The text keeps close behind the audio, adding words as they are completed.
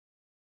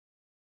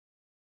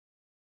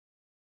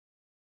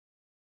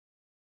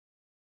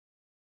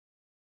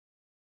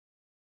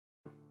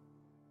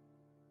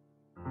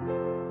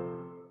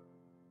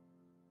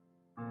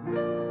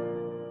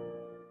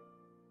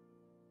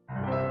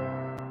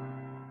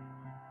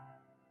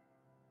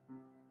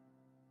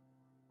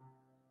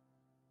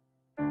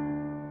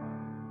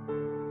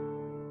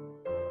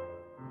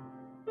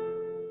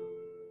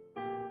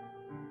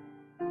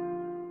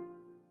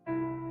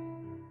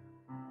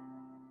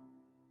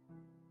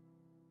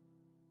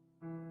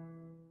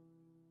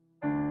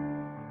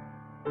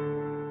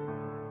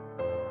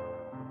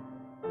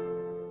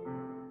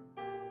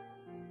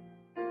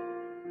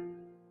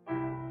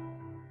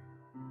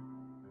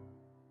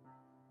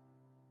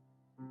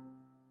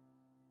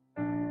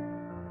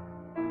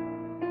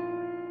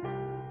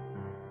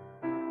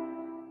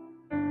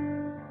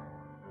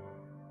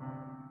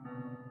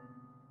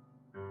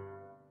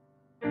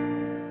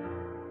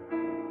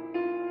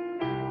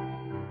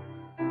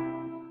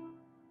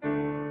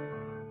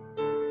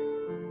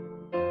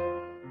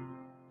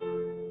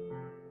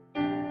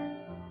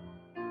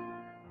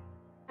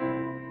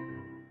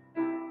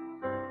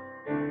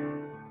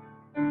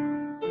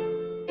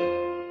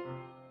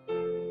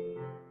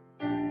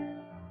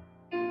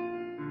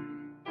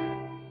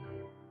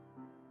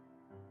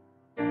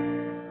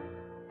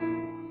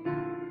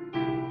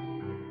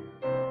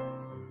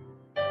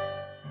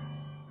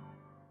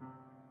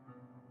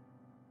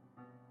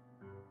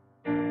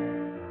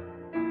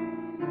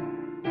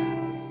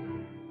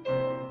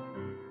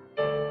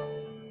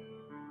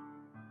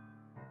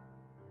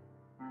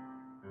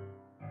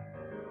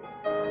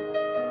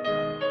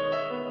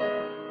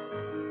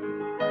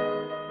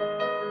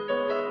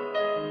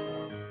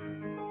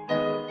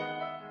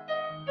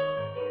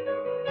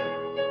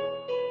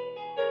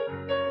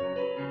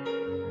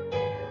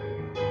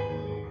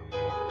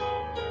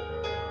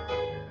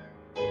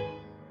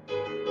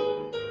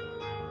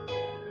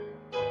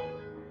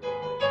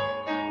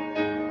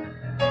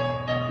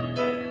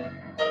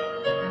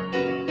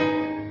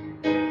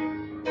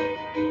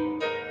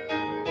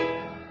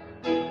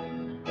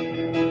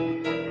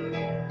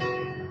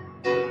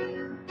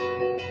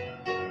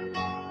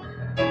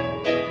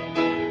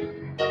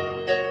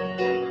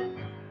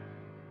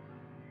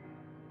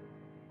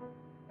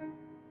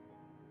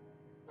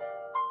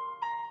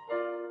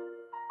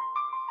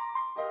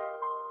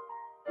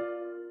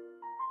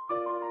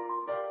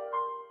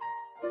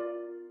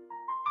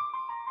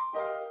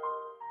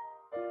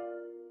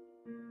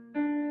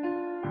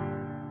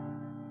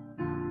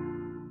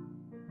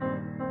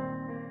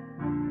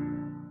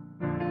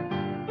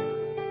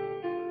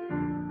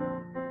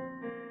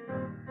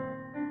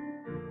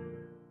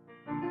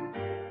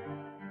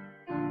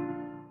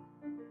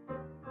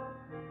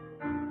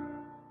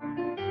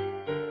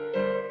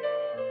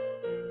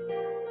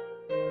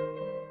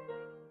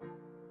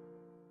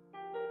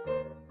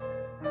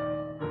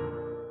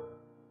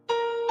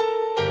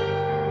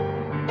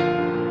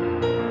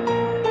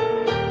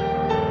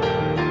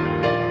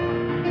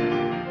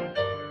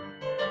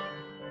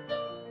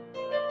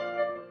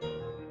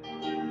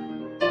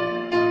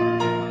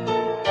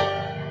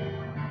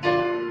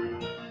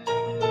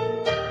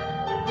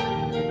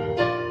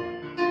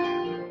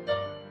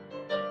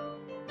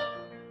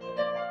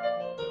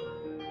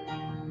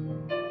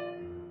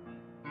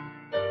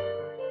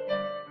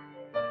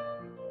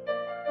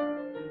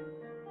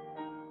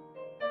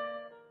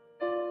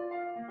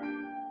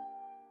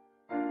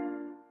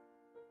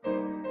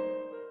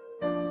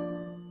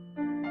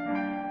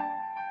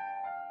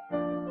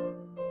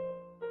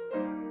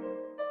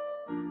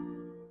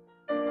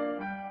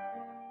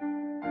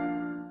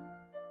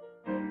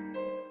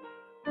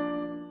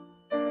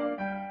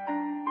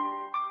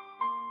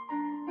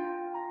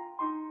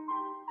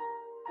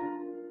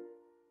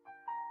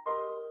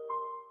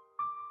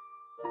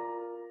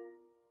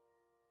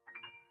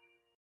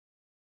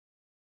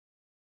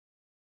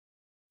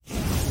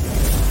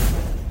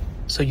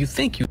So you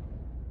think you...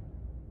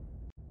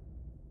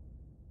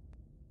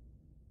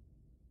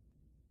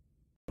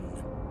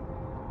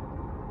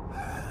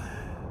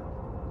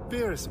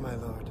 Beerus, my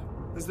lord,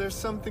 is there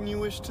something you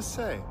wish to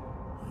say?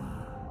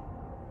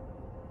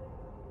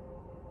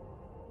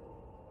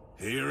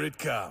 Here it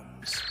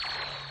comes.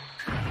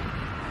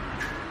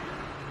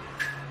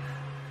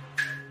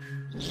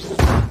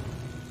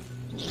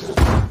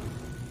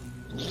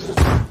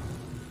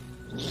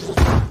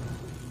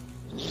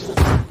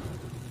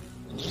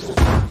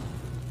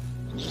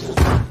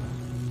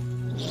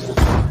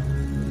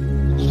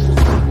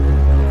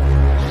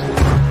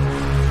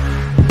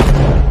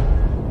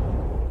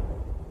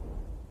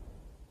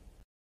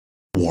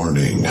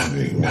 Warning.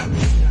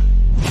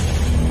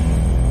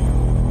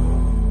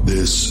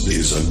 This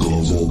is a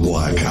global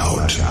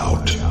blackout.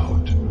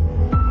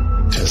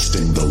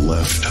 Testing the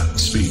left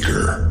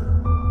speaker.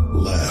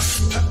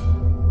 Left.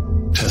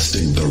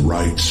 Testing the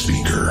right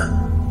speaker.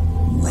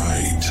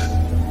 Right.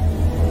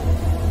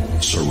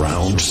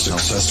 Surround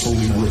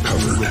successfully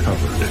recovered.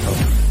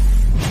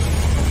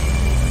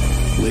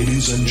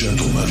 Ladies and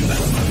gentlemen,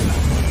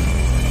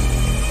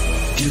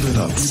 give it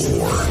up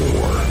for...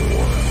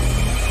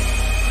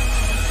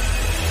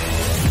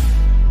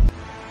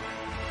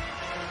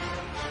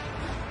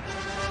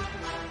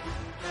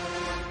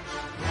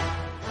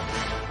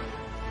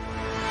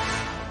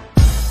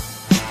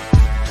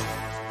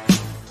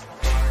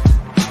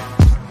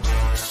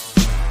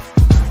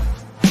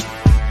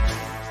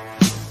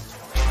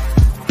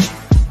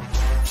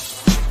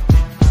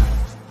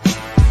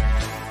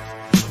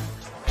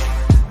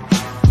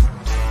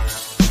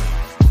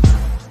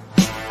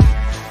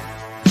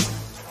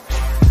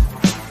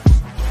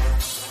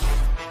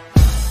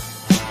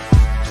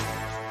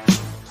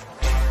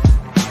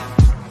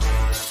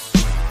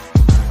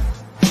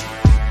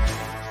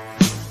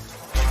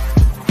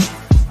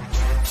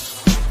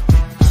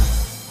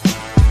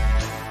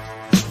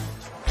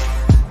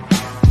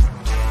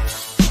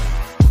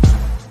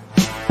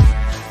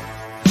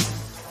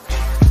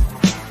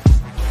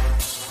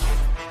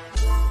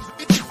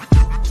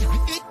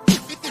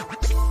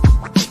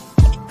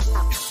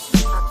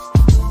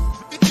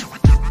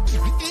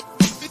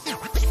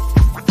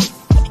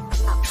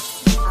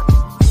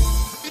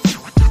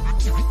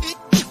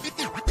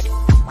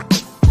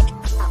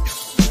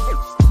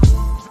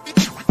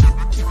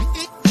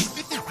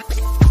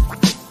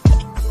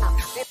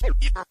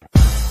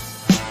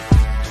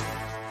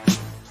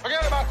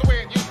 Forget about the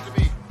way it used to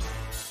be.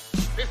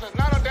 This is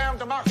not a damn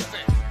democracy.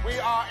 We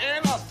are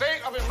in a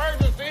state of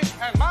emergency,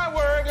 and my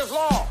word is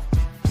law.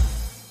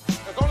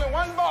 There's only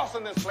one boss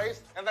in this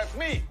place, and that's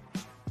me,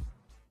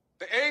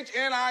 the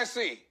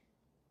HNIC.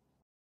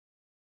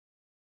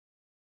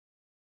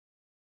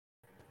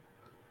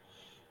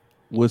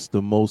 What's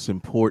the most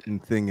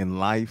important thing in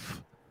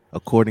life,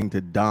 according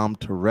to Dom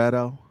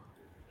Toretto?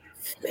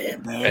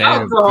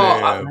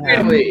 Alcohol.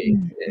 Really.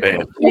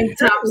 My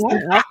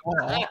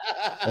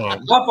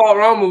fault.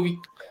 Wrong movie.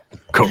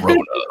 Corona.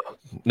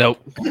 Nope.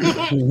 Wait,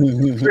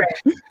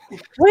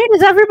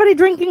 is everybody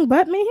drinking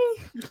but me?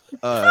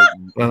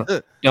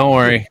 Don't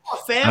worry.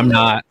 I'm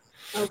not.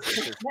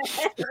 Okay.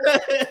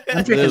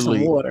 I'm drinking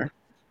some water.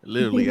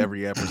 Literally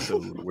every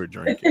episode we're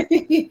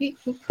drinking.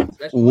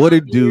 What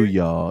it do,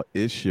 y'all?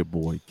 It's your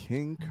boy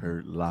King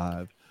Kurt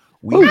live.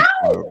 We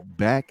are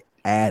back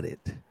at it.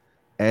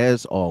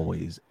 As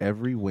always,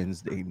 every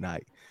Wednesday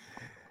night,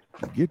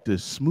 get the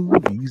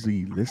smooth,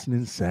 easy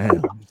listening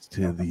sounds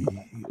to the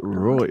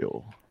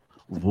royal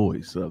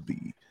voice of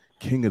the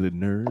king of the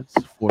nerds,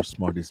 fourth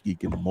smartest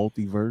geek in the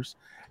multiverse,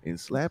 and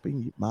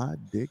slapping my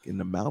dick in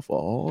the mouth for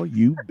all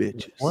you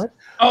bitches. What?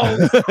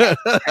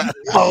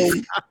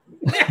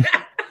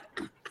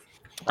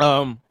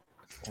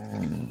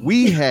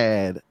 We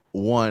had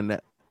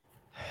one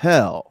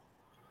hell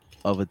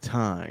of a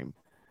time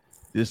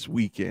this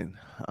weekend.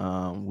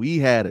 We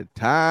had a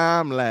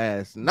time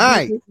last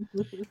night.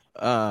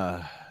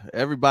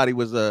 Everybody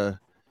was a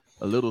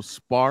little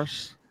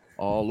sparse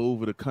all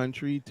over the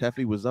country.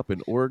 Teffy was up in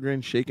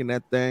Oregon shaking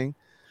that thing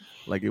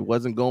like it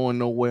wasn't going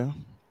nowhere.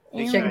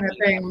 Shaking her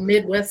thing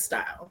Midwest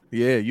style.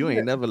 Yeah, you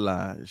ain't never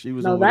lied. She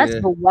was No, over that's there.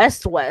 the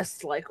West,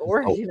 like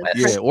Oregon.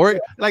 Yeah, Oregon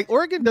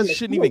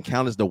shouldn't even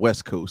count as the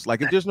West Coast.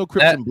 Like, if there's no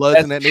Crips and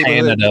Bloods in that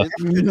neighborhood, I'm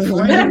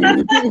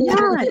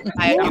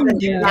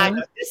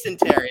the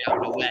dysentery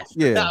of the West.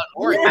 Yeah.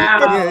 Oregon.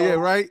 Yeah,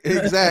 right.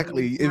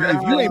 Exactly. If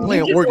you ain't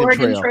playing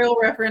Oregon Trail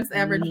reference,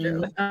 average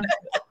Joe.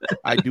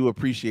 I do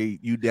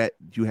appreciate you that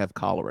you have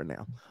cholera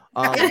now.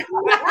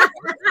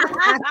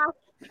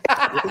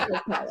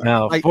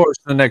 Now, force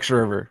the next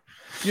river.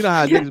 You know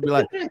how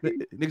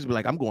niggas be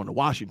like, I'm going to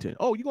Washington.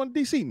 Oh, you going to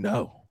DC?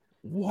 No,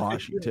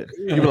 Washington.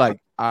 You be like,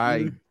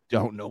 I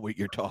don't know what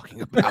you're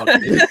talking about.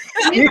 You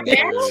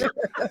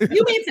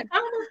mean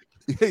Tacoma?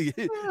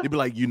 You'd be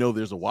like,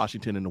 there's a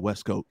Washington in the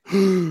West Coast.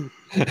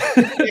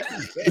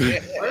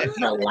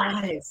 No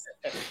lies.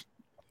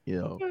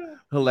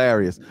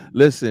 Hilarious.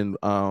 Listen,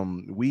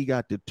 we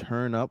got to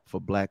turn up for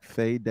Black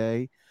Fae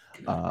Day.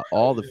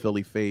 All the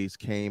Philly Fays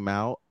came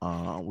out.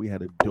 We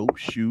had a dope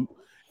shoot.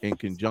 in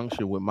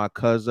conjunction with my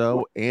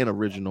cousin and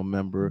original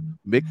member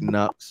Mick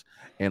Nux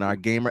and our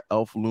gamer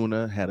Elf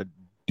Luna had a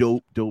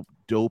dope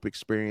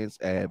experience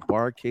at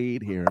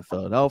Barcade here in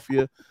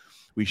Philadelphia.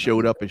 We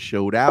showed up and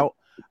showed out.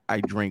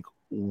 I drank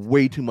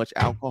way too much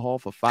alcohol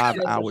for 5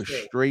 hours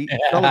straight.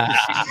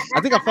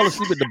 I think I fell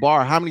asleep at the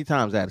bar. How many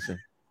times, Addison?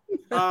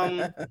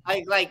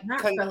 I like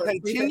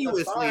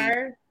continuously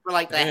for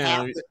like the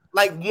half,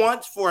 like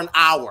once for an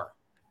hour.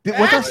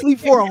 Was I sleep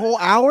for a whole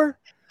hour?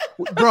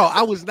 Bro,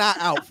 I was not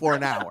out for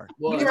an hour.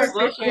 He took a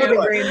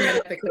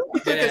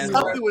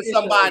selfie with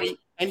somebody,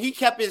 and he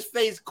kept his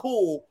face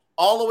cool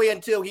all the way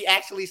until he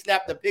actually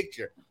snapped the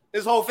picture.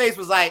 His whole face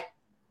was like.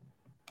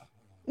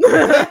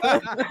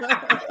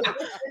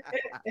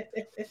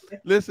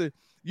 Listen,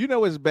 you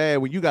know it's bad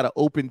when you got an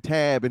open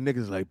tab and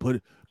niggas like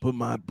put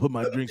my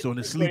drinks on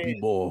the sleepy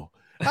ball.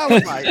 I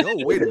was like,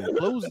 oh wait a minute,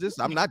 close this.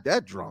 I'm not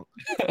that drunk.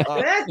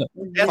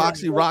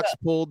 Foxy Rocks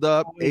pulled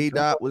up.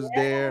 A-Dot was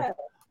there.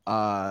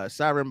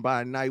 Siren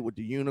by Night with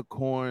the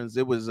unicorns.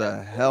 It was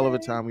a hell of a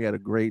time. We had a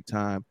great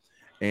time.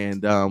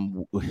 And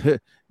then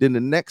the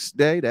next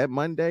day, that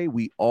Monday,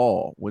 we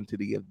all went to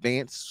the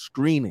advanced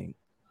screening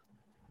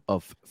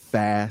of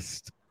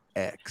Fast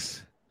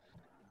X.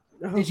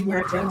 Did you wear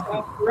a tank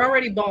top? You're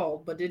already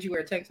bald, but did you wear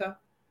a tank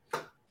top?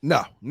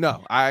 No.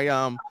 I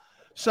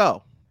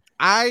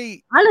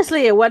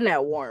honestly, it wasn't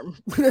that warm.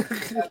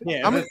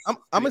 Yeah, I'm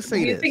gonna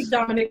say this. Do you think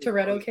Dominic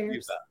Toretto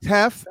cares?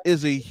 Tef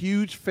is a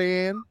huge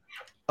fan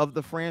of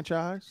the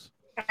franchise.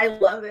 I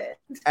love it.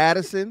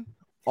 Addison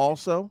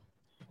also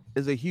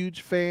is a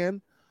huge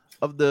fan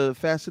of the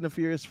Fast and the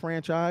Furious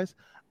franchise.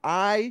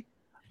 I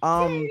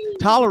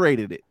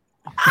tolerated it.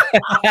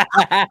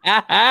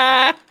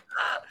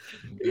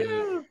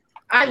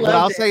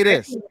 I'll say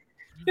this.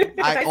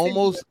 I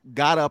almost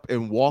got up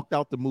and walked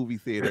out the movie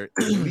theater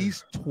at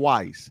least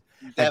twice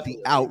at the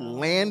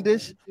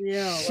outlandish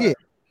shit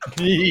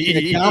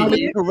that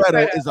Dominic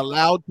Toretto is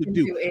allowed to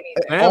do.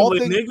 All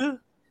things,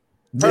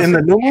 in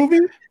the new movie?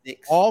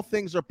 All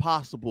things are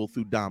possible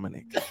through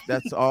Dominic.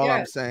 That's all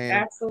I'm saying.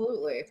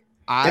 Absolutely.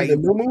 In the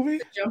new movie?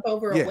 Jump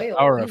over a whale.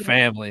 Or a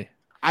family.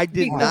 I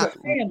didn't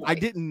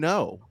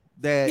know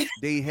that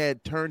they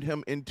had turned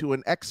him into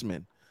an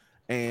X-Men.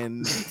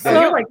 And so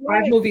you're like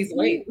 5 movies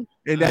late.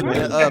 And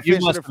that you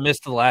must have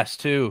missed the last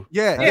 2.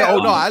 Yeah. Oh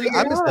no, I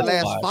missed the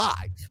last 5.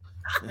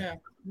 Yeah.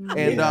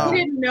 And you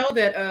didn't know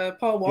that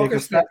Paul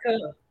Walker's not good.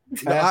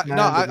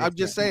 I'm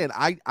just saying.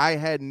 I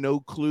had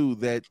no clue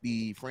that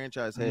the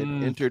franchise had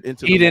entered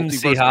into. He didn't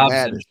see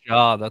Hobbs'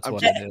 Jaw. That's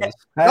what it is.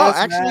 No,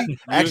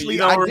 actually, you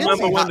don't I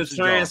remember when the Hobbs'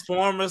 Jaw.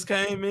 Transformers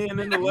came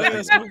in the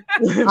last one.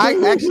 I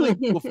actually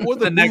before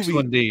the next movie,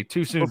 one. D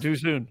too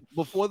soon.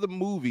 Before the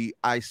movie,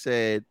 I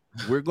said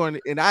we're going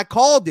to, and I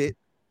called it,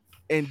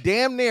 and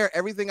damn near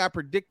everything I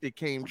predicted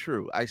came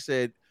true. I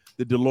said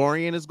the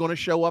DeLorean is going to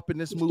show up in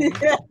this movie.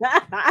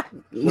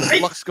 The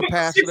flux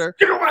capacitor.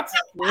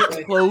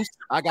 Close.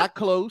 I got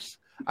close.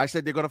 I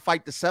said they're going to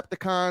fight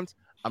Decepticons.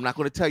 I'm not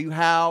going to tell you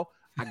how.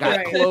 I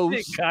got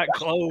close.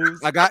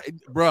 I got,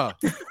 bruh.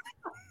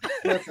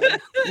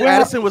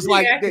 Addison was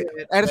like,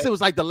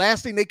 the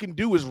last thing they can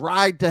do is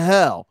ride to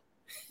hell.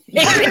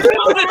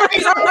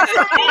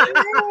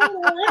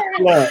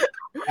 Look,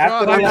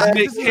 after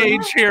Nick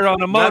Cage here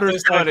on a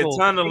motorcycle,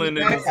 tunneling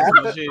and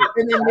shit.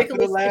 And then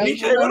Nicholas Where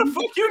the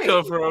fuck you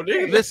come from,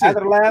 dude? Listen,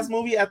 after the last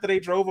movie, after they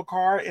drove a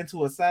car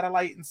into a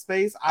satellite in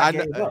space, I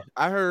gave up.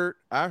 I heard.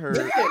 I'm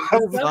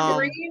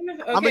gonna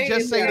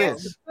just say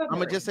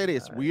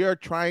this. We are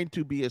trying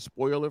to be as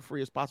spoiler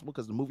free as possible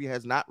because the movie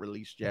has not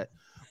released yet.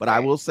 But I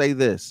will say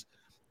this: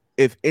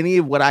 if any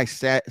of what I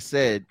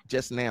said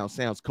just now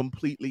sounds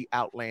completely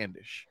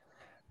outlandish,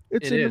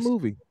 it's in the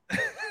movie.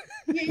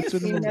 It's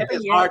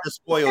hard to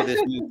spoil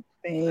this movie.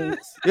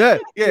 Thanks. Yeah.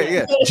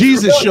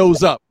 Jesus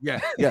shows up.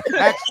 Yeah.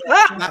 Actually,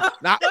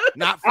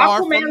 not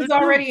far Aquaman's from the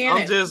already in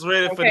I'm it. just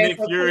ready for Nick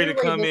Fury to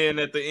come in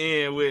at the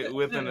end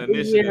with an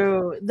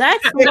initiative.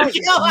 That's more or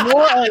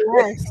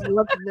less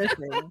what this is.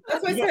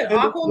 That's what I said.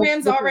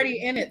 Aquaman's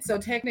already in it, so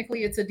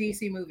technically it's a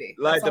DC movie.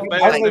 Like the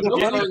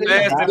That's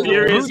Fast and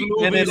Furious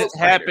And then movies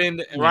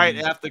happened right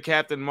after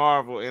Captain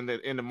Marvel in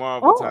the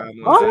Marvel All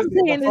timeline. I'm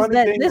saying is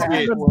that this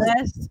is the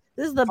best.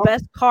 This is the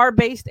best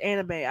car-based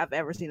anime I've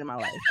ever seen in my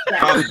life.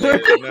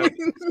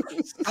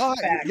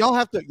 Y'all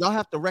have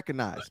to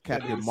recognize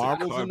Captain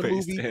Marvel's in the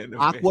movie.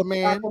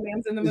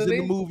 Aquaman's in the is movie.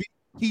 in the movie.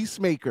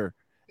 Peacemaker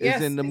Yes,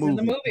 is in the he's in movie.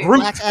 the movie.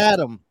 Black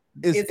Adam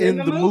is in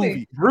the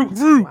movie. Groot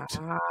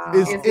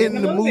is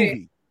in the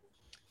movie.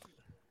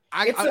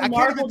 I can't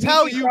even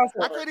tell you.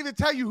 I can't even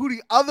tell you who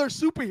the other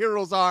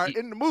superheroes are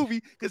in the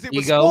movie because it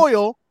would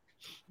spoil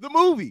the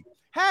movie.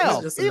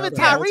 Hell, even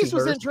Tyrese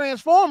was in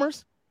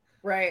Transformers.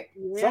 Right.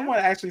 Someone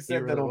actually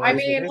said that. I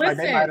mean,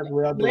 listen,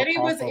 Liddy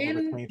was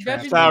in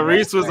Dungeons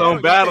Tyrese was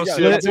on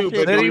Battleship too,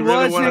 but he really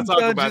was want in to talk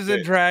about Dungeons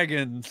and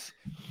Dragons.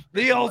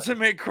 The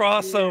ultimate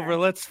crossover.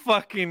 Let's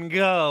fucking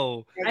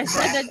go. I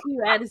said that to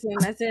you, Addison.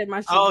 I said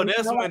my. Oh,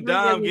 that's when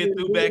Dom get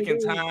through back in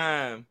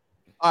time.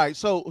 All right,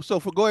 so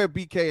go ahead,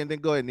 BK, and then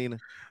go ahead, Nina.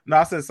 No,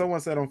 I said someone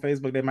said on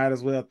Facebook they might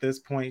as well at this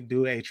point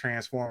do a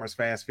Transformers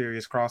Fast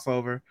Furious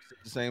crossover.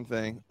 The same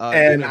thing.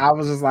 And I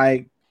was just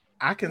like,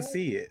 I can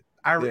see it.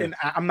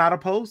 I'm not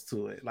opposed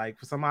to it, like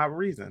for some odd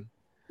reason.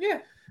 Yeah.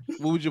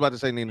 What was you about to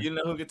say, Nina? You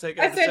know who could take?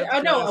 I said,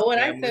 oh no. What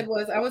I said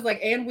was, I was like,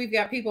 and we've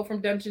got people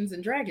from Dungeons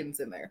and Dragons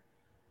in there.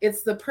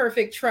 It's the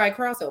perfect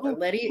crossover.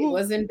 Letty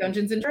was in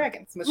Dungeons and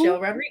Dragons. Michelle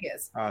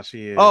Rodriguez. Oh,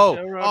 she is. Oh,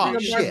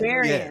 She's a shit.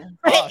 barbarian.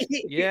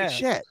 Yeah.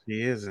 Shit.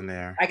 She is in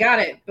there. I got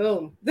it.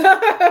 Boom.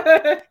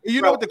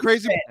 You know what the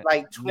crazy?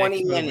 Like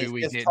 20 minutes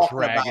we just get talking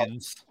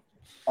dragons.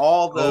 about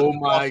all the Oh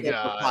my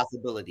God.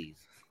 possibilities.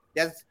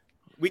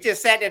 We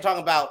just sat there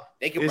talking about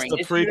they can It's bring the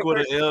this prequel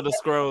universe. to Elder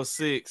Scrolls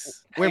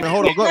 6. Wait a minute,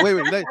 hold on. Go,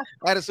 wait.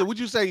 Addison, would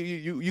you say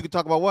you could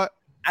talk about what?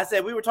 I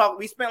said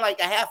we spent like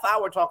a half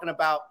hour talking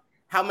about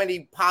how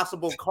many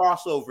possible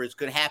crossovers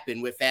could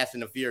happen with Fast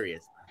and the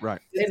Furious.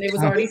 Right. And it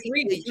was already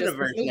 3 the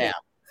universe now.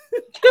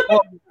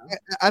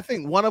 I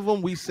think one of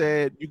them we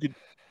said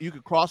you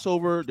could cross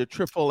over the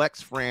Triple X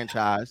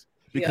franchise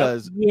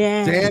because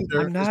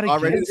Xander I'm is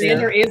already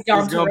Xander is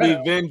Dom It's gonna be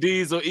Toretto. Vin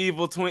Diesel,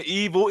 evil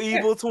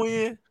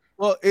twin.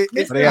 Well,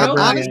 Mr.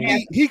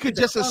 honestly, he could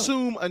just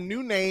assume a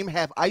new name,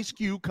 have Ice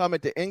Cube come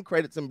at the end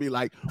credits and be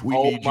like, "We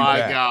need you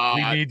back. God,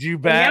 We need you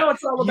And back." now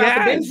it's all about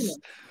the Benjamin.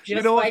 You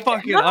Just know what? like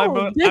Fuck it. No,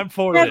 I'm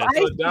for have this.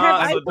 Ice- So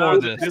have Ice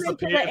Don Cube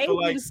disappeared come into for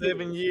like the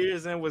 7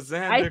 years and was I-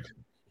 Xander.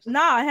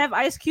 Nah, have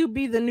Ice Cube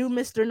be the new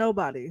Mr.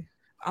 Nobody.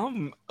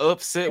 I'm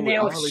upset And with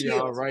now all it's of y'all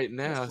Shield. right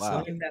now.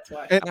 Wow. And that's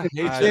why. And, I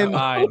hate and- y'all.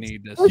 I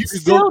need this. It's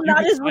could still go-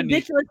 not you as I need-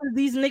 ridiculous as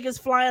these niggas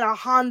flying a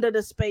Honda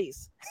to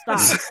space. Stop.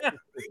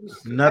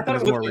 Nothing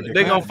is more They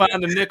ridiculous. gonna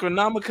find the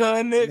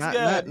Necronomicon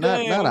next.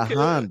 not a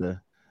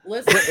Honda.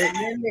 Listen, and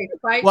then they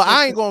fight. Well, with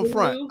I ain't going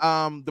Cthulhu.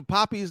 front. The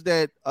poppies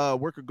that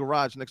work a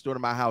garage next door to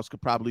my house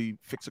could probably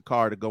fix a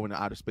car to go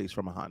into outer space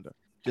from a Honda.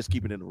 Just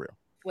keep it in the real.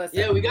 Listen,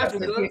 Yeah, we got you,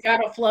 listen, good. You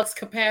got a flux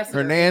capacitor.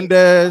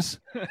 Hernandez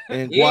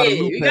and Yeah,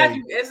 Guadalupe. we got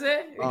you. Is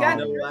it? We got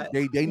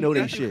you. They know they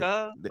got you, shit.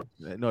 cuz.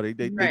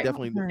 They Right.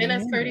 definitely do. And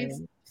that's Curtis.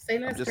 Say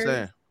I'm that's just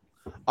Curtis.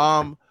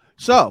 saying.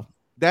 So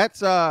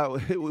that's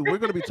we're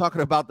going to be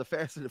talking about the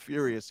Fast and the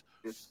Furious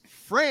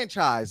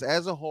franchise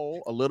as a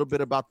whole, a little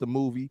bit about the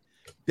movie.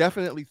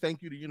 Definitely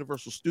thank you to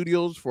Universal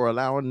Studios for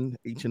allowing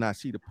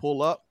HNIC to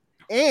pull up.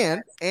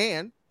 And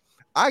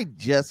I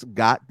just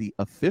got the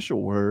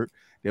official word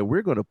that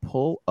we're going to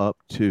pull up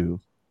to,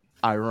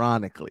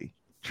 ironically,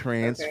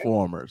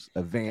 Transformers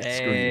Advanced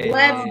Screen.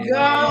 Let's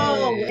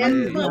go.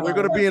 And So look, we're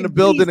going to be in the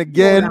building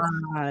again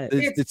God.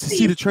 to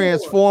see the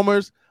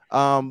Transformers.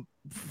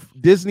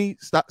 Disney,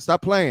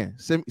 stop playing.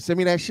 Send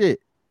me that shit.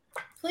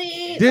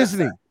 please.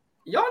 Disney.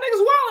 Y'all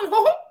niggas wildin',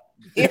 ho.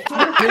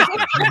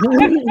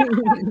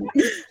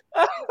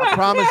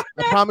 I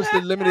promise to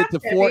limit it to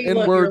 4 Peppy,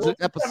 look, N-words you're an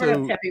coming up,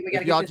 episode. Peppy. We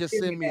gotta If y'all get this just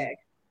Disney send me. bag.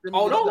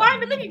 Oh, don't lie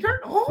to me,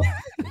 Kurt. Oh.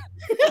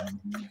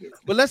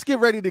 But let's get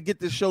ready to get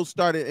this show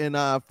started.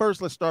 And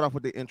first, let's start off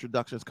with the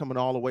introductions coming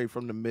all the way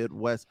from the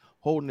Midwest,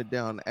 holding it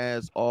down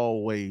as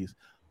always.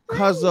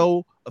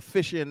 Cuzzo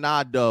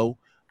aficionado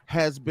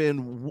has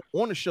been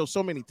on the show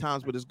so many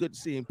times, but it's good to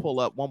see him pull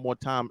up one more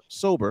time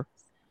sober.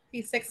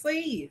 He's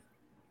sexy.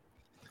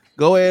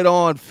 Go ahead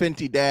on,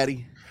 Fenty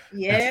Daddy.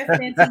 Yeah,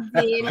 Fenty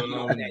Daddy.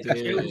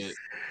 Dead.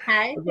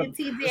 Hi,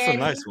 Fenty That's a Daddy.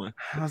 nice one.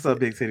 What's up,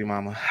 Big Titty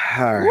Mama?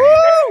 All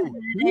right.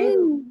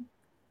 Woo!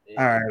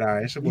 All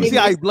right. It's your boy. You see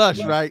how he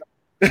blushed, right?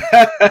 He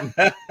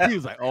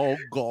was like, "Oh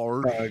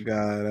God, Oh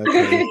God.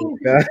 Okay.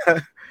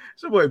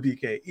 It's your boy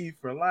BKE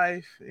for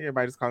life.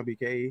 Everybody just call me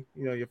BKE.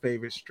 You know, your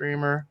favorite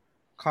streamer,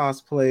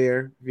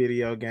 cosplayer,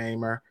 video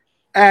gamer,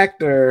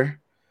 actor.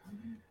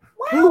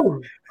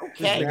 Woo.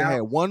 This nigga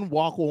had one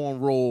walk-on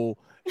role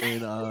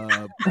in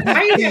Why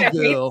you gotta hate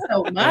Evil.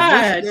 so And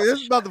much?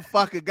 this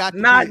motherfucker got to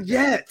Not be-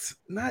 yet.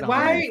 Not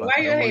Why yet. you a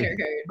hater,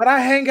 Kurt? But I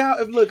hang out.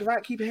 If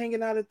I keep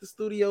hanging out at the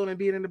studio and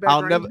being in the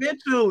I'll background, never-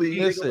 eventually,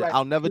 they Listen, go like,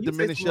 I'll never "Can you say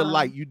diminish some your lines?"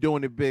 light. You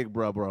doing it big,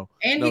 bro.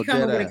 And No, he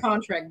coming dead with a ass.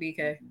 contract,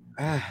 BK.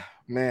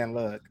 Man,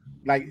 look,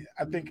 like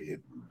I think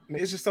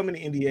it's just so many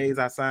NDAs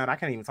I signed. I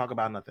can't even talk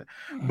about nothing.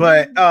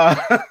 But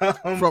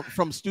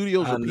From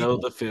studios I or know people.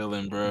 the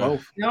feeling, bro.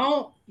 both,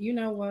 No, you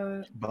know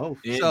what? both.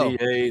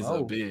 NDA's a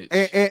So-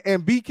 bitch.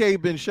 And BK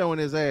been showing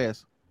his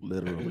ass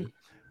literally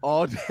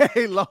all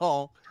day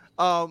long.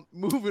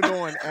 Moving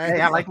on. Hey,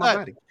 I like my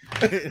body.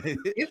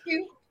 It's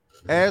you.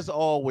 As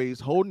always,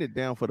 holding it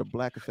down for the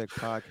Black Effect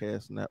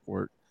Podcast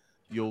Network,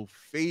 your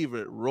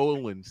favorite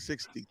Rolling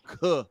 60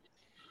 Cuh.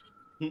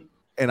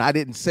 And I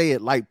didn't say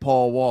it like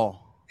Paul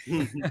Wall.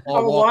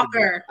 Paul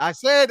Walker. I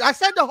said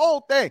the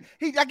whole thing.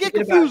 I get Forget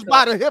confused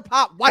about by the hip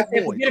hop I white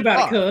said, boy. forget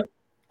about it, cuz.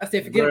 I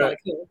said, forget Bruh. about it,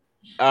 cuz.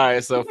 All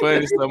right, so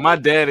funny. So my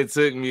daddy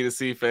took me to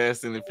see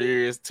Fast and the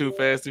Furious, 2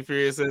 Fast and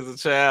Furious as a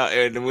child,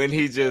 and when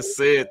he just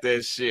said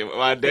that shit,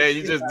 my dad,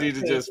 you just need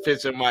to just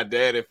picture my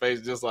daddy's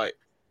face, just like,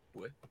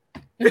 what?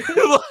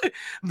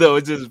 No,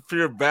 it's just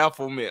pure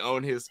bafflement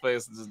on his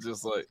face,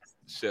 just like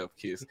chef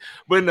kiss.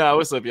 But no,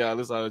 what's up, y'all?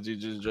 This is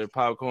just Dre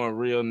Popcorn,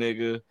 real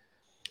nigga,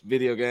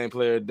 video game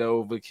player,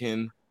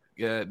 Doverkin,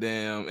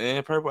 goddamn,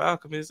 and Purple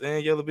Alchemist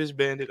and Yellow Bitch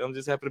Bandit. I'm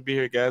just happy to be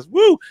here, guys.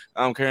 Woo!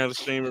 I'm currently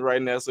streaming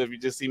right now, so if you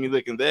just see me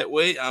looking that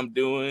way, I'm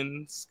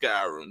doing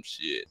Skyrim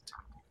shit.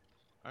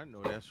 I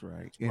know that's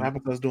right.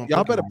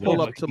 Y'all better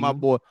pull up to my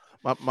boy,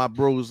 my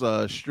bro's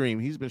stream.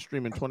 He's been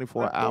streaming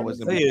 24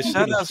 hours. And yeah,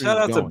 shout out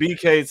to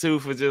BK too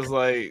for just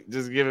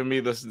giving me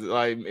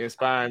the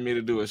inspiring me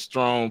to do a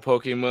strong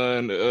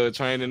Pokemon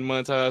training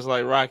montage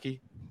like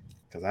Rocky.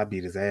 Cause I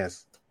beat his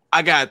ass.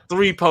 I got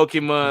 3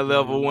 Pokemon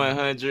level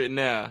 100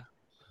 now.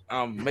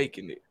 I'm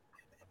making it.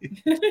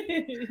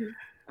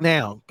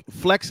 Now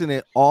flexing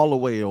it all the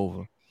way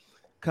over,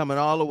 coming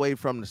all the way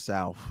from the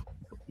south,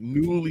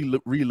 newly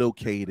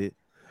relocated.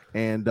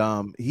 And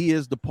he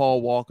is the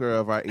Paul Walker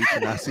of our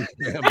HNIC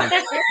family.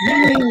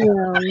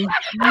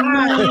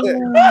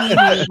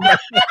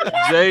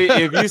 Jay,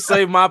 if you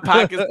say my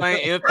pockets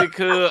ain't empty,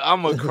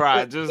 I'm gonna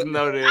cry. Just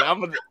know that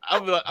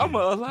I'm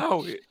gonna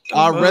allow it.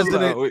 Our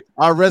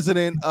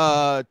resident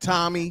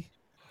Tommy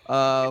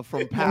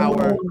from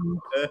Power.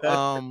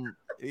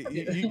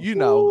 You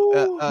know,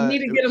 need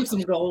to get him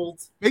some gold.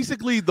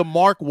 Basically, the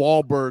Mark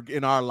Wahlberg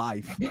in our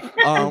life.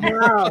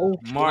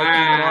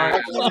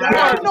 Mark.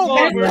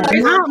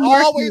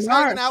 Always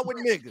hanging out with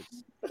niggas.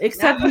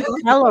 Except he's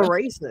hella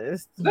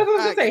racist. That's what I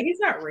was gonna say. He's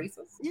not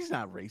racist. He's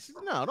not racist.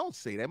 No, don't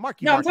say that.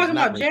 Marky. No, I'm talking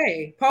about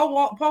Jay.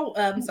 Paul.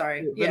 I'm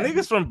sorry. The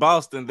niggas from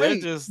Boston. They're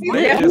just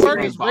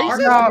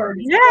racist.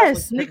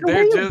 Yes,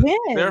 nigga.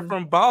 They're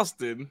from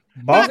Boston.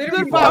 Boston.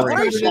 That's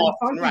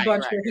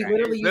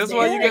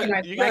why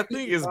you got to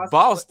think it's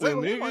Boston,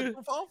 nigga.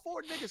 All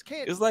 4 niggas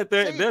can't. It's like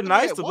they're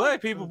nice to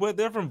black people, but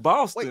they're from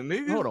Boston,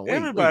 nigga. Hold on,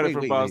 everybody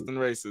from Boston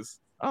racist.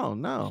 Oh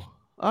no.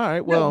 All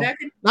right, well,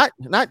 not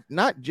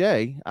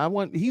Jay.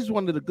 He's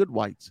one of the good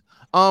whites.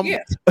 Jay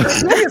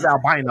is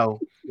albino.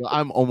 Well,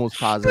 I'm almost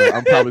positive.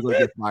 I'm probably going to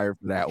get fired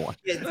for that one.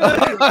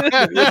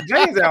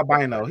 Jay's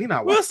albino. He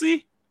not white. We'll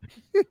see.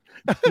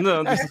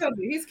 No,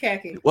 he's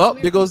khaki. Well,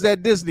 there goes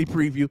that Disney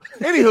preview.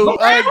 Anywho,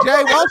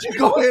 Jay, why don't you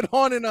go ahead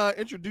on and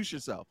introduce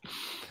yourself?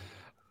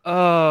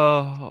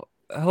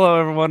 Hello,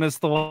 everyone. It's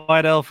the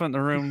white elephant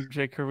in the room,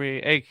 Jay Kirby,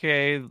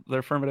 aka the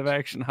affirmative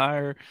action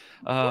hire.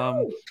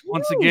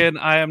 Once again,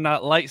 I am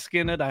not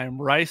light-skinned. I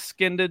am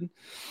rice-skinned.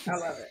 I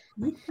love it.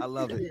 I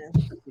love it.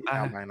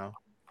 I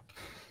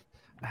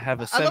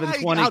have a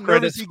 720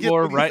 credit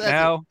score right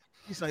now.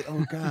 He's like,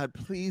 oh God,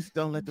 please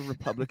don't let the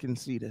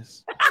Republicans see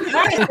this.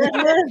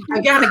 I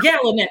got a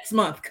gala next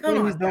month.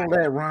 Please don't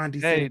let Ron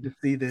DeSantis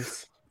see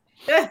this.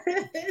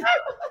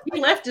 He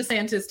left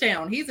DeSantis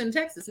town. He's in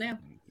Texas now.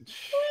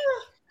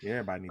 Yeah,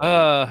 everybody needs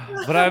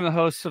but I'm the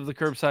host of the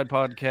Curbside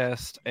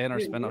Podcast and our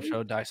spin-off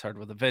show, Dice Hard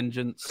with a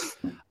Vengeance.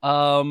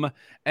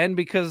 And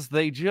because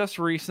they just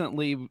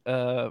recently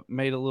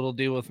made a little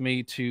deal with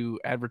me to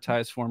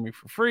advertise for me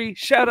for free,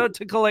 shout out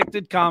to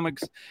Collected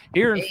Comics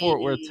here in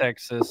Fort Worth,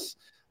 Texas,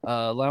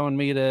 allowing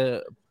me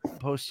to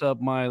post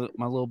up my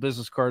little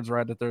business cards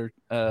right at their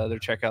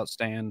checkout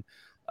stand.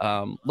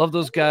 Love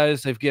those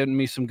guys. They've given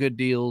me some good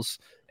deals,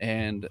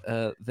 and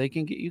they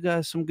can get you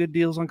guys some good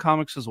deals on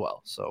comics as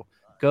well. So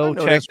go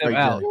check them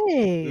out.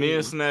 Hey. Me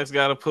and Snacks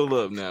got to pull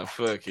up now.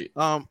 Fuck it.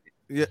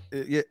 Yeah,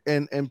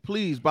 and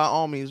please, by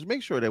all means,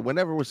 make sure that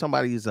whenever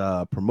somebody's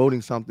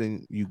promoting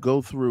something, you go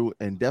through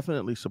and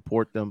definitely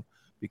support them,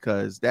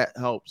 because that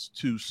helps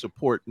to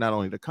support not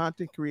only the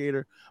content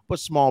creator but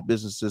small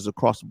businesses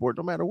across the board,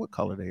 no matter what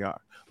color they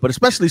are. But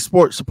especially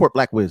support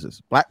Black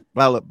business, black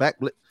Negro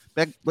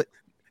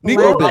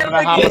business.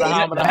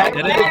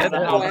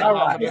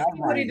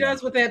 What he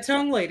does with that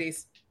tongue,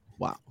 ladies.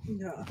 Wow.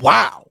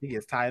 He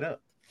gets tied up.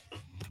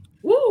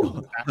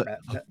 Woo.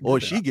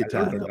 Or she get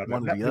tied up.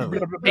 One or the other.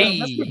 Hey.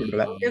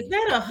 Is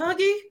that a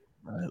Huggy?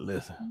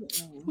 Listen.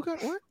 Who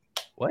got what?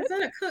 What? Is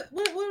that a cook?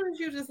 What did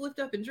you just lift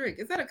up and drink?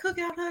 Is that a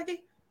cookout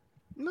Huggy?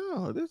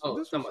 No, this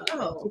was a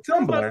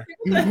tumbler.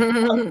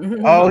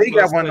 Oh, he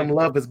got one of them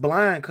Love Is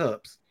Blind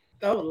cups.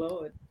 Oh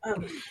Lord.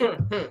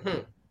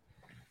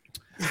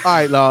 All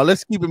right, Law,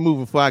 let's keep it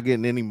moving before I get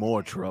in any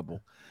more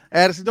trouble.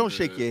 Addison, don't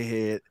shake your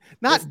head.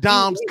 Not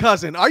Dom's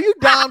cousin. Are you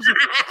Dom's?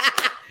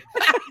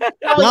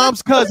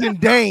 Dom's cousin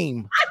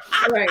Dame.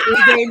 Right,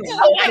 it's Damon.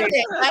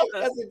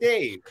 Cousin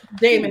Dave.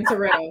 Damon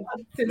Toretto.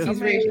 Since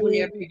he's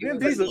racially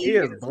ambiguous. He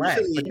is black.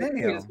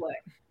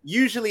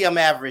 Usually I'm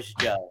average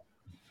Joe.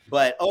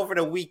 But over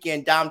the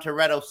weekend, Dom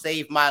Toretto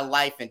saved my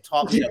life and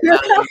taught me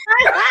about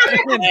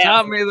it.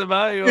 Taught me the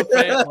value of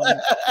family.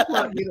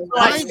 So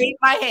I shaved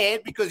my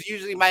head because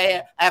usually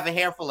I have a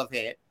hair full of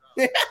hair.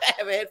 I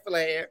have a head full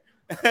of hair.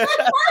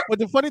 But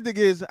the funny thing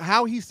is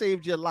how he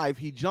saved your life.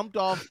 He jumped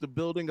off the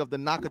building of the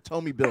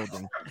Nakatomi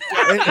building.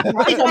 In a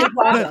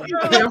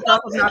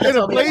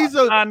blaze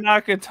of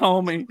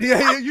Nakatomi.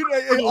 Yeah, you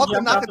know, off the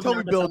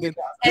Nakatomi building.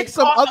 Picked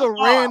some other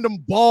random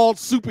bald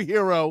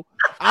superhero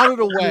out of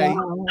the way,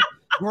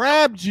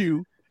 grabbed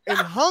you, and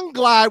hung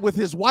glide with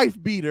his wife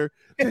beater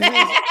to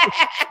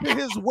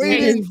his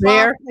waiting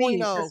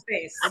 5.0,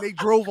 and they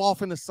drove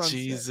off in the sunset.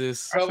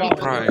 Jesus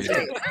Christ.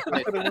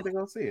 I could have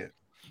go see it.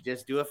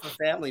 Just do it for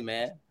family,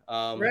 man.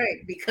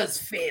 Right, because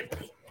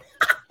family.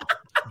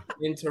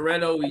 In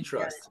Toretto, we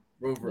trust.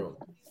 Vroom, vroom.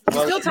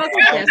 Well, Still talking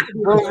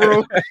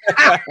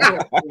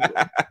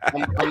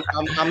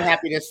I'm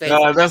happy to say.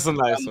 Nah, that's a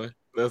nice one.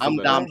 I'm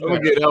Dom. I'm gonna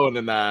get that one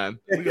a 9.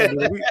 I'm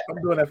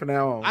doing that from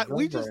now on.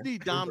 We just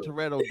need Dom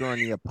Toretto during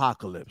the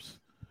apocalypse.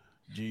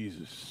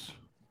 Jesus.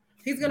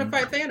 He's gonna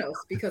fight Thanos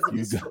because of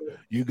his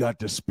you got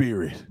the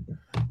spirit,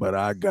 but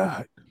I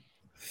got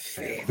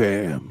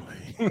family.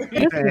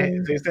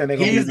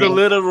 He's the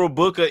literal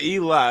Book of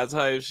Eli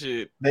type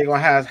shit. They gonna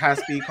have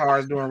high-speed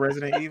cars doing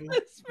Resident Evil.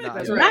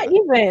 Not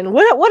even.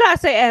 What I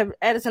say,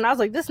 Edison? I was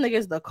like, this nigga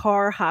is the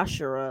car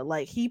Hashira.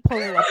 Like he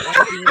pulling up.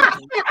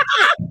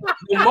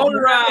 The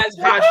motorized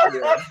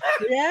Hashira.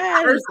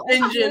 Yes. First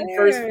engine,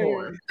 first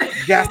form.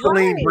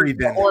 Gasoline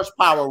breathing.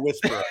 Horsepower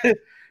whisperer.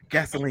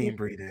 Gasoline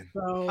breathing.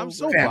 I'm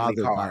so Family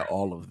bothered car. by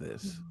all of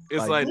this.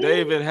 It's like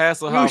David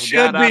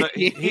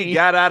Hasselhoff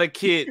got out of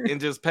Kit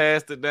and just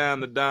passed it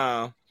down to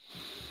Dom.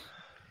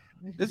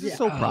 This is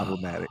so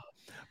problematic.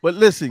 But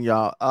listen,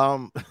 y'all.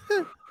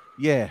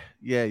 Yeah.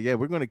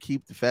 We're gonna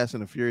keep the Fast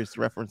and the Furious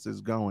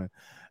references going,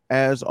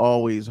 as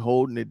always,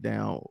 holding it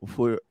down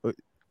for.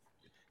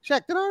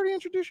 Shaq, did I already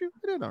introduce you?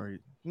 I didn't already.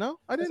 No,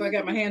 I didn't. So I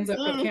got my hands up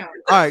for the count.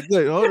 All right,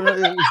 good. Hold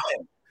on.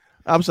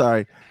 I'm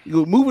sorry.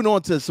 Moving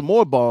on to some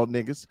more bald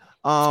niggas.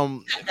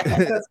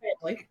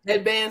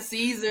 Headband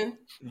season.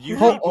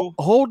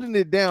 Holding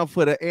it down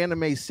for the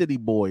Anime City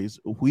boys.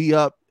 We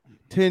up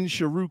 10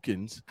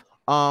 shurikens.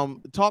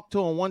 Talk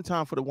to him one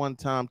time for the one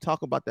time.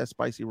 Talk about that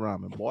spicy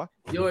ramen, boy.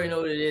 You already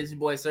know what it is. Your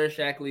boy Sir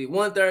Shackley,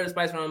 1/3 of the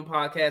Spice Ramen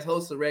Podcast,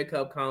 host of Red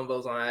Cup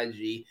Convos on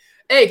IG,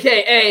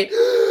 aka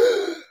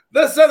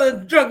the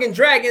Southern Drunken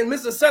Dragon,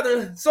 Mr.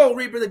 Southern Soul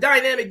Reaper, the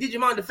dynamic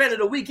Digimon Defender,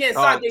 the Weekend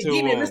Sake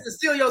Demon, Mr.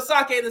 Steelio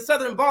Sake, the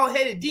Southern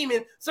Bald-Headed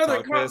Demon,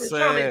 Southern Confident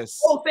Shaman,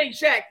 Old Fake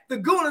Shack, the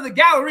Goon of the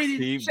Gallery,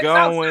 Keep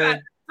going.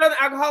 Southern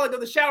Alcoholic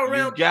of the Shadow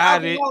Realm,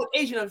 Alcoholic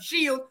Agent of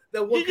S.H.I.E.L.D.,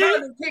 the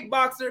Wakandan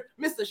Kickboxer,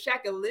 Mr.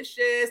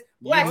 Shackalicious,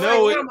 Black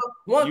Mama,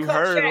 One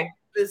Cup Shack,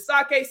 the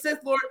Sake Sith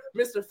Lord,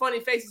 Mr. Funny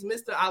Faces,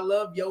 Mr. I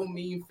Love Yo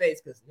Mean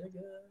Face, because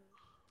nigga.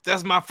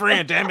 That's my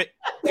friend, damn it.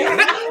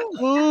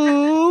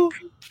 Ooh.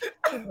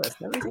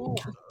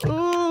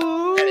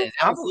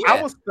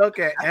 I was stuck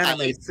at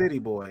Anime City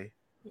Boy.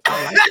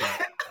 I like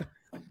that.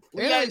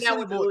 We got that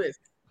with the list.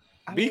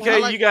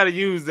 BK, you gotta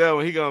use that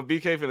one.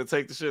 BK finna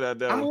take the shit out of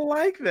that I one.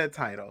 like that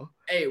title.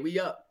 Hey, we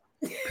up.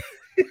 That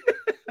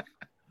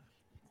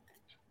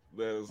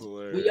is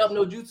hilarious. We up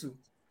no jutsu.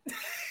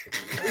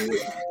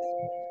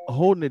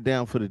 Holding it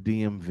down for the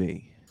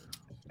DMV.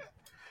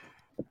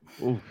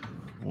 Ooh,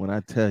 when I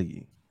tell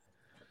you,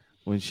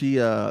 when she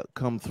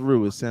come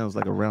through, it sounds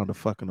like a round of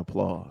fucking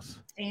applause.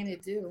 And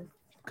it do.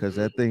 Cause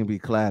that thing be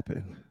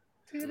clapping.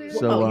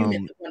 So you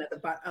meant the one at the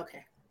bottom.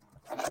 Okay.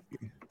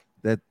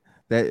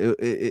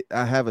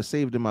 I have it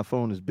saved in my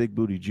phone as Big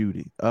Booty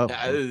Judy. Oh,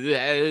 humming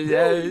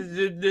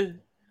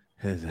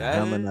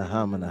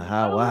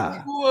how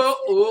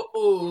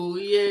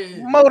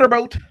yeah.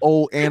 Motorboat.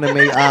 Old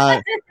anime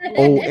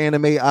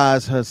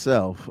eyes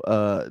herself.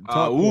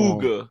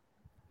 Ooga.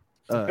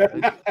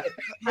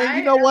 And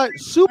you know what?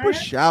 Super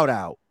shout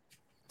out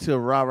to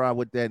Rara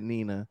with that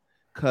Nina,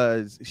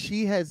 because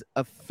she has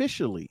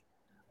officially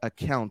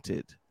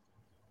accounted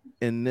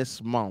in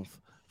this month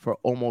for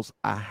almost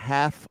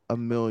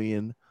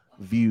 500,000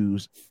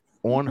 views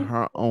on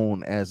her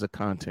own as a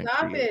content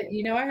Stop creator. it.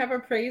 You know I have a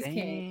praise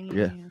king.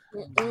 Yeah.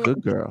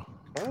 Good girl.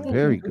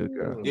 Very good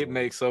girl. It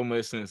makes so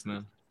much sense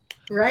now.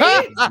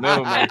 Right?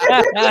 Never mind.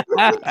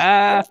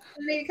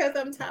 Because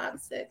I'm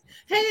toxic.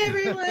 Hey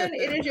everyone,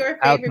 it is your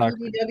favorite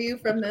BBW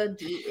from the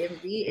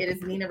DMV. It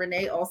is Nina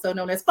Renee, also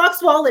known as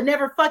Foxwall. It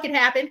never fucking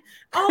happened.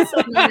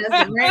 Also known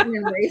as the ranting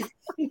and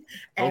raving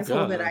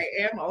asshole that I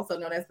am. Also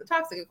known as the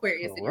toxic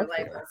Aquarius in your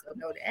life. Also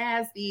known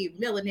as the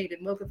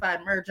melanated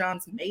mocha-fied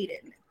Merjon's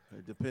maiden.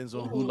 It depends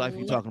on who life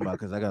you're talking about,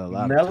 because I got a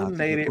lot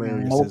melanated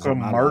of mocha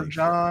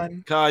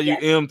Merjon. Call you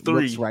M3.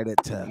 Looks right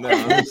at 10.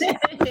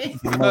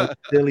 The most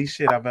silly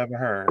shit I've ever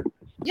heard.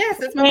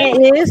 Yes, it's my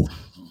Man is.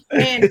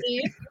 Man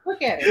is.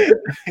 Look at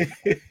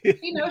it.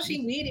 You know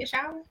she needed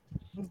shower.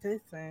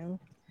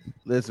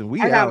 Listen,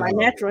 I got my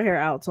natural hair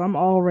out, so I'm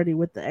already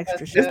with the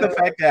extra shit. It's the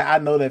fact that I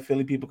know that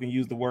Philly people can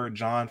use the word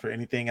John for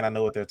anything, and I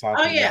know what they're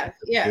talking about. Oh yeah,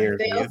 yeah.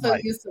 They It's also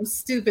use some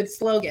stupid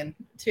slogan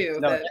too.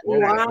 No, that-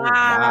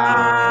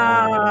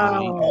 Wow.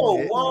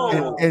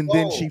 Oh, And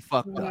then she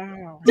fucked up.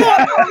 I'm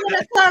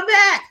gonna come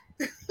back.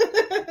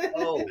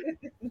 Oh.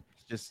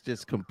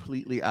 Just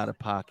completely out of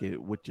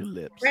pocket with your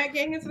lips. Rat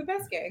gang is the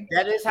best gang.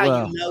 That is how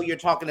Well, you know you're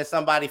talking to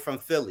somebody from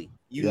Philly.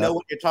 You know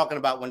what you're talking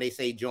about when they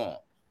say John.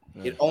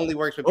 It only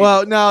works for people.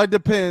 Well, no, it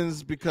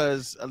depends,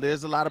 because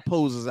there's a lot of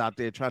posers out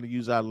there trying to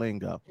use our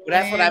lingo. But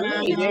that's what I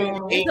mean.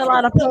 There's a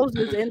lot of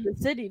posers in the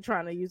city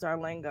trying to use our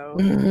lingo.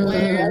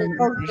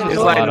 It's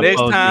like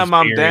next time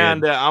I'm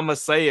down there, I'm gonna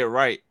say it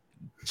right,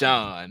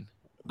 John.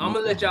 I'm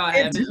gonna let y'all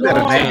have it.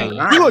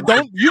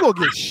 You gonna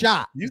get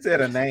shot. You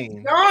said a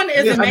name. John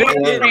is a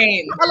man's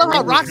name. I love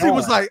how Roxy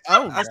was like,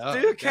 "Oh, I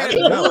still can't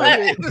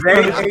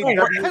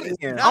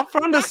J-A-W-N. I'm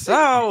from the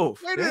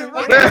South.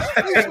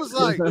 Roxy was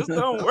like, This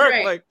don't work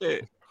like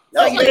that.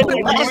 No, you they put put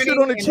the mustard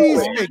morning on the and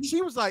cheesesteak.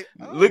 She was like,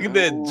 Look at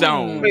that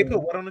Joan. Wait,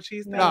 put what on the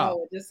cheese? Nah,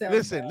 No, it just sounds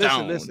listen.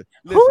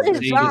 Who is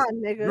listen. John,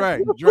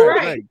 nigga?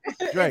 Drake.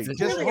 It's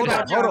Just really hold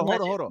about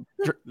on.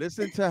 John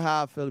Listen to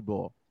how I feel,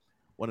 boy.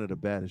 One of the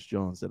baddest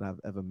Johns that I've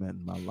ever met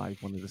in my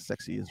life. One of the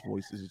sexiest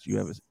voices that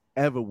you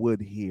ever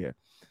would hear.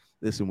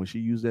 Listen, when she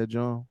used that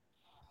John,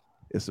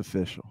 it's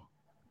official.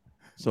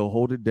 So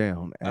hold it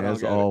down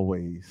as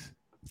always.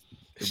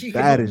 The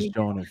baddest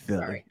John in Philly.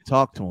 Sorry.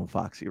 Talk to him,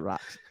 Foxy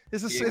Rocks.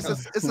 It's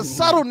a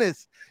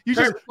subtleness. You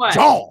just What?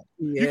 John.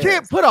 Yes. You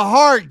can't put a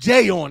hard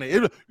J on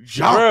it.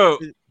 John. Bro,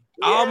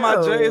 all my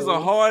J's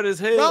are hard as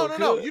hell.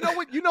 No. You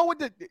know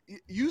what?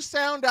 You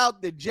sound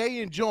out the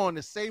J and John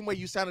the same way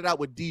you sounded out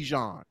with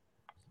Dijon.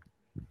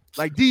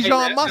 Like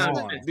Dijon mustard.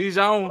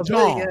 Dijon.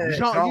 John.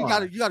 You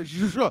gotta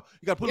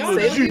put a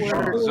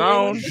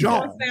little John.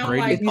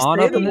 If you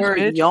say the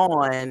word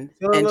yawn and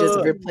just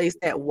replace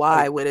that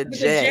Y with a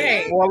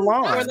J. Or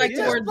lawn. Or like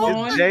the word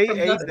lawn.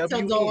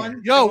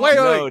 J-A-W-N. Yo, wait.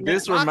 No,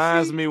 this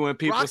reminds me when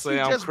people Roxy say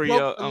I'm just Creole.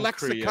 broke the I'm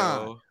lexicon.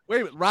 Creole.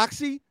 Wait a minute,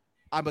 Roxy,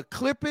 I'ma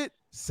clip it,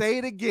 say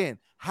it again.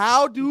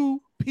 How do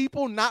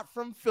people not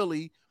from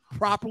Philly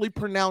properly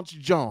pronounce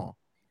John?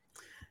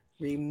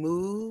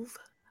 Remove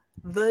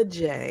the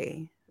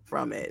J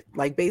from it.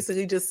 Like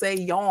basically just say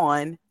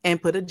yawn and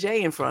put a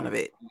J in front of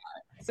it.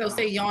 So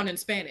say yawn in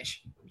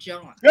Spanish.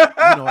 John. You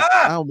know,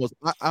 I almost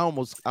I'm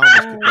about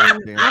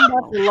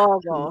to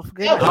log off.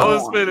 I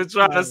was finna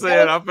try to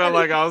say it. I felt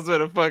like I was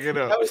finna fuck it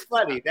up. That was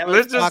funny.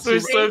 Let's just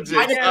switch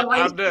subjects.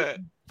 I'm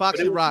done.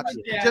 Foxy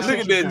Roxy. Just Look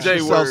at that introduce J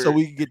yourself word. so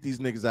we can get these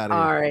niggas out of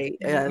here. All right.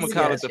 I'm gonna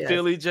call it the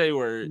Philly J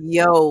word.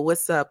 Yo,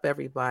 what's up,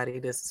 everybody?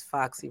 This is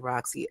Foxy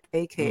Roxy,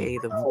 aka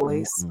the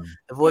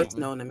voice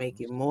known to make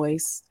you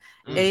moist,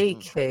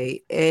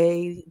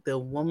 aka the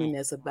woman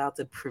that's about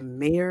to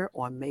premiere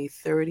on May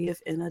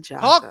 30th in a job.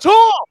 Talk to him.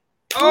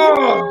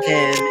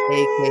 And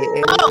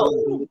aka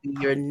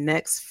your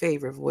next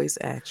favorite voice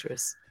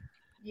actress.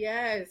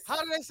 Yes.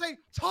 How do they say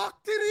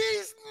talk to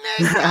these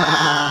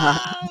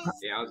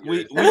niggas? We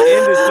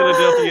ended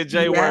Philadelphia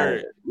J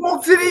word.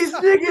 Talk to these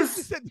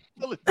niggas.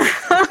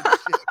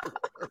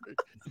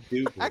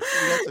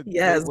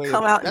 Yes,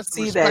 come out and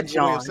see that,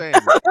 John.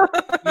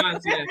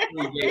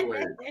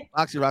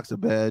 Foxy Rock's a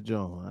bad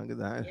John.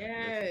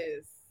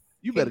 Yes.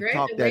 You better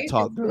talk that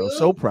talk, girl.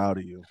 So proud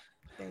of you.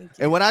 Thank you.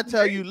 And when I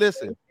tell you,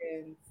 listen,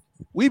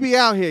 we be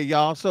out here,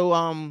 y'all. So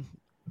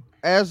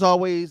as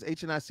always,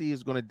 HNIC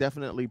is going to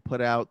definitely put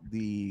out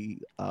the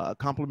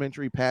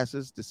complimentary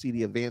passes to see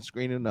the advanced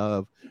screening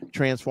of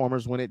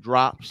Transformers when it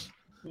drops.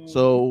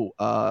 So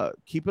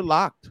keep it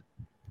locked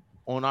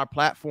on our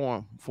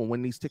platform for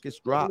when these tickets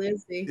drop.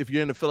 If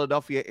you're in the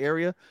Philadelphia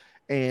area,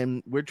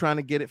 and we're trying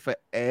to get it for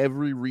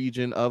every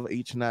region of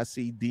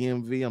HNIC,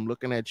 DMV. I'm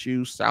looking at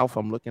you. South,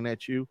 I'm looking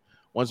at you.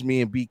 Once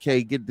me and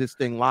BK get this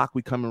thing locked,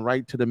 we coming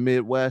right to the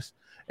Midwest.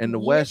 And the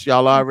West,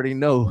 y'all already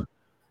know.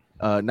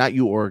 Not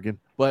you, Oregon,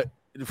 but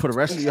for the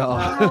rest of y'all.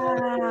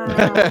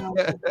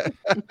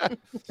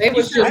 They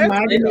was just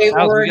minding their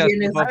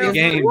Oregonian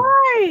business.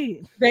 Right.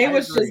 They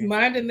was just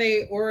minding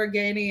their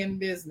Oregonian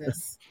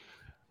business.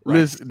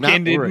 Listen, not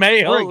Candid Oregon.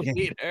 Mayo Oregon.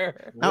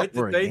 leader. What Not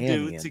did they do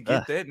Oregonian. to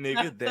get that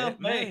nigga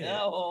that mad?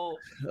 Oh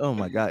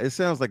my God, it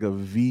sounds like a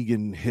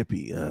vegan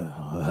hippie.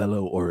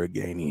 Hello,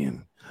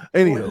 Oregonian.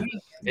 Anyway,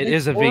 It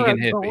is a vegan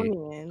hippie.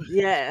 Oregonian.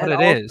 Yeah. But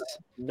and it is.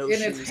 And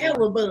it's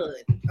hella bud.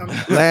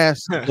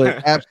 last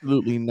but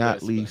absolutely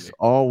not least,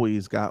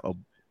 always got a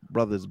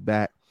brother's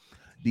back.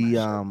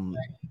 The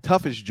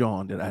toughest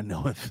John that I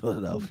know in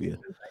Philadelphia,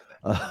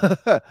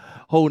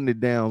 holding it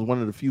down. One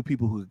of the few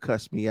people who could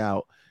cuss me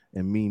out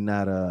and me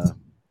not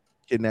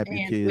kidnap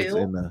your kids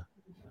and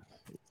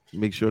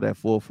make sure that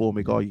 4-4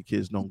 make all your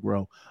kids don't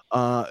grow.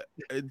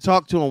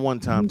 Talk to him one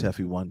time,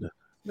 Teffy Wonder.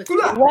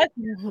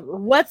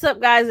 What's up,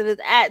 guys? It is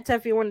at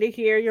Teffy Wonder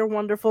here, your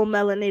wonderful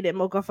melanated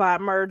mocha-fied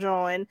merge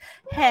on.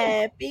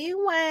 Happy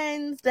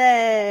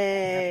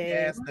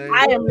Wednesday.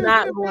 I am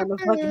not going to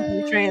fucking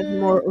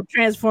do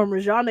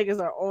Transformers. Y'all niggas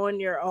are on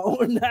your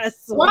own.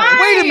 That's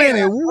Wait a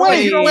minute.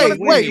 Wait. Hold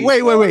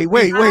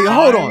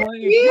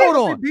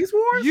on. Beast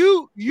Wars?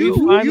 You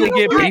finally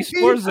get Beast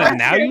Wars and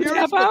now you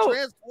tap out?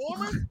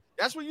 Transformers?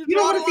 That's what you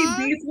don't want to see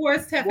Beast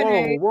Wars,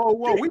 Stephanie.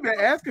 Whoa. We've been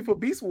asking for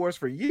Beast Wars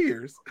for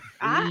years.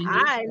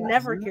 I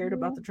never cared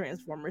about the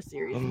Transformers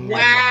series.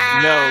 Wow.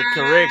 No,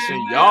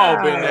 correction.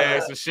 Y'all been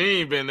asking.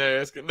 She ain't been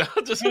asking. No,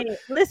 just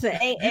Listen,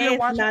 ain't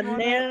asked not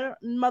a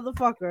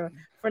motherfucker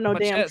for no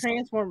damn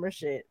Transformer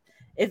shit.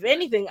 If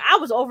anything, I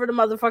was over the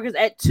motherfuckers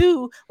at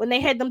 2 when they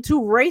had them 2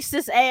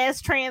 racist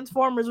ass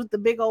Transformers with the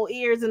big old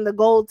ears and the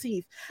gold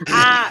teeth.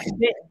 Stop.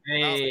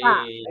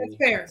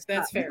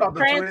 That's fair.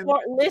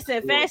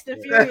 Listen, Fast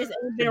and Furious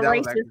ain't been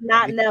racist,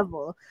 not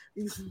never.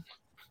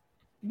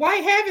 Why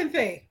haven't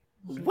they?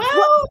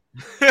 Well,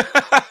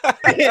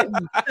 actually,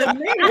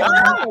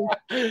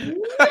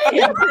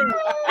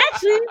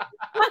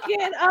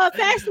 fucking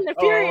Fast and the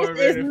Furious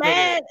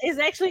is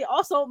actually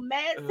also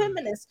mad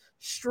feminist,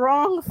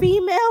 strong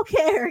female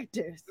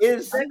characters.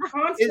 Is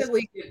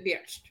constantly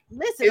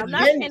listen, I'm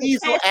not Vin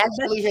Diesel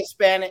actually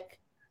Hispanic?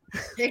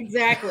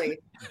 Exactly.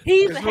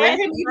 He's Just half let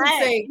him even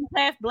black. say- He's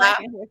half black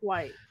and half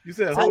white. You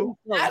said who?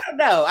 I don't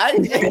know.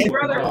 His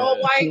brother all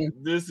white.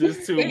 This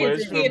is too He much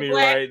is for kid me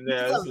black. right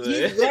now.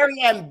 He's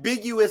very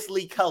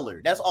ambiguously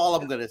colored. That's all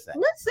I'm gonna say.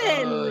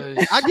 Listen,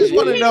 I just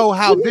want to know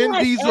how you Vin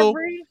like Diesel,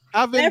 every-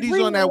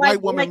 and that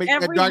white woman make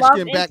that dark love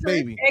skinned black interest-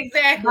 baby.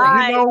 Exactly.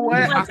 By, You know what?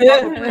 you I like fuck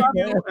every with love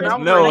you, interest and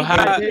I'm No, really how-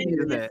 glad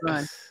you did that.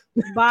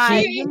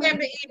 by She ain't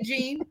never eat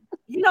Gene.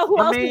 you know who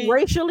I else mean- is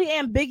racially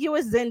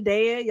ambiguous?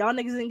 Zendaya. Y'all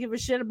niggas didn't give a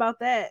shit about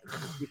that.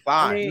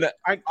 Fine.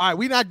 All right,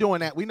 we're not doing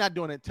that. We're not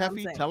doing it.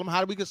 Teffy, saying. tell them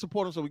how we can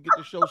support them so we get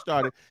the show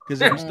started.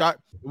 Because if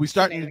we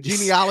start in the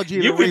genealogy.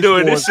 Of You the be race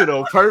doing wars, this shit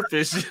on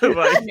purpose.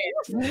 Like,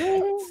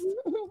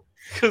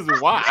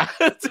 because why?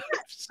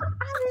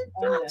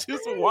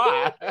 Just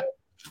why?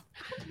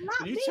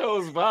 You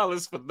chose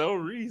violence for no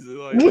reason.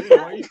 Like, man,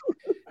 why you-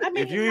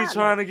 if you ain't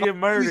trying to get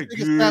murdered,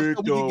 These niggas snap get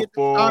so we can the get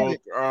fuck started.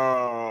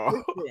 out.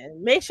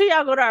 Listen, make sure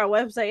y'all go to our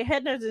website,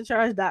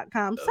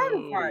 headnerdsincharge.com. Sign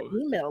up for our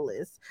email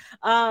list.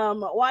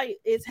 Why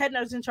it's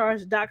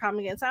headnerdsincharge.com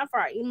again. Sign up for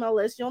our email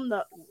list.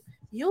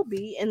 You'll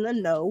be in the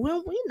know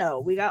when we know.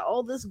 We got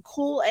all this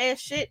cool ass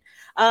shit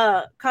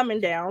coming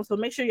down. So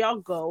make sure y'all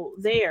go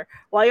there.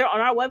 While you're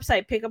on our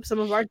website, pick up some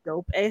of our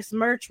dope ass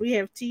merch. We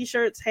have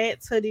t-shirts,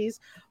 hats, hoodies,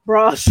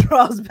 bras,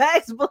 straws,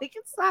 bags,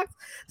 blankets, socks,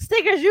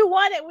 stickers. You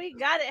want it, we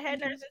got it.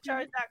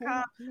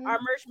 Headnerdsincharge.com. Our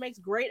merch makes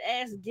great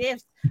ass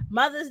gifts.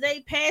 Mother's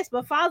Day passed,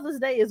 but Father's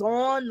Day is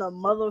on the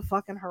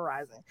motherfucking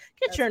horizon.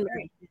 Get your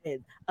nerd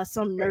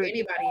some For nerd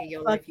anybody in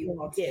your life you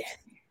want gifts.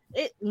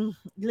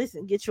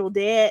 Listen, get your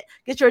dad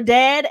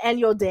and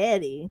your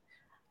daddy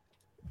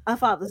a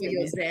Father's Day.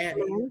 Your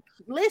daddy.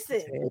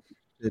 Listen,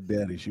 the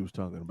daddy, she was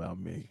talking about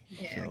me.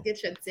 Yeah, So.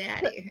 get your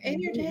daddy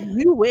and your daddy.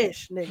 you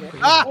wish, nigga.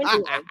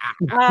 Anyway,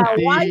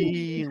 why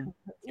you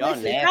Y'all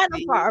listen,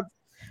 nasty.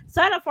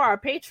 sign up for our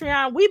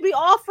Patreon. We be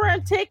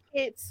offering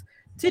tickets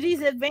to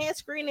these advanced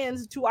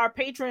screenings to our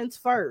patrons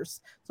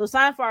first. So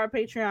sign up for our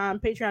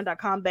Patreon,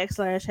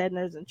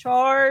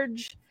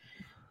 patreon.com/headnerdsincharge.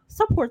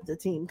 Support the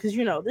team because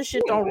you know this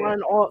shit don't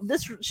run on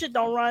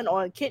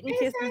kitten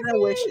kisses and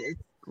wishes.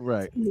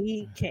 Right.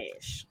 Need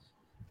cash.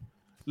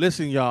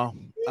 Listen, y'all.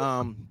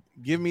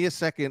 Give me a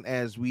second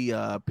as we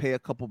pay a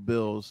couple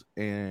bills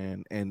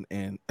and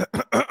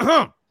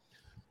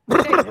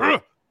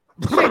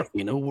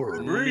In a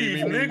world.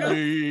 Breathe,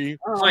 nigga.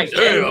 Like,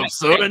 Damn,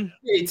 son.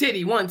 Hey,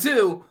 titty, 1,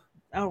 2.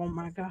 Oh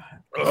my god.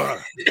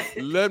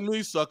 Let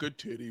me suck a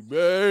titty,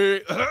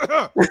 babe.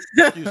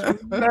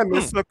 Let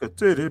me suck a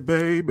titty,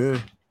 baby.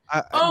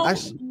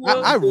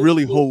 I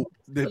really hope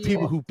that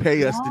people who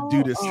pay us to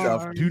do this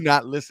stuff do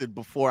not listen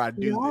before I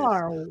do this.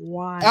 Wild.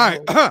 All right,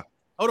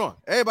 hold on.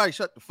 Everybody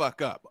shut the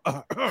fuck up.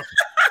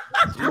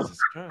 Jesus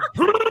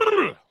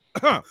Christ.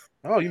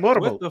 Oh, you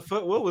motorboat. What the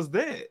fuck? What was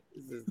that?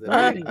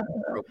 Huh?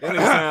 That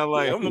sound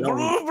like I'm gonna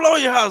blow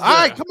your house down. All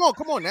right,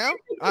 come on now.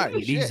 All right,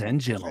 Ladies shit.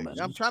 and gentlemen.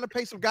 I'm trying to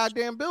pay some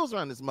goddamn bills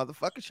around this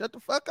motherfucker. Shut the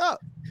fuck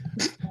up.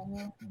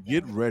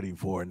 Get ready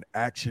for an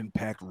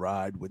action-packed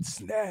ride with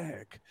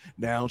Snag,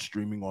 now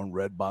streaming on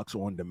Redbox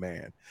On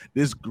Demand.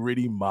 This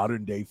gritty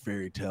modern-day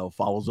fairy tale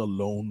follows a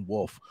lone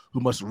wolf who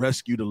must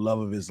rescue the love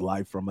of his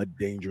life from a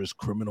dangerous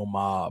criminal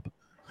mob.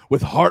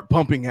 With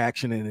heart-pumping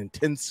action and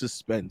intense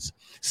suspense,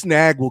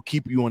 Snag will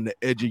keep you on the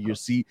edge of your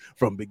seat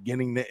from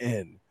beginning to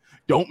end.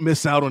 Don't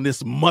miss out on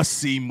this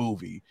must-see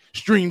movie.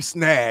 Stream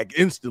Snag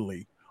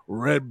instantly.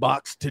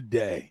 Redbox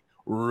today.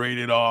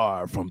 Rated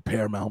R from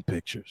Paramount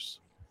Pictures.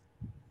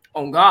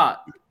 Oh God.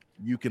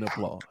 You can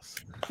applaud.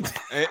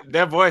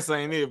 That voice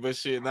ain't it, but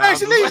shit. Nah,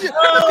 Actually,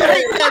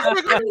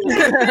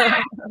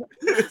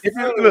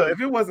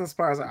 If it wasn't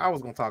Sparse, I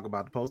was gonna talk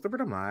about the poster, but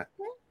I'm not.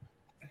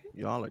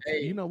 Y'all,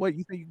 you know what?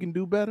 You think you can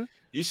do better?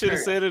 You should have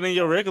said it in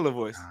your regular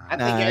voice.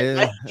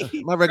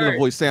 My regular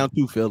voice sounds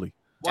too Philly.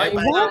 Why you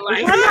sound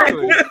like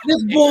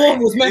this bull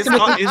was messing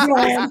with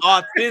it's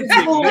authentic,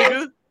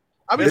 nigga.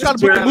 I been trying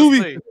to put the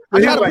movie.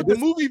 I try to put the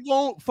movie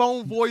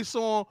phone voice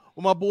on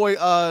with my boy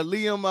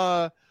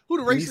Liam. Who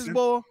the racist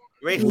boy?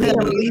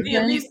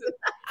 Liam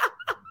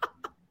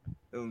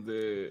I'm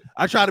dead.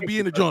 I try to be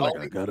in the joint. Like,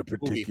 I got a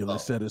particular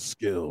set of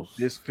skills.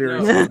 This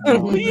furious.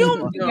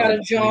 Liam got a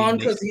John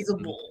because he's a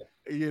bull.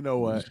 You know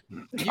what? All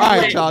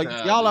right, y'all.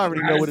 Y'all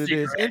already know what it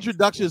is.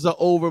 Introductions are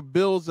over.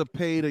 Bills are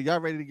paid. Are y'all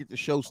ready to get the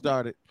show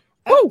started?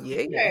 Oh, Yeah.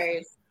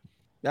 okay.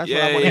 That's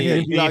what I want to hear.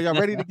 Y'all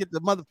ready to get the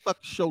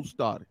motherfucking show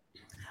started?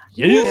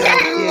 Yeah.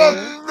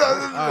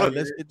 All right,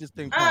 let's get this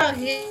thing Oh,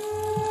 pumping.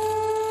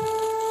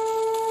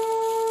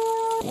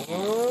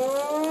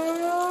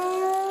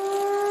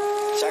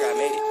 Saga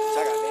made it.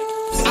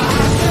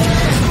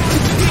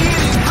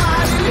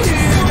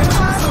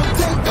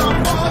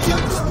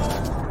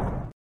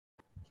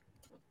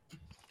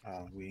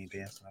 Oh, we ain't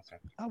dancing.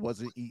 I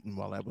wasn't eating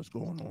while that was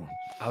going on.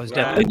 I was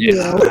definitely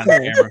dancing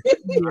behind the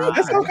camera.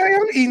 That's okay.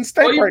 I'm eating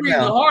steak you right breathing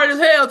now. hard as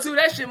hell too.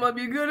 That shit must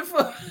be good as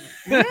fuck.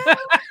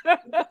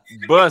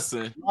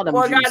 Bussin'.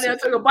 Boy, goddamn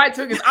took a bite,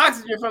 took his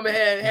oxygen from a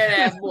head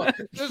ass boy.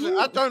 Listen,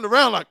 I turned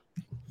around like.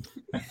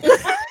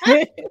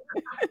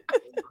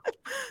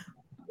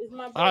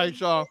 All right,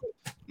 y'all.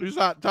 These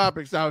hot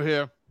topics out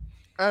here.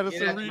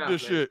 Addison, that's read not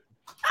this fair. shit.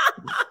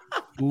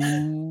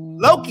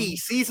 Loki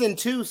season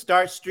 2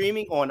 starts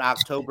streaming on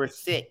October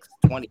 6th,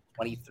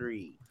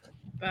 2023.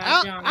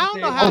 I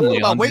don't know how I feel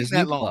about waiting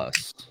that long.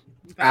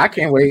 I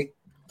can't wait.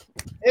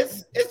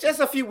 It's just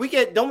a few.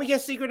 Don't we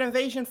get Secret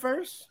Invasion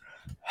first?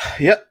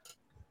 Yep.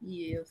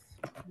 Yes.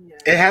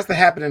 It has to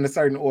happen in a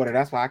certain order.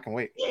 That's why I can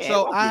wait. Yeah,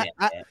 So I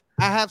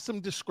have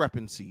some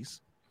discrepancies.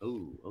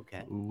 Ooh,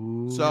 okay.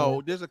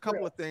 So there's a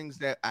couple of things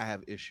that I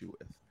have issue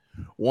with.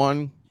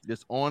 One,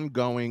 this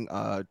ongoing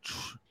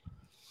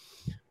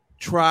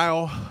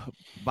trial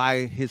by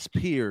his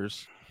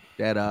peers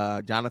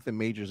that Jonathan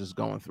Majors is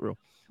going through.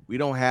 We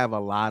don't have a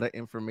lot of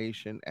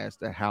information as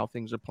to how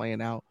things are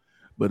playing out,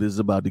 but it's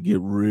about to get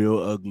real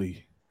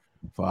ugly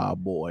for our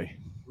boy.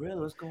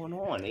 Really, what's going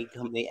on?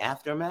 They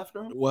after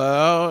him?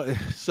 Well,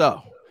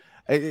 so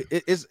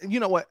it's you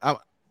know what,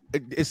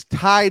 it's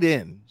tied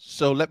in.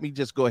 So let me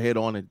just go ahead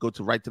on and go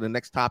right to the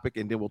next topic,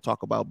 and then we'll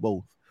talk about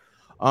both.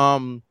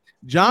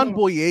 John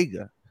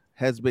Boyega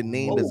has been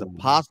named as a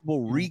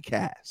possible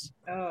recast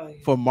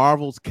for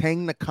Marvel's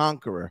Kang the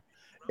Conqueror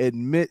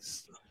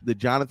amidst the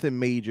Jonathan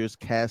Majors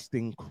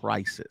casting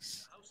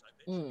crisis.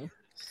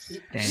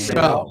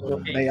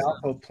 So they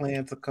also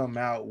plan to come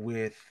out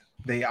with.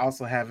 They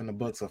also have in the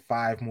books of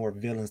 5 more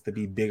villains to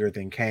be bigger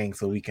than Kang,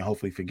 so we can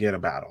hopefully forget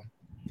about them.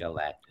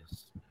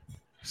 Galactus.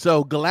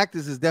 So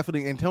Galactus is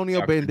definitely Antonio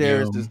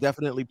Banderas is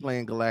definitely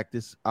playing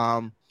Galactus.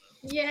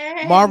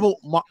 Yeah.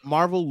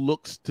 Marvel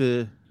looks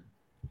to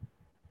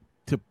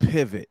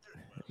pivot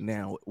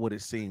now, what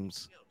it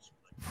seems,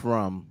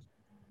 from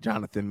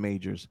Jonathan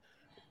Majors,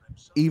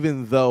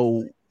 even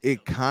though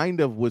it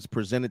kind of was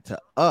presented to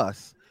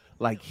us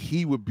like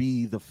he would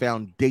be the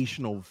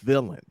foundational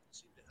villain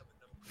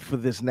for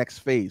this next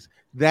phase.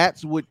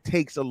 That's what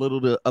takes a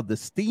little of the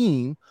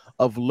steam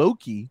of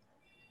Loki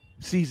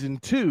season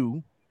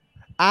 2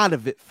 out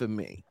of it for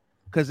me,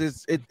 because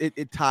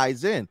it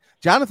ties in.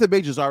 Jonathan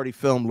Majors already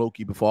filmed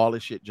Loki before all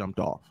this shit jumped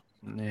off.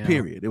 Yeah.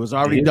 Period. It was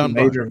already He's done. A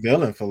major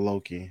villain for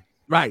Loki,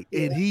 right?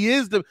 And he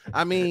is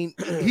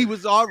he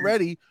was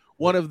already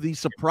one of the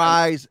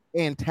surprise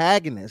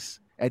antagonists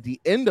at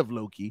the end of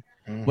Loki,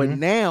 but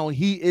now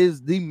he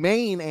is the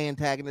main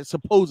antagonist,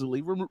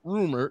 supposedly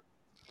rumored,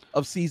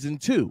 of season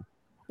 2.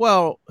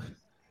 Well,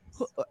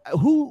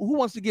 who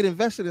wants to get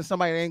invested in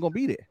somebody that ain't gonna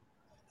be there?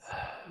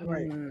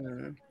 Right.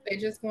 They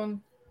just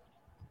going.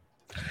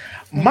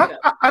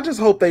 I just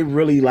hope they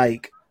really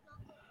like.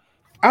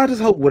 I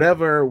just hope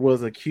whatever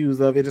was accused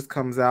of it just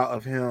comes out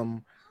of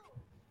him.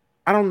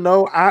 I don't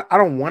know. I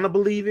don't want to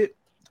believe it.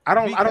 I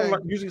don't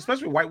usually,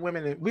 especially white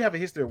women. And we have a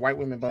history of white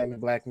women blaming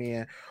black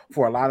men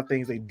for a lot of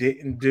things they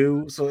didn't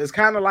do. So it's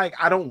kind of like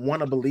I don't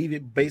want to believe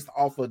it based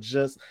off of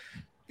just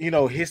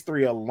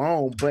history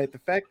alone. But the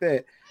fact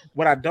that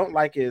what I don't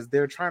like is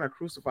they're trying to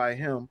crucify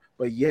him,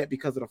 but yet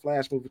because of the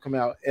Flash movie come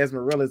out,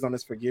 Esmeralda is on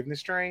this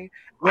forgiveness train.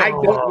 I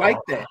don't like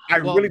that.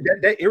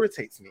 That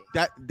irritates me.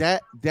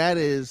 That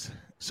is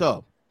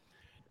so.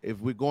 If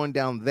we're going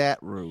down that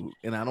route,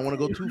 and I don't want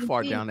to go too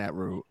far down that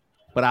route,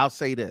 but I'll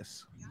say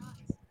this: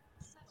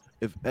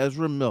 if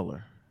Ezra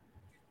Miller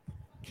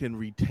can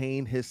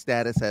retain his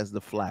status as the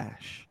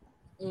Flash,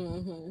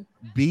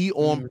 be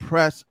on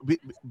press,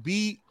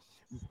 be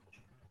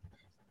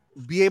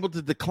able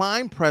to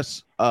decline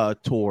press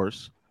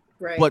tours,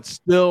 but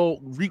still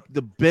reap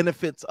the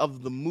benefits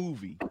of the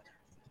movie.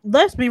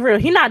 Let's be real.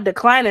 He's not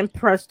declining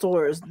press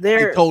tours.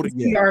 They're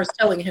PR is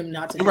telling him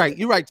not to. You're right.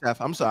 You're right, Tef.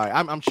 I'm sorry.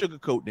 I'm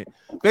sugarcoating it.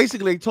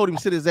 Basically, they told him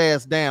to sit his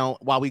ass down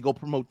while we go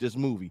promote this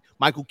movie.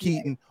 Michael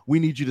Keaton, we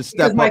need you to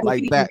step up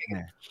like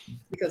Batman.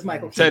 Because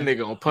Michael That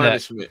nigga on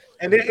punishment.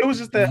 And it was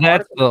just that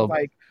article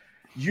like,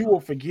 you will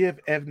forgive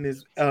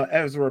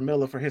Ezra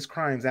Miller for his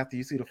crimes after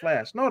you see the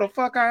Flash. No, the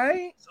fuck I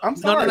ain't. I'm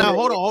sorry. No.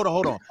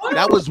 Hold on.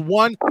 That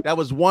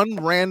was one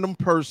random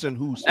person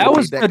who. That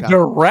was the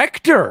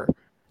director.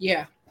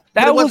 Yeah.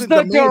 That was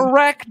the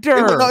director.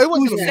 It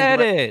wasn't who said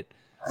it.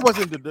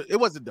 It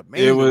wasn't the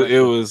main.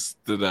 It was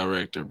the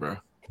director, bro.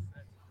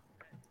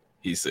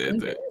 He said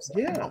that.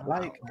 Yeah,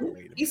 like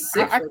he's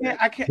sick.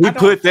 I can't. He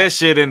put that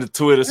shit in the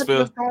Twitter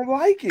spell. I just don't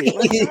like it.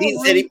 Like, he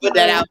said he put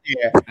that out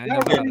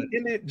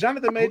there.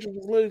 Jonathan Majors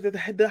was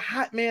literally the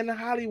hot man in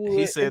Hollywood.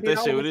 He said that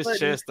shit with his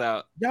chest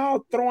out.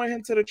 Y'all throwing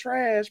him to the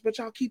trash, but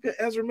y'all keeping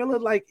Ezra Miller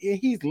like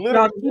he's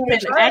literally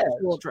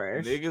actual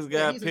trash. Niggas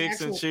got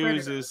picks and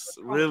chooses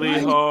really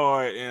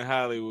hard in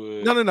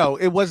Hollywood. No.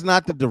 It was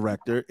not the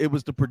director. It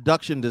was the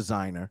production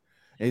designer.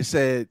 And he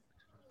said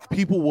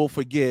people will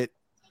forget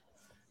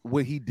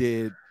what he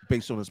did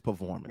based on his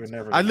performance.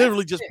 I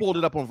literally just pulled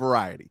it up on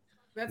Variety.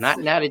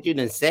 Not now that you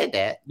done said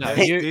that. No,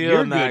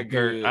 you're not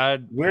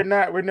good. We're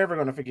never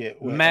gonna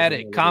forget. Mad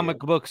at Comic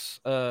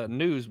Books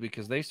News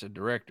because they said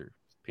director.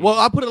 Well,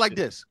 I'll put it like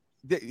this.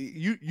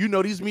 You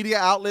know these media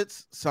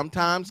outlets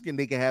sometimes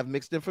they can have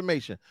mixed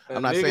information.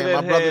 I'm not saying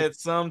my brother had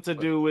something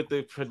to do with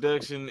the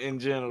production in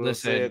general.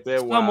 Listen,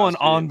 someone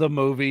on the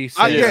movie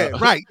said,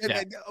 right.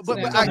 Yeah.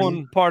 But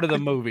someone part of the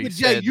movie. But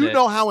Jay, you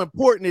know how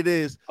important it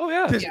is. Oh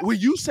yeah. When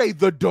you say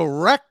the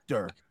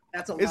director,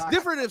 That's a It's lot.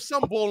 different if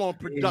some boy on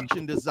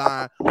production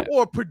design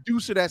or a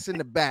producer that's in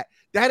the back.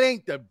 That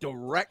ain't the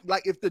direct.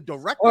 Like if the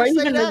director Or say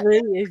even that,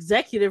 the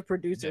executive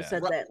producer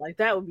said that. Like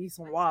that would be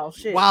some wild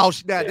shit.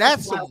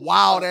 that's some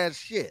wild ass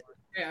shit.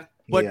 Yeah.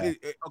 But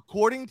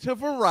according to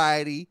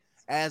Variety,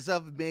 as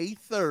of May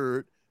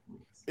 3rd,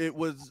 it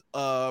was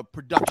a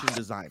production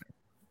designer.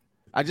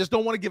 I just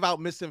don't want to give out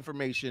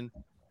misinformation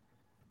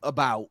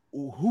about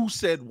who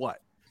said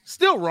what.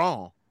 Still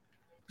wrong.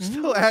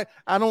 Still, I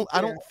don't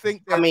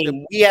think that. I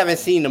mean, we haven't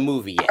seen the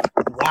movie yet.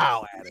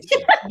 Wow,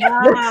 Addison.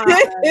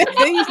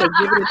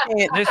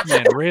 This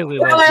man really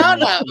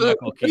loves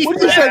Michael Keaton.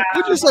 What'd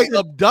you say?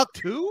 Abduct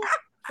who?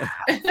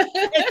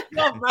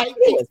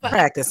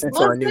 Practicing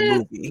for a new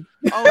movie.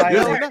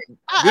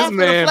 This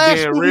man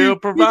being real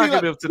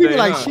provocative today.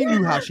 Like she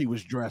knew how she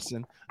was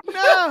dressing.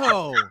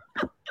 No.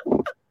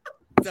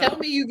 Tell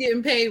me you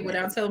getting paid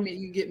without telling me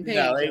you getting paid.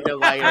 No, ain't no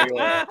like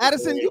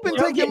Addison, you've been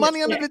taking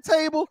money under the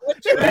table.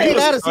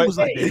 Addison was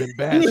like, this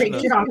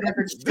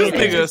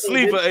nigga a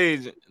sleeper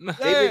agent.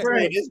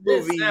 This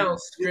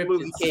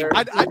movie came.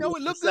 I know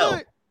it looked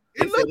good.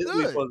 It looked This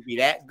movie good. supposed to be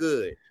that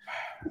good.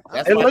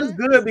 It looks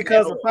good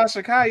because of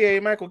Tasha Kaye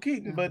and Michael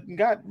Keaton,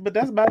 but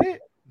that's about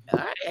it.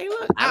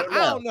 I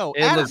don't know.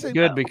 It looks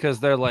good because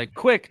they're like,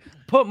 quick,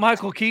 put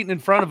Michael Keaton in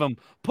front of him.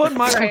 Put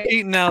Michael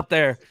Keaton out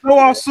there. Show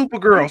off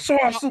Supergirl. Show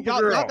off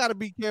Supergirl. Y'all got to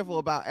be careful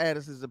about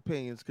Addison's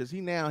opinions because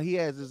he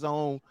has his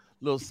own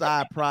little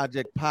side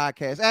project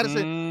podcast.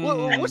 Addison,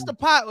 what's the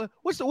promo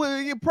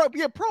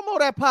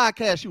that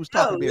podcast she was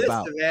talking to me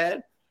about?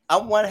 Man.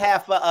 I'm one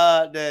half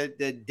of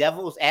the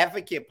Devil's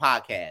Advocate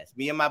podcast.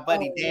 Me and my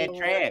buddy Dan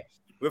Tran.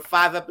 We're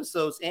 5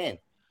 episodes in.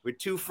 We're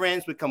 2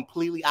 friends with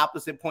completely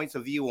opposite points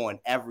of view on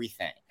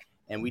everything,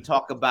 and we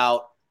talk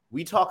about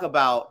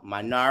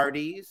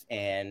minorities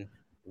and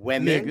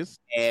women Niggas.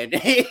 and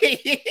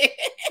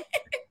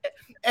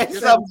and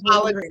some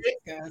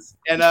politics.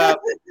 And I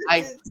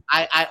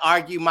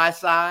argue my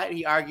side,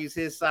 he argues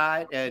his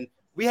side, and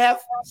we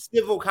have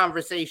civil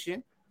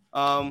conversation.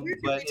 But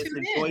it's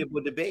an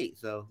enjoyable debate,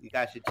 so you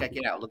guys should check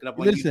it out. Look it up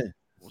on YouTube.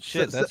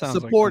 Shit, that sounds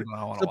support, like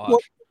something I want to support.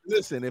 watch.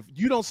 Listen, if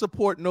you don't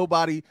support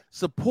nobody,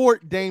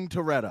 support Dame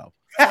Toretto.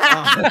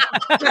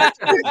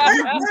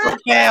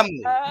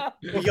 Family.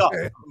 In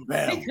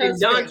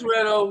Don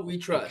Toretto, we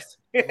trust.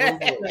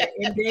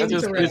 I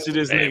just picture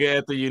this nigga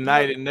at the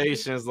United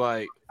Nations,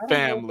 like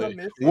family,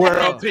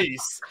 world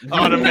peace,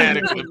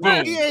 automatically.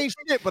 Boom. He ain't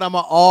shit, but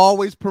I'ma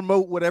always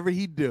promote whatever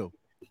he do.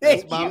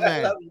 That's my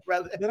man. Love you,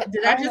 brother.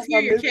 Did I just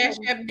hear your Cash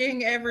App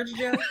ding average,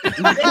 Joe?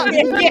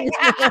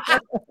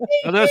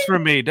 No, that's for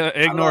me.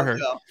 Ignore her.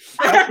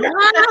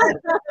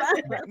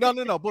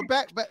 No. But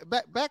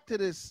back to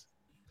this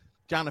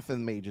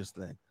Jonathan Majors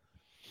thing.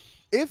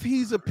 If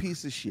he's a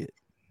piece of shit,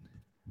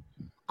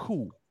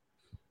 cool.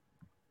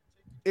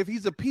 If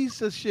he's a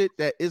piece of shit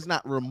that is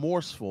not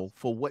remorseful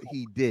for what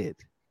he did,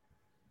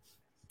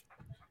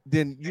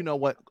 then you know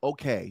what?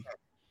 Okay.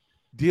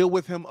 Deal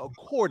with him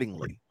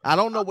accordingly. I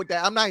don't know what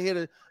that. I'm not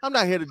here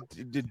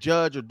to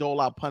judge or dole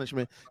out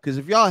punishment, because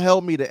if y'all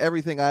held me to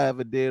everything I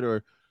ever did,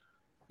 or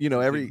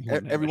every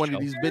one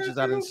of these bitches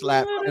I done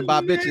slapped, and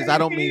by bitches I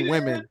don't mean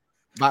women.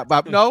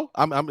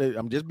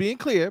 I'm just being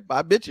clear.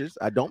 By bitches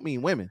I don't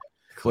mean women.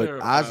 But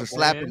I was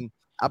slapping.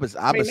 I was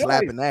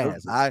slapping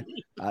ass. I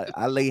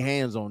lay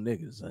hands on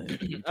niggas.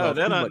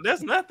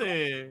 That's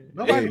nothing.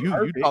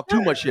 You talk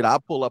too much shit,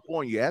 I'll pull up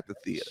on you at the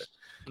theater.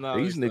 No,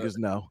 these niggas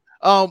know.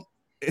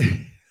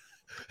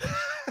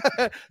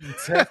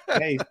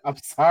 Hey, I'm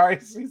sorry.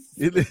 She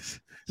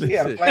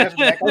had a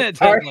flashback. I'm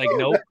sorry. Like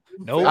nope.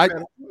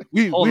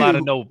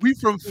 We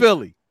from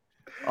Philly.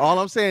 All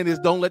I'm saying is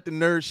don't let the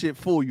nerd shit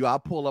fool you. I'll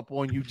pull up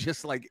on you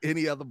just like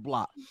any other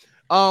block.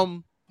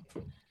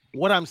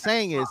 What I'm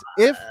saying is,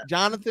 if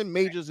Jonathan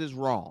Majors is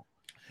wrong,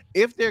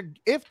 if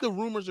the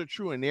rumors are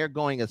true and they're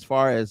going as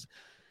far as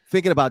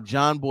thinking about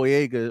John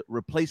Boyega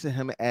replacing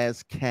him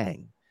as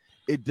Kang,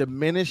 it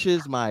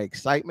diminishes my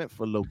excitement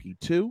for Loki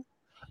 2.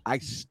 I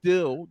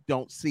still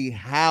don't see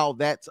how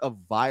that's a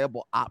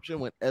viable option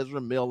when Ezra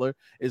Miller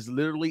is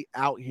literally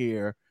out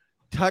here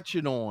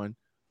touching on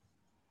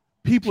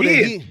people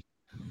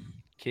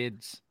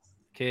kids.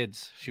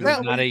 She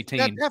was not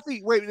 18.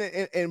 Teffy,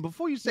 wait, and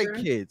before you say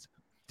kids,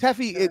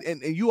 Teffy,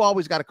 and you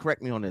always got to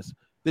correct me on this.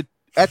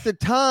 At the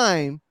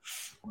time,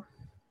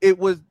 it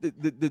was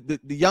the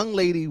young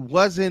lady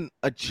wasn't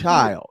a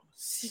child.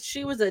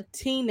 She was a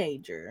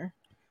teenager.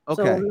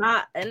 Okay. So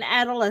not an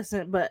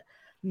adolescent, but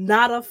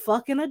not a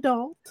fucking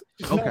adult.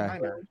 Okay.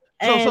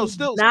 And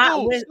still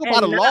not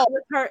by the law.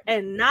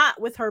 Not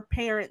with her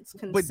parents'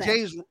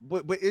 consent.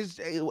 But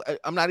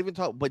I'm not even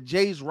talking. But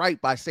Jay's right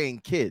by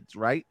saying kids,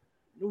 right?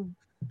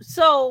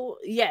 So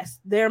yes,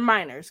 they're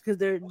minors because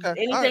they're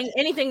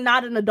anything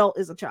not an adult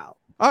is a child.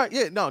 All right,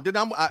 yeah, no. Then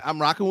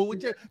I'm rocking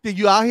with Jay. Then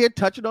you out here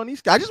touching on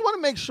these guys. I just want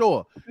to make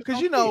sure,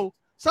 because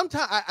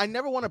sometimes I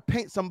never want to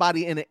paint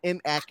somebody in an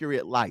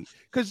inaccurate light.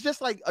 Because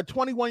just like a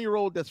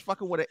 21-year-old that's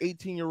fucking with an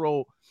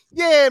 18-year-old,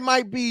 yeah, it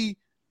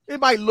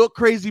might look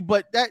crazy,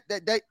 but that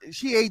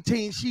she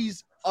 18,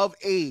 she's of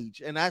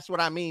age, and that's what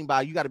I mean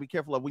by you got to be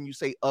careful of when you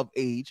say of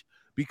age,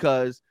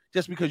 because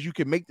just because you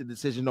can make the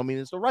decision don't mean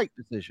it's the right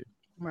decision.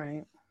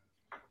 Right.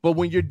 But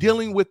when you're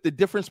dealing with the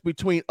difference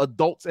between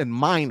adults and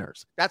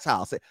minors, that's how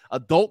I'll say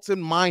adults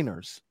and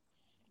minors.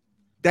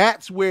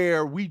 That's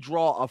where we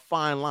draw a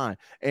fine line.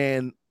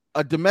 And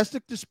a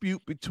domestic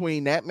dispute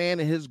between that man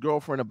and his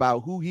girlfriend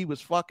about who he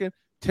was fucking,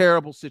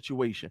 terrible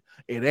situation.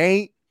 It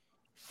ain't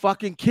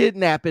fucking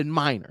kidnapping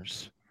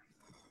minors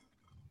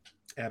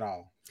at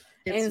all.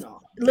 And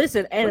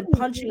listen, and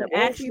punching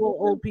actual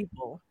old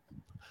people.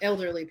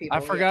 Elderly people.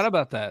 I forgot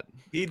about that.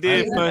 He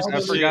did punch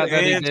I forgot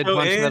that he did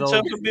punch that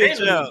choke a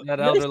bitch out. That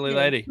elderly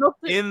lady.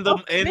 In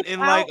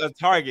like a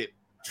Target.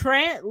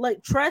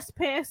 Like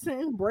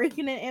trespassing,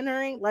 breaking and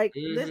entering, like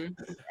this,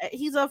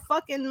 he's a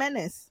fucking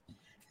menace.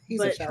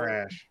 He's a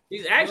trash.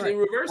 He's actually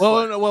reverse.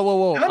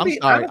 Whoa.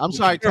 I'm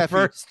sorry,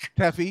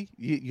 Teffy.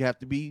 You have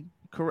to be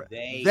correct.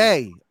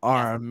 They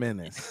are a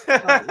menace.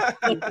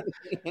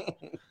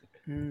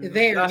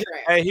 They're trash.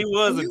 Hey, he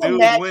was a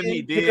dude when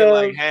he did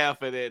like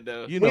half of that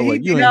though. You know what?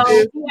 He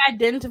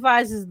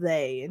identifies as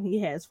they, and he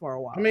has for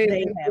a while. I mean,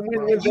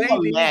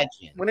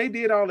 when they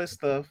did all this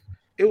stuff,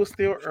 it was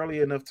still early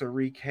enough to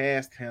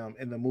recast him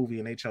in the movie,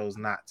 and they chose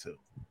not to.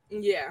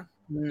 Yeah,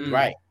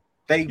 Right.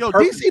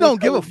 DC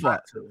don't give a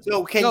fuck.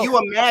 So can you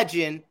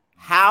imagine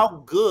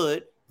how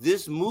good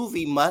this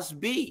movie must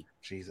be?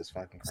 Jesus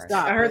fucking Christ!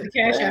 Stop. I heard the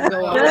cash app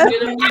go off. The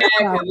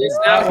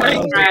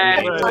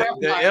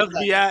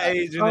FBI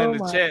agent in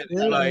the chat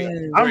is like,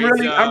 I'm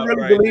really right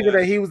believing now.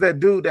 that he was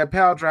that dude that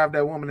power drive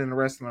that woman in the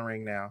wrestling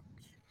ring now.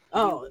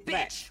 Oh,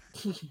 bitch!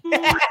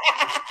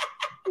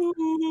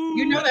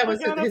 You know that was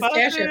his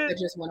cash app that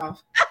just went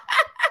off.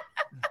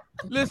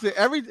 Listen,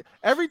 every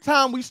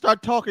time we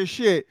start talking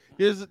shit,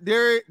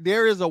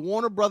 there is a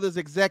Warner Brothers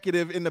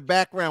executive in the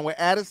background with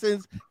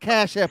Addison's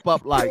cash app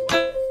up like.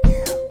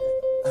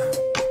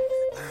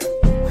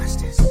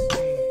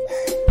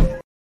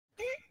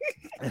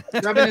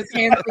 Rubbing his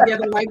hands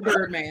together like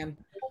Birdman.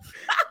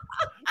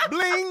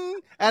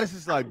 Bling.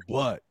 Addison's like,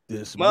 but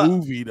this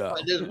movie though.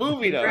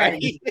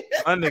 Right?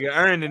 My nigga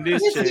earning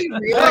this shit. They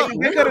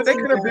could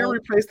have been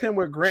replaced him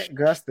with Grant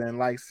Gustin.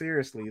 Like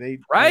seriously, they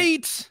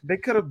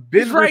could have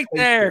been He's right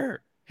there. Him.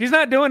 He's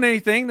not doing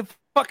anything. The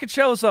fucking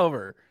show's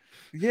over.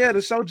 Yeah,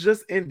 the show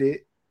just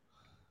ended.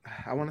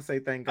 I want to say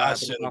thank God. I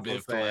should have been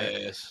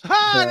Flash.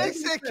 They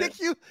said kick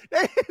you.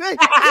 They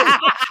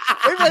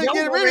ready to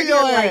get rid of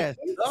your ass.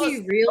 Is he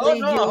really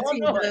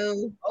guilty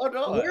though?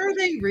 Were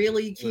they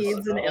really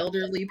kids and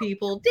elderly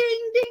people?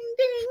 Ding, ding,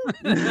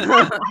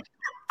 ding.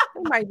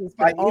 Like, even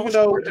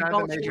though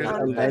Jonathan Majors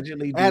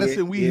allegedly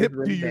Addison, we hip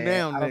to you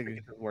now, nigga.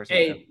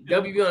 Hey,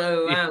 WB on the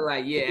other line,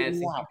 like, yeah,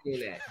 Addison, you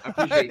that. I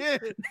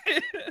appreciate it.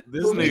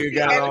 This nigga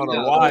got on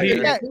a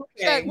wire.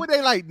 Check, what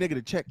they like, nigga?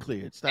 The check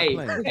cleared. Stop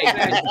playing.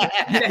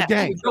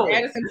 Addison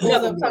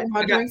pulled up talking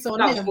about doing so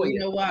on him. You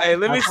know why? Hey,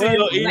 let me see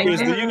your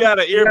ears. Do you got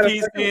an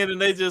earpiece in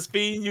and they just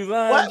feeding you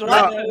lines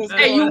right now?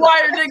 Hey, you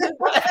wired, nigga.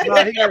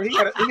 No, he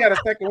got a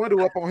second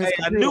window up on his.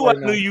 Hey, I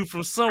knew you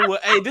from somewhere.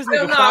 Hey, this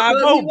nigga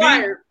 5-0 B.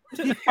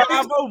 He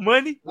 5-0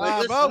 money.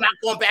 I'm not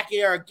going back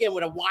here again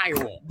with a wire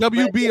on.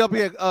 WB up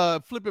here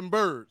flipping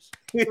birds.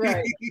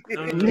 Right.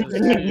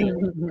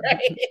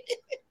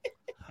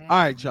 All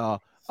right, y'all.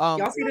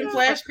 Y'all see them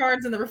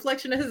flashcards and the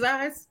reflection of his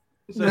eyes?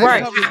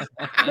 Right.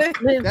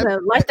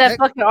 Listen, like that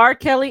fucking R.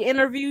 Kelly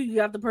interview, you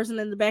got the person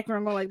in the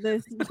background going like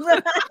this.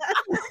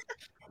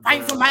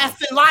 Fighting for my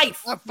ass in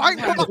life. I'm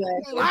fighting for my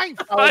life.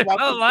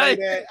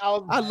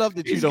 I love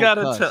that you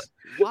don't cuss.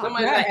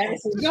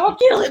 Y'all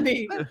killing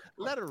me.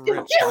 Let her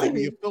rip.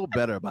 You feel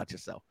better about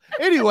yourself.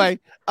 Anyway,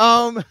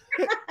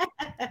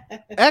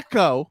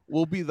 Echo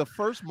will be the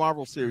first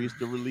Marvel series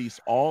to release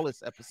all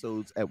its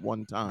episodes at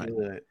one time.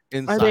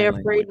 Are they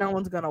afraid no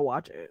one's gonna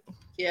watch it?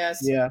 Yes.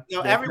 Yeah.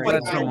 No,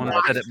 everyone Someone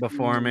said it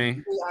before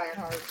me.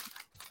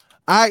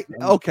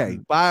 Okay.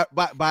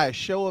 By a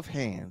show of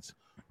hands,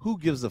 who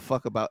gives a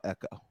fuck about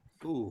Echo?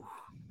 Ooh.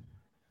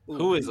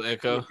 Who is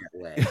Echo?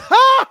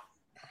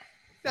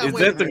 Now, Is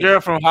that the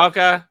girl from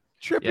Hawkeye?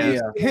 Trippy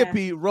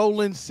hippie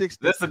rolling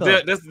 60. That's the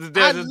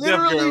I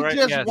literally right?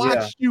 just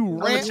watched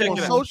you rant check on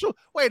it out. social.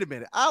 Wait a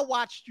minute. I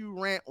watched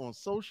you rant on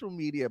social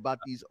media about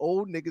these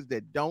old niggas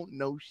that don't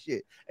know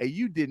shit, and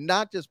you did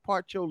not just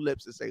part your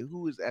lips and say,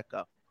 "Who is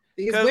Echo?"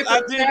 Because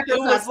I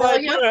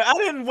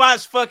didn't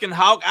watch fucking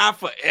Hawkeye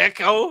for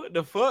Echo.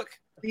 The fuck?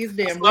 These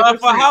damn for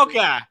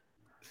Hawkeye.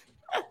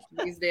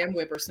 These damn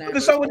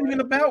whippersnappers. The show wasn't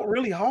even about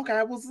really Hawkeye.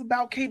 It was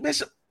about Kate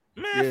Bishop.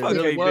 Man, fuck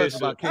Kate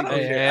Bishop.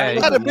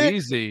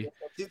 Easy.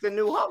 She's the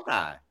new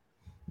Hawkeye.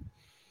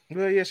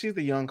 Well, yeah, she's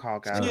the young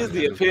Hawkeye. She is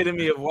the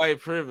epitome of white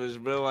privilege,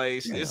 bro.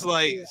 Like it's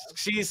like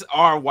she's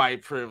our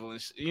white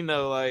privilege. You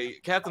know,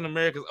 like Captain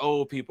America's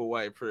old people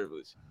white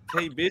privilege.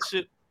 Kate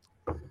Bishop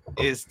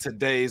is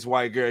today's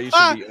white girl. You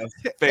should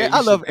be.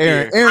 I love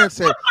Aaron. Aaron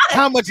said,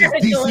 "How much is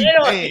DC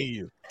paying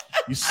you?"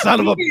 You son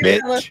of a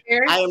bitch.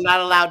 I am not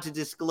allowed to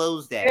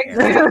disclose that.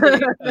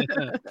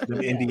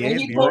 When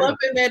you pull up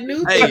in that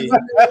new Hey,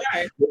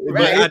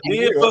 Right. I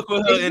did fuck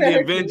with her in the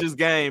Avengers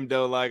game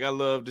though. Like I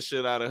love the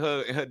shit out of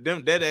her.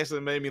 That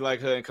actually made me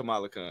like her and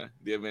Kamala Khan,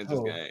 the Avengers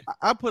game.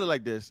 I put it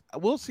like this.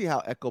 We'll see how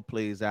Echo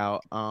plays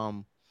out.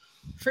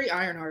 Free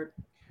Ironheart.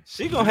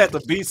 She gonna have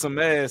to beat some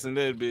ass in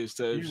that bitch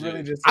type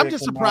shit. I'm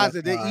just surprised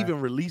that they're even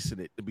releasing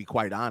it, to be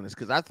quite honest,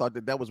 because I thought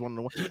that was one of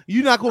the ones.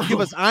 You're not gonna give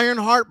us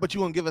Ironheart, but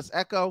you're gonna give us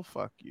Echo.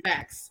 Fuck you.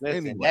 Facts.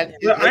 Anyway.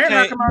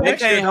 They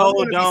can't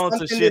hold on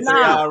to shit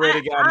that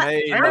already got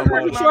made. No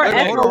more.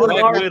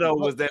 Black Widow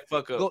was that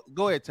fuck up.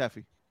 Go ahead,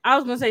 Teffy. I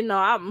was gonna say no.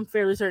 I'm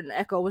fairly certain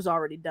Echo was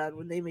already done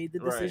when they made the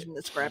decision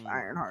to scrap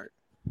Ironheart.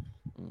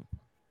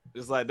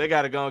 It's like they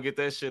gotta go and get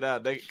that shit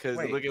out. Because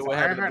look at what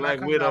happened to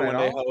Black Widow when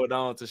they hold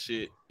on to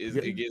shit.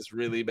 It gets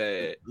really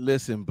bad.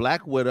 Listen,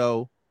 Black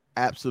Widow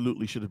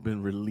absolutely should have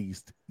been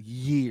released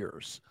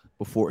years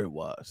before it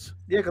was.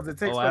 Yeah, because it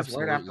takes place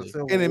right after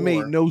Civil War. And it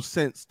made no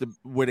sense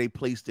where they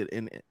placed it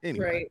in it.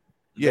 Anyway. Right.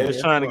 Yeah, just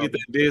trying to get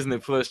that Disney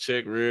Plus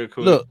check real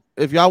quick. Look,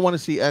 if y'all want to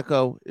see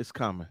Echo, it's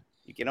coming.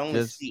 You can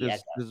only see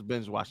Echo. Just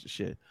binge watch the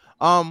shit.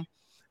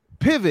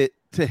 Pivot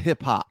to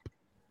hip hop.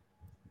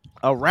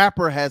 A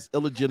rapper has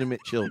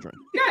illegitimate children.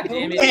 God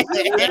damn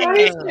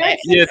it.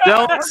 You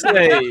don't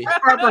say.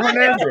 Harper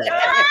Hernandez.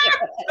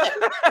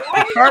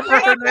 Harper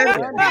Hernandez.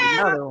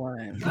 Another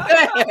one.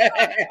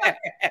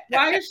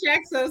 Why is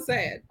Shaq so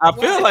sad? I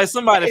feel like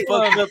somebody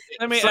fucked up.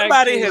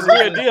 Somebody has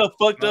real deal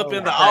fucked up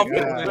in the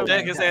office, and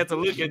Jack has had to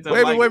look at them.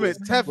 Wait a minute.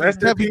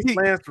 Teffy,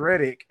 Lance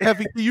Reddick.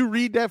 Teffy, can you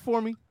read that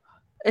for me?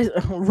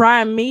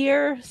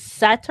 Rymir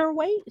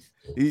Satterthwaite.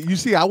 You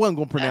see, I wasn't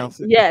gonna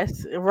pronounce it.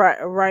 Yes,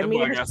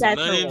 Rymir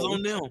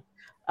Satterthwaite.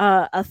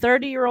 A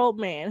 30-year-old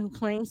man who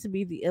claims to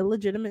be the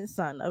illegitimate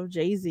son of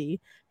Jay-Z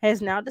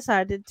has now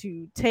decided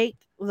to take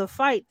the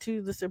fight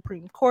to the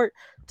Supreme Court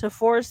to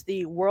force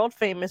the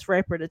world-famous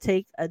rapper to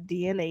take a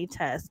DNA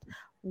test.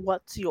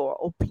 What's your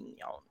opinion?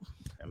 All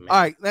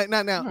right,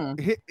 now,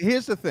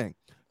 here's the thing.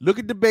 Look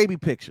at the baby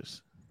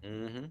pictures.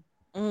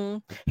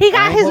 He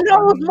got his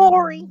nose,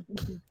 Maury.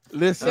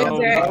 Listen,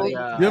 Exactly. He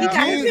got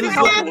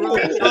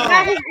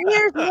his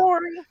ears,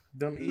 Maury.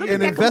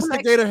 And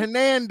Investigator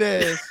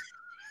Hernandez,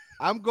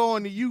 I'm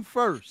going to you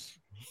first.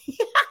 You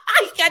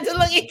got to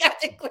look. You got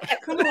to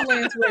Come on,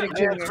 Lance Reddick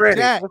Jr.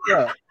 Jack, what's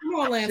up? Come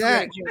on, Lance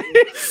Reddick Jr.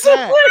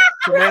 Jack,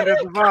 Commander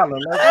Zavala,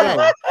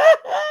 let's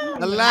go.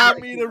 allow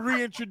me to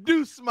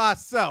reintroduce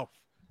myself.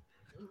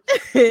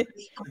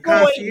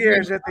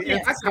 Concierge at the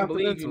I can't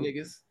believe you Intercontinental.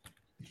 niggas.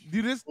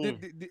 Do this,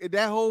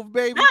 that whole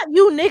baby. Not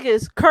you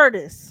niggas,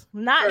 Curtis.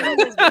 Not you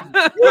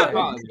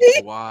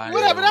niggas.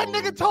 Whatever. That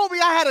nigga told me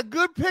I had a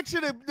good picture.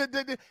 He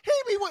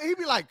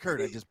be like, Kurt,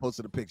 I just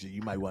posted a picture.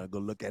 You might want to go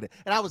look at it.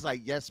 And I was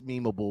like, yes,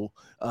 memeable,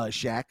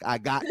 Shaq. I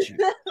got you.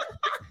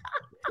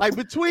 Like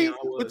between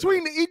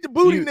the Eat the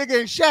Booty nigga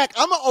and Shaq,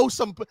 I'm gonna owe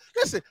some.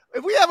 Listen,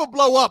 if we ever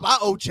blow up, I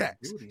owe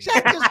checks.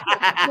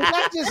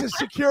 Shaq just is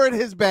securing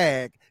his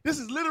bag. This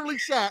is literally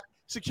Shaq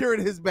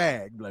securing his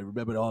bag. Like,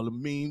 remember all the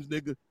memes,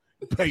 nigga?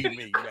 Pay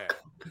me now.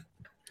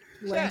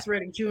 Lance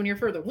Reddick Jr.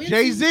 for the win.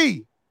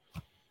 Jay-Z.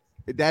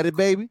 Is that it,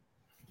 baby?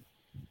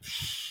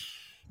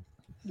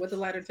 What the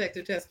lie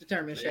detector test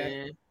determined,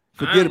 Shaq.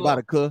 Forget about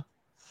it, cuz.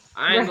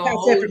 I ain't gonna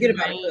hold forget you,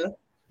 about man. it.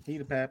 He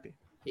the pappy.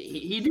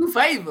 He do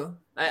favor,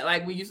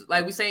 like we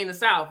say in the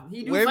South.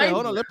 He do Wait a favor. minute,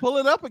 hold on. Let's pull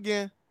it up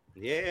again.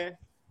 Yeah.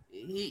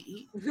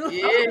 He I was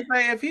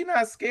saying, if he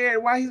not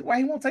scared, why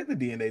he won't take the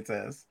DNA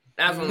test?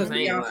 That's what I'm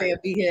saying. Beyonce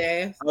beat his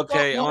ass.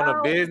 Okay, on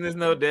a business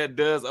note, that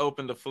does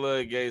open the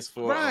floodgates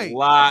for a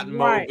lot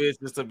more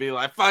business to be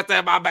like, fuck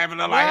that, my baby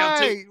look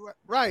like him too.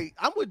 Right.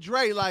 I'm with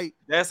Dre. Like,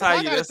 that's how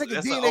you gotta take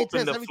a DNA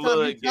test every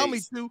time you tell me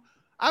to.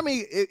 I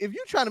mean, if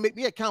you trying to make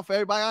me account for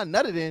everybody I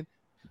nutted in,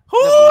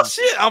 oh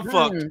shit, I'm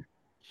fucked.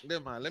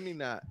 Never mind. Let me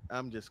not.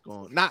 I'm just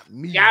going. Not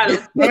me. I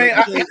mean,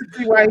 I can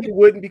see why he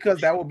wouldn't,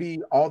 because that would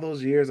be all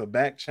those years of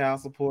back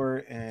child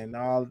support and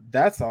all.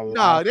 That's all.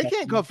 No, they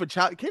can't come for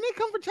child. Can they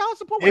come for child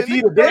support? If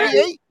you the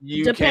daddy,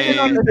 you can.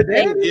 On the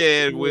daddy.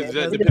 Yeah, it was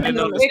depending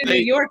on the In New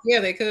state. York, yeah,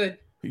 they could.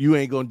 You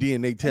ain't gonna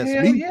DNA test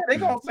Hell me. yeah, they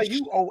gonna say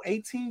you owe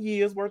 18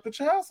 years worth of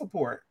child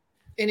support.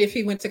 And if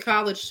he went to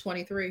college,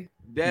 23.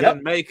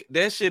 That'd make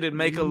that shit'd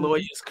make a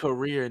lawyer's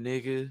career,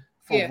 nigga.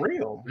 For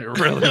real.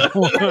 Really.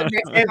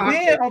 And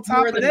then on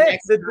top of that,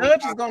 the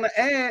judge is going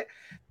to add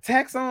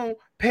tax on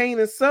pain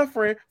and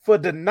suffering for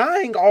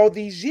denying all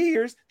these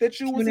years that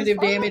you was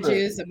Punitive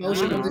damages,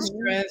 emotional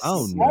distress.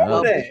 Oh all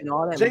no.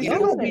 that. Jay-Z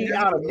gonna be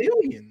out of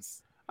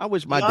millions. I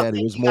wish my Y'all daddy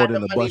think was he more got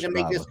than the a money bus to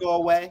make driver. this go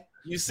away.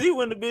 You see,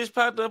 when the bitch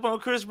popped up on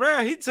Chris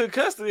Brown, he took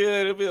custody of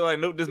it. It'd be like,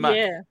 nope, this mine.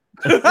 Yeah.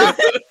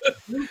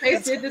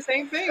 Blueface did the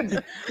same thing.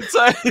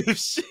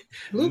 Blueface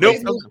moved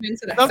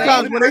into the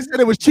Sometimes when they said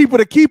it was cheaper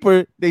to keep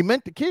her, they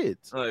meant the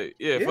kids. Like,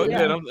 fuck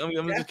that.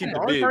 I'm just keep the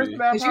baby.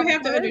 Because you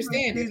have to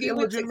understand, if he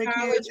went to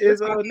college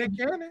is Nick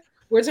Cannon.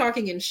 We're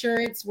talking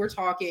insurance. We're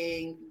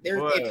talking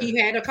if he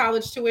had a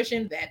college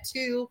tuition, that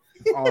too.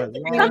 Some of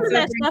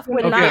that stuff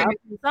would not.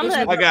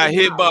 I got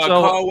hit by a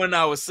car when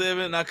I was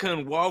 7. I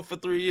couldn't walk for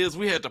 3 years.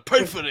 We had to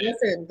pay for that.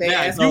 Listen,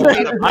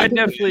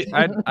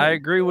 I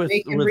agree with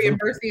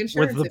reimburse the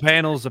insurance with the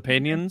panel's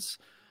opinions,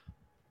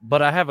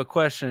 but I have a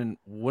question.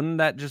 Wouldn't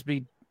that just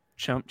be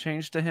chump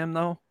change to him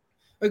though?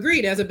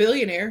 Agreed, as a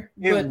billionaire.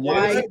 But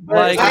why?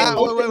 Wait,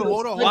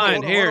 hold on.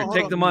 Fine, here,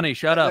 take the money.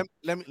 Shut up.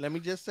 Let me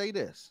just say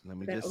this.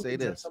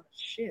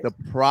 The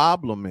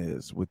problem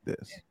is with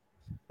this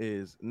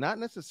is not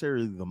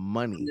necessarily the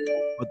money,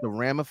 but the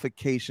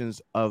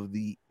ramifications of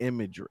the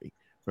imagery.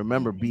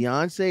 Remember,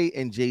 Beyonce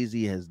and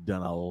Jay-Z has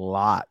done a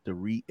lot to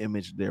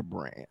re-image their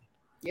brand.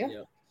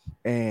 Yeah.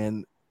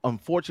 And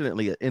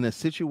unfortunately, in a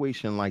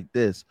situation like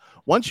this,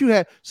 once you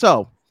have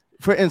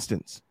for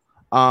instance,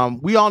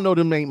 we all know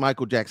them ain't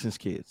Michael Jackson's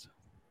kids.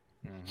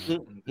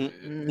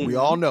 We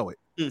all know it.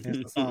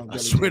 I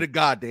swear to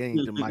God, they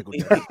ain't the Michael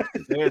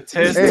Jackson. They're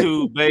test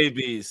tube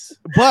babies.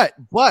 But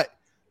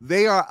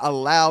they are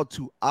allowed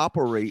to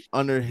operate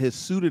under his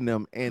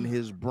pseudonym and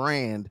his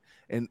brand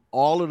and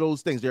all of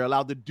those things. They're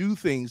allowed to do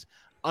things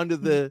under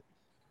the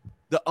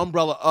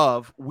umbrella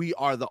of we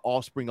are the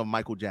offspring of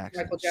Michael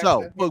Jackson.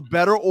 So, for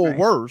better or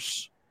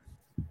worse,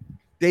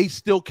 they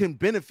still can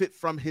benefit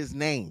from his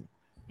name.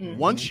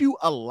 Once you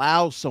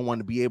allow someone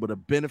to be able to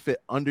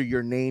benefit under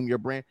your name, your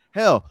brand,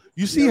 hell,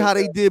 you see how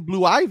they did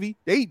Blue Ivy.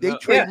 They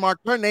trademarked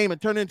her name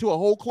and turned it into a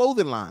whole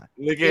clothing line.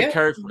 Look at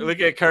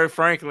Kurt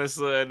Franklin's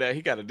son.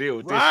 He got to deal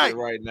with this shit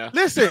right now.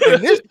 Listen,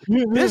 and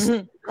this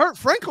Kurt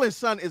Franklin's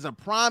son is a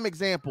prime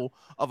example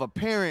of a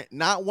parent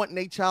not wanting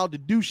their child to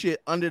do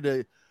shit under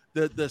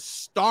the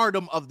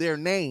stardom of their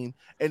name,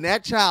 and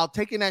that child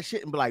taking that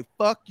shit and be like,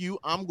 "Fuck you,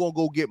 I'm gonna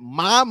go get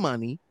my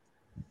money."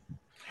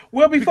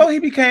 Well, before he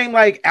became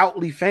like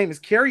outly famous,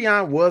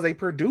 Carry-On was a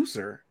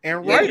producer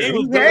and writer.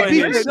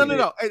 He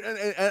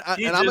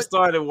just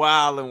started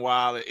wilding.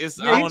 It's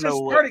I don't know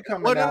what.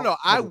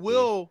 I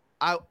will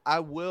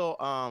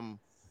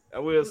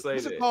say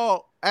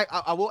that.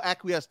 I will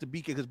acquiesce to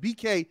BK because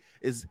BK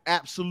is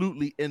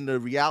absolutely in the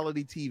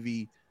reality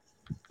TV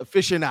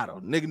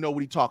aficionado. Nigga know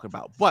what he talking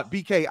about. But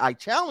BK, I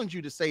challenge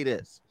you to say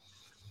this: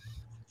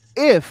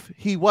 if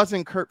he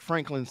wasn't Kurt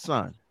Franklin's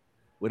son,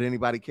 would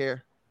anybody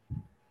care?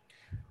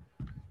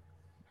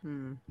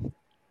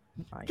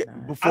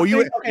 Before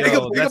you think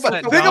about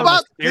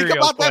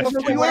that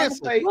before you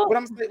answer.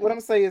 What I'm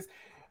saying is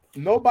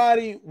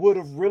nobody would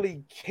have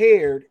really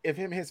cared if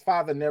him and his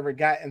father never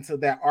got into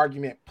that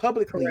argument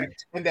publicly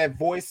and that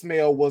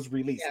voicemail was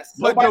released. Yes.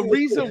 But the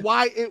reason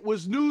why it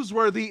was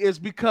newsworthy is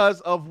because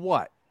of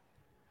what?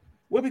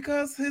 Well,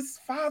 because his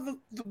father.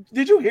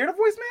 Did you hear the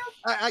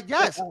voicemail?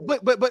 Yes,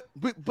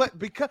 but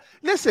because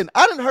listen,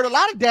 I done heard a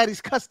lot of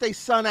daddies cuss their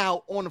son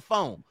out on the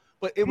phone.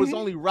 But it was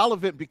only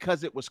relevant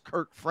because it was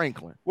Kurt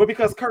Franklin. Well,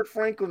 because Kurt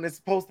Franklin is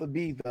supposed to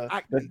be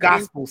the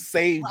gospel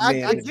saved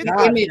man. I get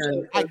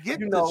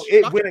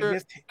it went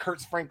against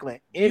Kurt Franklin.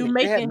 You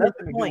making his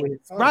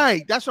point,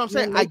 right? That's what I'm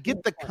saying. I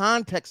get the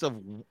context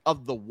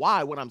of the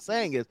why. What I'm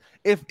saying is,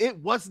 if it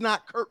was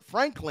not Kurt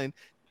Franklin,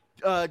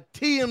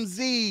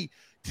 TMZ,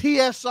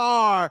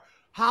 TSR,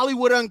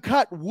 Hollywood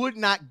Uncut would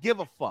not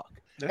give a fuck.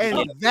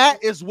 And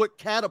that is what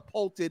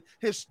catapulted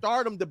his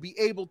stardom to be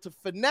able to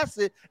finesse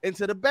it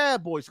into the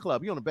Bad Boys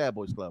Club. You on the Bad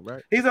Boys Club,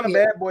 right? He's on the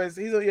Bad Boys.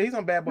 He's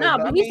on Bad Boys. No,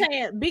 but he's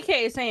saying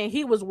BK is saying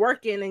he was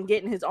working and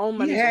getting his own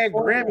money. He had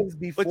Grammys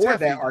before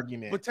that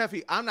argument. But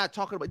Teffy, I'm not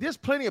talking about. There's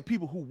plenty of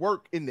people who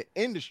work in the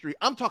industry.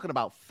 I'm talking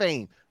about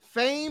fame.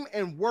 Fame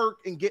and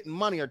work and getting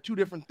money are two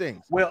different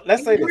things. Well,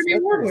 let's say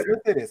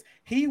this.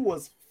 He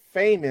was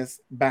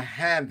famous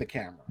behind the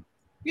camera.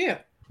 Yeah.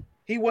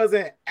 He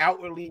wasn't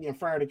outwardly in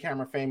front of the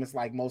camera famous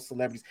like most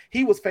celebrities.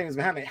 He was famous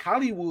behind it.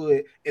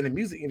 Hollywood and the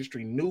music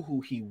industry knew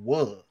who he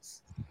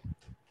was.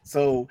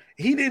 So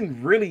he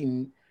didn't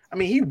really,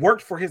 he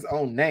worked for his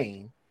own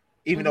name,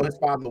 even though his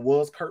father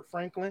was Kurt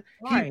Franklin.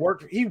 Right.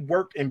 He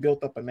worked and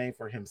built up a name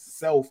for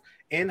himself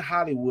in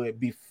Hollywood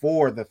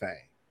before the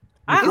thing.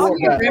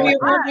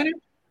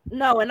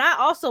 No, and I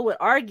also would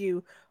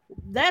argue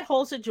that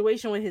whole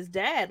situation with his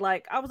dad,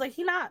 like I was like,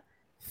 he not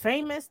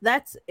famous,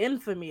 that's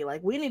infamy.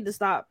 Like we need to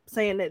stop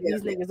saying that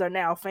these niggas are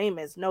now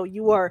famous. No,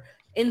 you are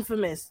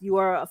infamous. You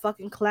are a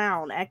fucking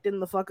clown acting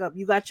the fuck up.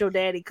 You got your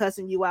daddy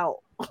cussing you out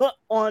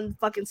on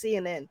fucking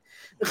CNN.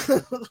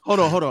 Hold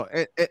on.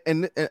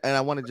 And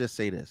I want to just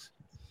say this.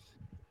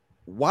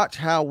 Watch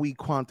how we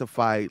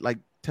quantify, like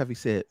Teffy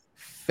said,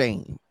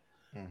 fame.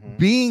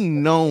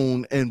 Being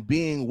known and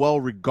being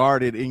well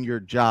regarded in your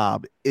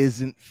job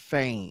isn't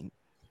fame.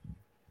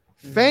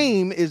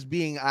 Fame is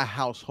being a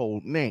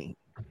household name.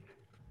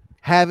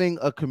 Having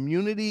a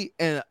community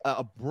and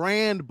a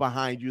brand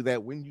behind you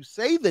that when you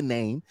say the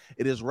name,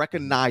 it is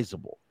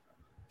recognizable.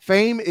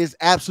 Fame is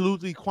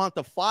absolutely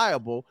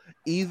quantifiable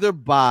either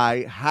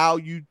by how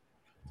you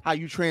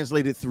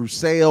translate it through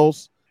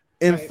sales,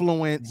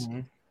 influence,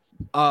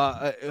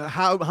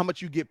 how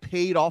much you get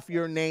paid off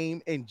your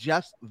name and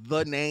just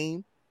the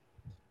name.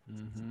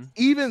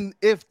 Even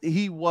if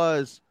he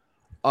was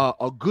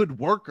a good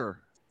worker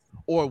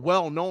or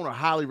well known or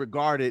highly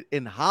regarded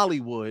in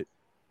Hollywood,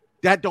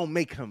 that don't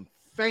make him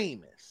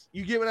famous.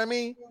 You get what I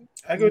mean?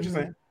 I get what you're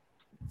saying.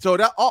 So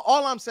that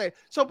all I'm saying.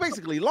 So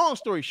basically, long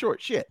story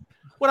short, shit.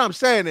 What I'm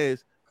saying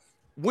is,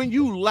 when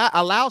you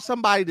allow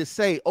somebody to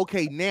say,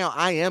 "Okay, now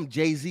I am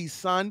Jay-Z's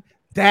son,"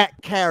 that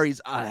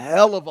carries a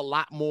hell of a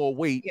lot more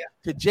weight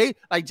to Jay.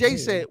 Like Jay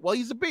said, "Well,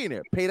 he's a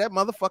billionaire. Pay that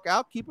motherfucker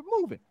out. Keep it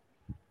moving."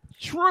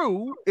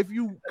 True, if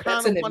you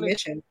kind of want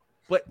to,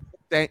 but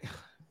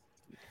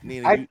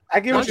Nina, I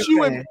get what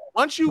you're saying.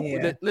 Once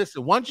you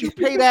listen, once you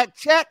pay that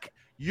check,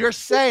 you're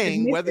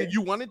saying whether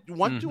you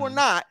want to or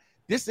not.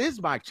 This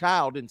is my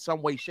child in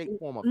some way, shape,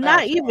 form, or fashion.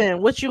 Not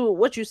even what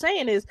you're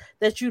saying is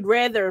that you'd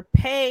rather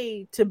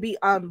pay to be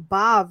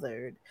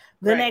unbothered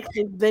than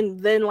actually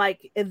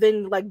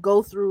then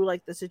go through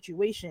like the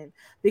situation,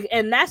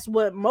 and that's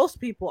what most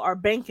people are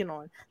banking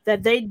on,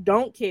 that they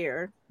don't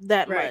care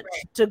that much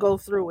to go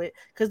through it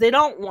because they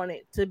don't want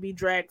it to be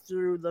dragged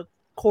through the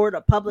court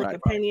of public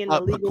opinion,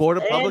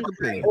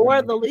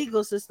 the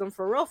legal system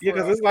for real. Yeah,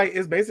 because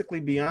it's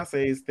basically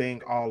Beyonce's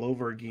thing all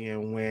over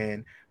again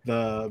when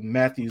the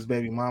Matthews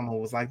baby mama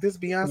was like, "This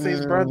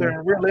Beyonce's brother,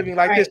 and we're living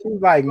like this."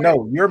 She's like,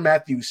 "No, you're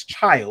Matthew's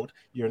child.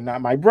 You're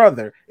not my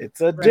brother. It's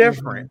a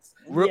difference."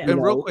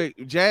 Real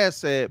quick, Jazz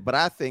said, but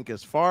I think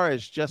as far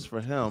as just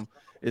for him,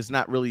 is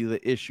not really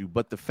the issue.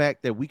 But the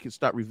fact that we can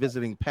start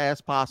revisiting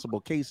past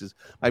possible cases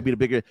might be the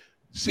bigger.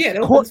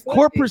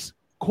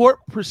 Court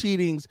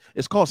proceedings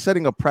is called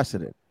setting a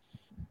precedent.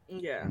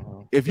 Yeah.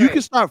 If you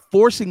can start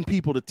forcing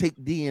people to take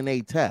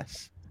DNA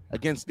tests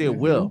against their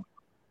will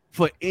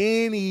for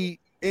any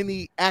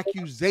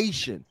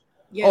accusation,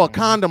 a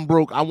condom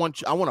broke, I want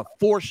to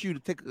force you to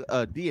take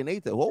a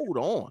DNA test. Hold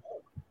on.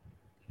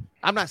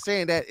 I'm not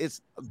saying that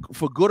it's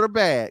for good or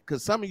bad,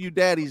 because some of you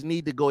daddies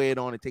need to go ahead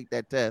on and take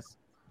that test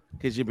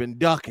because you've been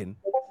ducking.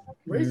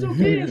 Raise your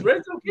kids.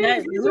 Them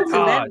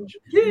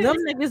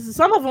niggas,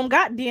 some of them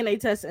got DNA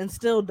tests and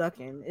still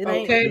ducking. It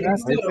ain't.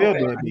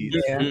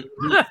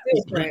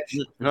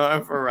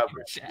 No, for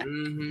rubber.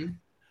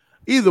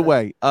 Either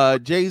way,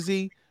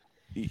 Jay-Z,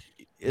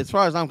 as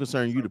far as I'm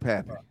concerned, you the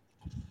pappy.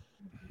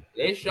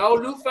 They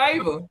sure do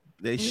favor.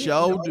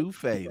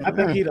 I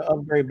think he the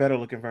upgrade, better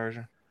looking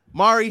version.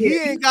 Mari, he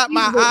ain't got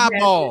my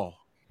eyeball.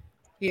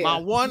 My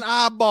one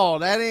eyeball.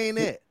 That ain't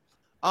it.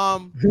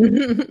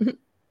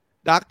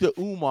 Dr.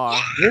 Umar.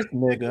 This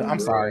nigga. I'm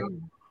sorry.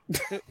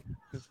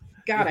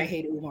 God, I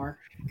hate Umar.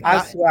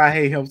 I swear I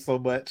hate him so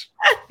much.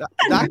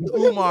 Dr.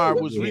 Umar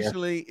was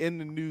recently in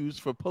the news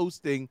for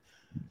posting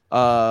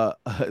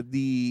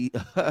the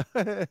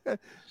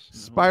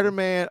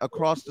Spider-Man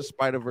Across the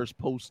Spider-Verse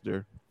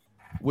poster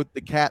with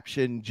the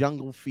caption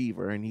 "Jungle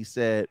Fever," and he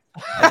said,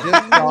 "I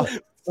just saw."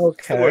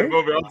 Okay. Wait,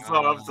 I'm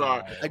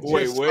sorry.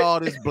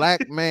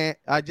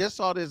 I just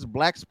saw this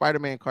black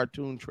Spider-Man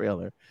cartoon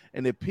trailer,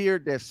 and it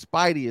appeared that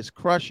Spidey is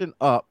crushing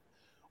up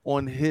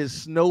on his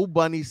snow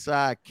bunny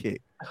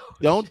sidekick.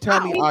 Don't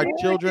tell me our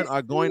children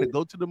are going to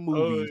go to the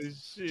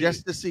movies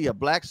just to see a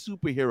black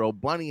superhero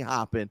bunny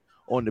hopping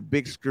on the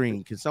big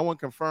screen. Can someone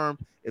confirm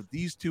if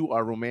these two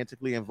are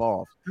romantically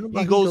involved?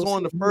 He goes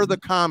on to further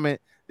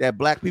comment that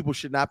black people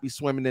should not be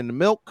swimming in the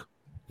milk.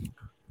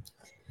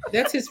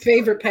 That's his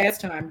favorite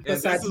pastime.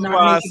 This is why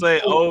I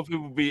say old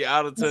people be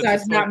out of touch.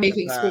 Besides not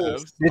making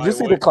schools. Did you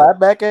see the clap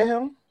back at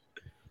him?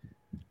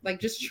 Like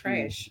just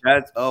trash.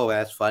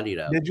 That's funny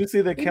though. Did you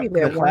see the clap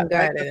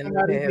back that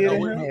somebody did?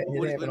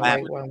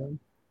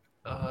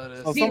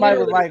 So somebody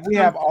was like, "We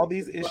have all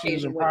these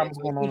issues and problems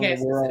going on in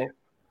the world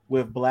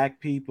with black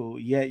people,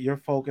 yet you're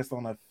focused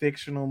on a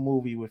fictional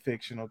movie with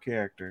fictional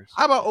characters."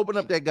 How about open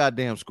up that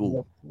goddamn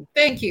school?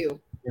 Thank you.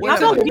 How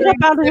about get up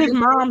out of his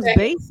mom's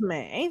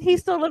basement? Ain't he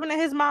still living in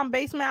his mom's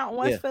basement out in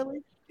West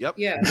Philly? Yep.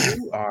 Yeah.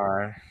 You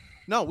are.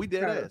 No, we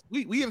did.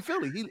 We in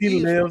Philly. He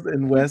lives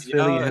in West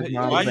Philly.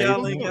 Why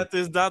y'all ain't got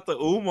this Dr.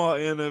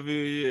 Umar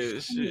interview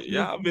yet? Shit,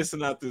 y'all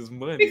missing out this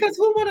money. Because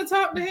who want to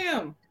talk to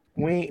him?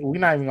 We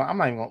not even. I'm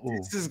not even gonna.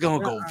 This is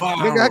gonna go viral.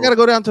 Nigga, I gotta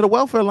go down to the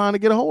welfare line to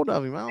get a hold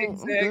of him.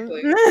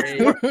 Exactly.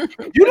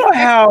 You know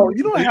how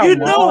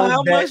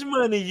much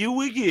money you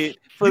would get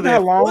for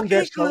that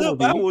fucking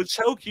clip. I will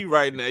choke you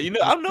right now. You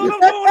know, I know what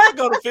I'm doing when I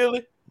go to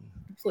Philly.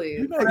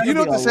 Please. You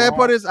know what the sad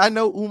part is? I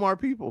know Umar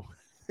people.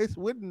 It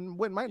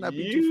might not be.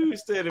 You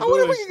said it.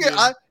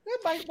 That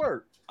might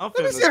work. Let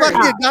me see if I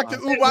can get Dr.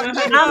 Umar.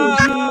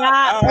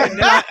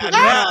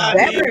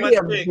 That would be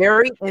a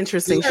very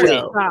interesting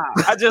show.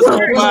 I just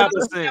want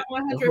 5%.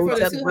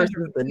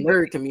 The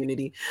nerd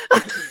community.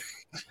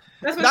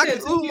 Dr.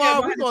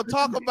 Umar, we're gonna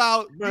talk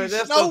about these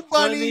snow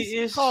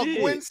bunnies called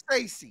Gwen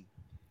Stacy.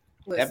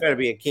 That better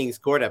be a King's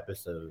Court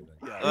episode.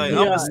 I'm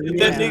gonna sit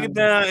that nigga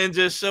down and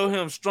just show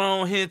him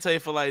strong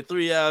hentai for like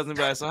 3 hours and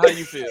be like, "So how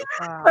you feel?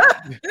 How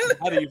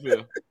do you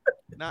feel?"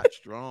 Not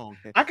strong.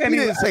 I can't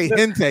even say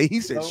hentai.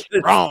 He said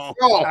strong.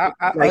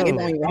 Like it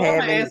don't even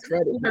have any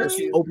credit.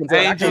 Opens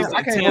Angels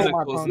and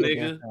tentacles,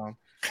 nigga.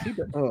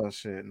 Oh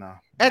shit, no.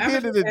 At the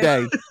end of the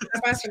day,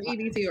 buy some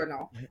EBT or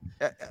no?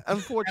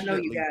 Unfortunately, I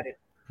know you got it.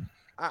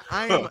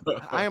 I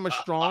am a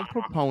strong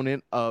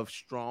proponent of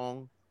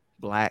strong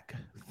Black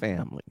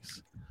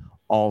families.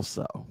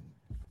 Also,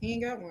 He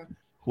ain't got one.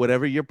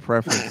 whatever your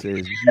preference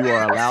is, you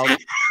are allowed.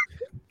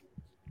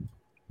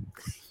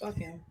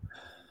 Okay.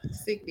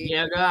 Sick bitch.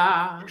 Yeah,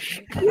 God.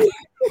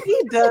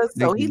 He does.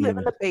 So he live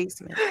in the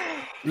basement.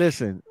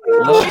 Listen,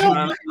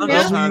 I'm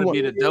just trying to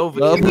be the Dover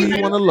love who kid.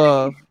 you want to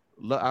love.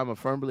 I'm a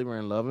firm believer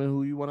in loving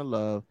who you want to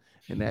love,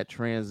 and that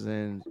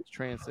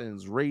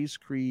transcends race,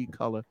 creed,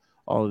 color,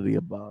 all of the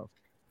above.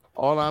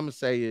 All I'm gonna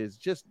say is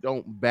just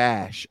don't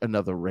bash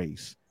another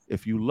race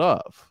if you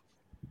love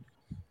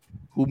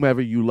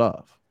whomever you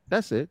love.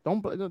 That's it.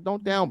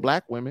 Don't down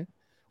Black women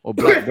or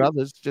Black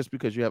brothers just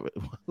because you have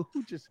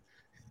who just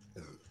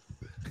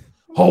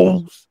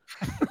holes.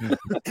 I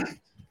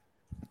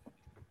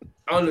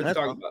don't know what you're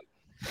talking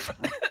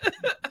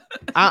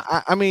about.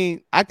 I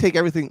mean, I take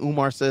everything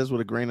Umar says with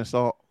a grain of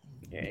salt.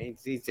 Yeah,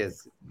 he's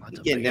just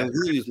getting them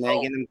views,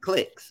 man, getting them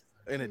clicks.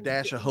 And a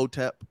dash of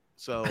Hotep.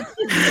 So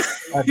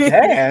a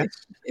dash?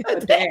 A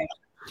dash.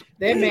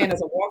 That man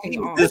is a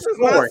walking arm. This is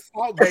not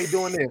Salt Bay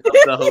doing this.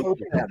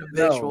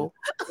 Visual.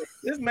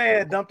 This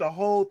man dumped a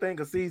whole thing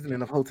of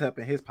seasoning of Hotep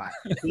in his pot.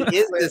 He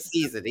is the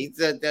season. He's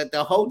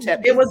the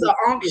Hotep. It was an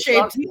arm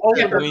shaped. He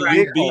opened When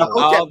you beat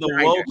all the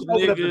woke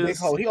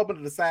niggas, he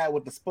opened the side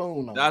with the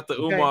spoon on. Dr.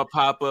 Umar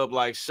pop up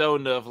like show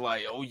enough,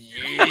 like, oh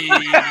yeah.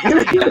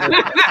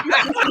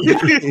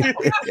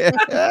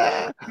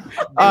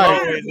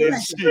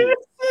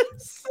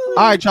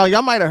 All right,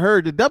 y'all might have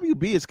heard the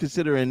WB is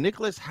considering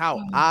Nicholas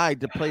Hoult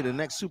to play the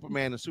next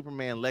Superman in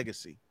Superman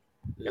Legacy.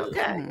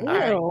 Okay.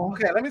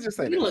 Okay, let me just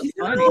say this.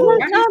 No.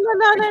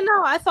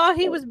 I thought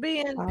he was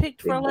being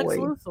picked for Lex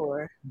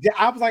Luthor. Yeah,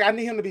 I was like, I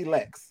need him to be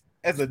Lex.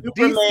 As a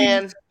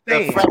Superman, DC the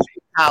fan, fresh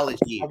college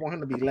year. I want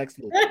him to be Lex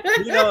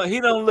Luthor. He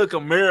don't look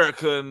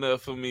America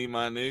enough for me,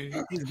 my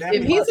nigga.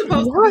 If he's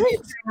supposed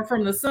to be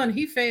from the sun,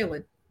 he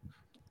failing.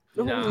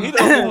 No, he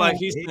don't look like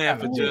he's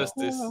stand for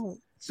justice.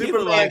 He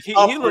look like he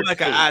look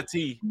like an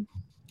IT.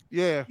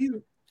 Yeah.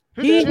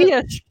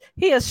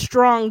 He a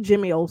strong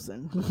Jimmy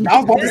Olsen.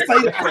 I was about to say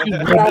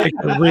that. He's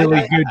a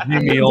really good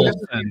Jimmy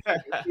Olsen.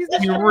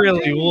 He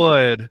really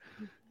would.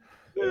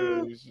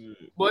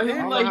 Boy, he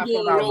like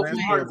doing the role for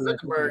Mark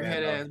Zuckerberg,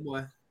 head ass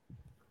boy.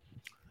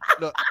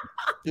 Look,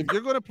 if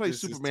you're going to play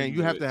Superman,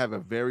 you have to have a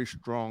very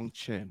strong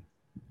chin.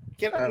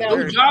 Your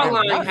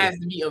jawline has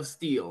to be of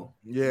steel.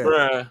 Yeah.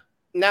 Bruh.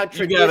 Now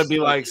you gotta be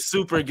like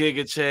super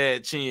Giga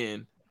Chad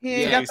Chin. He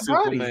ain't got the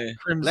body.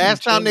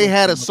 Last time they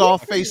had a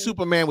soft face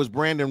Superman was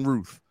Brandon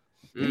Ruth.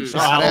 What are you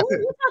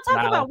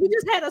talking about? We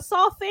just had a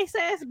soft face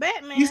ass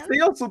Batman. He's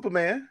still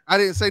Superman. I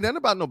didn't say nothing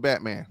about no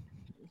Batman.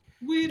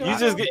 You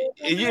just get,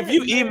 if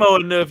you emo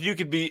enough, you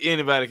could be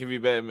anybody can be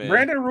Batman.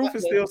 Brandon Ruth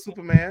is still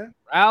Superman.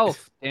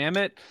 Ralph, damn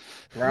it.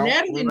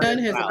 Natalie Nunn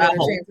has a better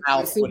chance of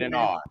being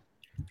Superman.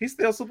 He's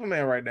still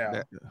Superman right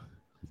now.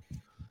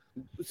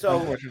 So,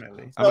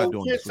 unfortunately,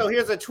 so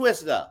here's a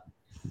twist up.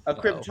 A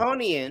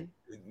Kryptonian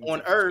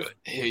on Earth.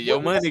 Here your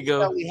money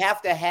go. We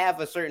have to have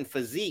a certain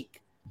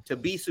physique to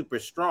be super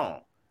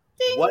strong.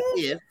 What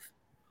if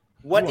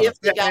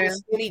they got a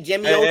skinny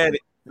Jimmy Olsen?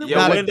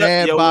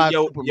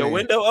 Your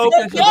window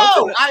open.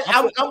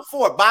 I'm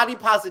for body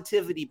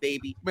positivity,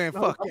 baby. Man,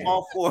 fuck. I'm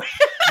all for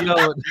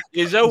it.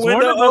 Is your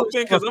window open?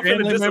 Because I'm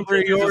finna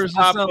disappear yours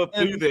pop up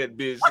through that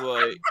bitch.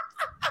 Like,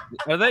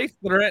 are they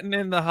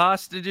threatening the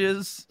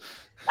hostages?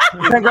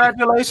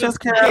 Congratulations,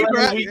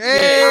 Carolyn.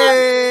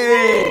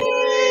 Hey!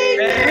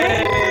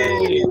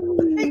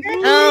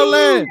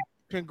 Carolyn!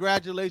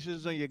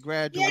 Congratulations on your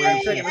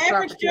graduation.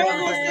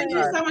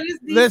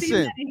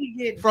 Listen,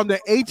 from the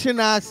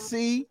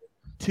HNIC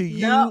to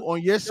you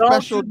on your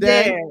special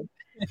day.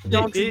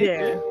 Don't you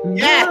dare.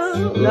 Yes.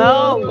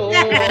 No.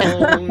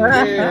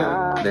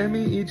 Yeah. Let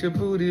me eat your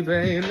booty,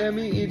 babe. Let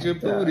me eat your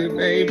booty,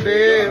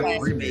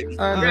 baby.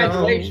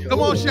 Congratulations. Come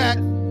on, Shaq.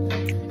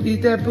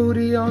 Eat that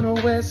booty on the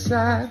west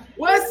side.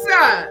 West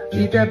side.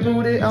 Eat that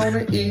booty on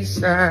the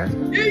east side.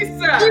 East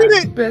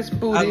side. Best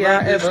booty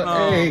I ever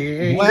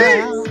ate.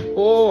 Wow.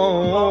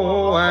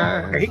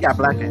 Oh, he got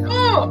black hair.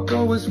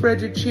 Go and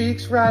spread your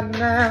cheeks right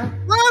now.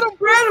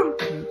 Spread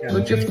them.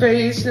 Put your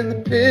face in the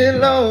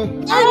pillow.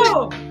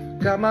 Oh.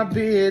 Got my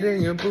beard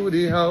in your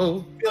booty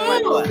hole.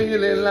 Oh.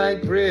 Feeling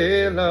like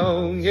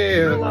Brillo,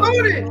 yeah.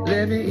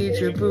 Let me eat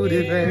your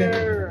booty,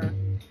 baby.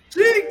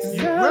 Cheeks.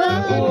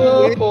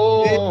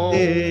 Oh,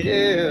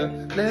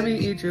 yeah. Let me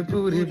eat your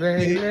booty,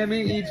 baby. Let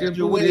me eat your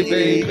booty,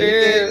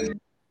 baby.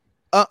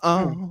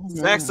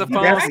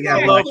 Saxophone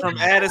solo from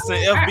Addison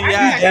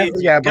FBI.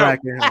 Yeah, black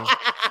hair.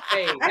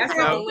 Hey, that's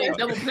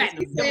double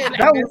platinum.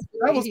 That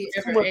was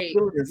too much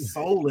food and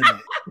soul in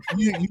it.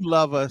 You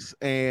love us,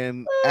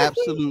 and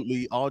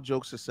absolutely, all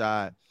jokes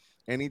aside,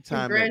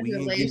 anytime that we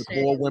can get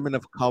more women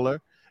of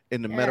color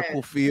in the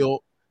medical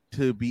field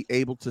to be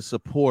able to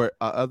support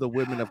other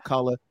women of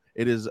color,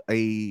 it is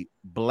a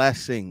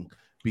blessing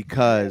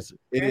because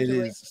it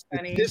is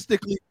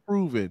statistically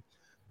proven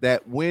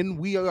that when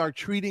we are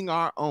treating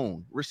our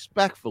own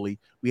respectfully,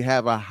 we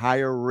have a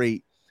higher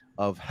rate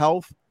of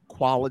health,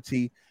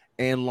 quality,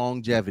 and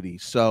longevity.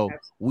 So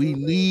we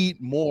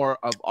need more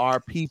of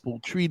our people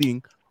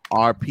treating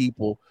our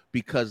people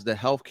because the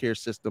healthcare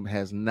system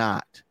has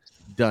not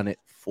done it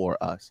for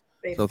us.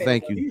 So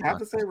thank you. You have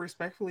to say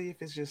respectfully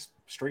if it's just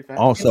straight facts.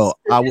 Also,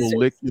 I will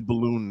lick your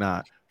balloon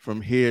knot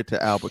from here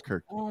to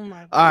Albuquerque. Oh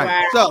my God. All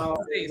right, so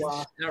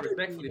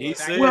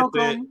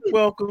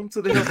welcome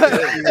to the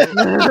healthcare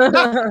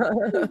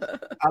field.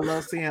 I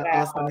love seeing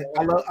us.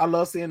 I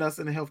love seeing us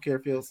in the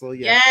healthcare field. So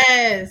yeah.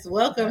 Yes,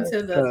 welcome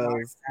to the.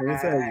 Let me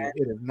tell you,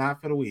 it is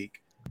not for the weak.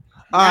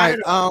 All right,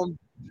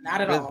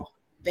 not at all,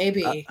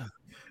 baby.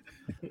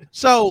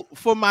 So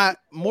for my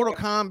Mortal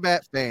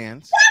Kombat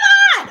fans.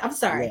 I'm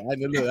sorry. Yeah, I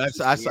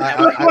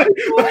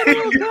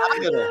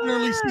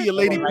literally see a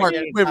lady part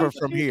quiver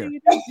from here.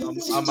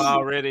 I'm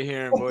already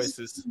hearing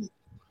voices.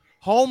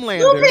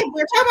 Homelander. We're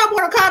talking about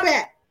Mortal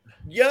Kombat.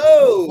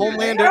 Yo,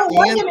 Homelander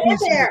and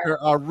Peacemaker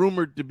are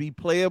rumored to be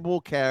playable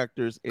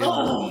characters in. Can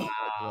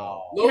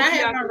I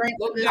have my rant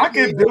for this? I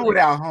can do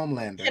without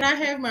Homelander. Can I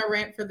have my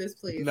rant for this,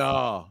 please?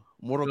 No,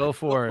 Go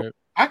for it.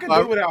 I can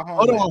do without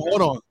Homelander.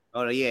 Hold on.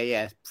 Oh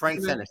yeah.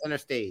 Frank center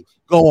stage.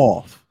 Go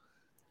off.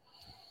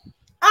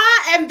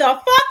 I am the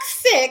fuck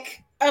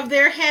sick of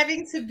there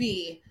having to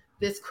be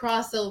this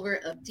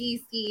crossover of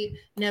DC,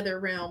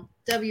 NetherRealm,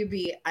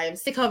 WB. I am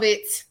sick of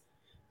it.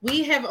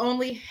 We have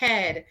only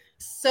had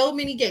so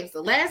many games.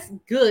 The last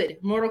good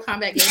Mortal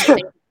Kombat game,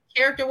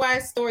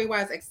 character-wise,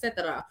 story-wise,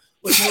 etc.,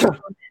 was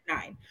Mortal Kombat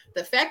 9.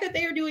 The fact that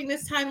they are doing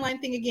this timeline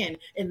thing again,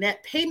 and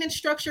that payment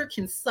structure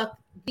can suck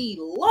the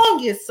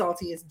longest,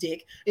 saltiest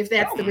dick, if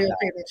that's the real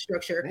payment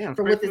structure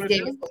for what this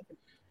game is going to be.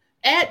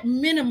 At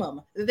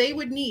minimum, they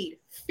would need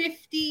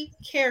 50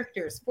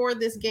 characters for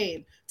this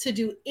game to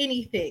do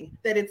anything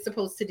that it's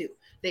supposed to do.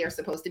 They are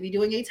supposed to be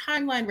doing a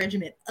timeline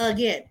regimen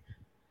again.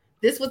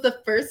 This was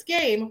the first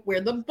game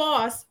where the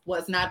boss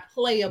was not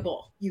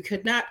playable. You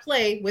could not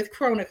play with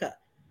Kronika.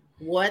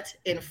 What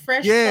in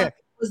fresh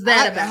was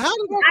that about?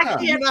 I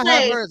can't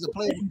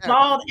play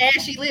bald,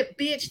 ashy lip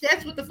bitch.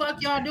 That's what the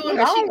fuck y'all doing.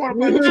 I don't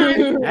want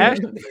to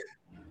play.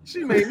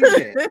 She made me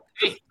mad.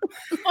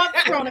 Fuck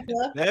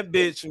Kronika. That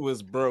bitch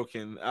was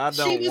broken. I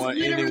don't want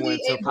anyone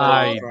to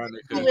play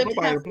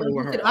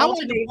Kronika. I want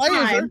to play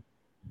her.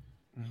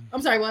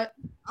 I'm sorry, what?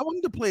 I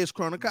wanted to play as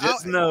Kronika.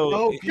 Just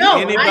know if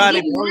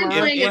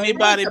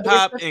anybody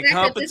pop in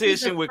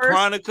competition with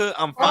Kronika,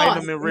 I'm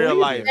fighting them in real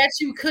life. That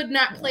you could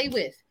not play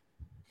with.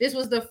 This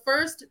was the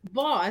first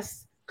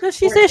boss. Because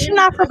she said she's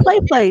not for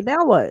play.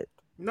 Now what?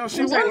 No,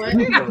 she wasn't.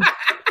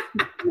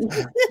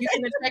 You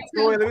can attack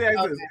So the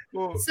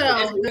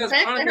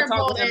fact that her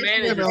bold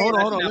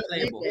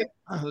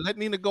let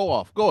Nina go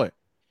off. Go ahead.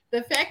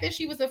 The fact that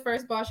she was the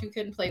first boss you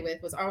couldn't play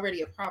with was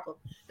already a problem.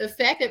 The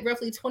fact that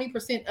roughly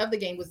 20% of the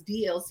game was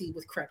DLC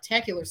with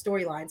craptacular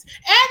storylines,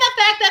 and the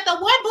fact that the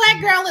one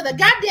black girl in the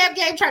goddamn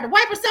game tried to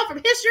wipe herself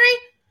from history.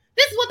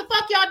 This is what the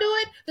fuck y'all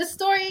doing. The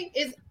story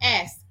is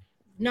ass.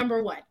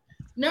 Number one.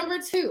 Number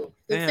two.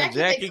 Damn,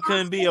 Jackie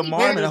couldn't be a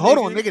martyr. Hold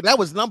on, nigga. That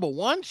was number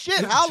one.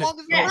 Shit. How long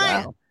is the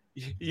rant?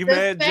 You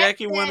mad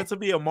Jackie wanted to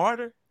be a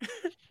martyr?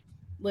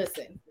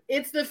 Listen,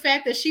 it's the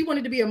fact that she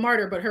wanted to be a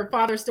martyr, but her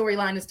father's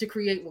storyline is to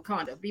create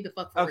Wakanda. Be the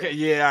fuck for okay, real.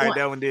 Yeah, all right,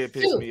 that one did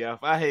piss me off.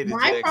 I hated my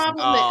Jackson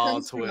problem that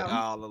comes from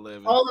all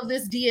 11. all of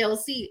this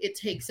DLC. It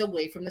takes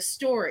away from the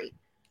story.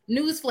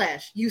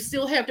 Newsflash: you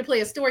still have to play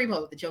a story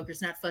mode. The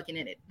Joker's not fucking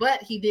in it,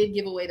 but he did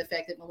give away the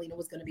fact that Melina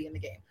was going to be in the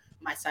game.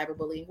 My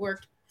cyberbullying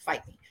worked.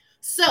 Fight me.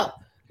 So,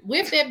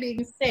 with that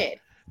being said,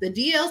 the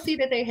DLC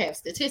that they have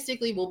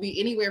statistically will be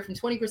anywhere from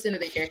 20%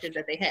 of the characters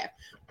that they have.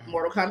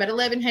 Mortal Kombat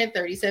 11 had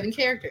 37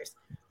 characters.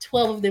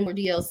 12 of them were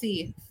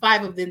DLC.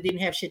 5 of them didn't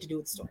have shit to do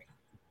with the story.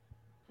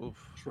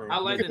 I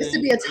like this to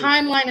be a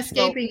timeline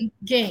escaping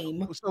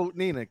game. So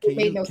Nina, can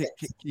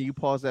you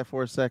pause that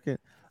for a second?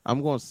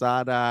 I'm going to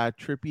side eye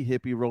trippy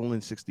hippie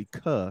rolling 60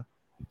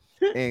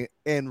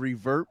 and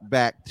revert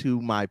back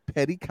to my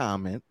petty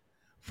comment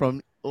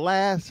from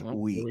last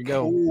week. Here we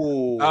go.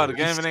 Oh, the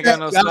game ain't got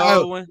no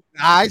slow one.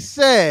 I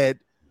said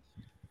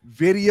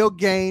video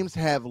games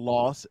have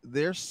lost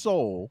their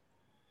soul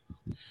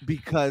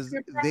because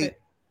they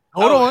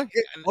hold on.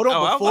 I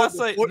was about to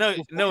say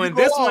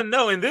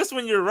in this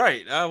one you're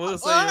right. I will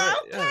say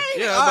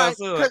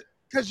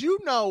because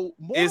Mortal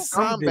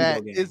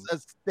Kombat is a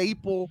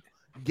staple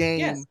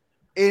game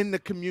in the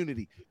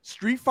community.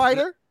 Street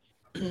Fighter,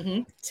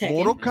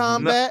 Mortal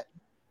Kombat,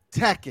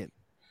 Tekken.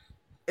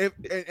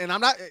 And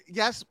I'm not.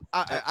 Yes,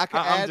 I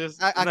can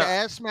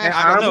add Smash.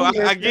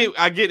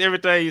 I get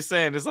everything you're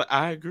saying. It's like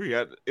I agree.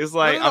 It's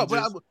like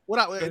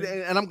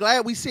and I'm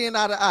glad we seeing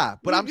eye to eye.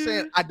 But I'm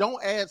saying I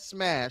don't add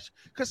Smash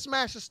because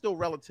Smash is still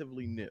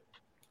relatively new.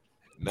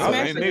 No,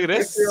 nigga,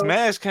 that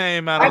Smash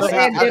came out. Hold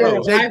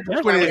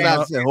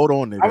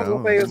on,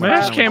 nigga.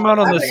 Smash came out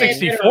on the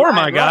 64,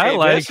 my guy.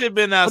 Like, that shit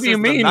been out. What do you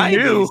mean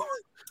new?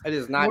 It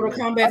is not. Mortal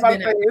Kombat's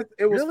been out.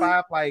 It was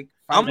really?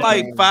 I'm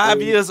like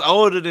 5 years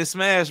older than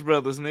Smash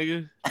Brothers,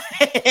 nigga.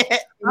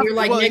 You're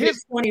like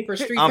 -20 for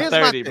Street. I'm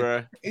 30,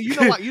 bro. You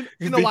know why? You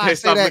know why I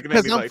say that?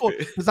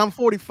 Because I'm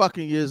 40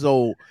 fucking years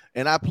old,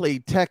 and I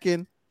played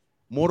Tekken,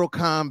 Mortal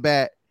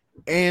Kombat,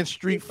 and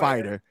Street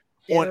Fighter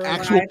on Dead or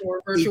actual Alive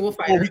or Virtual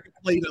before Fighter. we can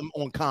play them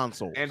on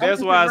console. And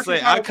that's why I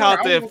say I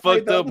caught that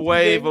fucked up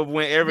wave of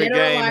when every Dead or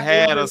game Alive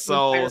had or a Virtual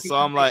soul. Fighter So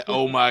I'm like,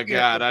 oh my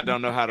God, I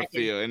don't know how to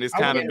feel. And it's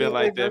kind of been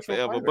like that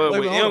forever. But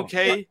with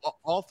MK,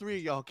 all three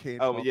of y'all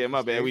can't. oh yeah,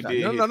 my bad. We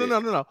did.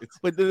 No.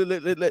 But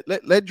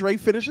let Dre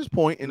finish his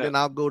point, and then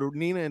I'll go to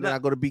Nina, and then I'll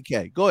go to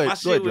BK. Go ahead. My Go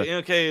shit ahead,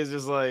 with Dre. MK is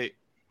just like,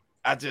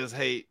 I just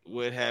hate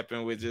what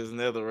happened with just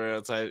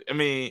NetherRealm type. I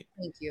mean,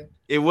 Thank you.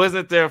 it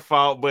wasn't their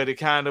fault, but it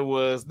kind of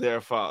was their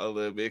fault a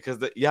little bit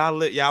because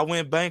y'all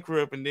went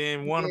bankrupt, and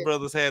then Warner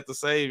Brothers had to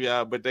save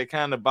y'all, but they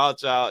kind of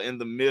bought y'all in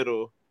the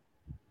middle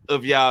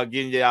of y'all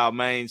getting y'all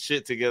main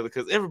shit together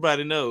because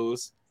everybody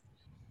knows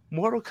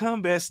Mortal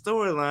Kombat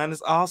storyline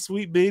is all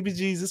sweet baby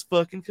Jesus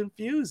fucking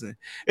confusing.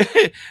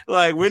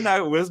 Like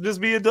let's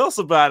just be adults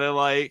about it.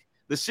 Like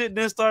the shit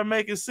didn't start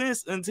making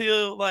sense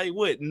until like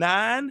what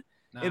 9?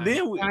 And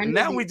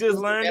then we just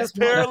learned this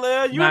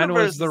parallel universe. 9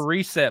 was the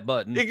reset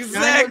button.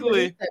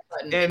 Exactly.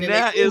 And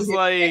now it's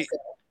like,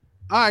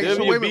 all right,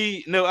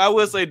 WB. No, I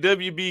would say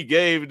WB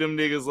gave them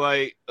niggas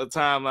like a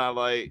timeline,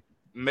 like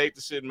make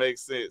the shit make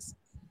sense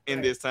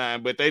in this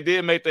time. But they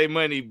did make their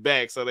money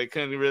back, so they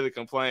couldn't really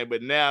complain.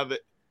 But now that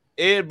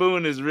Ed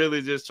Boon is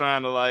really just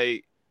trying to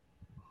like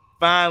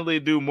finally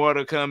do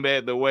Mortal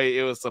Kombat the way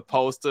it was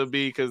supposed to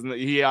be because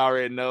he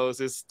already knows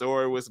his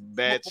story was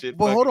bad shit.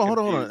 But hold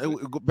on.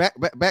 Go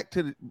back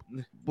to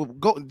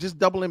go. Just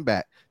doubling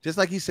back, just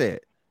like he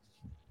said.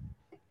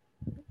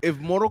 If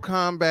Mortal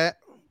Kombat,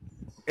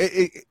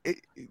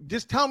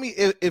 just tell me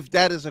if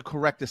that is a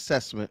correct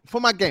assessment for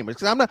my gamers.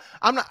 Because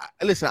I'm not.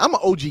 Listen, I'm an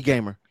OG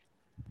gamer.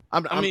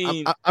 I'm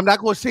not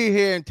going to sit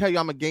here and tell you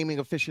I'm a gaming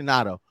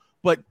aficionado.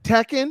 But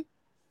Tekken,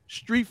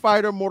 Street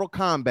Fighter, Mortal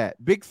Kombat,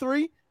 big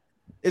three.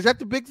 Is that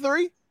the big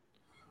three?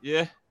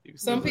 Yeah.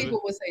 Some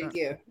people would say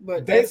yeah,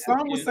 but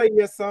some will say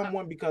yes, some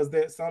won't because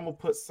some will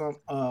put some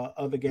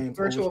other games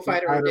Virtual over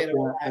Fighter or Dead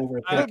or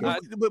over Alive.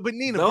 But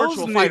Nina, those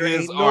Virtual Fighter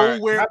ain't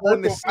nowhere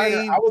on the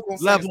same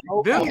level.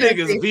 Them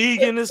niggas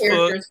vegan as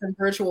fuck. From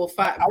Virtual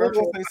Fighter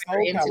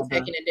into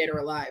Tekken and Dead or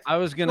Alive. I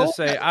was gonna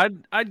say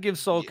I'd give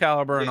Soul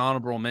Calibur an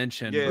honorable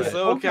mention. Yeah, but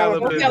Soul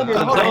Calibur.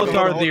 Those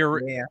are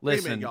the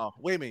listen.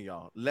 Wait a minute,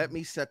 y'all. Let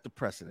me set the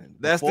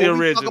precedent. That's Before the we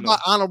original. talk about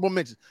honorable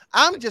mentions.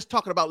 I'm just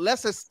talking about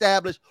let's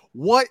establish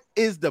what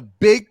is the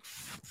big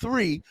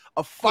three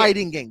of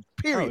fighting games.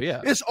 Period. Oh, yeah.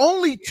 There's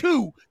only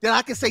two that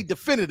I can say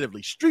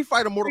definitively: Street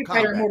Fighter, Mortal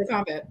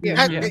Kombat.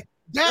 Yeah.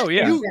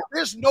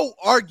 There's no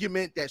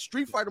argument that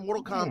Street Fighter,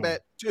 Mortal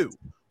Kombat 2.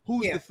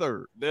 Who's the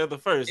third? They're the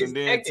first, and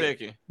then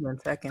Tekken. The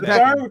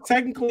third,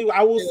 technically,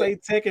 I will say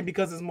Tekken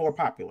because it's more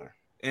popular.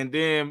 And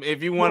then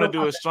if you want to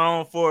do a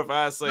strong fourth,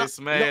 I'd say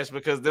Smash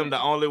because them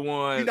the only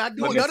one. You're not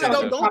doing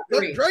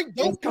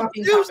don't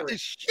confuse the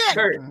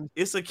shit.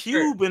 It's a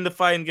cube in the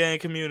fighting game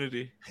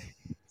community.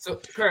 So,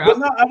 Kurt,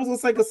 I was gonna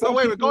say because go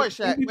ahead,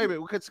 Shaq.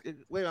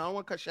 Wait, I don't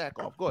want to cut Shaq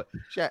off. Go ahead,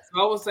 Shaq.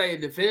 So I would say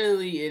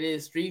definitively it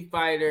is Street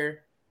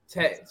Fighter,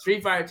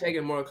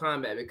 Tekken, Mortal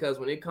Kombat because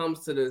when it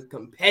comes to the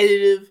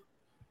competitive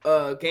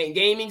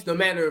gaming, no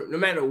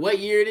matter what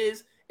year it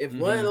is, if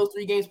one of those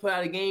three games put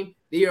out a game,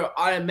 they are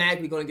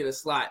automatically going to get a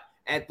slot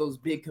at those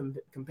big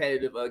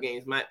competitive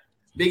games. My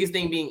biggest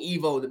thing being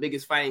Evo, the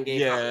biggest fighting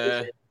game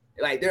competition.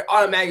 Like they're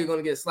automatically going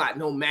to get a slot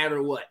no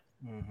matter what.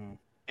 Mm-hmm.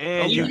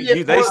 And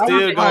they still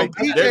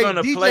they're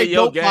gonna play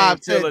your game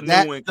until a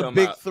new one comes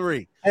out.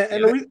 Three.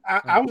 And the reason,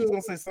 I was just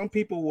gonna say some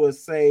people would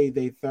say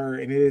they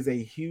third, and it is a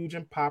huge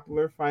and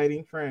popular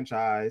fighting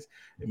franchise.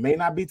 It may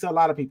not be to a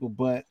lot of people,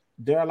 but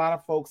there are a lot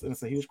of folks, and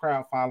it's a huge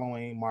crowd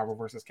following Marvel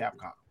vs.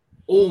 Capcom.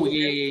 Oh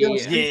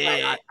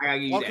yeah. I gotta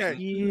give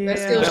you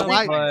that.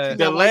 Yeah.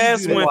 The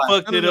last one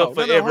fucked it up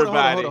for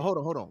everybody.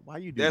 Hold on. Why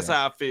you do That's that?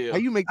 how I feel. How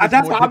you make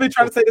that's what I've been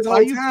trying to say this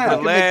whole time.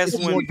 The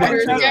last one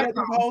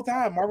the whole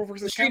time. Marvel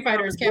vs. Street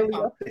Fighter is really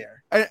Capcom up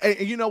there. And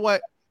you know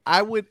what?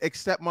 I would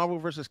accept Marvel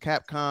vs.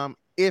 Capcom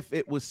if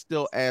it was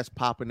still as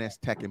popping as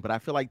Tekken, but I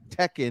feel like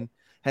Tekken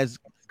has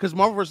because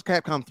Marvel vs.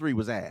 Capcom 3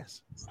 was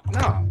ass.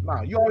 No,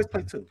 you always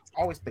play two.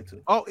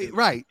 Oh,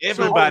 right.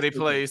 Everybody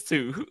plays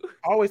two.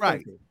 Always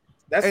play two.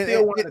 That's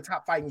still one of the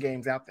top fighting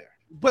games out there.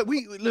 But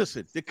we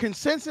listen, the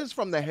consensus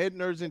from the head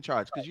nerds in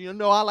charge, because you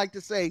know I like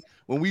to say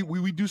when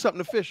we do something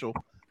official,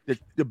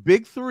 the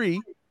big three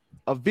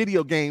of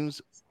video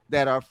games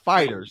that are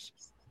fighters: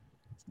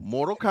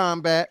 Mortal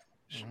Kombat,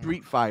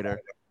 Street Fighter,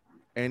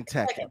 and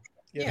Tekken.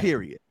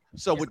 Period.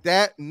 So with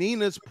that,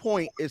 Nina's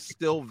point is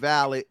still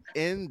valid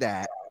in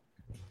that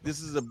this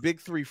is a big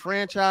three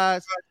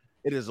franchise.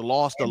 It has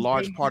lost a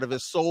large part of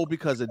its soul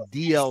because of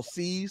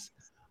DLCs.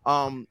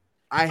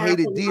 I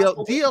hated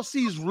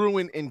DLCs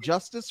ruined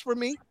Injustice for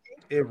me.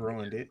 It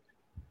ruined it.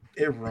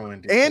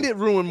 And it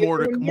ruined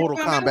Mortal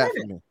Kombat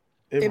for me.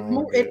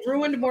 It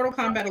ruined Mortal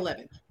Kombat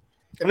 11.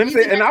 Let me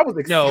say, and I was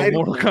excited.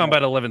 No, Mortal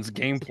Kombat 11's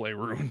gameplay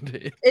ruined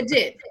it. It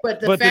did, but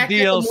the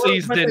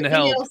DLCs didn't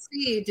help.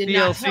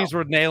 DLCs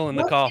were nailing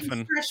the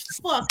coffin.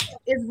 What fuck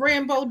is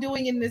Rambo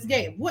doing in this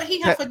game? What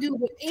he have to do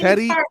with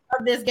any part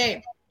of this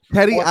game?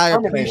 Teddy, I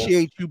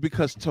appreciate you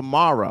because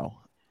tomorrow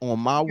on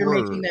my You're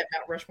word, making that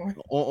Mount Rushmore.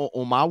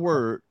 on my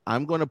word,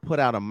 I'm going to put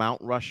out a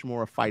Mount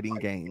Rushmore of fighting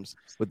games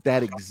with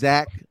that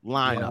exact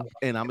lineup,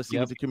 and I'm gonna see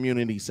what the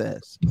community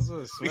says.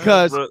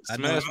 Because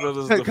Smash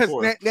Brothers is the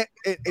fourth.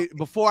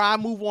 Before I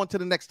move on to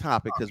the next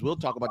topic, because we'll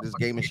talk about this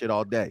game and shit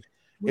all day.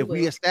 If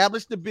we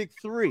establish the big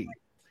three,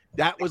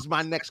 that was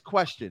my next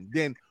question.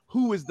 Then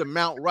who is the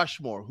Mount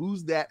Rushmore?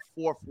 Who's that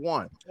fourth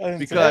one?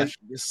 Because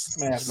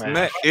it's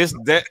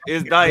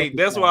like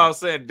that's why I was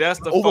saying that's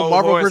the over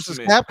Marvel versus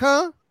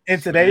Capcom. In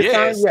today's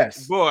time,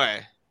 yes, boy.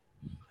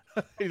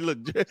 Hey, look,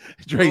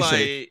 Dre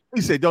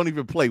said, "Don't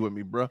even play with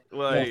me, bro."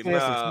 Like,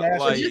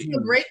 so just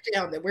the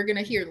breakdown that we're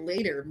gonna hear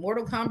later.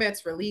 Mortal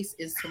Kombat's release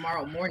is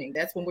tomorrow morning.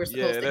 That's when we're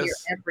supposed to hear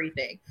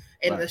everything,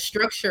 and the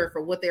structure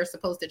for what they're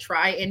supposed to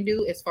try and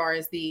do as far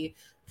as the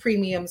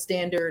premium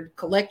standard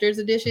collector's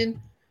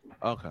edition.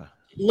 Okay.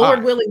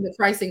 Lord willing, the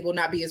pricing will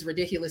not be as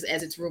ridiculous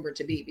as it's rumored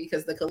to be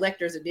because the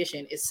collector's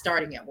edition is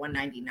starting at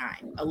 $199.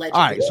 Allegedly.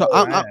 All right, so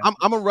I'm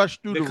gonna rush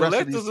through the rest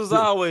of these. Collectors is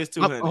always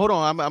 $200. Hold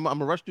on, I'm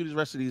gonna rush through the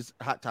rest of these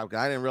hot topics.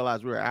 I didn't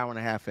realize we were an hour and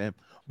a half in.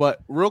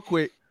 But real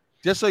quick,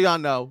 just so y'all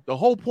know, the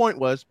whole point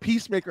was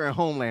Peacemaker and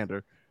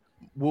Homelander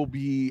will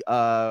be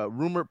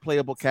rumored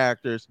playable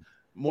characters.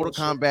 Mortal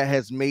Kombat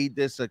has made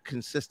this a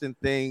consistent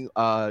thing.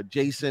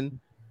 Jason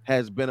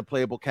has been a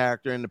playable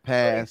character in the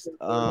past.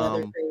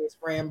 Leatherface,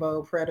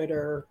 Rambo,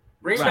 Predator,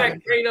 bring back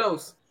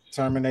Kratos,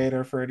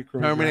 Terminator, Freddy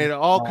Krueger, Terminator,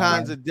 all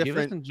kinds of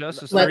different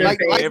Injustice. Like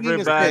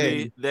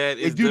everybody that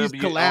is do this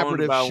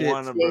collaborative shit.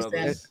 Warner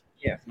Brothers.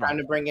 Yeah, trying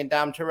to bring in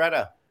Dom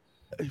Toretto.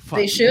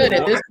 They should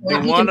at this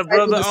point. The Warner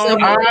Brother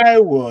owner. I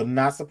will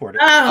not support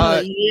it.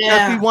 Oh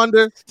yeah, Teffy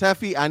Wonder,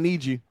 Teffy, I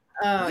need you.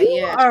 Oh You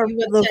yeah, are she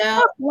would the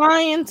tell. fuck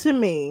lying to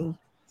me.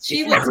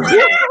 She would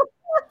tell.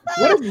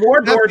 What is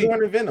Mordor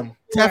doing in Venom?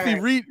 Teffy,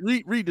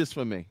 read this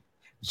for me.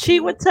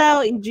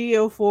 Chiwetel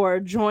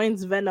Ejiofor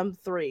joins Venom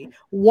 3.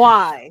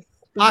 Why?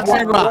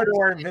 Foxy Rocks.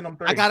 Mordor in Venom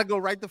 3. I gotta go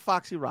right to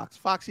Foxy Rocks.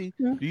 Foxy,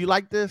 do you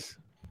like this?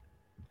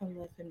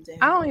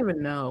 I don't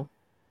even know.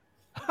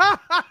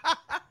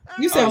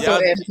 You sound so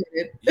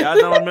agitated. Y'all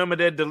don't remember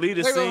that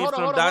deleted Wait, scene hold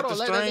from on. Doctor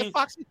Let Strange?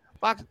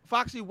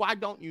 Foxy, why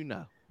don't you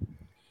know?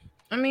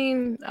 I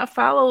mean, I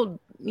followed,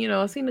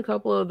 I've seen a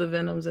couple of the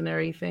Venoms and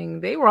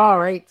everything. They were all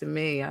right to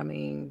me. I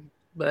mean,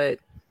 but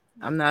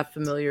I'm not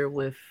familiar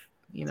with,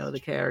 the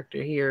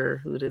character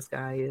here, who this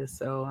guy is.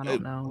 So I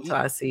don't know. So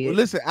I see it.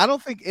 Listen, I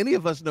don't think any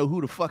of us know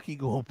who the fuck he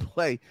gonna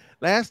play.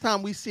 Last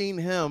time we seen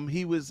him,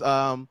 he was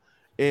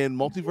in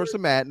Multiverse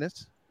of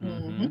Madness.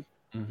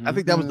 Mm-hmm. I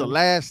think that was the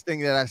last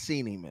thing that I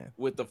seen him in.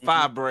 With the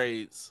 5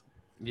 braids.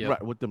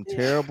 Right, with them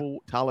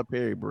terrible Tyler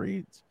Perry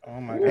braids. Oh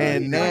my god!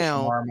 And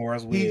now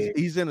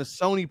he's in a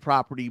Sony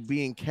property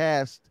being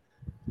cast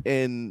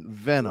in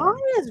Venom. Why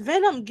is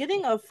Venom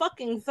getting a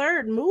fucking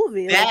third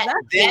movie?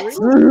 Average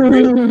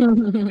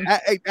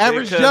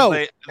Because Joe,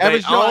 they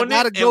Average Joe, I own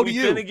gotta it, go and to we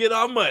you. finna get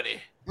our money.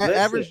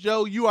 Average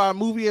Joe, you are a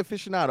movie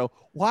aficionado.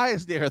 Why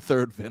is there a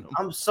third Venom?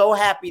 I'm so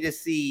happy to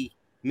see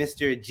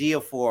Mr.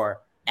 Ejiofor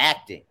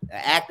acting.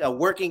 A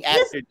working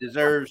actor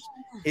deserves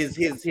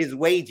his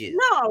wages.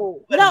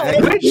 No.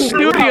 Which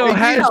studio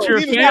has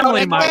your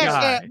family, my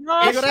guy?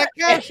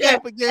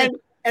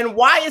 And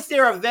why is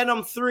there a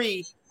Venom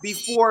 3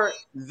 before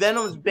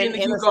Venom's been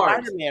in a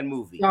Spider-Man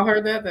movie? Y'all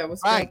heard that? That was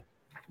right.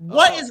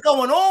 What is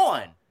going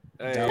on?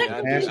 Hey,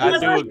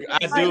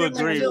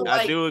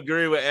 I do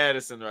agree with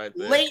Addison right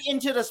there. Late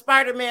into the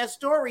Spider-Man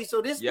story,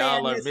 so this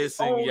y'all man are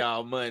missing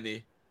y'all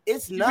money.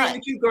 It's You nuts. bring the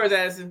cue cards,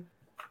 Addison.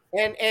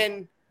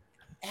 And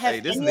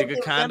hey, this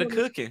nigga kind of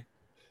cooking.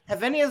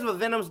 Have any of the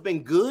Venoms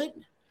been good?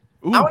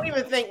 I don't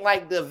even think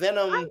like the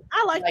Venom.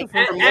 I like the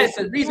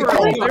Addison, They were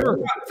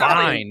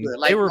fine.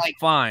 They were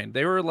fine.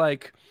 They were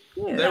like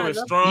they were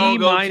strong.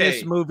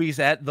 B- movies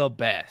at the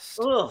best.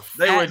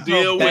 They were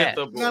deal with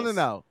the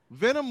No.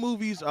 Venom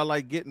movies are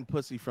like getting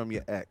pussy from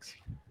your ex.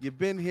 You've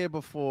been here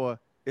before.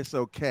 It's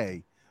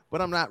okay,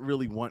 but I'm not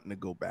really wanting to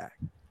go back.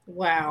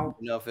 Wow.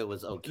 You know if it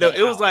was okay. No,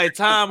 it was like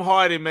Tom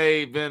Hardy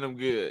made Venom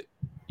good.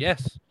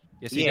 Yes.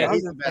 Yes, he Yeah,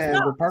 did.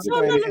 No.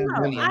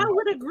 I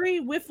would agree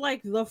with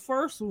like the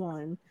first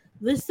one.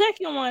 The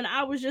second one,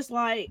 I was just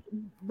like,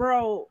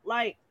 bro,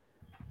 like,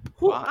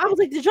 who? I was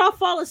like, did y'all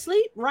fall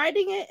asleep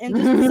writing it and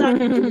just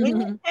decided to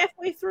wing it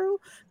halfway through?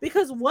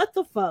 Because what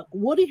the fuck?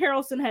 Woody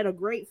Harrelson had a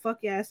great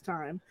fuck ass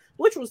time,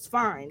 which was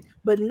fine,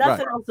 but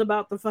nothing else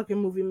about the fucking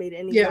movie made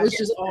any. Yeah, it was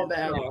just all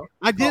bad.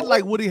 I did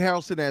like Woody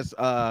Harrelson as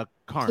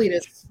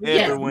Carnage.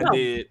 Everyone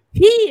did.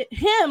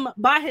 Him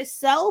by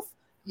himself,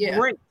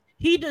 great.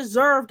 He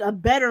deserved a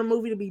better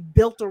movie to be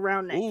built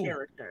around that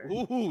character.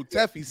 Ooh,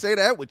 Teffy, say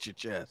that with your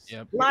chest.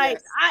 Yep.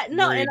 Like and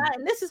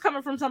this is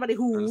coming from somebody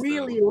who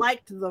really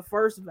liked the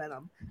first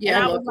Venom. Yeah,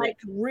 and I I was like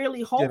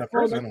really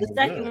hopeful that the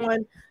second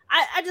one.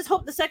 I just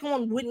hope the second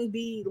one wouldn't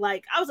be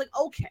like. I was like,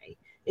 okay,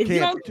 if you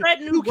don't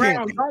tread new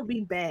ground, don't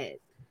be bad.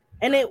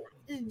 And it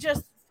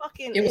just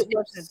fucking. It was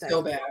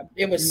so bad.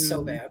 It was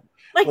so bad.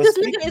 Like this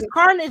nigga is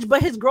Carnage,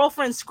 but his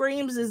girlfriend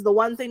screams is the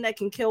one thing that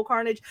can kill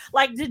Carnage.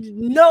 Like, did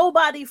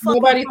nobody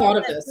thought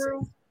of this.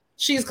 Through?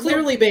 She's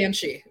clearly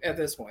Banshee at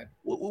this point.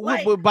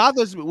 What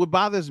bothers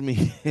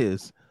me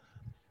is,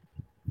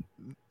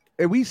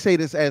 and we say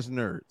this as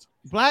nerds,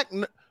 not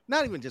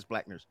even just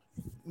black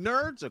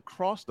nerds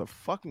across the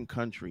fucking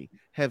country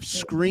have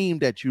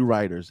screamed at you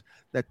writers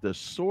that the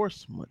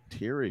source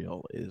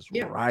material is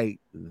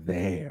right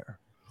there.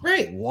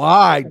 Right.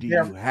 Why do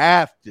you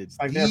have to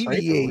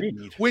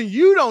deviate when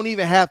you don't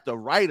even have to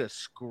write a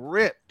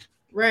script?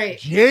 Right.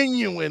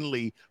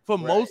 Genuinely for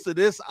most of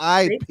this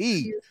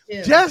IP.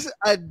 Just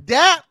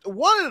adapt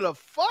one of the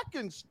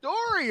fucking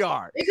story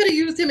arcs. They could have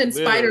used him in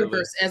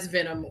Spider-Verse as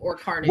Venom or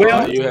Carnage.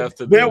 Well,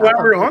 while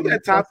we're on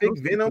that topic,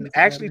 Venom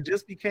actually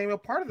just became a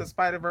part of the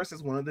Spider-Verse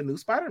as one of the new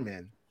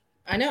Spider-Men.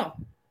 I know.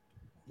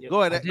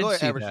 Go ahead,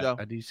 Average Joe.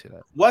 I do see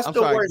that. What's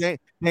the worst?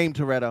 Name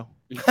Toretto.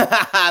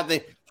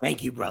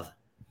 Thank you, brother.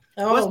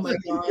 Oh my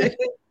God.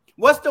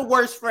 What's the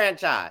worst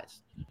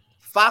franchise?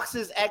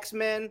 Fox's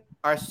X-Men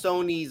or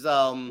Sony's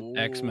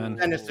X-Men?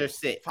 Sinister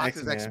Six.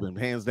 Fox's X-Men,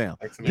 hands down.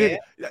 X-Men.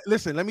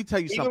 Listen, let me tell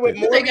you Even something. with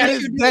more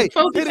It's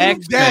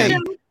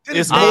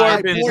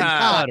more than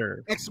time.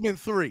 X-Men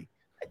 3.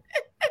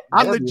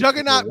 I'm the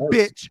Juggernaut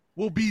bitch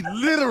will be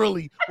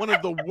literally one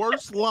of the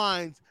worst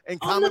lines in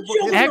comic book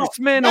history.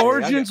 X-Men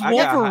Origins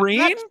Wolverine?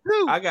 Next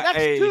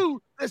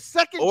two, the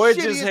second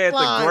Origins shittiest had the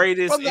line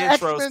greatest from the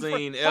intro X-Men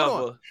scene Hold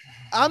on. ever.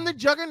 I'm the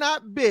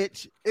Juggernaut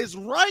bitch is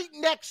right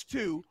next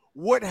to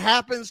what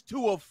happens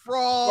to a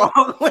frog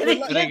That's in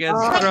the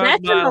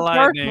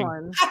first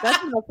one.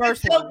 That's in the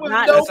first one.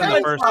 Not That's in in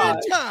the first one.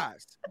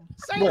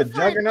 Same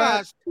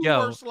franchise, two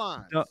Yo, first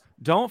lines.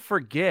 don't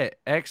forget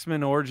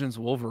X-Men Origins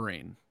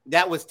Wolverine.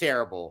 That was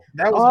terrible.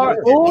 That was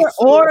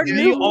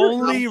the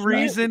only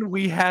reason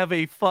we have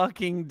a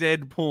fucking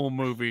Deadpool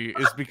movie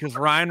is because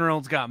Ryan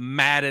Reynolds got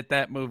mad at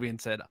that movie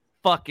and said,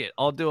 "Fuck it,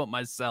 I'll do it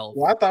myself."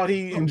 Well, I thought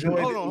he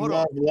enjoyed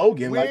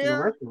Logan like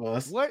the rest of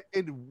us.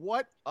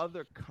 What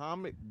other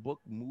comic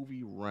book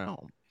movie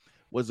realm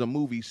was a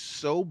movie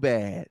so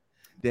bad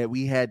that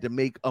we had to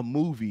make a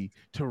movie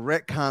to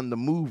retcon the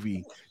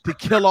movie to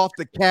kill off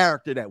the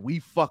character that we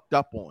fucked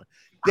up on?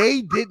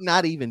 They did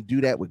not even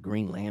do that with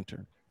Green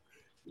Lantern.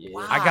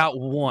 Wow. I got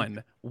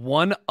one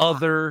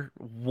other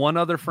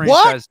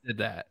franchise did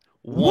that.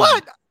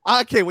 What?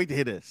 I can't wait to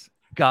hear this.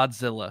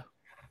 Godzilla.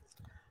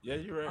 Yeah,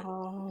 you're right.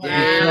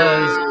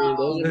 Because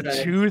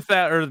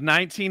the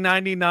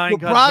 1999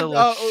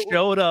 Godzilla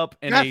showed up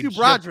in Matthew a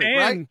Broderick,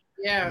 Japan, right?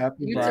 Yeah,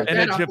 in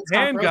a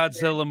Japan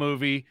Godzilla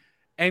movie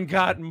and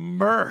got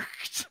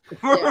murked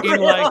in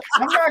like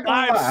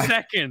 5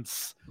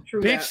 seconds.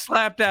 Bitch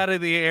slapped out of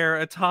the air,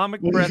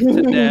 atomic breath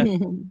to death.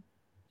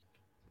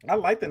 I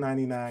like the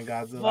 99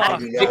 Godzilla.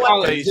 They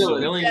call it Godzilla.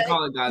 They don't even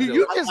call it Godzilla.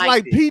 You just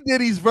like P.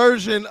 Diddy's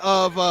version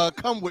of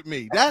 "Come With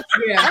Me." That's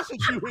what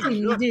you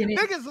enjoy.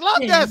 Niggas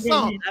love that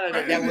song.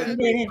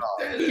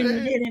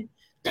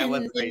 That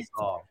was a great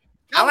song.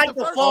 I like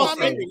the false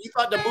ending. You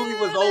thought the movie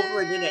was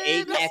over and then the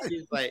A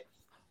catches like.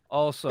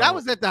 Also, that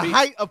was at the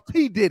height of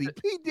P. Diddy.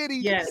 P.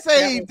 Diddy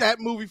saved that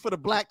movie for the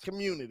black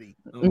community.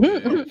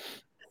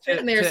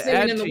 Sitting there to singing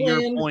add in the to your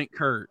wind. point,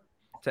 Kurt.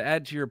 To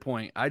add to your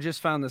point, I just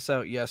found this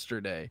out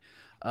yesterday.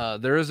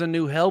 There is a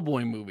new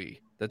Hellboy movie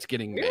that's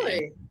getting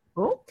made.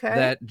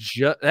 Okay.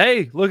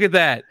 Hey, look at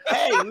that.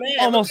 Hey, man,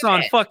 almost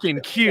on fucking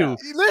cue.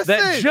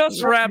 That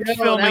just wrapped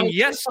filming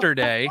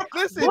yesterday.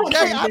 Listen,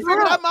 Jay, I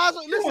figured I might as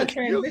well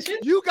listen.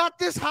 You got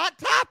this hot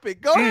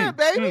topic. Go ahead,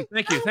 baby.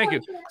 Thank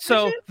you.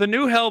 So the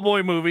new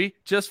Hellboy movie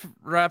just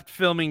wrapped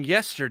filming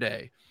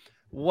yesterday.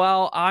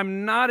 While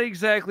I'm not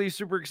exactly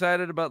super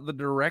excited about the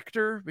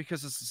director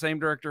because it's the same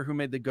director who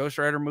made the Ghost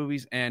Rider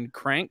movies and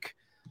Crank.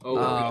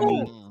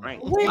 I'm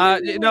kind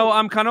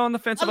of on the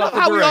fence about the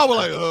how we all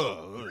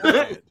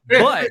director. were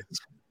like,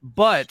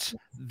 but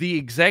the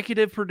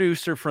executive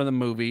producer for the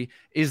movie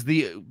is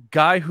the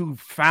guy who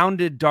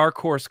founded Dark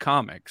Horse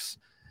Comics.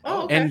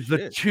 And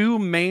the two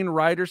main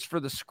writers for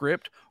the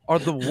script are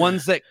the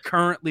ones that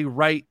currently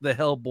write the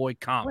Hellboy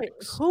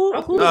comics.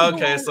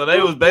 Okay, so they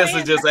was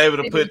basically just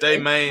able to put their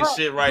main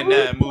shit right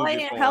now and move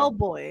it forward.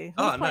 Hellboy?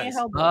 Who's playing nice.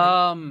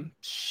 Hellboy?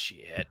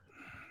 Shit.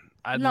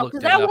 No,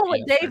 because that one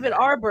with David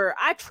Arbor,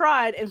 I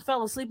tried and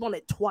fell asleep on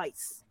it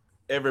twice.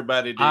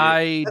 Everybody did.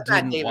 I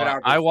didn't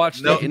watch. I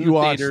watched it in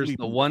the theaters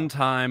the one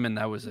time, and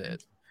that was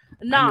it.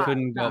 I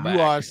couldn't go back.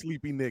 You are a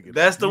sleepy nigga.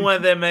 That's the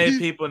one that made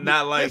people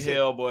not like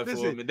Hellboy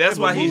for me. That's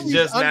why he's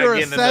just not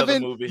getting another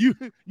movie.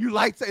 You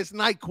like it's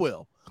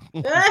NyQuil.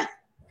 But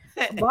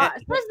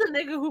especially the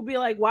nigga who be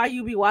like, "Why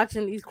you be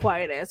watching these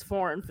quiet ass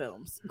foreign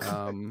films?" Hey,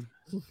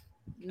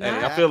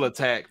 I feel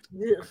attacked.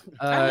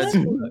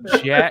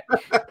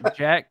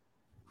 Jack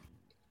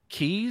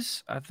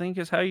Keys, I think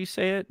is how you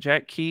say it.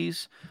 Jack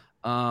Keys.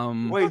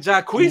 Wait,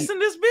 Jacquees in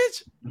this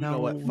bitch? No,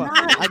 what? He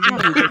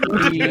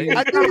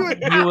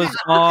was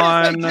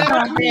on. You know,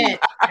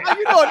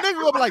 a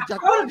nigga will be like, go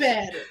to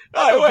bed.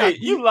 Oh, wait,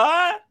 you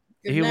lied?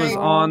 He was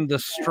on the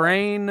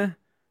Strain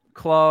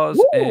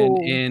Clause and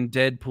in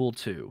Deadpool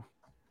 2.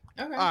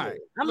 Okay. All right,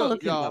 I'm gonna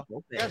look him up.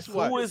 Guess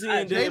what? Who is he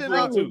in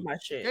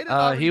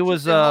Deadpool 2? He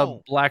was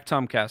Black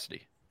Tom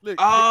Cassidy. Look,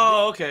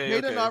 okay.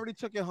 Jaden already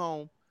took it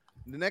home.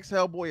 The next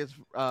Hellboy is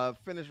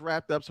finished,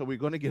 wrapped up, so we're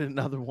going to get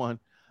another one.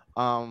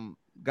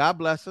 God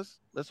bless us.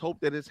 Let's hope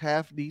that it's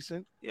half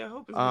decent. Yeah, I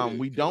hope it's good,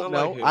 we 'cause don't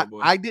I know. like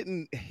Hellboy. I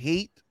didn't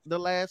hate the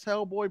last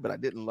Hellboy, but I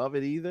didn't love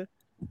it either.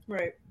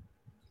 Right.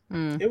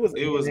 It was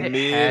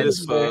mid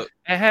as fuck.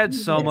 It had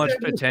so Yeah, much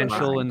it was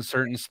potential fine. in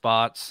certain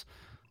spots,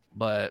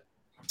 but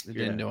it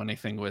didn't do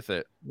anything with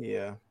it.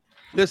 Yeah.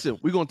 Listen,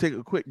 we're going to take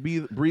a quick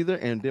breather,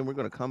 and then we're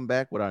going to come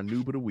back with our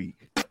noob of the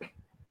week.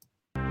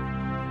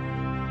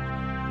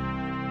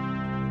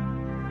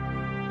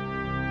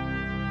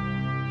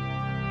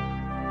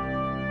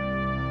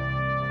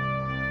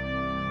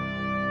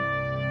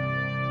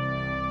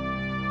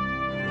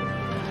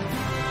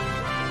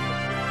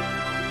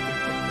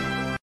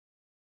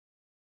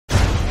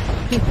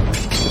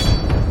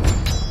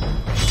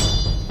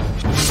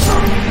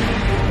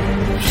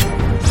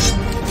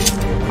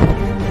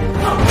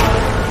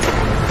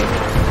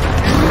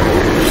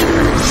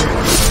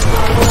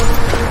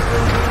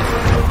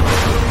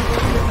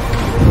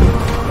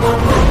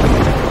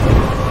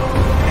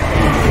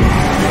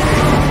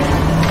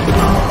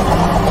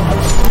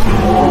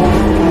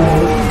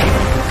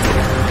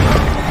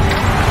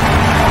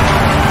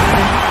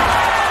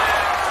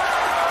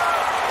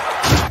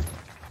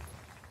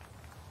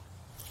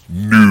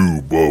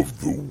 Noob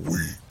of the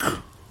week.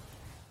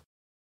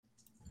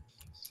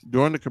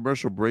 During the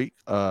commercial break,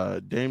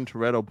 Dame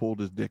Toretto pulled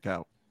his dick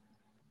out.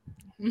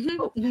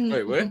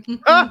 Wait, what?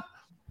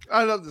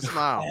 I love the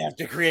smile. I have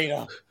to create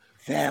a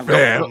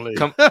Family.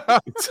 Come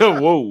to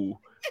whoa.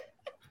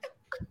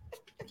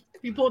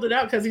 He pulled it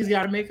out because he's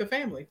got to make a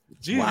family.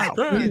 Jesus Wow.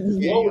 Christ.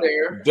 Whoa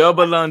there.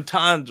 Double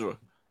entendre.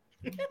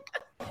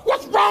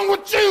 What's wrong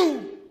with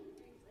you?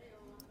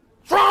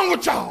 What's wrong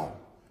with y'all?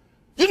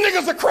 You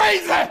niggas are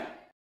crazy.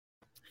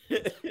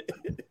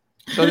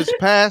 So this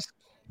past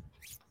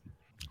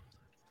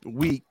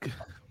week,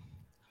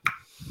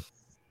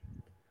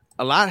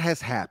 a lot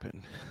has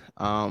happened.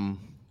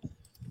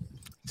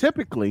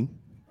 Typically,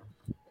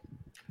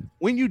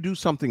 when you do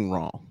something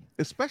wrong,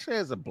 especially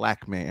as a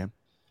black man,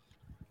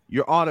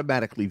 you're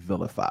automatically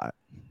vilified.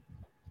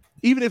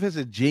 Even if it's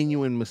a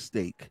genuine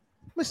mistake.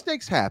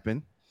 Mistakes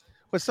happen,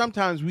 but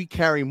sometimes we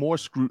carry more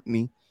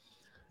scrutiny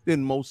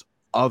than most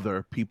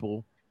other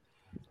people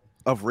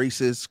of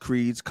races,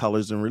 creeds,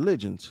 colors, and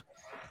religions.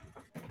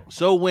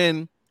 So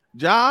when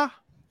Ja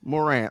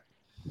Morant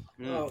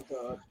Oh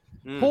God.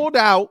 pulled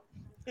out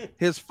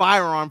his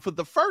firearm for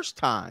the first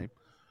time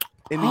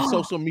in these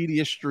social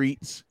media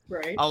streets,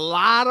 Right. a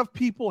lot of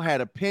people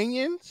had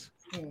opinions,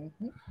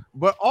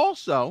 but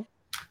also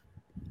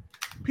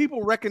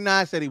people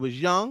recognized that he was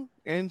young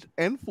and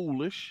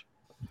foolish,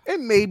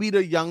 and maybe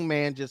the young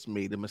man just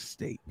made a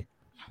mistake.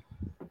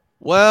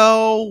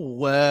 Well.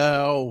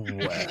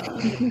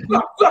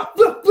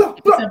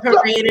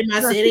 Appropriated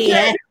my city.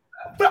 Yeah.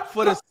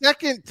 For the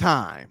second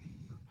time,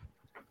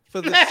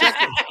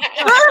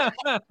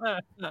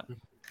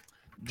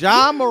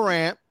 Ja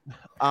Morant,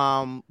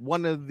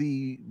 one of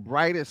the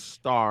brightest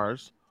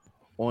stars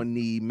on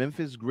the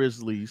Memphis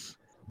Grizzlies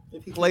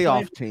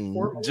playoff team.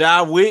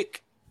 Ja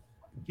Wick.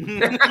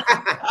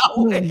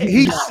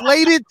 He's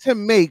slated to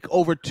make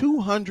over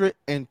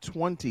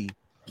 220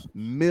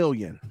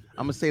 million.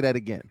 I'm gonna say that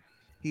again.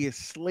 He is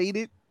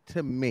slated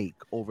to make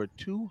over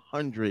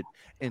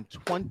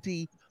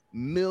 220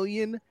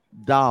 million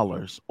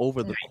dollars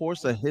over the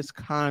course of his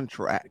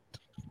contract.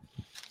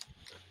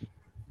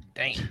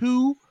 Dang.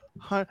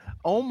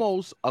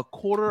 Almost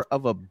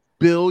 $250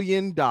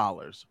 million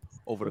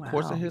over the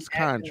course of his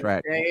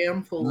contract.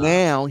 Damn fool.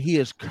 Now he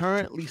is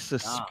currently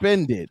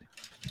suspended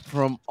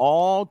from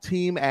all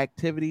team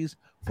activities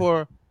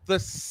for the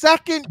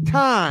second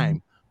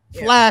time,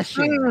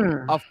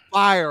 flashing a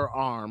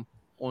firearm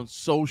on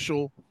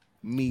social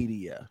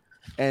media.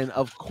 And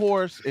of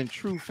course, in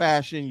true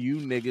fashion, you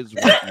niggas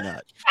went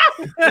nuts.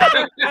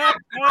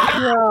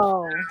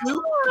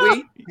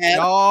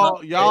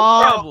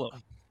 Y'all,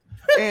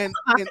 and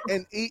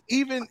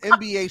even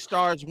NBA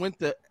stars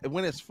went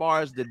as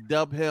far as to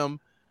dub him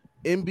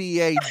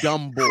NBA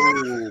dumb boy.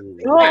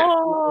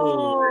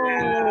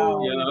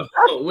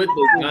 With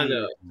the gun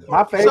up.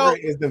 My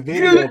favorite is the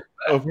video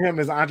of him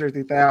as Andre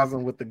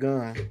 3000 with the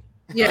gun.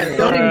 Yeah,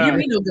 don't even give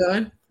me no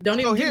gun. Don't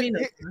even give me no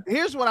gun.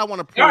 Here's what I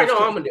want to You already know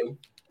what I'm gonna do.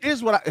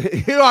 Here's what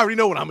you already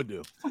know what I'm gonna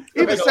do.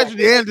 Even Central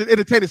the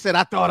Entertainer said,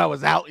 I thought I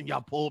was out and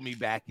y'all pulled me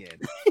back in.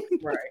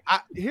 Right.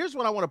 Here's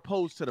what I want to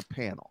pose to the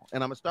panel,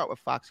 and I'm gonna start with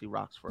Foxy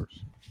Rocks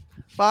first.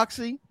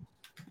 Foxy,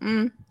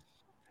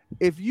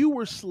 if you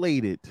were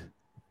slated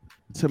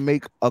to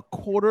make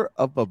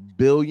 $250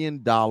 million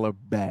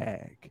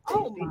bag,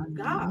 Oh my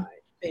God,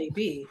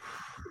 baby.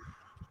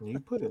 You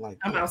put it like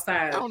I'm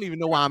outside. I don't even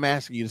know why I'm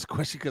asking you this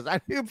question because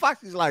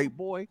Foxy's like,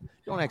 boy,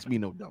 don't ask me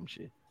no dumb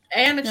shit.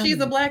 And if she's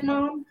a black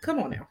mom, come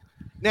on now.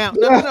 Now,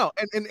 no,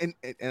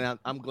 and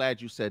I'm glad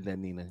you said that,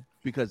 Nina,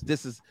 because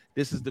this is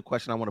the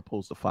question I want to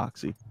pose to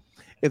Foxy.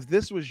 If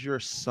this was your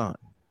son,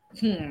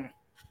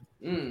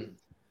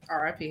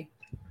 R.I.P.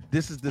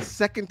 This is the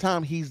second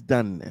time he's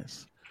done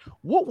this.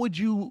 What would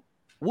your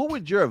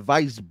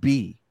advice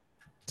be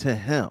to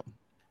him?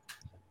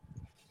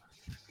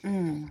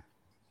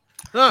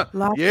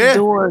 Lock the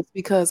doors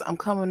because I'm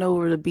coming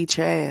over to beat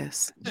your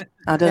ass.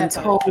 I done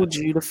told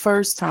you the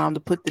first time to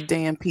put the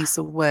damn piece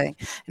away.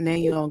 And then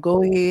you're going to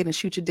go ahead and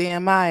shoot your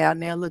damn eye out.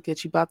 Now look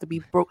at you about to be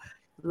broke.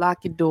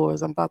 Lock your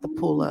doors. I'm about to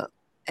pull up.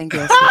 And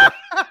guess what?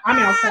 I'm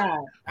outside.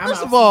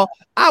 First of all,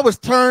 I was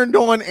turned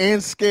on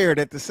and scared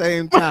at the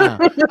same time.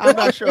 I'm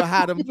not sure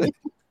how to.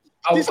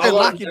 He said,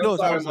 "Lock your doors."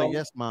 I was like,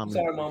 "Yes, mommy."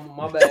 Sorry, mom.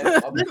 My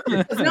bad.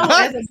 No,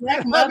 as a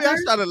black mother, I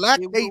started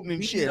lactating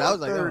and shit. I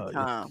was like,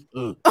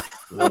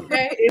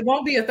 okay, it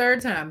won't be a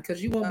third time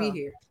because you won't be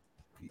here.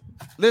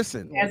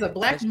 Listen, As a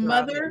black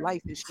mother,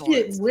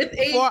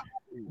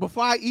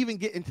 before I even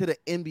get into the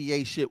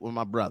NBA shit with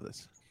my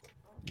brothers,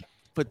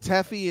 for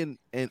Teffy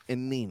and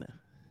Nina,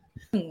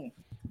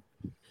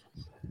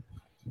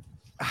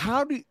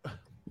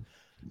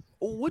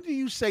 what do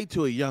you say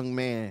to a young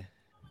man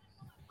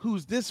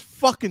who's this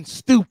fucking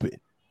stupid?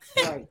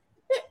 Right.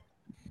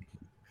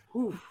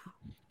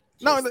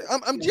 No,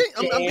 I'm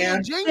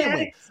being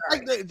genuine.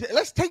 Like,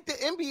 let's take the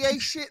NBA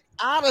shit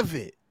out of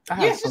it.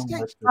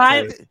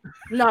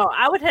 No,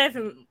 I would have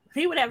him.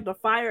 He would have to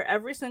fire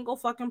every single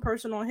fucking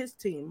person on his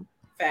team.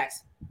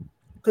 Facts.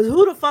 Because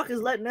who the fuck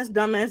is letting this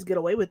dumbass get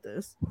away with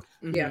this?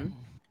 Yeah.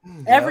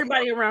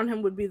 Everybody around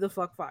him would be the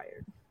fuck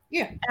fired.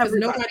 Yeah, because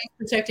nobody's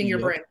protecting your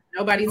brand.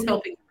 Nobody's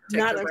helping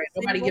protect your brand.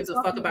 Nobody gives a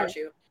fuck about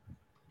you.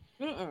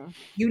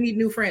 You need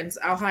new friends.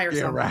 I'll hire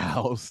someone.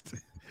 Aroused.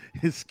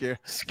 Scared.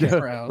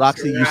 Aroused.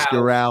 Roxy, you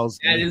aroused.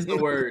 That is the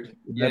word.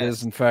 That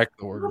is, in fact,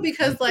 the word. Well,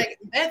 because, like,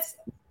 that's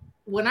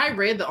when I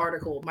read the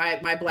article,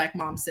 my black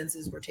mom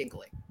senses were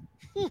tingling.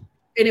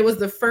 And it was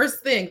the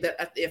first thing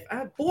that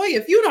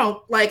if you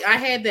don't, like, I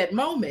had that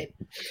moment.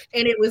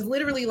 And it was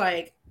literally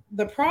like,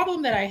 the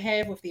problem that I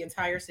have with the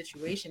entire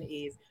situation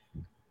is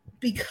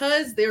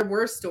because there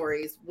were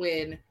stories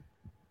when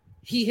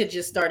he had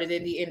just started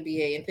in the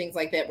NBA and things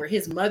like that, where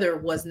his mother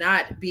was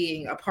not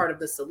being a part of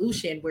the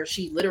solution, where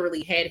she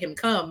literally had him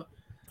come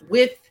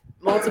with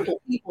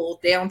multiple people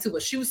down to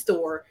a shoe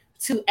store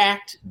to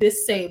act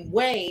this same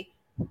way.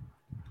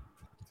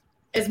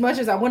 As much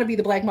as I want to be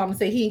the black mom and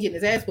say he ain't getting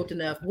his ass whooped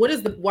enough,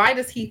 why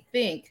does he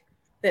think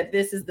that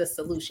this is the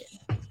solution?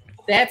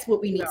 That's what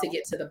we need to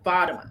get to the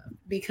bottom of,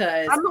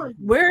 because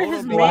where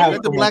his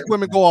let the black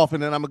women go off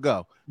and then I'm gonna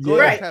go.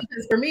 Right,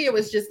 because for me it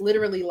was just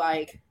literally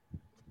like,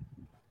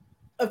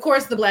 of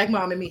course the black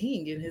mom and me, he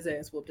ain't getting his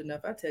ass whooped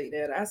enough. I tell you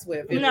that. I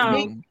swear, if it was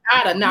me,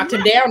 I'd have knocked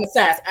him down the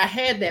sides. I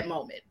had that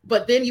moment,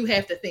 but then you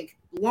have to think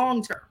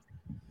long term.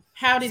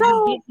 How did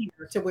you get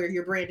here to where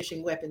you're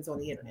brandishing weapons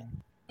on the internet?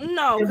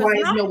 No, and why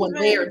is no one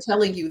there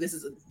telling you this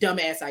is a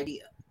dumbass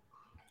idea?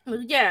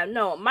 Yeah,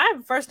 no. My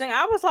first thing,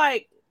 I was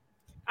like,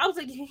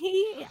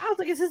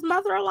 is his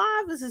mother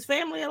alive? Is his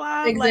family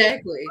alive?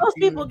 Exactly. Like, most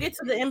people get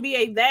to the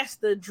NBA, that's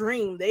the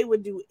dream. They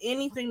would do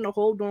anything to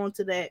hold on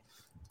to that,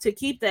 to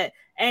keep that.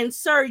 And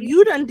sir,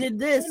 you done did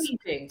this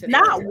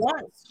not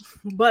once,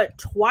 but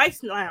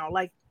twice now.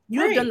 Like,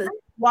 you've done this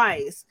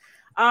twice.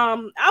 I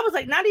was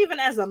like, not even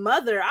as a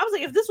mother. I was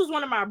like, if this was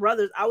one of my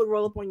brothers, I would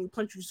roll up on you,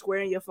 punch you square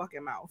in your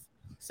fucking mouth.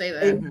 Say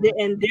that.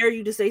 And dare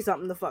you to say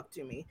something the fuck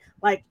to me.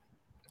 Like,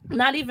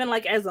 not even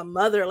like as a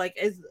mother, like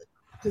as,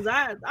 because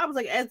I was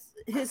like, as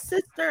his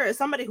sister, as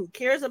somebody who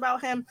cares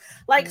about him,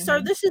 like,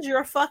 sir, this is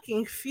your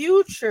fucking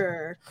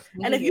future.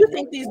 And if you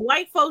think these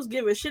white folks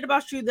give a shit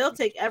about you, they'll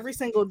take every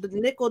single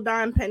nickel,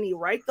 dime, penny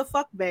right the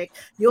fuck back.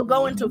 You'll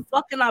go into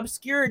fucking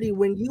obscurity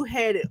when you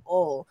had it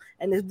all.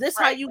 And if this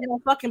how you gonna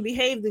fucking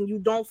behave, then you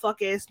don't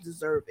fuck ass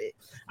deserve it.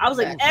 I was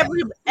like,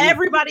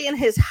 everybody in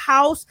his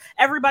house,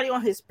 everybody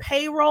on his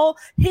payroll,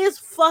 his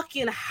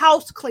fucking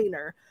house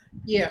cleaner.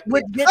 Yeah,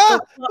 would get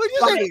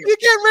you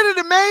get rid of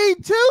the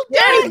maid too?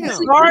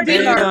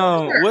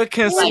 Damn. What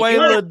can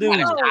Suela do?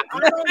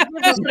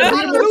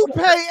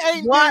 Guadalupe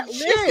ain't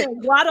shit.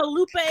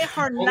 Guadalupe,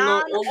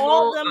 Hernan,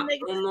 all them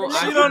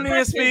niggas. She don't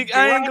even speak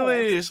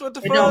English. What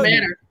the fuck? It don't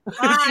matter.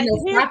 She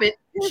knows stop it.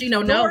 She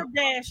know no.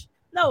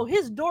 No,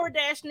 his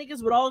DoorDash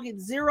niggas would all get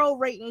 0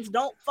 ratings.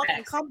 Don't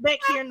fucking come back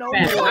here no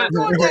more.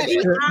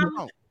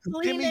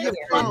 Give me your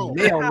phone.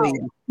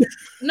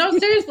 No,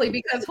 seriously,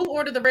 because who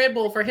ordered the Red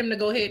Bull for him to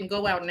go ahead and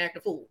go out and act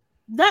a fool?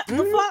 That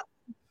the fuck?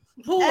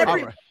 Who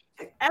ordered?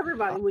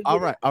 Everybody would. All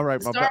right.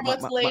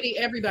 Starbucks lady,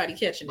 everybody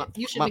catching it.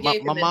 You should have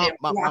gave them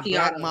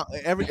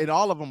and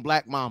all of them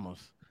black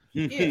mamas.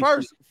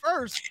 First,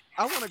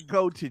 I want to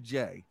go to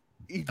Jay.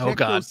 Oh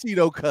God, Jay,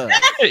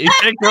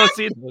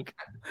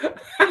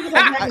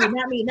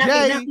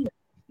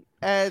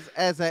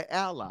 as an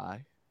ally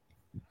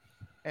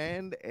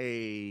and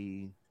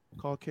a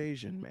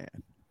Caucasian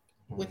man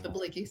with the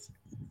blickies.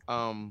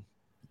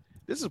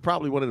 This is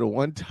probably one of the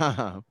one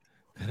time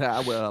that I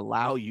will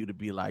allow you to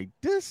be like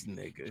this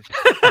nigga.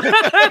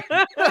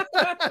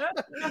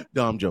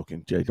 No, I'm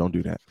joking, Jay. Don't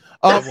do that.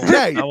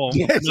 Jay, I won't.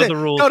 Another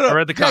rule. I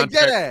read the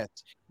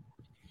contract.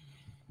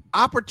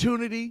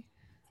 Opportunity,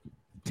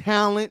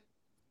 talent.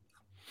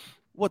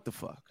 What the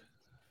fuck?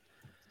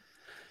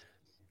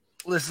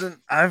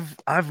 Listen,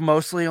 I've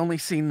mostly only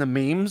seen the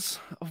memes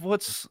of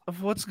what's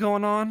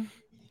going on.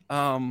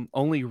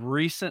 Only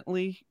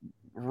recently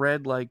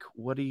read like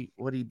what he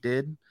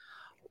did.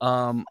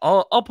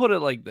 I'll put it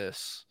like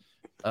this.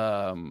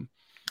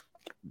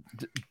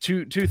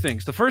 Two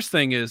things. The first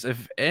thing is,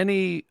 if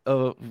any,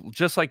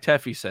 just like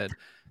Teffy said,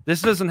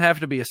 this doesn't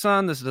have to be a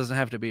son. This doesn't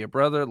have to be a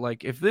brother.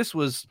 Like if this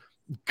was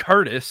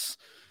Curtis,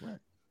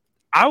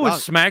 I would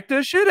smack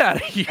the shit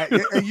out of you.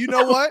 And you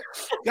know what?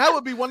 That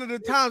would be one of the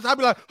times I'd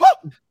be like,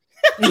 oh!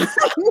 You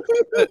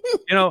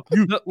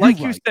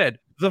said,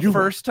 the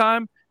first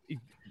time,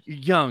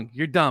 young,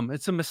 you're dumb.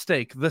 It's a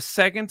mistake. The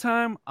second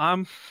time,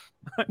 I'm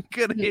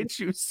gonna hit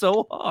you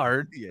so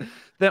hard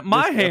that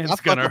my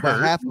hand's gonna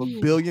hurt.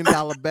 $500 million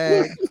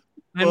bag.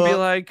 And be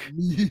like,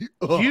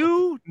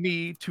 you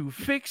need to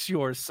fix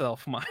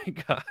yourself, my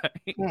guy.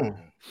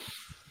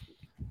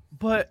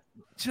 But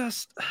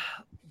just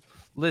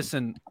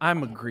listen,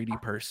 I'm a greedy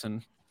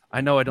person.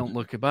 I know I don't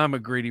look it, but I'm a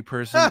greedy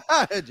person.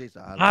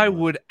 I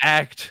would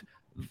act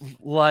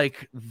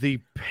like the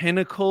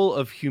pinnacle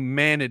of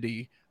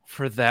humanity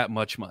for that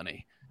much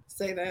money.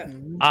 Say that.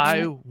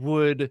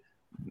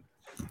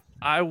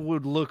 I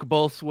would look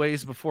both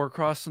ways before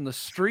crossing the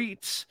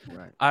streets.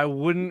 Right. I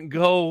wouldn't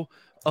go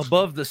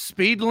above the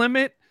speed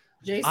limit.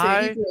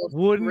 I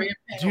wouldn't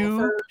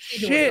do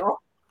shit.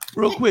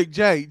 Real quick,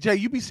 Jay,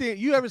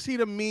 you ever see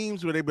the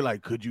memes where they be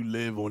like, could you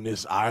live on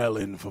this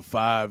island for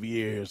 5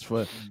 years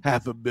for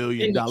 $500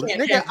 million?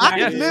 Nigga, I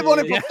can live on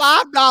it for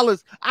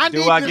 $5.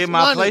 Do I get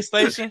my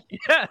PlayStation?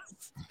 Yes.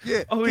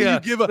 Yeah. Oh, can yeah. you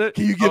give up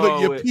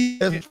your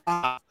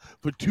PS5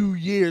 for 2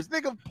 years?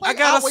 Nigga, I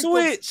got a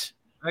Switch.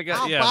 I'll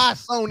buy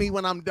Sony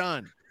when I'm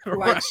done.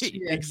 Right.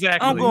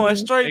 Exactly. I'm going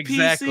straight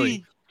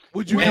PC.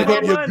 Would you give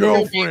up your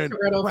girlfriend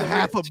for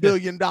 $500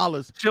 million?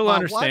 She'll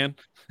understand.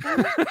 I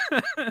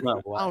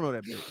don't know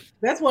that.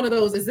 That's one of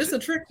those. Is this a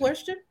trick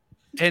question?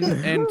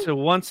 And to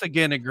once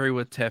again agree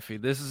with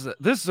Teffy, this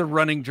is a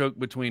running joke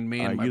between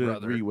me and my you brother.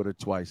 Didn't agree with her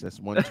twice. That's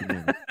one too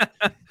many.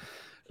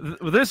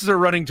 This is a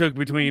running joke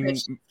between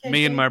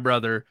me and my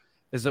brother.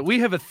 Is that we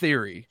have a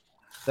theory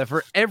that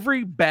for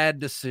every bad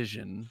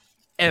decision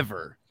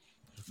ever,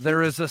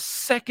 there is a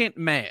second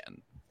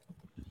man.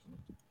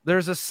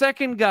 There's a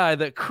second guy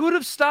that could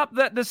have stopped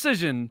that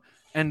decision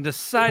and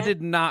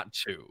decided not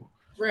to.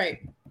 Right.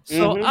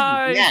 So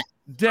I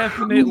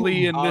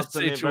definitely in this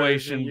Alternate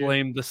situation version,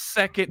 blame the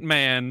second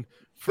man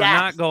for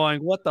not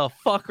going, what the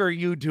fuck are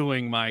you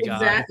doing, my guy?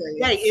 Exactly.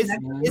 Hey,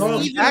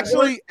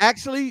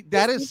 Actually,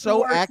 that is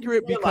so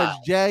accurate because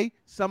Jay,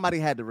 somebody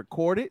had to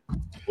record it.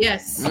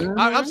 Yes.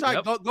 I'm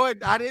sorry. Go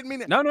ahead. I didn't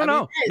mean it. No,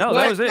 that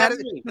was it.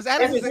 Because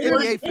Adam is an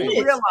NBA fan.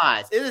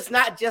 Realize it is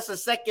not just a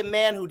second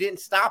man who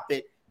didn't stop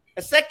it.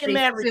 A second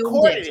man filmed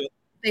recorded it. it.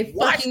 They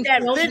watched fucking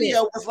that filmed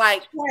video. it. Was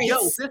like, Twice. yo,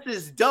 this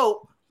is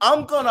dope.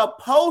 I'm gonna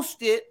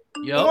post it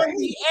on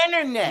the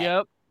internet.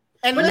 Yep.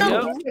 And But the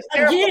no, thing is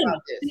terrible again,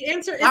 about this. the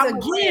answer is Ja again.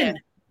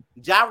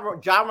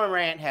 Morant, Ja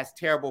Morant has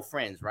terrible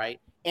friends, right?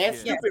 And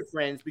stupid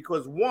friends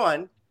because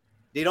one,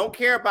 they don't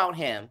care about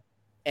him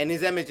and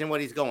his image and what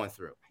he's going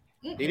through.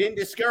 They didn't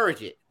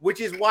discourage it, which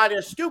is why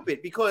they're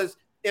stupid. Because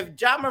if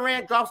Ja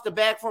Morant drops the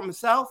bag for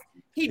himself,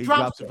 he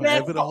drops the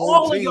bag for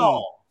all of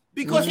y'all.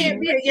 Because he can't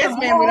be a yes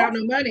man without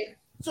no money.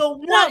 So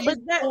that's the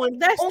thing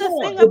This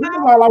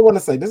is all I want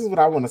to say. This is what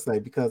I want to say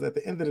because at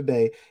the end of the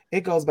day,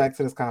 it goes back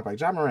to this compact.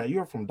 Ja Morant,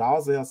 you're from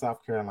Dalzell,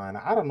 South Carolina.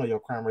 I don't know your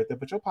crime rate there,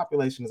 but your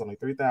population is only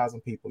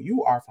 3,000 people.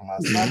 You are from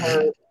a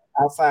suburb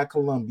outside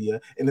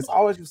Columbia, and it's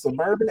always you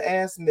suburban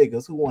ass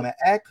niggas who want to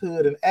act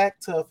hood and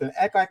act tough and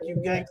act like you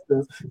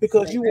gangsters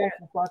because you want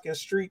some fucking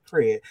street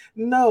cred.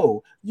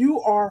 No,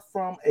 you are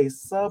from a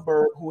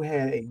suburb who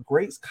had a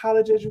great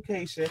college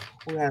education,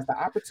 who has the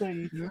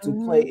opportunity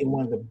to play in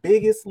one of the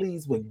biggest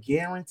leagues with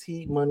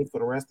guaranteed money for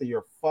the rest of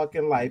your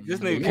fucking life. This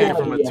nigga came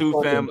from a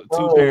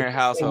two-parent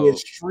household.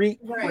 Street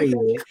cred.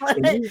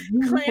 And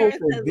you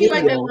posted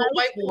videos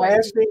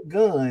flashing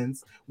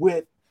guns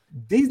with.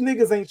 These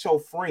niggas ain't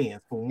your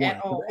friends for one.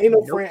 Ain't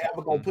no friend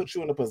ever gonna put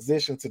you in a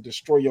position to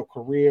destroy your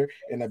career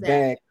in a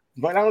bag,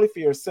 but not only for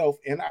yourself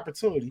and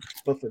opportunity,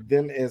 but for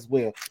them as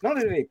well. Not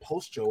only do they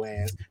post your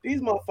ass,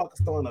 these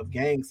motherfuckers throwing up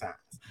gang signs.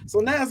 So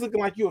now it's looking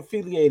like you're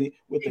affiliated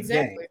with the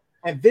gang.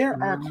 And there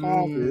are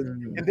causes,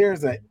 and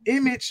there's an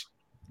image,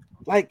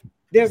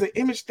 there's an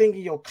image thing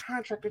in your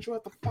contract that you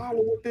have to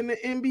follow within the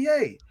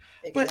NBA.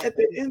 But at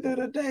the end of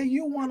the day,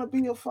 you want to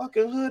be a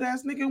fucking hood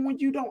ass nigga when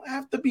you don't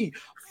have to be.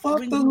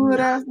 Fuck the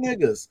hood ass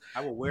niggas.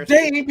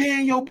 They ain't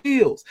paying your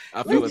bills.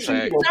 I feel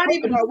attacked. Not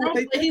even what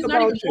they think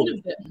about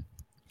you.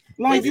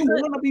 Like you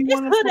want to be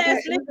one of hood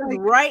ass niggas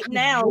right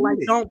now. Like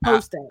don't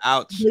post that.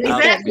 Ouch.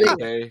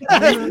 Exactly.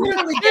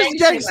 There's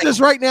gangsters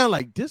right now.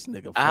 Like this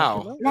nigga.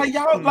 Ow. Like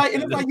y'all, like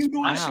and it's like you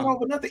doing this shit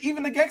over nothing.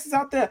 Even the gangsters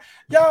out there,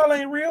 y'all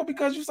ain't real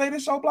because you say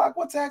this your block.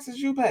 What taxes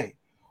you pay?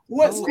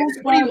 What school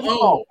do you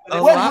own?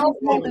 What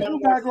household did you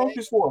buy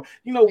groceries for?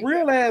 You know,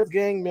 real ass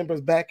gang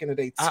members back in the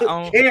day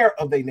took care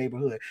of their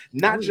neighborhood,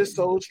 not just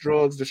sold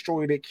drugs,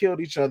 destroyed it,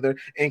 killed each other,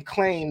 and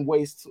claim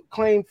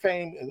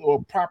fame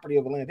or property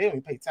of the land. They don't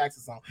even pay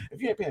taxes on. If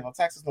you ain't paying no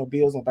taxes, no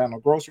bills, no buying no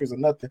groceries or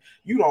nothing,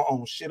 you don't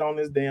own shit on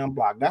this damn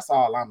block. That's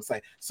all I'm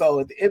saying. So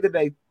at the end of the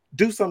day,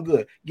 do something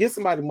good. Get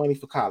somebody money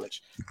for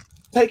college.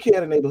 Take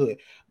care of the neighborhood.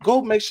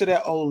 Go make sure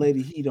that old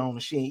lady heat on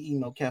and she ain't eating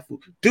no cat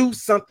food. Do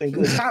something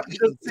good. Stop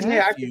just sitting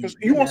here acting.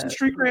 You want some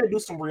street cred? Do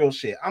some real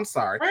shit. I'm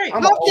sorry. Right.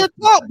 I'm Talk an your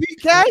old- talk,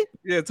 BK.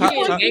 Yeah, talk- You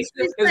want talk-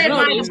 street cred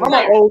by the I'm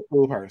block. an old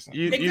school person.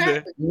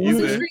 Exactly. You want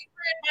some street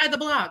cred by the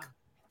block.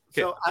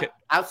 So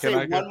I'll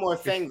say one more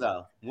thing,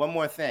 though. One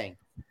more thing.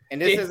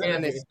 And this isn't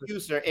an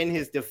excuse or in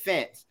his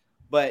defense,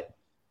 but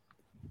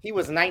he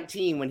was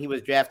 19 when he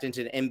was drafted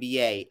into the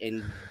NBA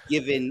and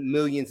given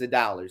millions of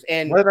dollars.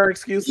 And what are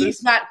excuses?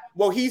 He's not.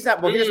 Well, here's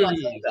what I'm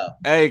saying, though.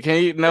 Hey,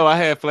 can you? No, I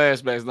had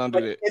flashbacks. Don't do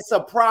that. It's a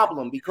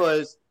problem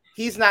because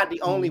he's not the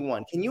only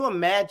one. Can you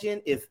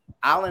imagine if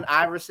Allen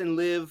Iverson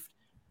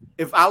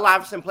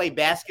played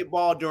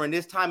basketball during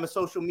this time of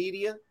social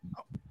media?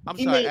 I'm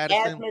He sorry, made as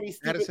Addison. many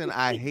stupid Addison,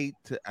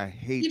 mistakes. I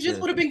hate. He just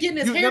to- would have been getting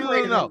his You- hair no,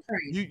 braided. no. on the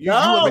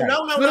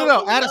train.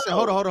 No. Addison,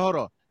 hold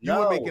on. You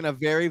were No. making a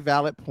very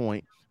valid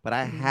point, but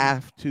I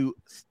have to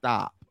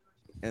stop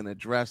and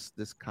address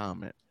this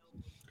comment.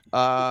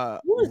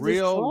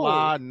 Real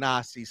La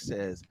Nasi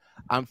says,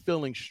 "I'm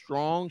feeling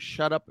strong.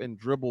 Shut up and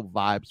dribble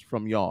vibes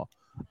from y'all."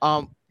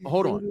 Hold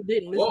on.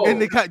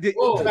 And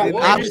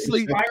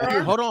obviously,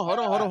 hold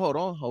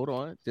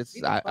on.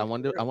 Just I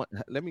wonder.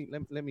 Let me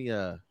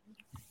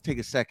take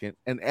a second.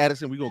 And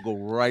Addison, we're gonna go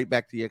right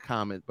back to your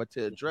comment. But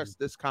to address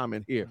this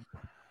comment here,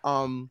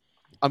 I'm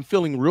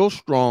feeling real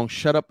strong.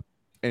 Shut up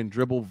and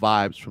dribble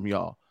vibes from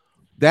y'all.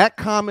 That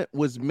comment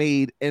was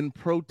made in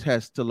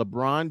protest to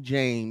LeBron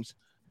James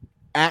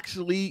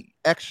actually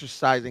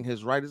exercising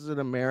his right as an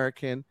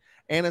American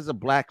and as a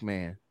black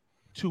man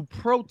to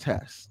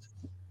protest.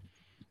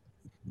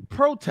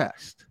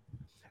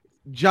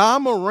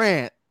 John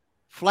Morant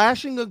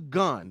flashing a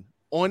gun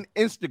on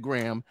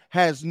Instagram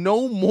has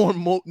no more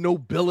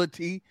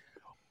nobility.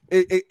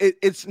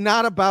 It's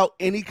not about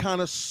any kind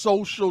of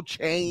social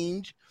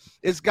change.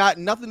 It's got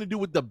nothing to do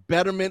with the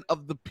betterment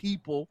of the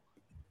people.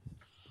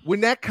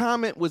 When that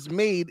comment was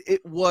made,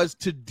 it was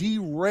to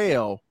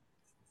derail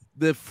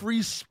the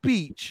free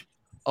speech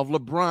of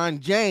LeBron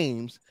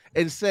James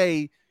and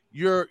say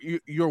your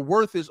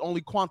worth is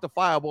only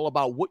quantifiable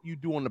about what you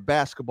do on the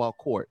basketball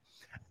court.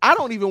 I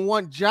don't even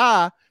want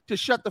Ja to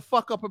shut the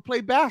fuck up and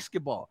play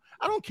basketball.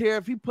 I don't care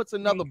if he puts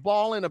another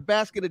ball in a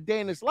basket a day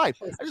in his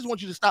life. I just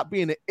want you to stop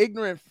being an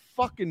ignorant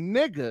fucking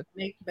nigga.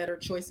 Make better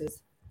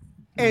choices.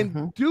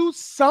 And do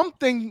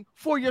something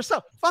for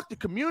yourself. Fuck the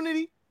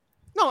community.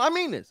 No, I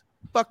mean this.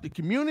 Fuck the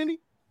community.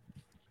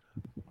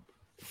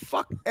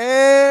 Fuck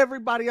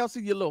everybody else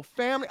in your little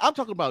family. I'm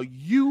talking about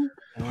you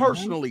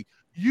personally.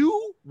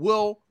 You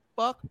will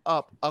fuck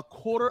up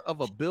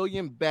 $250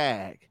 million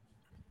bag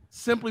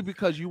simply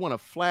because you want to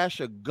flash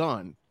a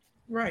gun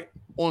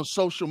on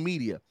social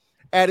media.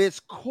 At its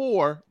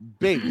core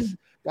base,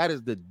 that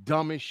is the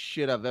dumbest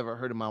shit I've ever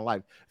heard in my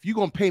life. If you're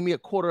going to pay me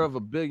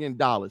 $250 million,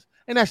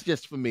 and that's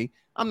just for me,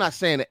 I'm not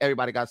saying that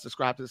everybody got to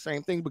subscribe to the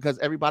same thing because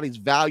everybody's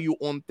value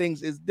on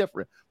things is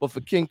different. But for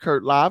King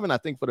Kurt Live, and I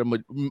think for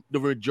the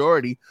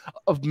majority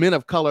of men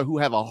of color who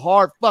have a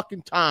hard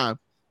fucking time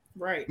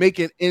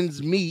making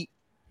ends meet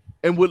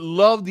and would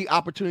love the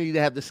opportunity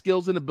to have the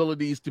skills and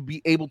abilities to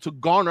be able to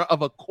garner of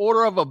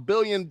 $250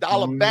 million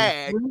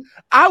bag,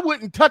 I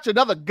wouldn't touch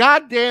another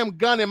goddamn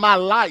gun in my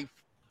life.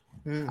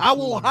 I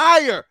will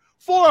hire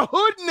 4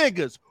 hood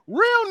niggas,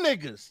 real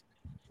niggas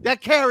that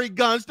carry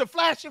guns to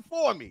flash it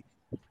for me.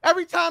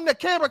 Every time the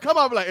camera come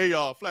up, like, hey,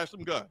 y'all, flash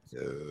some guns.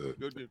 Go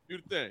do the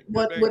thing.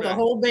 But with a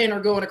whole banner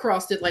going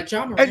across it like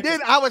John Morant. And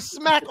then I would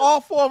smack all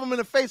 4 of them in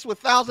the face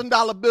with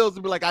 $1,000 bills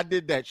and be like, I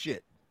did that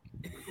shit.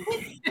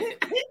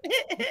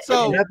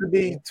 So you have to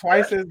be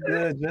twice as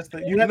good.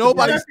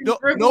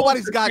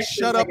 Nobody's got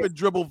shut up and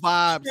dribble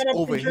vibes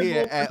over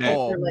here at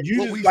all.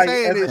 What we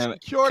saying is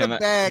secure the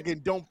bag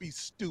and don't be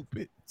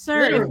stupid.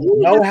 Sir,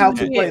 know how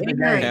to play the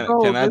game.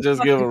 Can I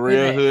just give a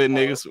real hood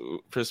nigga's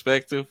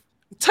perspective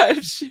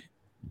type shit?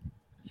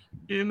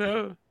 You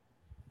know,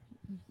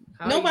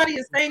 nobody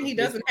is saying he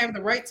doesn't have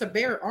the right to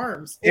bear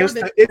arms. It was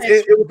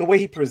the way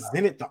he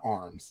presented the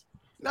arms.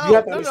 You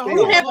have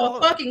a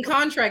fucking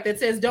contract that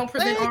says don't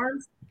present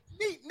arms.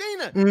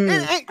 Nina,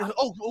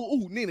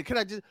 Nina, can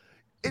I just?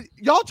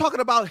 Y'all talking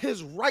about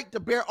his right to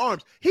bear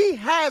arms? He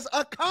has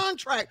a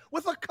contract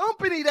with a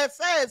company that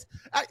says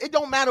it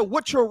don't matter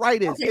what your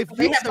right is. If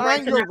you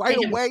sign your right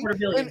away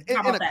in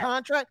a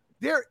contract,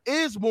 there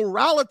is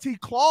morality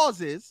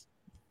clauses.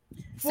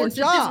 Since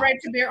it's his right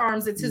to bear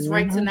arms, it's his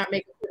right to not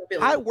make a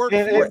credibility. I work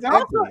for it.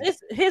 Also,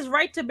 it's his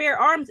right to bear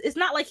arms. It's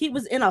not like he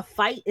was in a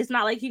fight. It's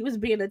not like he was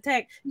being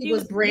attacked. He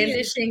was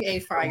brandishing a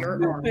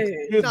firearm.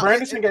 He was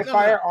brandishing a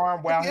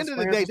firearm while at the end of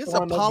the day, this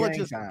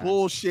apologist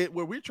bullshit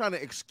where we're trying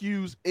to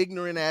excuse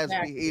ignorant ass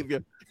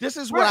behavior. This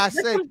is what I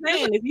say.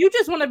 If you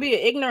just want to be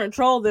an ignorant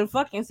troll, then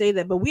fucking say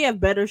that. But we have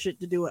better shit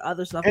to do with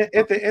other stuff. At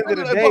the end of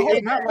the day,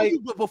 it's not like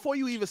before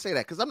you even say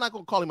that, because I'm not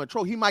going to call him a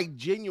troll. He might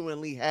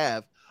genuinely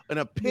have an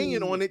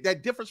opinion on it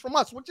that differs from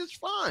us, which is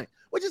fine,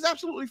 which is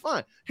absolutely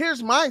fine.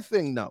 Here's my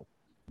thing, though.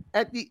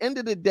 At the end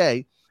of the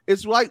day,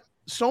 it's like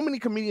so many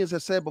comedians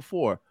have said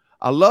before,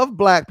 I love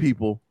black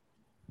people,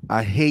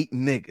 I hate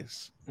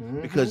niggas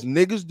because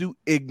niggas do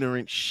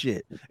ignorant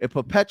shit. It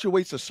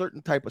perpetuates a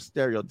certain type of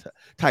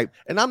stereotype.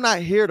 And I'm not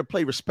here to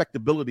play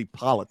respectability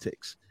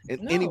politics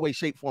in any way,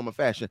 shape, form, or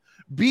fashion.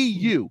 Be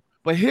you.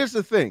 But here's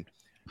the thing.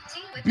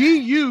 Be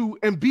you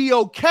and be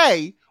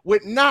okay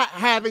with not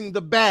having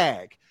the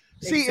bag.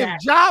 See, if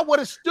Ja would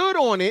have stood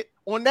on it,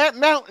 on that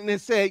mountain and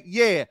said,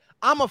 yeah,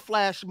 I'm going to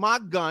flash my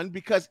gun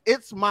because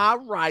it's my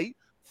right.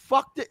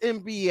 Fuck the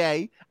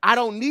NBA. I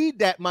don't need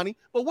that money.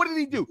 But what did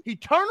he do? He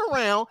turned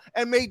around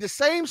and made the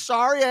same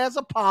sorry ass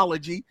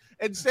apology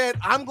and said,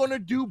 I'm going to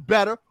do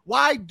better.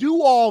 Why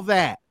do all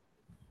that?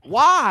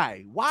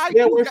 Why? Stay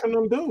away from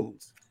them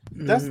dudes.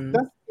 That's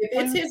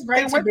it's his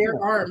right to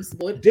bear arms.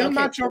 They're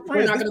not your We're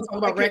friends. not going to talk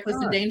about reckless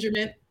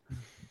endangerment.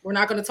 We're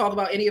not going to talk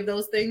about any of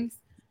those things.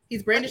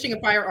 He's brandishing a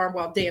firearm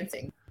while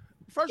dancing.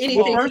 First of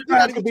all, first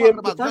guy could be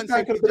about gun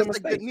safety,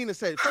 just like Nina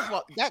said. First of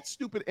all, that's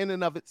stupid in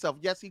and of itself.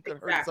 Yes, he could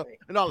hurt himself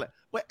and all that.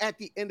 But at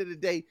the end of the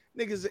day,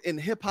 niggas in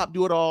hip hop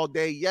do it all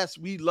day. Yes,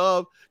 we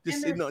love to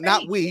see,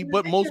 not we,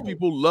 but most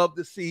people love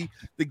to see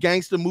the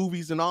gangster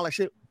movies and all that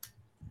shit.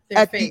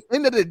 At the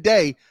end of the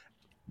day,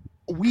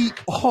 we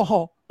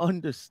all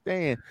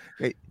understand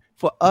that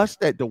for us,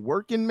 that the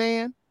working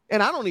man,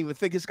 and I don't even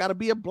think it's got to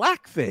be a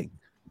black thing.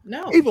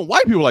 No, even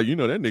white people are like, you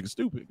know, that nigga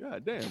stupid.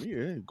 God damn,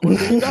 yeah.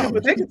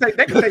 But they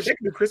can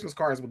do Christmas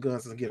cards with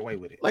guns and get away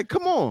with it. Like,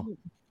 come on.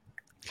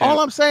 All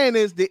I'm saying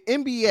is the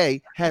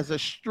NBA has a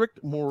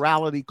strict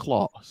morality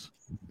clause,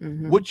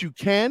 what you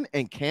can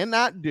and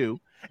cannot do.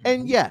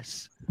 And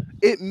yes,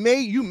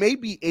 you may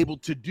be able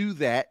to do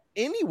that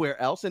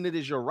anywhere else, and it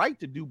is your right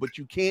to do, but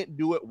you can't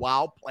do it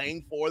while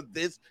playing for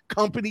this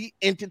company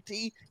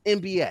entity,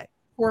 NBA.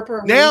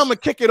 Now I'm gonna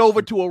kick it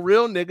over to a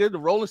real nigga, the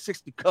rolling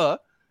 60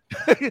 cut.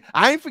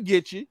 I ain't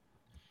forget you.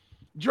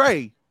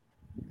 Dre,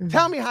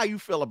 tell me how you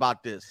feel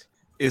about this.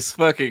 It's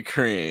fucking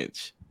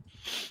cringe.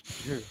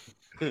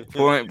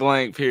 Point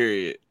blank,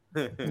 period.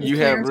 You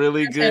have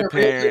really good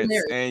parents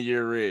and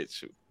you're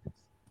rich.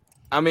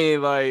 I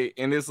mean, like,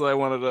 and it's like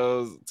one of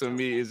those, to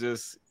me, it's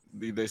just,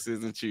 this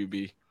isn't you,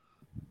 B.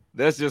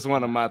 That's just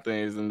one of my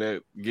things, and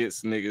that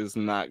gets niggas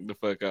knocked the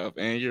fuck off.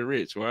 And you're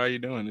rich. Why are you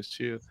doing this?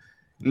 Chill.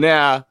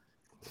 Now,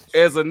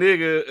 as a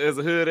nigga, as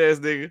a hood ass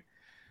nigga,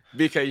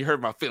 BK, you hurt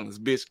my feelings,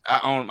 bitch. I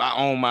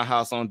own my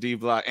house on D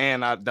Block,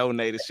 and I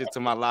donated shit to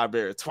my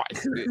library twice.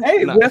 Bitch.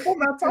 Hey, Wes, I'm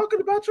not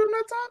talking about you. I'm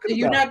not talking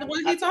You're about not the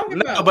one he's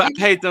talking about. No, but I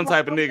hate them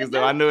type of niggas,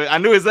 though. I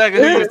knew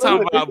exactly who you was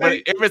talking about,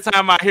 but every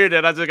time I hear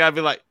that, I just gotta be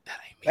like, that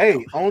ain't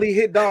me. Hey, only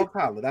hit dog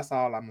collar. That's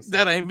all I'm gonna say.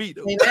 That ain't me,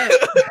 though.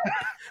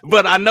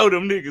 But I know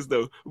them niggas,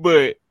 though.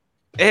 But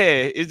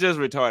it's just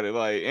retarded.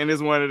 Like, and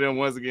it's one of them,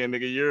 once again,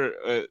 nigga, you're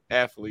an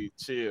athlete.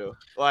 Chill.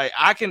 Like,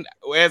 I can,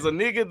 as a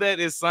nigga that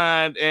is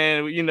signed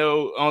and, you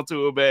know,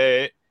 onto a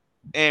bag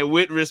and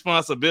with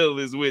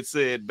responsibilities with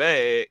said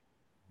bag,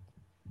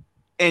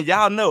 and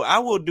y'all know I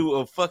will do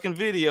a fucking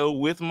video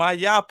with my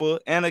yappa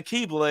and a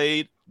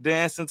keyblade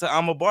dancing to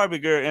I'm a Barbie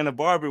girl in a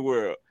Barbie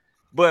world.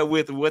 But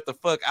with what the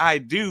fuck I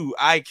do,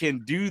 I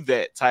can do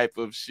that type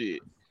of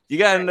shit. You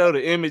gotta know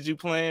the image you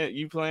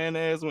playing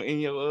as in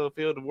your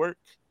field of work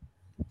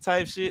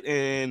type shit,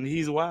 and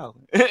he's wild.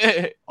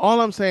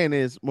 All I'm saying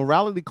is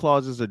morality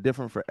clauses are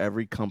different for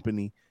every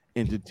company,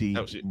 entity,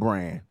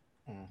 brand.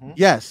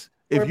 Yes,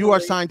 if you are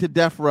signed to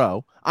death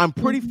row, I'm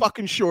pretty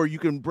fucking sure you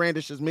can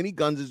brandish as many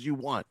guns as you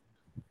want.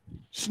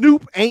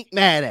 Snoop ain't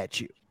mad at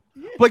you.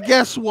 But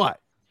guess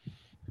what?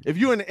 If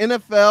you're in the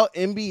NFL,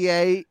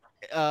 NBA,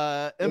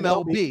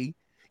 MLB,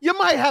 you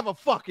might have a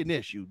fucking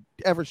issue.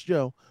 Everest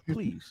Joe,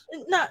 please.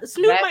 No,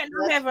 Snoop might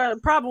not have a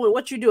problem with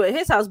what you do at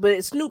his house,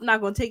 but Snoop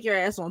not gonna take your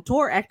ass on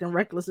tour acting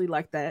recklessly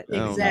like that.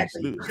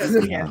 Exactly.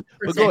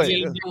 But go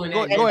ahead. Go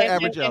ahead,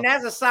 Average Joe. And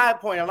as a side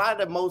point, a lot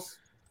of the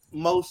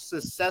most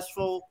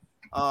successful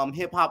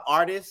hip hop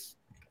artists,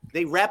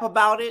 they rap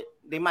about it.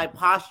 They might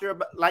posture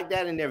like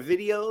that in their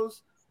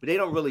videos, but they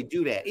don't really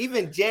do that.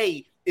 Even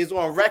Jay is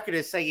on record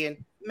as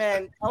saying,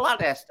 "Man, a lot of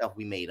that stuff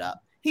we made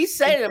up." He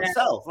said it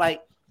himself,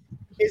 like.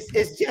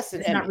 It's just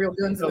an not real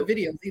guns in the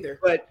videos either.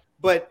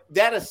 But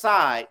that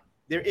aside,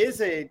 there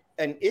is an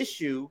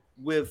issue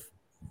with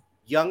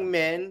young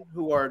men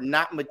who are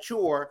not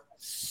mature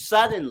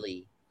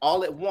suddenly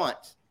all at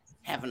once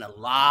having a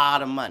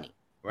lot of money,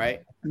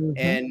 right?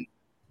 And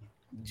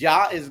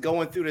Ja is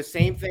going through the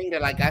same thing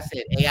that, like I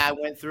said, AI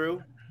went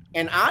through.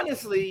 And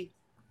honestly,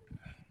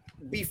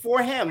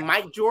 before him,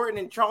 Mike Jordan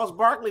and Charles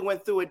Barkley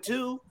went through it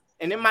too.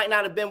 And it might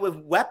not have been with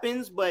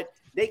weapons, but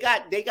they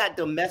got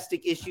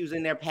domestic issues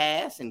in their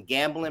past and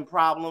gambling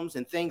problems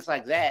and things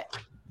like that.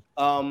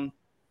 I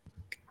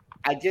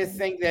just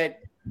think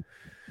that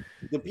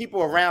the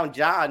people around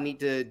Ja need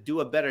to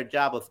do a better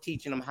job of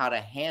teaching him how to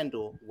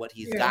handle what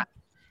he's got.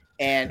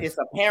 And it's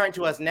apparent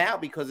to us now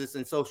because it's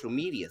in social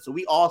media. So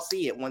we all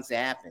see it once it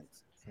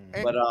happens.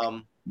 But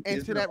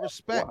and to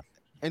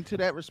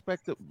that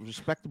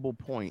respectable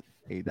point,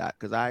 A-Dot,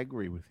 because I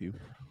agree with you.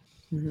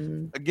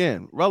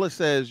 Again, Rella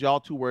says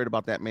y'all too worried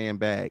about that man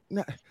bag.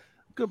 Nah,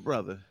 good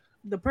brother.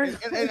 The person.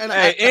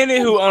 Hey,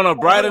 anywho, on a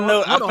brighter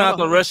note, I found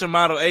the Russian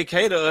model AK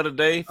the other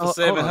day for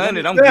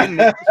 $700. I'm getting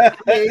it.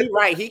 Yeah, he's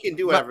right. He can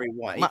do whatever he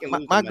wants.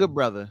 My good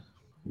brother,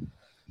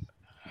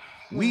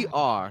 we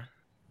are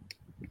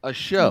a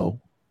show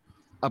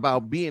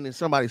about being in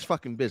somebody's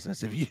fucking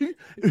business. If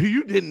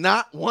you did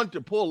not want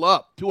to pull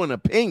up to an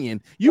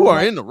opinion, you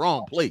are in the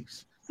wrong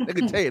place. I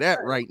can tell you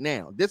that right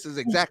now. This is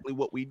exactly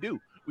what we do.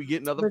 We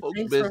get in other folks'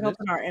 business. For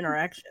helping our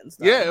interactions.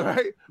 Though. Yeah,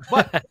 right.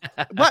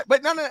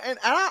 But no, and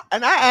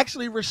I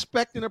actually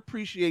respect and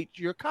appreciate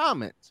your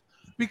comments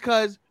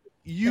because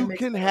you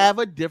can have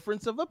a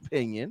difference of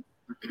opinion,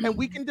 and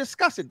we can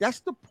discuss it. That's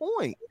the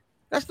point.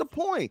 That's the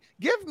point.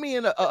 Give me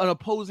an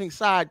opposing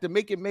side to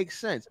make it make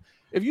sense.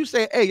 If you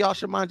say, "Hey, y'all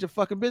should mind your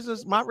fucking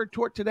business," my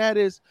retort to that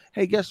is,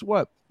 "Hey, guess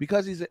what?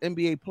 Because he's an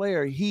NBA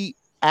player, he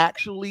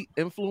actually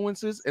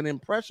influences and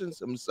impressions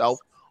himself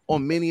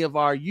on many of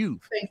our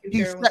youth.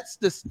 He sets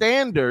the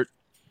standard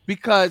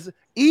because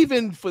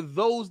even for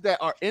those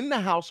that are in the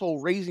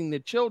household raising the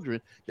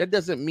children, that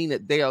doesn't mean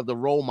that they are the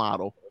role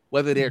model,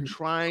 whether they're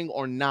trying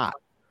or not."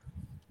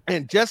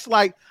 And just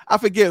like, I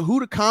forget who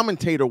the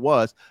commentator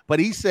was, but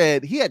he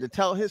said he had to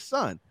tell his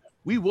son,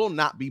 we will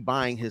not be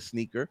buying his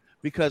sneaker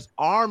because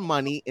our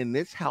money in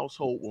this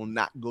household will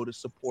not go to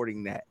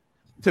supporting that.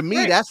 To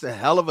me, that's a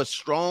hell of a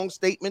strong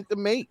statement to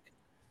make.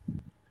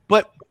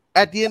 But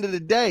at the end of the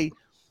day,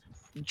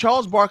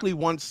 Charles Barkley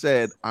once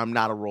said, "I'm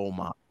not a role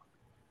model."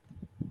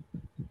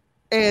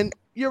 And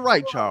you're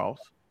right, Charles.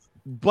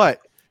 But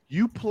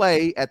you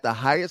play at the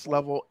highest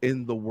level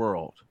in the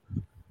world.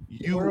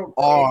 You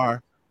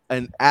are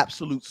an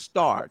absolute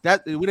star.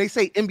 That when they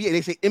say NBA,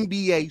 they say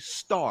NBA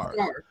stars.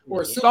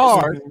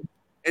 Stars.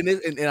 And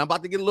I'm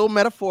about to get a little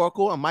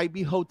metaphorical. I might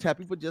be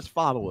hoteppy, but just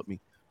follow with me.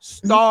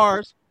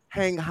 Stars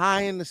hang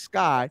high in the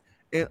sky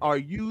and are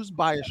used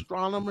by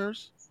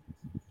astronomers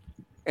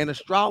and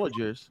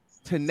astrologers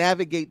to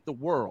navigate the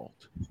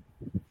world.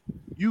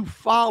 You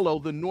follow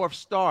the North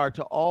Star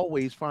to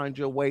always find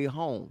your way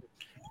home.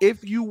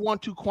 If you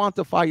want to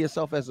quantify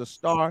yourself as a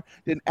star,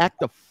 then act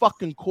the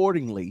fucking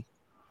accordingly.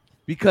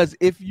 Because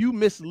if you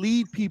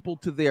mislead people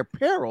to their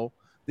peril,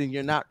 then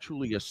you're not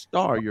truly a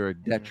star, you're a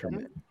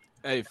detriment.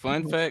 Hey,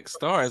 fun fact,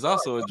 star is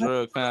also a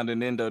drug found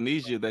in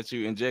Indonesia that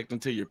you inject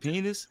into your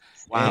penis,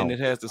 and it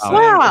has the same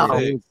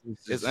effect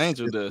as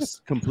angel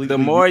dust. Completely. The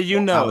more you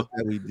know.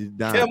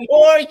 The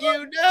more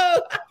you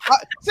know.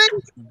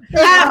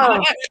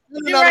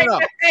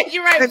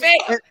 You're right,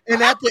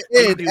 and at the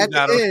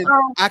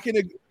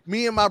end,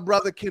 me and my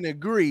brother can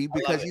agree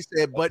because he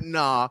said, but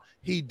nah,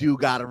 he do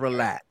gotta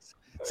relax.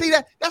 See,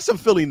 that's some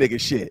Philly nigga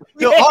shit.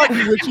 They'll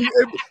argue with you.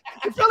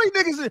 If Philly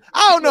niggas,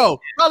 I don't know,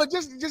 brother.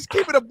 Just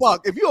keep it a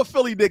buck. If you're a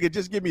Philly nigga,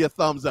 just give me a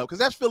thumbs up because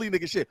that's Philly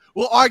nigga shit.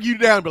 We'll argue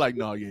down and be like,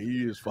 no, yeah,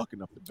 he is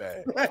fucking up the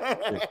bag.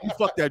 Yeah, he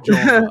fucked that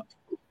joint up.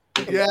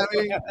 You know what I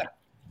mean?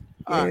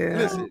 All right,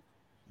 listen,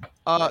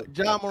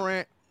 John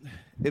Morant.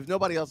 If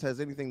nobody else has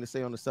anything to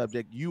say on the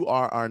subject, you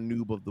are our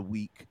noob of the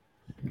week.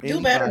 Do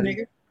better,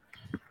 nigga.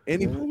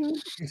 Anybody,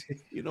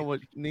 you know what,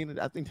 Nina?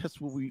 I think that's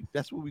what we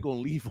gonna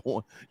leave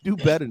on. Do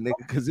better, nigga,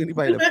 because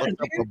anybody that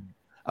fucked up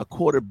a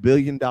 $250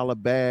 million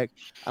bag,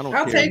 I don't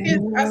care. I'll take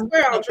it. I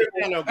swear I'll drink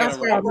it. I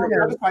swear I'll drink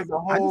it. Like the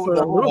whole bit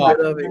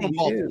of it.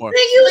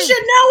 You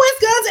should know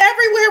it's guns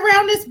everywhere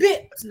around this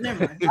bit.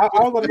 Never mind. I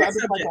was like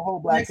the whole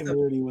black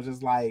community was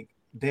just like,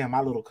 damn,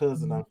 my little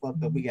cousin done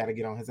fucked up. We got to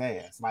get on his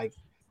ass. Like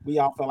we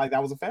all felt like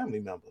that was a family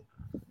member.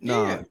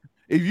 No. Yeah.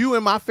 If you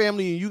in my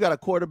family and you got a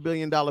 $250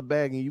 million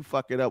bag and you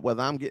fuck it up,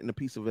 whether I'm getting a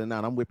piece of it or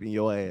not, I'm whipping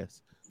your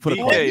ass.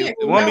 BK,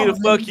 want me to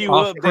fuck you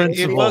up? Then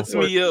it fucks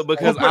me up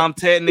because I'm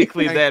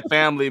technically that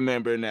family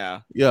member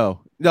now.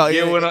 No,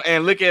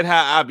 and look at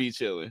how I be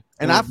chilling.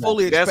 And I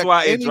fully expect that's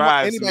why it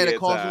drives anybody me that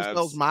calls times.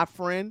 themselves my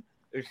friend,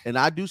 and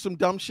I do some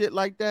dumb shit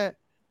like that,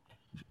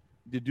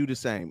 to do the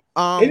same.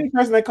 Any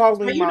person that calls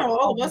me my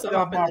all of us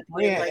are my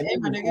friend,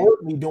 and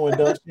record me doing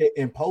dumb shit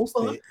and post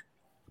it.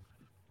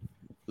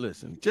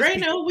 Listen, Dre,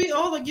 no, we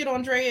all get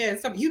on Dre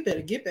ass. You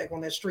better get back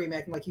on that stream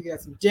acting like you got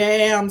some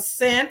damn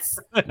sense.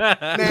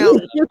 Now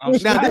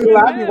hold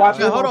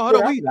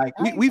on.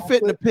 We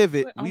fitting the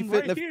pivot. We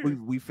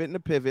fitting the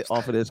pivot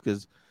off of this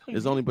because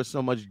there's only but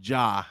so much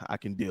I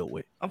can deal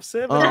with. I'm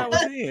 7 hours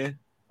in.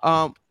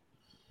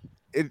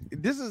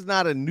 This is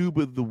not a noob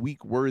of the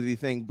week worthy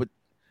thing, but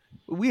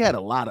we had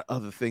a lot of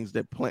other things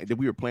that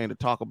we were planning to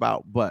talk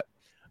about, but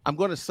I'm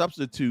going to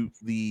substitute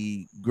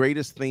the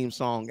greatest theme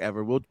song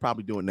ever. We'll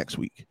probably do it next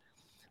week.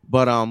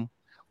 But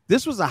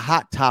this was a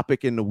hot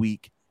topic in the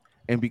week.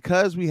 And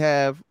because we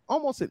have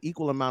almost an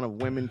equal amount of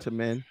women to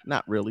men,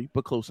 not really,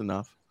 but close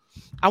enough,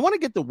 I want to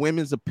get the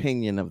women's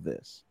opinion of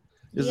this.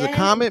 This is a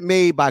comment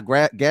made by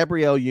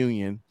Gabrielle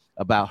Union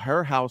about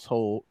her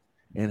household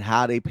and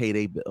how they pay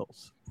their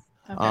bills.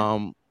 Okay.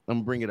 I'm going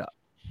to bring it up.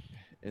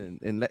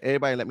 And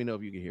everybody let me know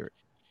if you can hear it.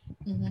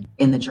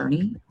 In the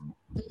journey,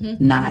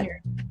 not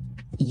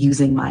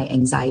using my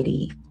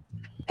anxiety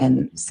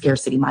and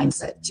scarcity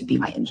mindset to be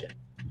my engine,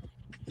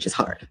 which is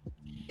hard.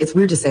 It's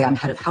weird to say I'm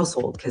head of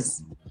household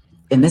because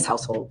in this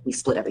household, we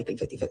split everything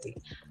 50-50.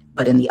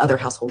 But in the other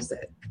households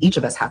that each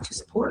of us have to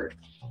support,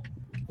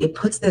 it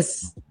puts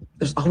this,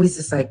 there's always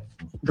this like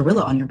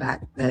gorilla on your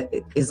back that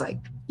is like,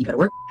 you better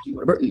work, you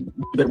better work, you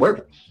better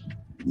work.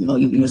 You know,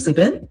 you sleep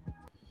in. And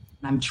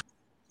I'm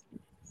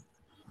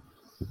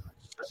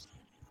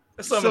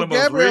That's some of the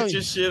most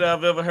richest shit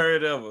I've ever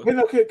heard ever. Wait,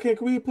 no, can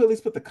we at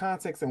least put the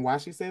context and why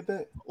she said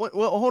that?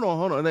 Well, hold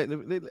on.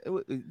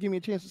 Give me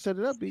a chance to set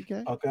it up,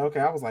 BK. Okay.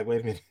 I was like,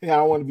 wait a minute. I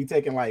don't want to be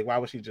taken like, why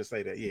would she just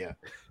say that? Yeah.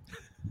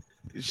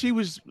 She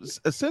was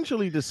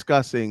essentially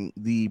discussing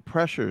the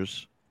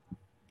pressures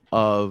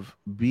of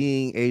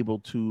being able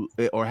to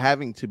or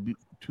having to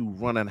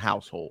run a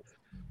household.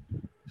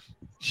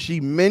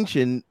 She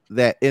mentioned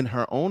that in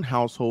her own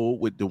household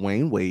with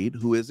Dwayne Wade,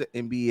 who is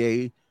an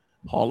NBA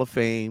Hall of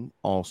Fame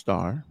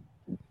All-Star,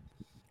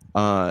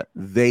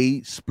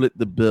 they split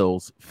the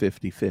bills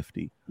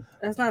 50-50.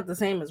 That's not the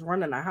same as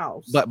running a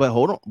house. But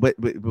hold on.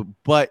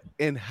 But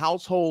in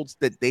households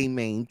that they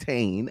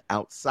maintain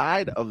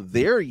outside of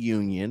their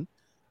union,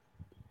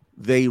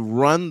 they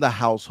run the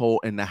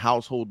household and the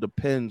household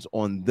depends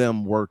on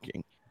them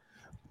working.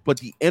 But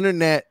the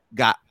internet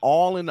got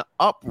all in the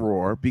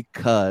uproar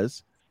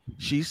because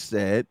she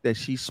said that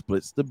she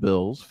splits the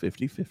bills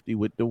 50-50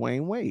 with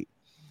Dwayne Wade.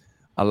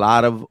 A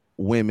lot of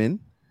women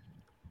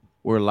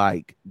were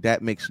like,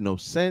 that makes no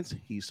sense.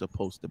 He's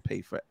supposed to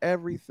pay for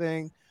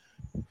everything.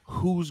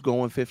 Who's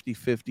going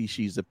 50-50?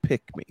 She's a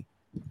pick-me.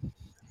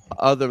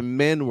 Other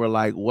men were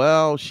like,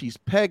 well, she's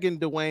pegging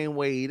Dwayne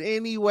Wade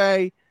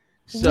anyway.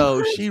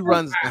 So she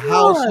runs the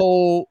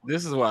household.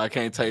 This is why I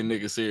can't take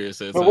niggas serious.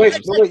 But wait,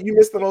 you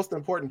missed the most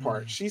important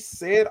part. She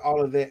said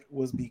all of that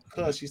was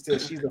because she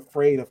said she's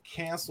afraid of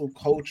cancel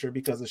culture,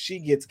 because if she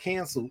gets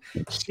canceled,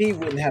 she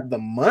wouldn't have the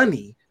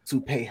money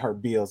to pay her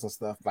bills and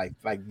stuff. Like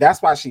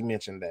that's why she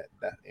mentioned that.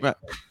 Right.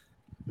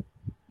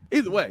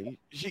 Either way,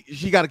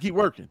 she got to keep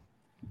working.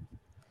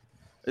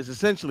 It's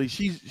essentially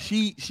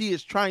she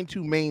is trying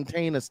to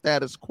maintain a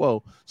status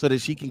quo so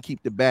that she can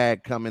keep the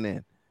bag coming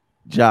in.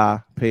 Ja,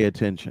 pay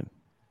attention.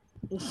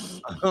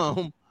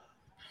 But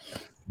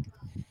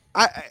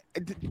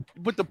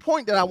the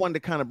point that I wanted to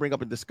kind of bring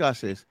up and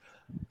discuss is,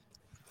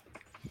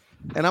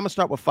 and I'm gonna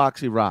start with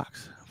Foxy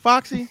Rocks.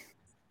 Foxy,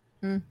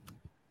 in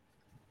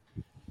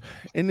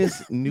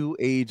this new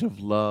age of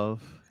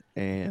love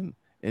and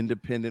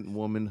independent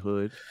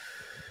womanhood,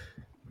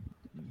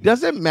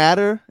 does it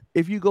matter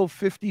if you go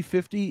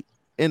 50-50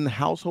 in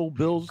household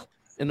bills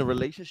in the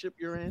relationship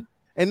you're in?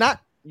 And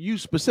not you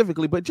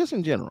specifically, but just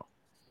in general.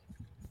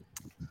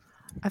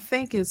 I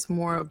think it's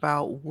more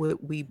about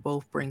what we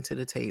both bring to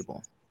the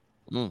table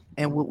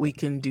and what we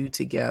can do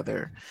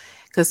together.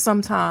 Because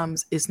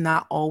sometimes it's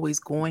not always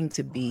going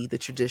to be the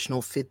traditional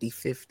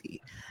 50-50.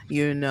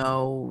 You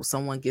know,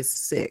 someone gets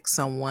sick,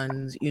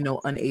 someone's,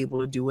 unable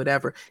to do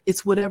whatever.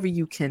 It's whatever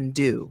you can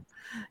do,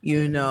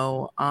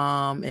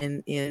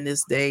 and in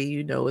this day,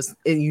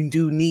 and you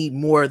do need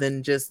more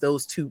than just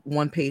those two,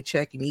 one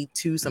paycheck. You need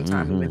two,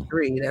 sometimes even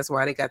three. That's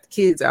why they got the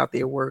kids out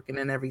there working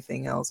and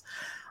everything else.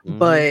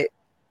 But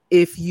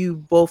if you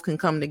both can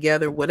come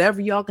together, whatever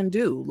y'all can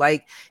do,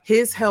 like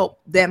his help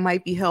that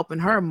might be helping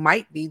her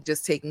might be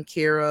just taking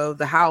care of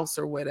the house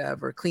or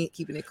whatever,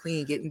 keeping it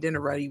clean, getting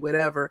dinner ready,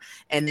 whatever.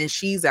 And then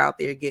she's out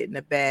there getting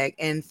a bag.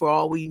 And for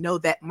all we know,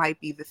 that might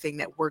be the thing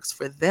that works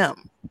for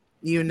them,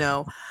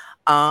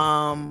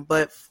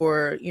 but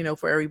for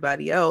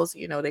everybody else,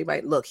 they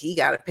might look, he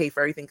got to pay for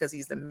everything because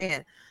he's the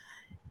man.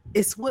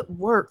 It's what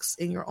works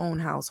in your own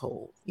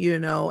household,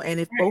 and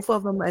if both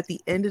of them at the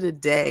end of the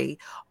day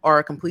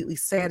are completely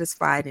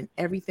satisfied and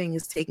everything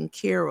is taken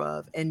care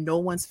of and no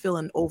one's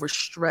feeling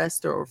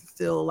overstressed or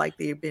feel like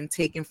they've been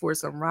taken for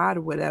some ride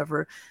or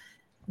whatever,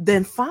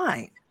 then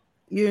fine,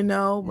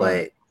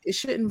 but it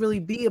shouldn't really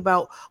be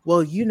about,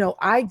 well,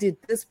 I did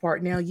this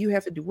part, now you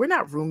have to do. We're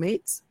not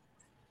roommates.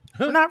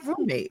 We're not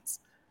roommates.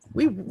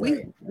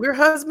 We're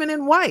husband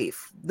and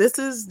wife. This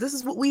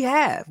is what we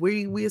have.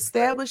 We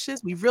established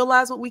this. We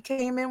realized what we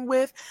came in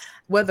with.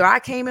 Whether I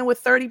came in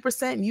with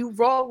 30% and you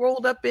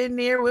rolled up in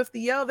there with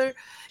the other,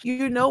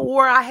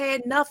 or I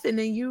had nothing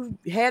and you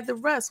had the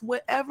rest.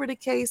 Whatever the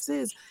case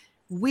is,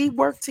 we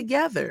work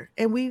together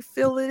and we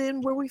fill it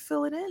in where we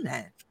fill it in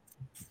at.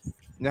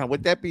 Now,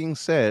 with that being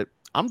said,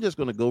 I'm just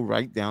going to go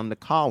right down the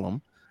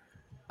column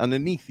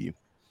underneath you,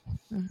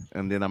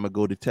 and then I'm gonna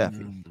go to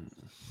Teffy.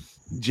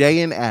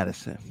 Jay and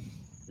Addison.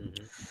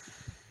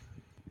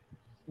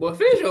 Well,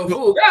 finish your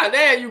food. God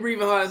damn, you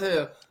breathing hard as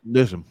hell.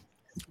 Listen,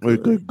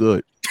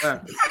 good.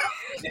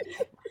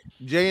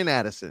 Jay and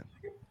Addison.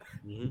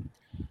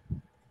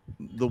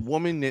 The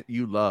woman that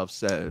you love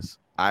says,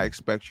 I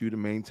expect you to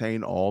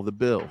maintain all the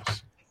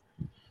bills.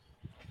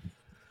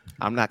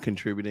 I'm not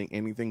contributing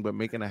anything but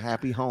making a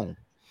happy home.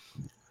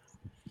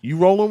 You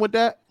rolling with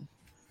that?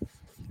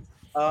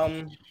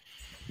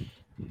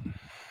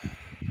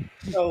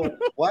 So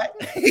what?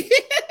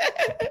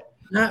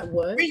 Not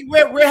what?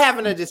 We're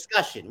having a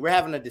discussion.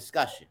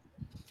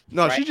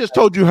 No, right? she just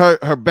told you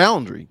her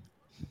boundary,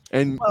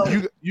 and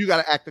you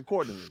got to act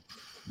accordingly.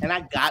 and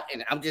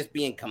I'm just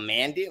being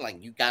commanded.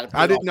 Like you got to.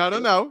 I didn't.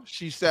 No.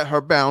 She set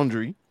her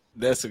boundary.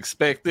 That's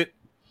expected.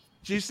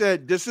 She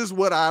said, "This is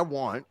what I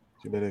want.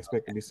 You better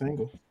expect to be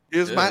single.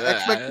 Is my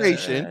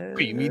expectation.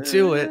 Beat me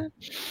to it."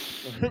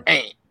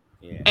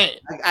 Yeah.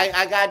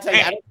 I gotta tell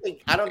you,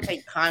 I don't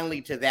take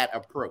kindly to that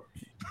approach.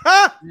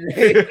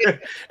 Hey,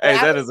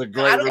 that is a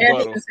great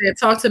rebuttal. Said,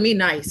 talk to me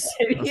nice.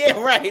 Yeah,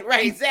 right,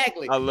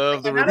 exactly. I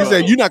love the He rebuttal.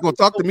 said, "You're not gonna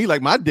talk to me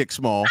like my dick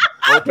small."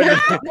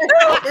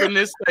 Open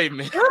this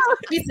statement.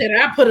 He said,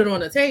 "I put it on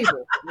the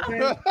table." Okay?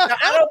 Now,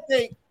 I don't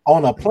think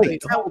On a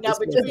plate. now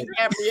between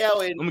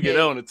Gabrielle and I'm gonna get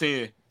that on a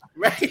 10.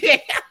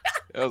 right.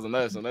 That was a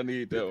nice one. I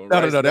need that one.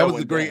 No. That was a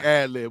went great down.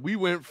 ad lib. We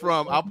went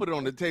from I'll put it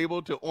on the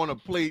table to on a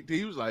plate.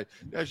 He was like,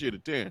 "That shit a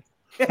 10."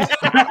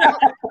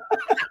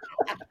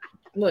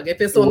 Look,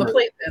 if it's on the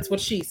plate, that's what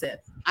she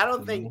said. I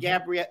don't think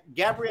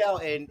Gabrielle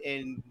and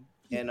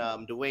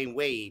Dwayne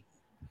Wade.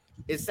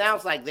 It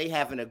sounds like they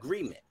have an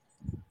agreement,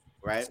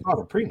 right? It's not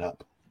a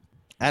prenup.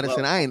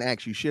 Addison, I ain't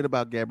asked you shit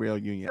about Gabrielle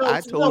Union.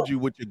 I told you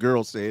what your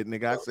girl said,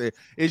 nigga. I said,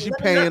 "Is she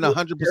paying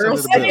 100%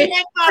 of the Let me bill?"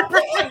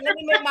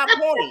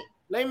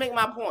 Let me make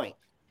my point.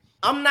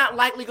 I'm not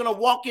likely going to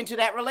walk into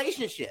that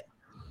relationship.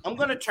 I'm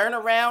going to turn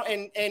around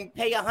and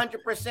pay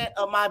 100%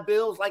 of my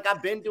bills like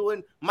I've been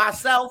doing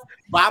myself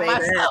by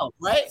myself,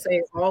 right?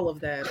 Say all of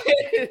that.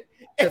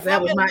 Because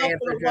that was my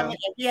answer, Joe.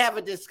 If we have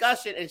a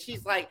discussion and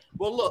she's like,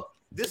 well, look,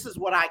 this is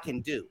what I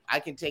can do.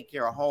 I can take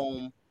care of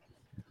home.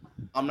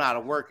 I'm not a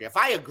worker. If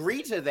I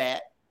agree to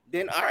that,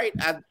 then all right,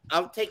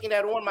 I'm taking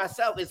that on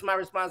myself. It's my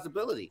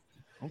responsibility.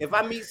 Okay. If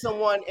I meet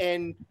someone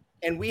and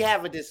we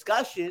have a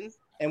discussion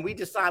and we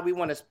decide we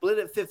want to split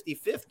it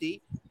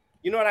 50-50,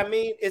 you know what I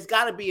mean? It's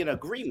got to be an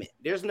agreement.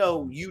 There's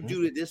no you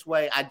do it this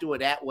way, I do it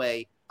that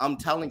way. I'm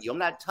telling you. I'm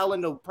not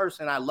telling the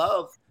person I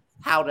love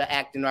how to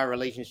act in our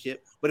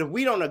relationship. But if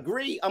we don't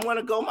agree, I'm going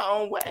to go my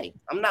own way.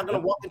 I'm not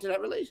going to walk into that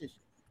relationship.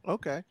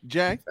 Okay.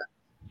 Jay?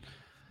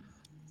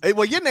 Hey,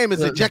 well, your name is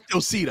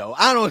Ejectocito.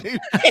 I don't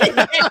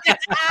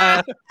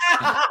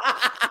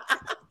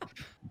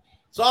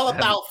It's all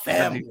about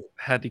family.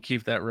 Had to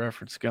keep that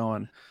reference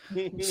going.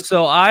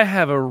 So I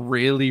have a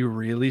really,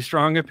 really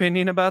strong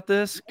opinion about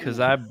this because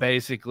I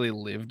basically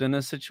lived in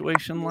a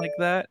situation like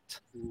that.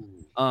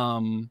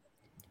 And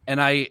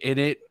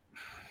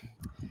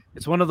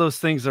it's one of those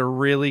things that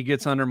really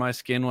gets under my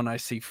skin when I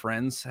see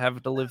friends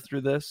have to live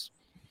through this.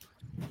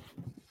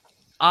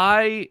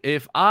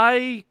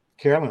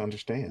 Carolyn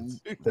understands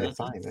the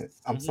assignment.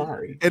 I'm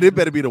sorry. And it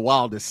better be the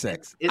wildest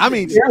sex. I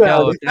mean,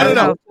 no.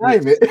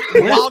 The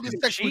wildest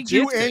sex with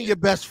you and your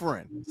best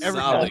friend.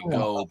 Solid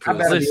gold. I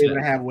better be able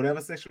to have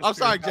whatever sexual. I'm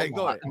sorry, Jay.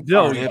 Go ahead.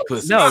 No,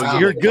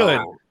 you're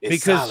good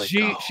because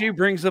she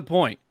brings a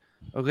point.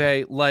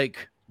 Okay,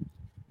 like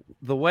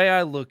the way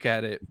I look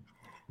at it,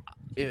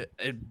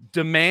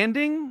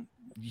 demanding,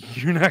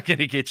 you're not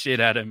gonna get shit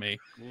out of me.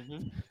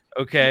 Mm-hmm.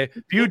 Okay,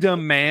 if you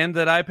demand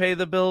that I pay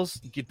the bills,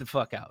 get the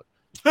fuck out.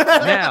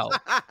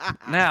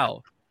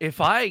 Now,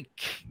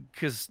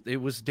 because it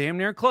was damn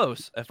near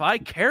close, if I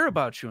care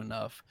about you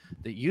enough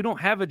that you don't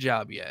have a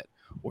job yet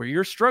or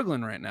you're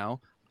struggling right now,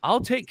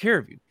 I'll take care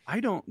of you.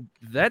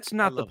 That's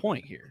not the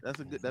point here.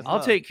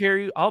 I'll take care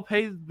of you. I'll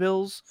pay the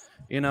bills,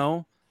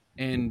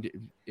 and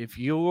if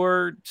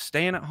you're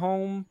staying at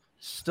home,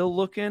 still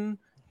looking,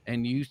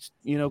 and you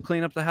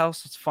clean up the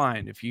house, it's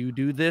fine. If you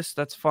do this,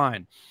 that's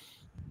fine.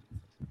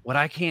 What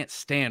I can't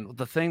stand,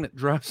 the thing that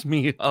drives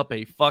me up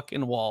a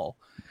fucking wall,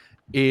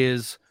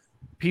 is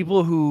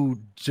people who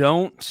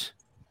don't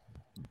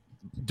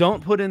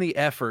put in the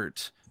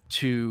effort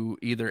to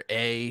either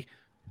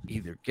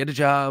get a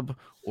job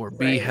or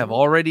B, have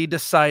already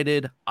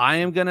decided I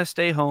am gonna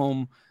stay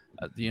home.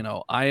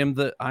 I am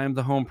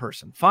the home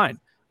person. Fine.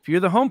 If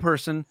you're the home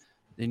person,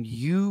 then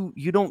you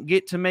don't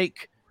get to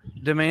make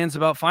demands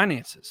about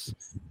finances.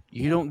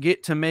 You don't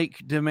get to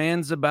make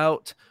demands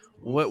about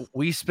what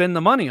we spend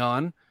the money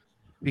on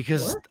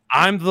because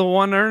I'm the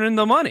one earning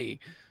the money.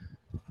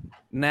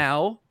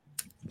 Now,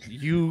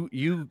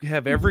 you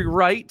have every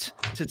right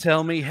to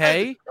tell me,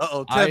 hey,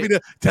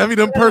 tell me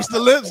them purse the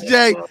lips,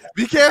 Jay.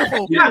 Be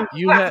careful.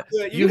 You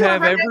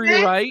have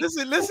every right.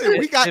 Listen.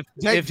 We got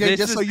Jay,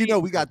 just so you know,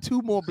 we got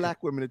 2 more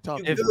black women to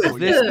talk. If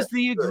this is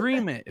the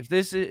agreement, if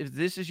this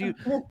is you,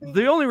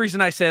 the only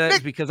reason I say that is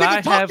because I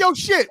talk have your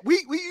shit.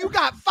 You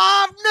got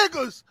 5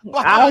 niggas.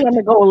 I don't want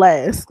to go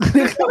last.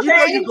 You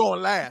know you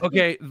going last.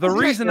 Okay, the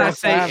reason I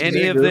say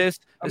any of this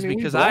is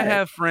because I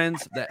have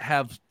friends that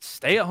have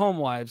stay-at-home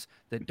wives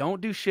that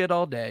don't do shit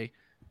all day,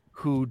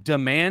 who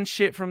demand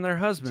shit from their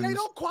husbands. They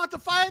don't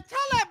quantify it. Tell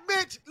that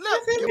bitch,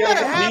 look, you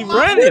better have be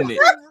running it.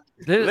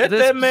 Let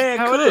that man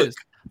cook.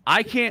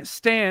 I can't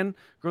stand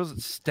girls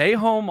that stay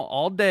home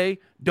all day,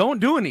 don't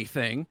do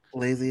anything.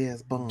 Lazy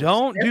ass bums.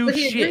 Don't do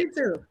shit.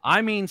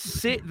 I mean,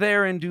 sit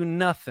there and do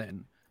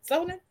nothing.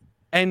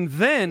 And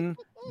then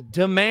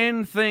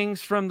demand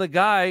things from the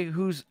guy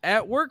who's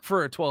at work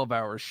for a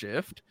 12-hour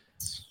shift,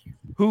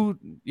 who,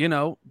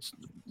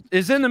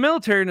 is in the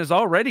military and is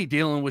already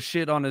dealing with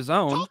shit on his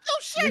own.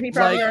 He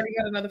probably already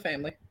got another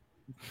family.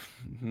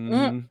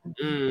 In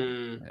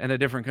a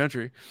different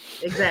country.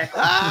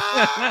 Exactly.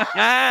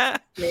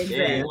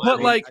 Exactly.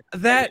 But like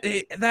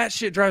that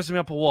shit drives me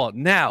up a wall.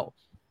 Now,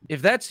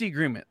 if that's the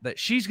agreement that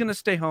she's gonna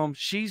stay home,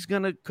 she's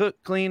gonna cook,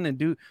 clean, and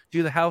do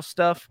the house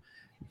stuff,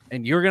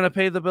 and you're gonna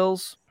pay the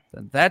bills,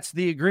 then that's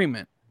the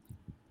agreement.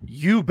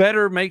 You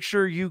better make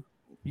sure you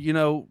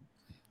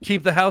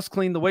keep the house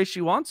clean the way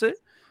she wants it.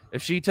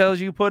 If she tells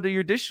you put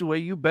your dishes away,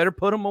 you better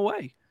put them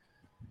away.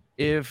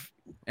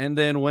 And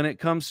then when it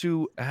comes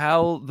to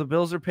how the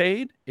bills are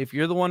paid, if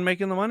you're the one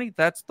making the money,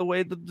 that's the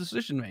way the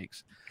decision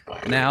makes.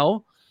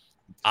 Now,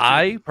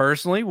 I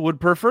personally would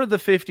prefer the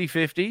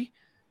 50-50.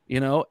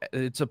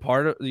 It's a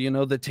part of,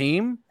 the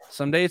team.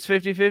 Someday it's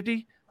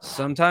 50-50.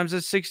 Sometimes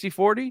it's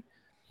 60-40.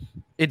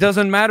 It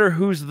doesn't matter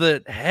who's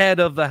the head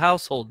of the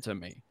household to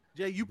me.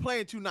 Jay, you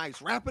playing too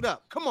nice. Wrap it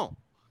up. Come on.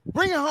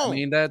 Bring it home. I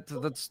mean,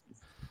 that's...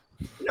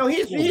 No,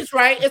 he's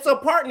right. It's a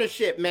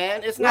partnership,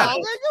 man. It's not.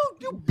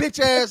 You bitch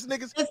ass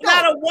niggas. It's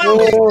not a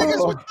one-way.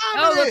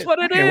 That's what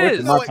it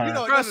is.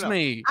 Trust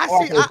me.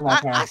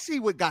 I see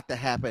what got to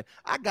happen.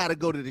 I gotta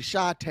go to the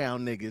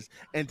Chi-Town niggas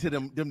and to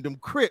them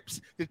Crips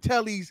to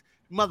tell these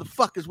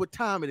motherfuckers what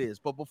time it is.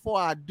 But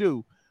before I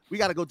do, we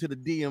gotta go to the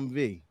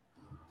DMV.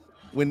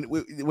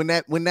 When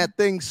that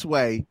thing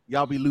sway,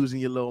 y'all be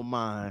losing your little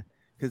mind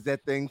because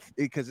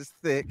it's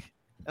thick,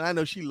 and I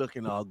know she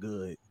looking all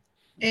good.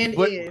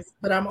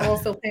 But I'm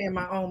also paying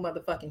my own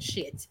motherfucking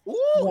shit.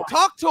 Ooh,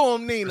 talk to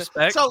him, Nina.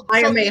 So I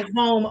am a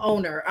home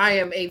owner. I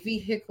am a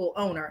vehicle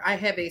owner. I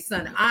have a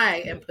son I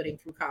am putting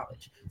through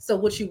college. So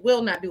what you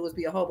will not do is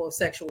be a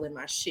homosexual in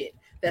my shit.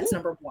 That's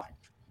number one.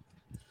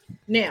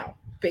 Now,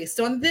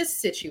 based on this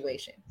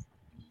situation,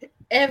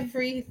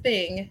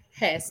 everything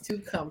has to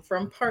come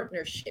from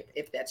partnership.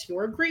 If that's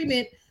your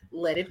agreement,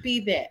 let it be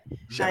that.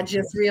 I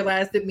just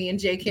realized that me and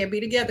Jay can't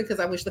be together because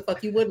I wish the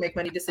fuck you would make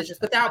money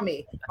decisions without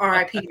me.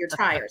 RIP to your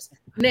tires.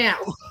 Now,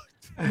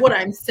 what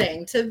I'm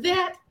saying to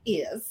that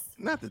is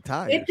not the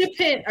tires. It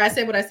depends. I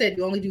said what I said.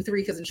 You only do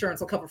 3 because insurance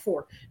will cover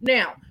 4.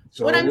 Now,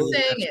 what I'm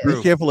saying is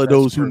be careful of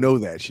those who know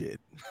that shit.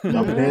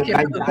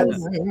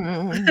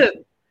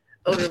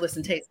 Odorless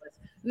and tasteless.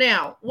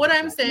 Now, what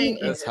I'm saying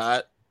is that's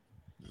hot.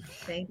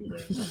 Thank you.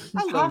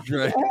 I love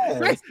Dre.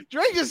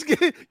 Dre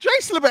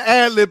slip an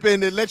ad lib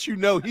in and let you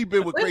know he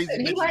been with crazy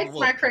bitches. He likes before.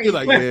 my crazy. He's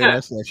like, yeah,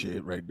 that's that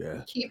shit right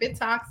there. Keep it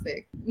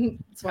toxic.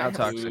 That's why How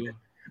toxic?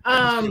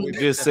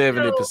 Just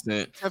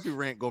 70%. Every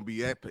rant gonna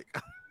be epic.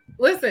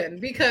 Listen,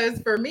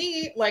 because for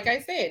me, like I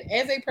said,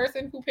 as a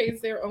person who pays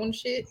their own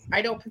shit,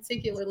 I don't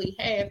particularly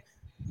have.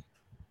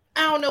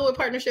 I don't know what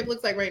partnership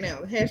looks like right now.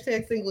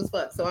 Hashtag single as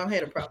fuck, so I don't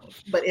have a problem.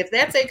 But if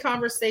that's a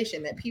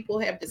conversation that people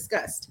have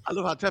discussed,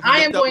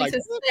 I am going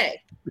to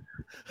say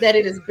that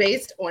it is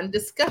based on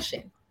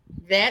discussion.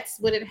 That's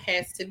what it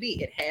has to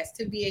be. It has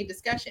to be a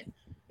discussion.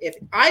 If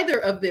either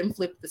of them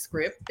flip the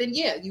script, then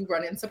yeah, you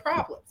run into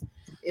problems.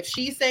 If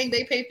she's saying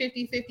they pay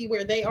 50-50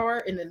 where they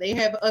are, and then they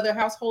have other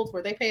households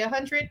where they pay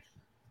 100,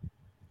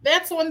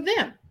 that's on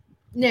them.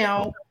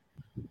 Now,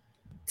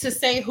 to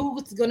say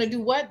who's going to do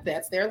what,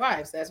 that's their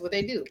lives. That's what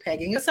they do.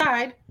 Pegging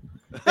aside,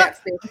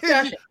 that's their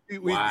discussion.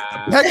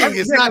 Pegging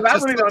is not just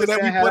something that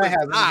we put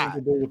aside.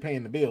 To do with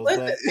paying the bills.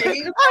 Listen,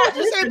 I was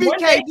just saying,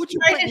 BK, what you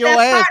put in your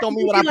ass don't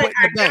mean what I put in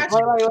the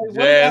bank.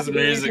 Jazz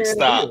music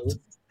stopped.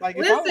 Like,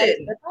 if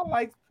I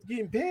like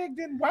getting pegged,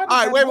 then why?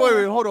 All right,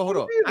 wait, hold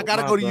on. I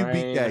gotta go to you,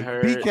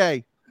 BK.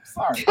 BK.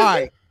 Sorry.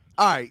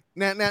 All right.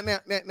 Now,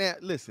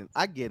 listen.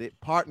 I get it.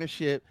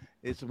 Partnership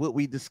is what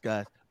we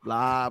discussed.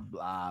 Blah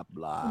blah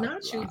blah.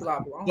 Not you,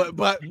 blah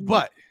blah.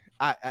 But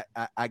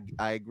I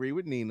agree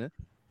with Nina.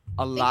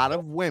 A lot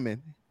of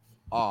women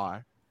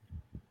are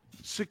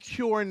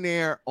secure in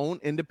their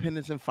own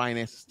independence and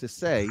finances to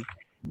say,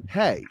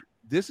 "Hey,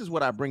 this is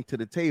what I bring to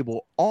the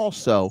table."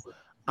 Also,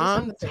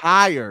 I'm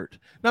tired.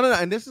 No.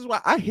 And this is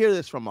why I hear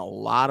this from a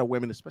lot of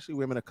women, especially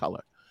women of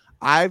color.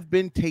 I've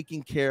been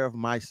taking care of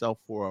myself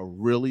for a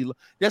really.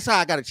 That's how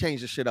I got to change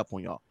this shit up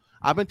on y'all.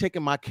 I've been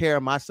taking care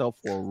of myself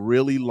for a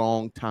really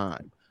long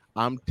time.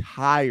 I'm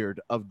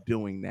tired of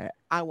doing that.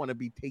 I want to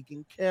be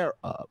taken care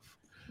of.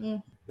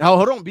 Now,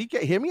 hold on,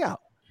 BK, hear me out.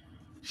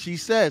 She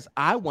says,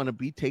 I want to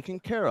be taken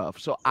care of.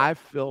 So I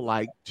feel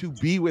like to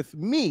be with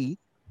me,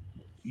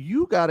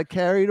 you got to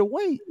carry the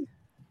weight.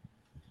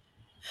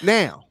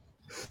 Now,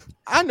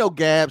 I know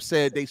Gab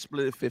said they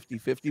split it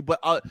 50-50,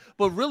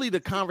 but really the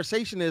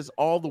conversation is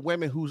all the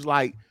women who's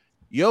like,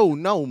 yo,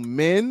 no,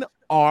 men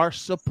are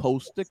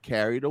supposed to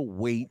carry the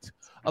weight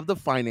of the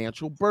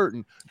financial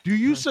burden. Do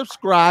you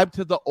subscribe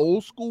to the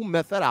old school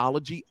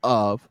methodology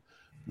of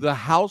the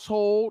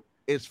household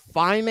is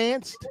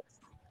financed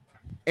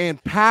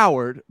and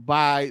powered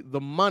by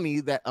the money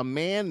that a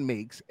man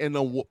makes and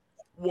a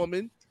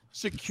woman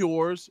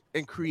secures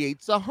and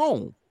creates a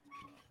home?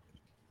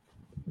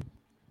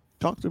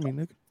 Talk to me,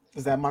 nigga.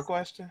 Is that my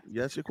question?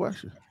 Yes, your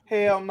question.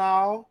 Hell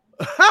no.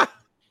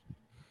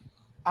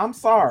 I'm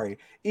sorry.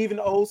 Even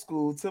old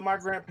school to my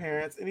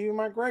grandparents and even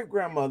my great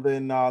grandmother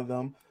and all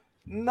them.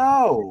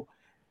 No.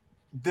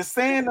 The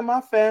saying to my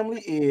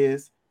family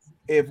is,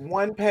 if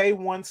one pay,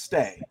 one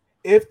stay.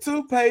 If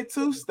two pay,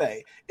 two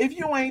stay. If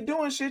you ain't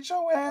doing shit,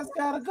 your ass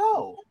gotta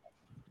go.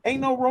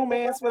 Ain't no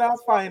romance without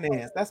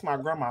finance. That's my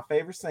grandma's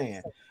favorite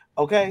saying.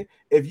 Okay,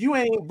 if you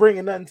ain't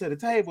bringing nothing to the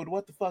table,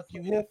 what the fuck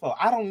you here for?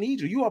 I don't need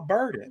you. You a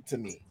burden to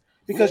me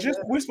because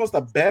we're supposed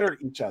to better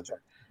each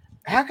other.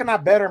 How can I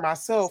better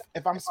myself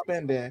if I'm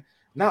spending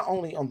not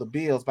only on the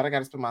bills, but I got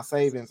to spend my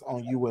savings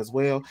on you as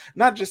well?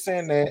 Not just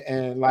saying that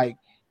and like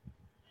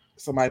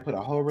somebody put a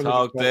whole religion.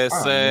 Talk that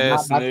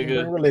sass, not to bring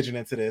nigga. religion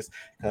into this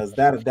because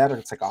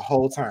that'll take a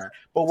whole turn.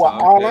 But what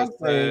all I'm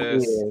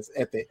saying is,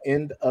 at the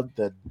end of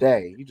the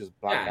day, you just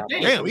blocked out.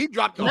 Damn, he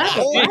dropped the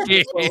whole.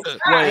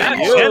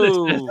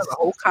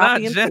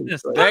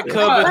 That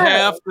covered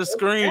half the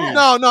screen.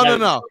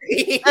 No.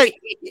 Hey,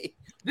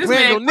 This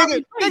Randall, man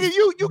nigga,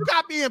 you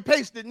copy and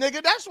pasted,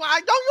 nigga. That's why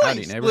you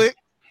ain't slick.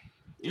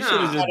 You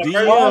should have just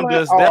DM'd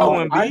us that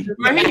one, B.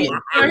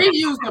 He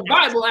used the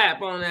Bible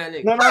app on that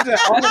nigga. No,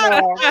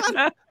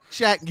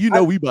 Shaq, you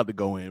know we about to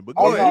go in, but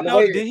go ahead.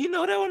 Did he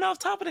know that one off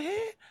top of the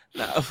head?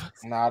 No.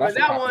 That's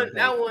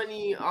that one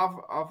he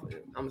off.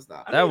 I'm gonna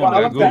stop. That one.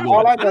 I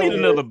need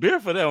another beer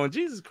for that one.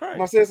 Jesus Christ.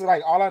 No, seriously,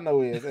 like all I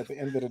know is at the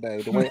end of the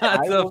day, the way I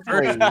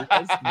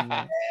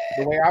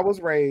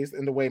was raised,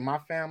 and the way my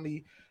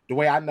family, the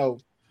way I know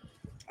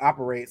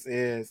operates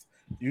is,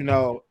 you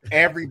know,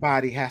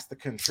 everybody has to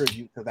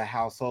contribute to the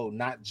household,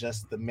 not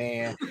just the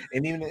man.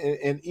 And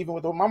even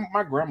with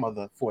my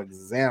grandmother, for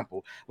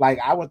example, like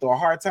I went through a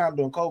hard time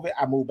during COVID.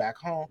 I moved back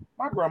home.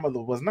 My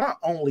grandmother was not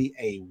only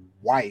a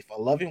wife,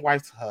 a loving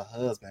wife to her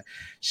husband,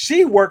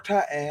 she worked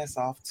her ass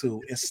off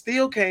too, and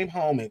still came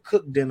home and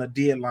cooked dinner,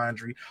 did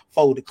laundry,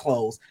 folded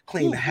clothes,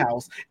 cleaned the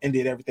house, and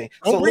did everything.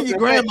 Don't bring your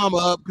grandmama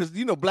up because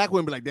you know black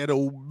women be like that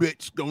old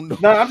bitch don't know.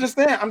 No, I'm just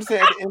saying at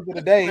the end of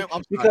the day,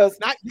 because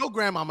not your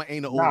grandmama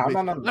ain't an old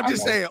bitch. I'm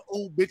just saying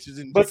old bitches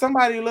in. But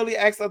somebody literally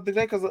asked the other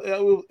day because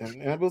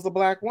it was a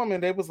black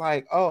woman. They was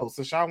like, "Oh,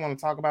 so y'all want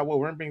to talk about what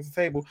we're bringing to the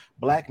table?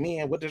 Black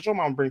men, what does your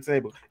mama bring to the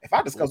table?" If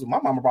I discuss what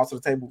my mama brought to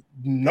the table,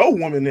 no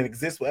woman that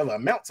exists will ever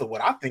amount to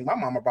what I think my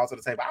mama brought to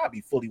the table. I'll be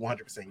fully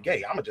 100%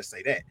 gay. I'm gonna just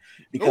say that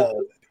because at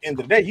the end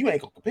of the day, you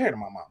ain't gonna compare to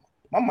my mama.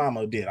 My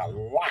mama did a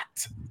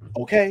lot.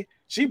 Okay,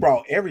 she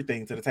brought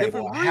everything to the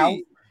table: a house,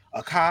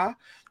 a car,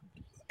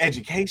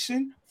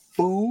 education,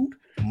 food,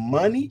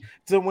 money.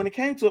 So when it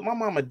came to it, my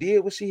mama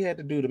did what she had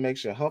to do to make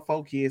sure her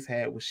 4 kids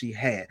had what she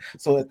had.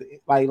 So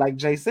like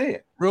Jay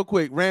said, real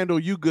quick, Randall,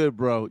 you good,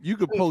 bro? You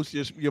could post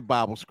your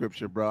Bible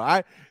scripture,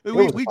 bro.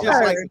 We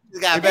just like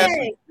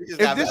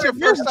if this your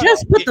first time,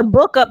 just put the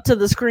book up to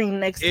the screen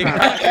next time.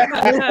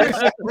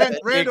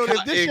 Randall,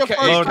 if this your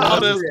first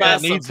time, by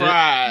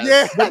surprise.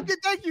 Yeah,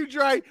 thank you,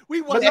 Dre.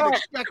 We wasn't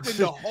expecting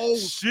the whole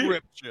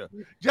scripture,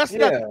 just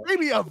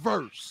maybe a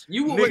verse.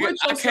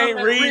 I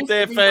can't read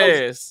that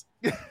fast.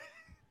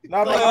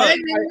 No, I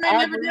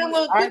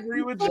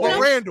agree with you.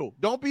 Well, Randall,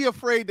 don't be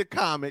afraid to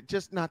comment,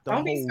 just not the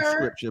whole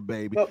scripture,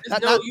 baby. Not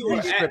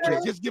 3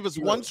 scriptures. Just give us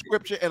one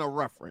scripture and a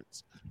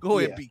reference. Go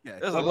ahead,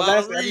 BK. There's a lot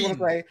of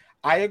reading.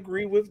 I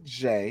agree with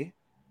Jay.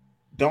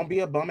 Don't be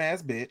a bum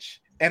ass bitch.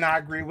 And I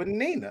agree with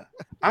Nina.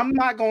 I'm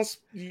not gonna.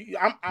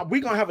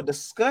 We're gonna have a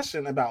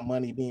discussion about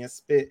money being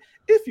spent.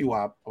 If you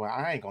are, well,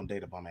 I ain't gonna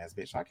date a bum ass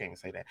bitch. So I can't even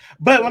say that.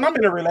 But when I'm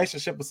in a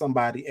relationship with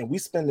somebody and we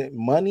spending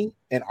money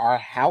in our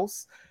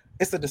house,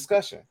 it's a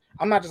discussion.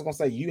 I'm not just gonna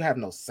say you have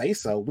no say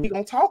so. We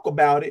gonna talk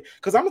about it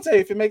because I'm gonna tell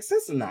you if it makes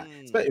sense or not.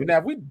 Now,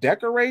 if we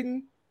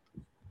decorating,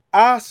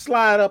 I'll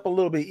slide up a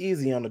little bit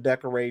easy on the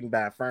decorating,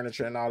 buy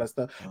furniture and all that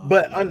stuff.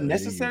 But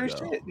unnecessary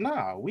shit,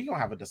 nah. We gonna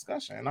have a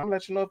discussion, and I'll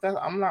let you know if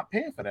I'm not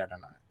paying for that or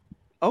not.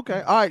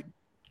 Okay, all right.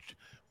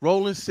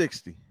 Rolling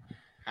 60.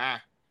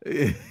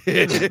 You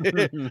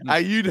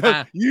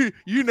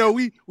know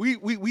we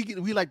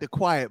like the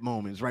quiet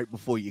moments right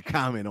before you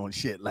comment on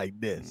shit like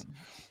this.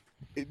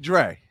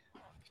 Dre.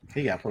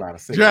 He got pulled out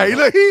of 60. Dre,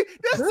 look,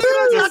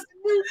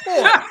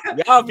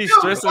 y'all be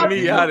stressing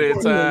me out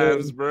at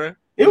times, bro.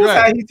 It was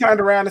like he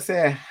turned around and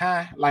said,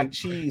 "Hi," like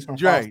cheese from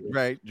Dre.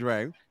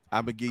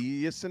 I'm gonna give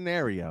you a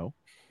scenario,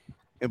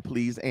 and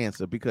please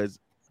answer because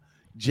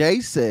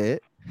Jay said,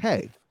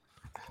 "Hey,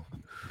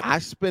 I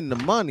spend the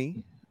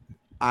money.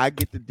 I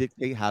get to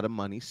dictate how the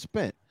money's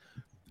spent."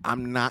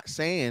 I'm not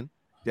saying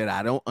that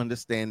I don't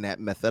understand that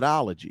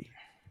methodology.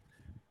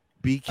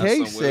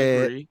 BK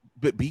said.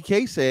 But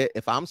BK said,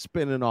 if I'm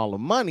spending all the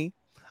money,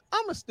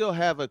 I'm gonna still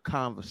have a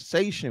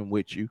conversation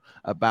with you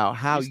about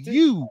how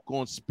you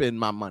gonna spend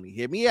my money.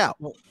 Hear me out,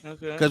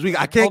 okay? Because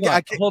I can't.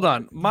 Hold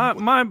on. My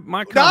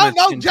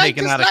comments been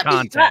taken out of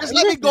context. Just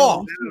let me go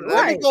off.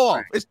 Let me go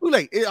off. It's too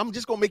late. I'm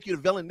just gonna make you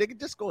the villain, nigga.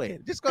 Just go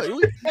ahead. Just go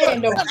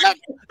ahead.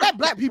 Let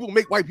black people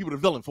make white people the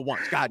villain for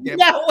once. God damn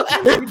it.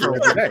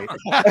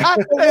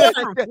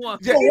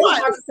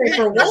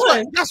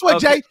 That's what,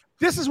 Jay.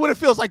 This is what it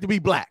feels like to be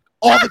black.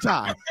 All the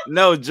time.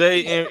 No,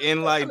 Jay,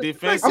 in like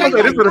defense,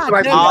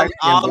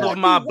 all of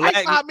my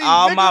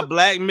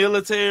black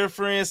military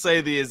friends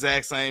say the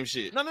exact same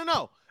shit.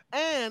 No.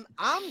 And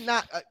I'm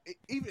not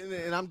even,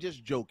 and I'm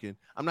just joking.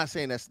 I'm not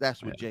saying that's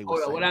what Jay was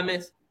saying. What I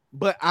miss?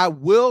 But I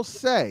will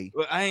say,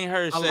 well, I ain't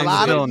heard a Shaq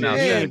lot say of he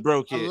men, ain't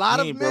broke a yet. lot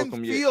He of ain't men broke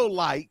 'em yet. feel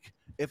like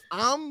if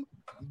I'm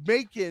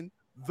making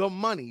the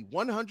money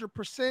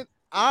 100%,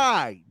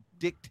 I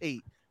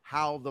dictate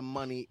how the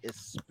money is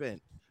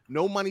spent.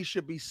 No money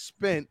should be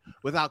spent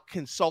without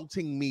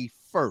consulting me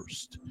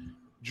first.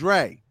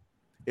 Dre,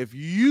 if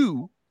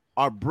you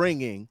are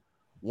bringing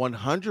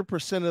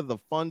 100% of the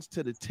funds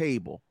to the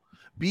table,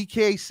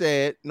 BK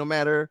said, no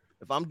matter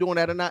if I'm doing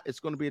that or not, it's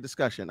going to be a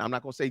discussion. I'm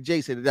not going to say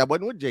Jay said it. That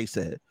wasn't what Jay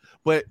said.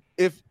 But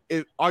if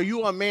are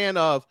you a man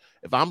of,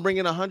 if I'm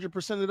bringing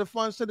 100% of the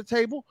funds to the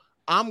table,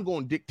 I'm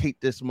going to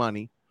dictate this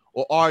money?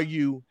 Or are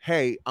you,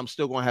 hey, I'm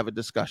still going to have a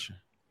discussion?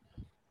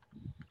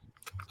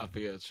 I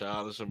feel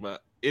childish about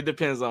it.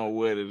 Depends on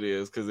what it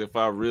is. Because if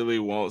I really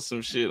want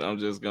some shit, I'm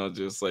just gonna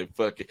just say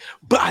fuck it.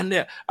 Buy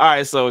now. All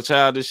right, so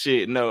childish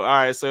shit. No. All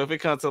right, so if it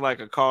comes to like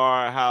a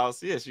car, a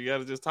house, yes, you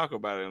gotta just talk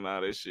about it and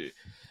all that shit.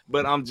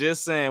 But I'm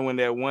just saying, when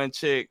that one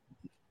chick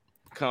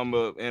come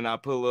up and I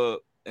pull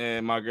up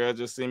and my girl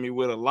just see me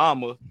with a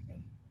llama,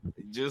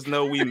 just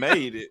know we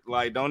made it.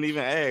 Like, don't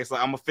even ask.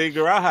 Like, I'm gonna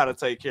figure out how to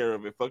take care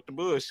of it. Fuck the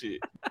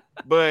bullshit.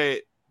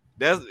 But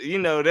that's, you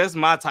know, that's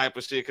my type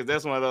of shit, because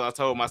that's one of those I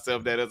told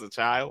myself that as a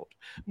child.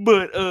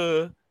 But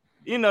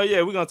you know,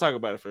 yeah, we're gonna talk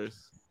about it first.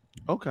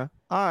 Okay.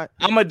 All right.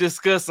 I'm gonna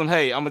discuss some.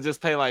 Hey, I'm gonna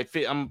just pay like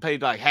I'm gonna pay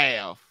like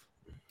half.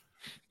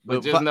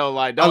 But just know,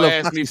 like, don't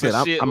ask me for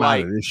shit. I'm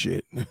like, out of this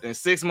shit. And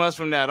 6 months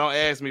from now, don't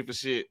ask me for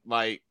shit.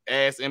 Like,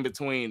 ask in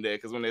between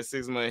that, because when that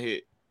 6 month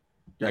hit,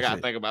 I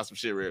gotta think about some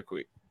shit real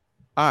quick.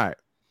 All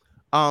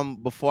right.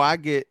 Before I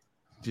get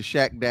to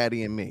Shaq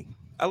Daddy and me,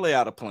 I lay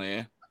out a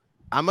plan.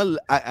 I'm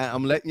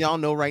letting y'all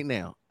know right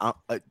now.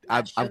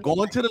 I've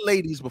gone to the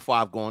ladies before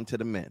I've gone to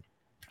the men.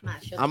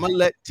 I'm gonna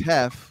let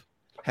Tef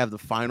have the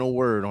final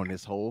word on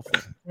this whole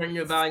thing. Turn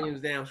your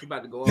volumes down. She's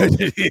about to go off.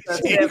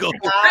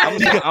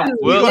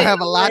 We're gonna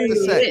have a lot to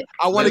say.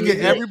 I want to get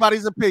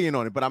everybody's opinion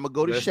on it, but I'm gonna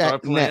go to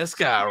Shaq next.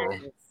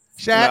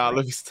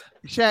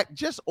 Shaq,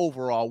 just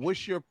overall,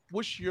 what's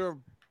your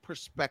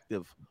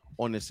perspective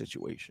on this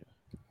situation?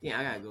 Yeah,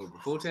 I gotta go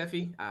before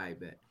Teffy. I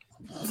bet.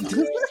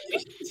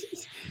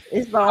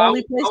 It's the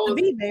only place to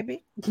be,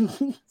 baby.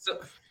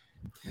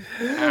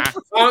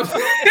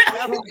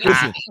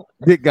 Listen,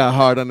 Dick got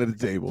hard under the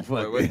table.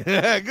 Fuck it.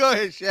 Go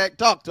ahead, Shaq.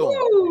 Talk to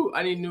him.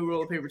 I need a new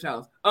roll of paper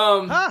towels.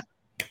 I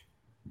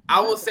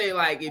will say,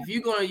 like, if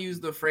you're gonna use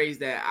the phrase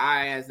that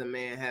I, as a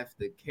man, have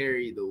to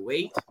carry the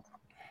weight,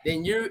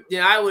 then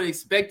I would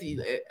expect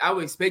you. I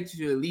would expect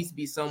you to at least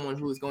be someone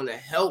who is going to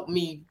help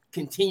me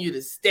continue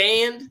to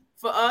stand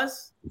for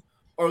us,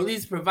 or at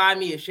least provide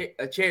me a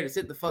chair to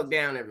sit the fuck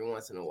down every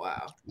once in a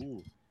while.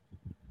 Ooh.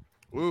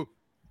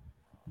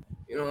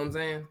 You know what I'm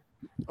saying?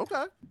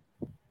 Okay.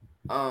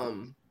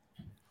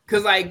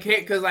 Cause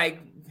like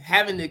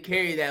having to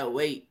carry that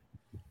weight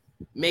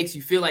makes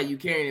you feel like you're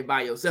carrying it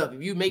by yourself.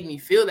 If you make me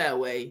feel that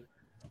way,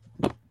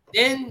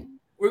 then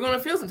we're gonna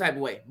feel some type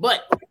of way.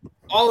 But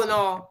all in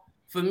all,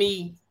 for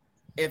me,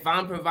 if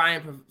I'm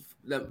providing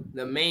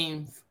the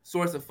main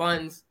source of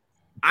funds,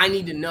 I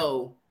need to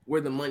know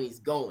where the money's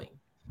going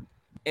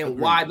and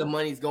why the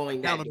money's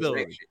going that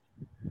direction.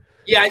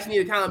 Yeah, I just need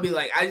to kind of be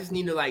like, I just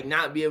need to like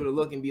not be able to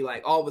look and be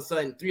like, all of a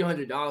sudden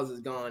 $300 is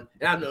gone,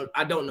 and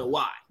I don't know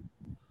why.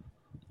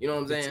 You know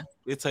what I'm saying?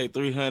 It take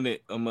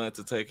 $300 a month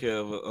to take care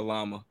of a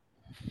llama.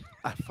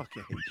 I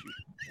fucking hate you.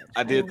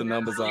 I did the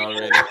numbers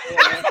already.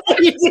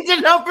 You did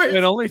the numbers.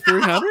 And only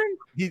 300?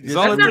 It's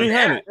only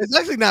 300. It's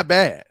actually not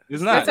bad.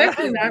 It's not. It's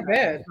actually not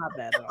bad. Not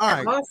bad. All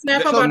right. I'll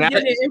snap So about now,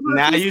 getting it in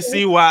now person. you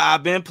see why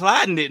I've been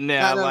plotting it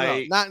now. No,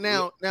 like not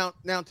now.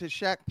 Now to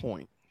Shaq's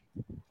point,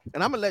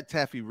 and I'm gonna let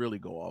Taffy really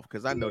go off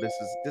because I know this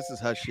is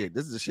her shit.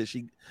 This is the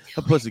shit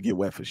her pussy get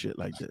wet for shit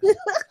like this.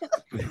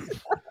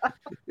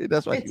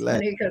 That's why she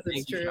laughs. Because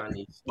it's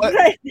true. But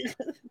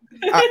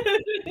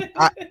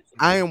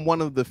I am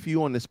one of the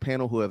few on this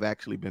panel who have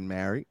actually been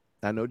married.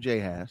 I know Jay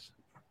has.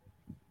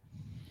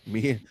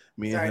 Me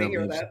Sorry and to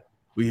hear him. that.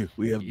 We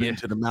have been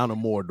to the Mount of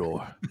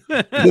Mordor.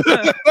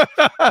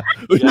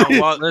 y'all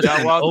walked through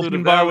the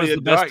Open bar was valley the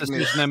of best darkness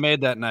decision I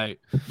made that night.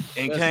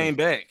 and came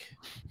back.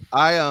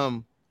 I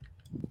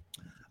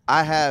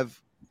have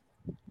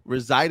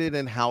resided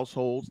in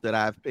households that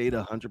I've paid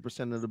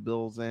 100% of the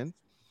bills in.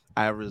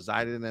 I have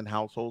resided in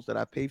households that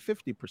I paid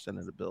 50%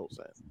 of the bills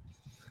in.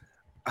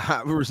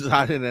 I've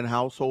resided in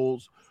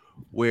households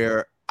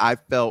where I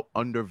felt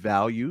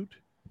undervalued,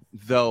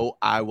 though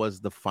I was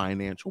the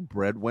financial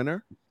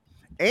breadwinner.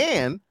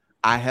 And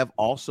I have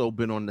also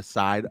been on the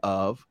side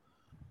of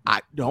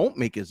I don't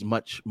make as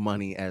much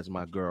money as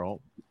my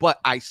girl, but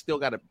I still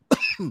got to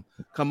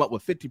come up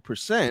with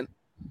 50%,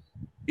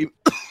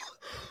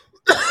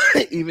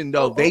 even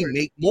though they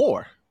make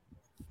more.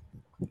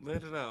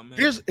 Let it out, man.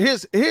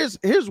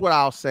 Here's what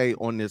I'll say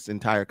on this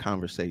entire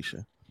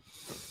conversation.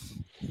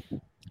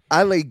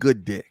 I lay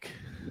good dick.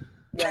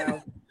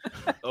 Wow.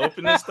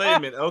 Opening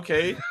statement.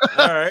 Okay.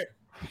 All right.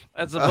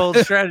 That's a bold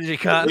strategy,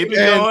 Con. Keep it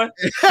going.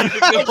 Keep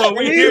it going.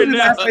 We here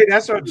now.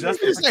 That's your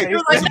justification.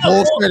 It's a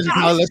bold strategy.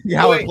 Now let's see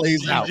how it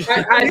plays out.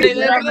 I say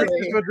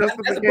that's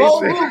a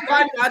bold move,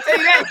 Con. I'll tell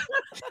you that.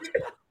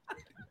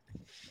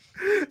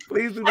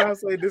 Please do not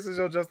say this is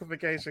your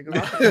justification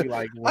because I feel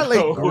like I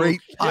lay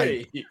great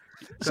pipe.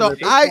 So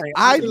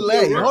I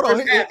lay. Hold on.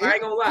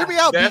 Hear me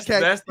out, That's BK.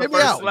 the Hear me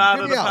first out. slide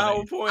Hear of me the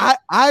out. PowerPoint.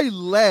 I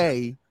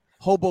lay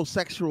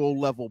homosexual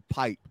level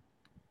pipe.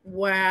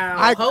 Wow.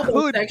 I could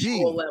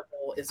Homosexual be.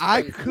 level is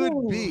I crazy.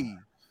 could be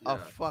a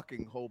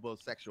fucking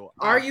homosexual.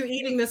 Are you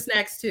eating the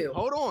snacks too?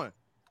 Hold on.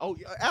 Oh,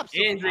 yeah, And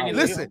absolutely. drinking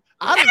Listen,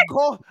 I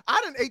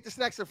didn't ate the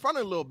snacks in front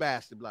of the little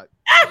bastard. Like,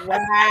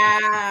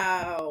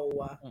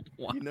 wow.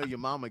 You know your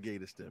mama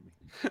gave this to me.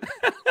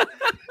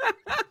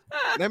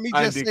 Let me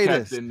I just do say cut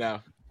this. it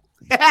now.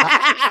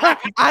 I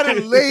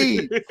done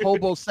laid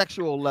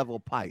homosexual level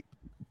pipe.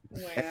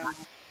 Wow.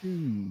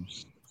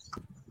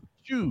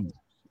 Choose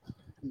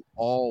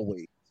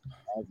always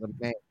as a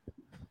man.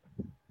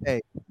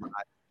 Hey, my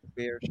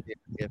fair share,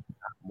 if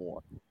not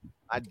more.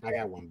 I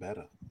got one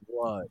better.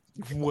 What?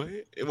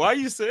 Why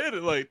you said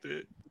it like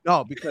that?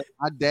 No, because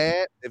my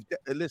dad.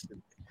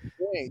 Listen, there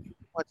ain't too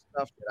much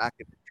stuff that I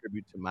can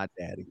attribute to my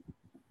daddy.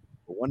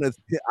 But one of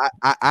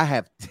I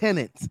have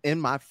tenets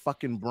in my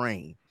fucking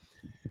brain.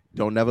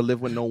 Don't never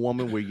live with no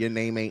woman where your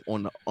name ain't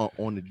on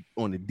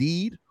the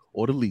deed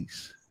or the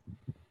lease.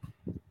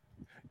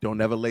 Don't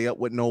never lay up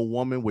with no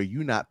woman where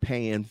you're not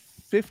paying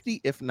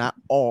 50, if not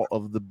all,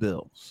 of the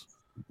bills.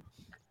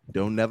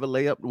 Don't never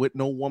lay up with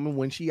no woman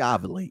when she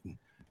ovulating.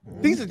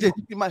 These are just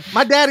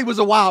my daddy was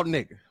a wild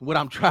nigga. What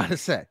I'm trying to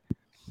say,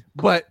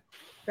 but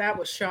That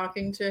was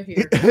shocking to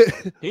hear.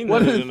 He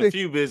One of nutted the in a things-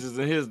 few bitches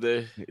in his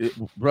day.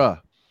 Bruh,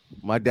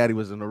 my daddy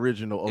was an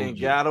original OG. And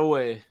got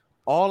away.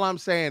 All I'm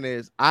saying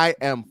is I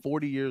am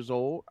 40 years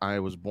old. I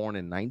was born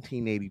in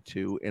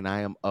 1982, and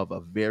I am of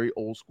a very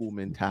old school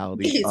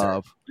mentality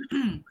of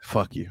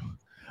fuck you.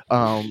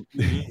 I'm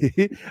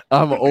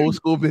an old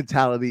school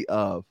mentality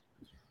of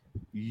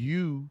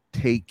you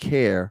take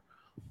care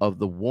of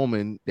the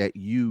woman that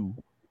you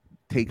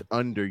take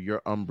under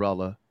your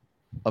umbrella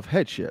of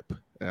headship.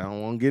 And I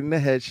don't want to get into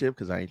headship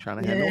because I ain't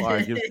trying to have no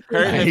arguments.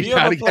 Kurt, have you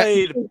ever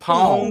played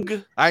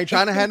Pong? I ain't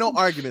trying to have no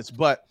arguments,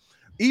 but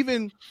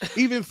even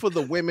for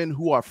the women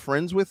who are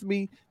friends with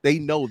me, they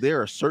know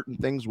there are certain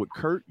things with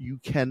Kurt you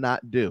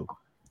cannot do.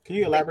 Can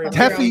you elaborate?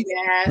 Teffy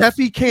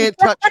can't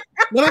touch.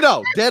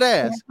 No, dead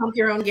ass. Pump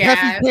your own gas.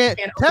 Teffy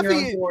Can't open your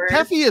own doors.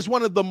 Teffy is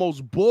one of the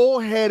most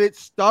bullheaded,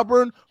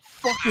 stubborn,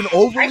 fucking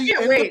overly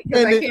can't wait,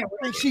 'cause I independent. can't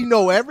And she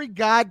know every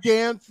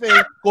goddamn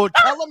thing. Go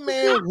tell a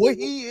man what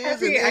he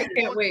is. Teffy, and I ain't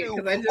can't gonna wait, do.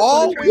 'cause I just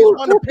Always wanna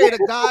want to pay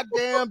the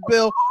goddamn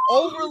bill.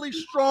 Overly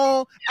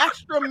strong,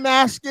 extra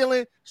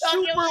masculine, super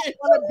wanna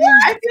be.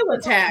 I feel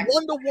attacked.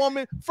 Wonder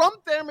Woman from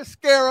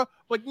Themyscira,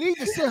 but need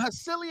to sit her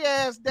silly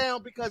ass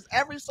down because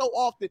every so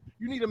often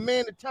you need a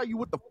man to tell you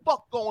what the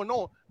fuck going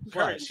on.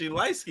 Kurt, she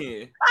light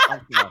skinned.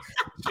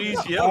 She's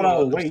Hold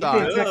yellow. on, wait, you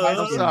can't take light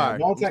I'm skin sorry.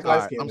 now. Don't take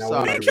light skin I'm now.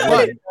 sorry.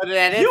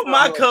 Wait. You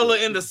my color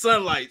in the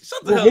sunlight.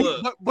 Shut the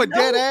hell up. But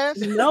dead ass.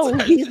 No,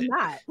 he's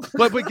not.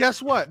 But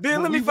guess what?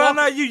 Then When let me we find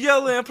walk- out you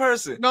yellow in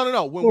person.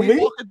 No. When we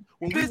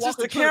Bitch, just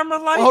the walking camera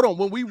light. Hold on.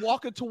 When we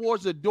walking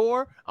towards the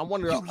door, I'm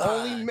one of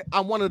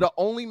the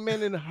only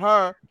men in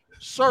her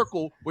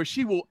circle where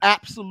she will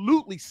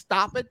absolutely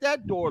stop at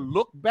that door,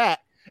 look back,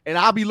 and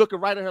I'll be looking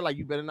right at her like,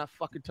 you better not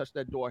fucking touch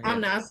that door.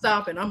 I'm not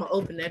stopping. I'm gonna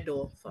open that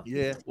door. Fuck.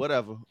 Yeah,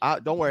 whatever.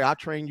 Don't worry, I'll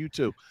train you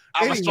too.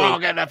 I'm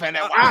strong enough in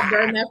that. I'll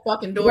burn that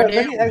fucking door Let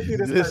down. me ask you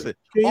this. Listen,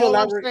 Can you all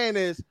I'm elaborate? saying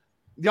is,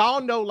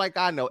 y'all know, like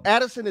I know,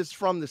 Addison is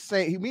from the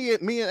same. Me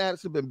and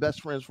Addison have been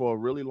best friends for a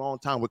really long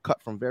time. We're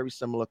cut from very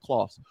similar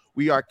cloths.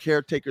 We are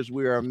caretakers.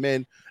 We are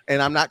men,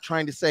 and I'm not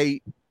trying to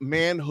say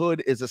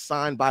manhood is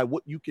assigned by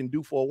what you can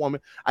do for a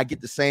woman. I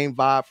get the same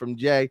vibe from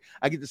Jay.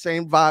 I get the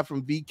same vibe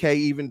from VK,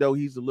 even though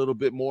he's a little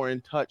bit more in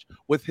touch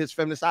with his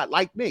feminine side.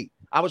 Like me,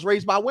 I was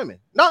raised by women.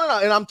 No,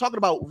 and I'm talking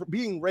about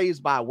being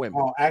raised by women.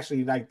 Oh,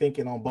 actually, like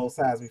thinking on both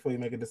sides before you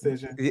make a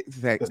decision.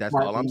 That's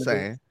all I'm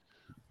saying.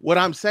 What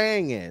I'm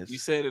saying is, You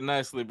said it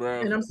nicely,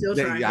 bro. And I'm still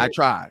trying. yeah, I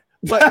tried.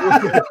 But,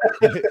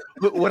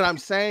 but what I'm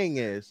saying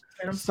is,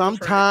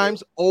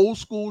 sometimes old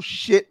school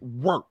shit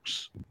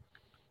works.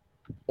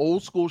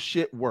 Old school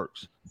shit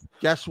works.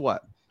 Guess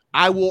what?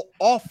 I will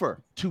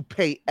offer to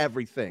pay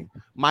everything.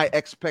 My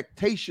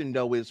expectation,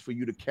 though, is for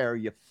you to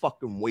carry your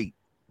fucking weight.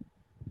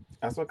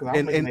 That's what.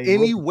 In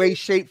any way,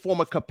 shape,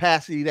 form, or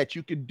capacity that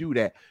you can do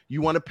that.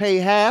 You want to pay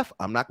half?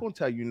 I'm not going to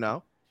tell you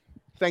no.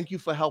 Thank you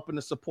for helping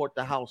to support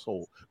the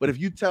household. But if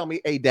you tell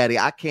me, hey, daddy,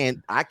 I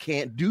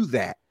can't do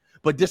that,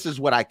 but this is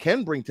what I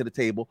can bring to the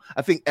table,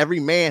 I think every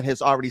man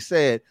has already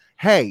said,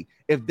 hey,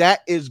 if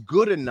that is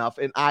good enough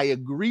and I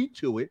agree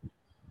to it,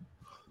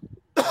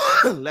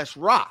 let's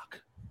rock.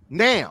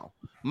 Now,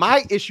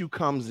 my issue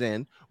comes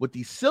in with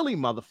these silly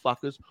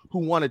motherfuckers who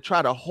want to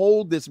try to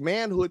hold this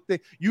manhood thing.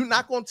 You're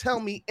not going to tell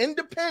me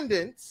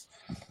independence.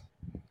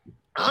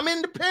 I'm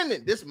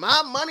independent. This is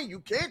my money. You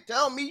can't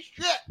tell me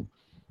shit.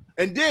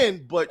 And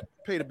then, but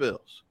pay the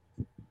bills.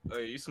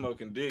 you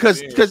smoking dick?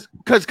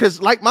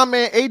 Cause like my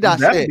man Ada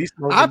said,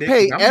 I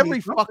pay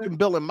every something. fucking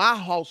bill in my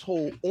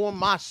household on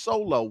my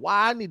solo.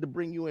 Why I need to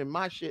bring you in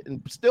my shit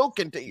and still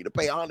continue to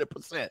pay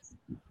 100%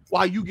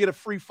 while you get a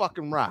free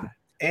fucking ride?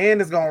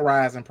 And it's gonna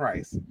rise in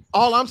price.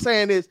 All I'm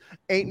saying is,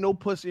 ain't no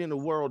pussy in the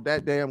world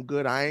that damn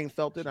good. I ain't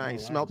felt it. I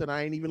ain't smelt it.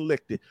 I ain't even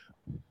licked it.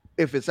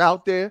 If it's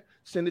out there,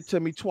 send it to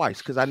me twice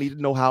because I need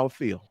to know how it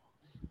feels.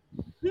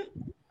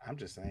 I'm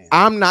just saying.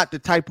 I'm not the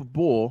type of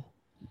bull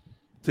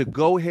to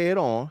go head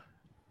on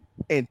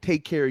and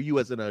take care of you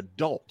as an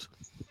adult.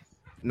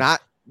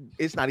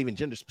 It's not even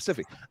gender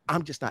specific.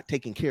 I'm just not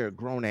taking care of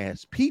grown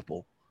ass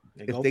people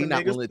if they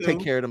not willing to take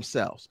care of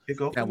themselves.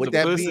 Now, with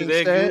that being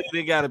said,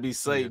 they gotta be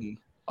Satan.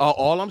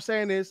 All I'm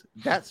saying is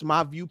that's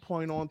my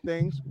viewpoint on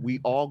things. We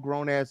all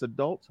grown as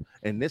adults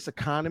in this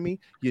economy.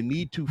 You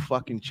need 2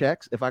 fucking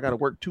checks. If I got to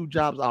work 2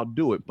 jobs, I'll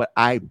do it. But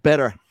I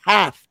better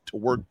have to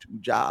work 2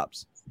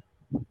 jobs.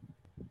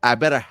 I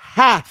better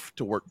have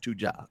to work 2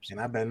 jobs. And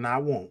I better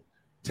not won't.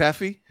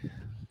 Teffy?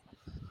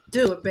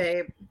 Do it,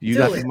 babe. You Do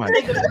got it. the mic.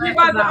 Take the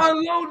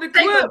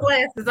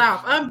glasses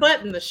off.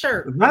 Unbutton the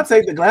shirt. If I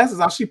take the glasses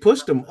off, she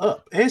pushed them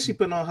up. And she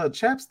put on her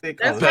chapstick.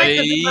 That's right,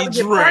 'cause we about to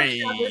get parked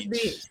out this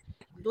bitch.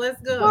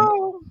 Let's go.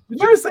 Oh, did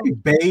you say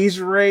beige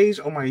rage?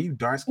 Oh my, you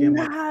dark skin.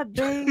 Not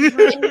beige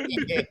rage.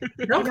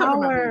 Don't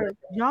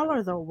y'all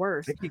are the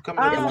worst. They keep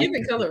coming give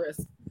it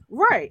colorist.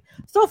 Right.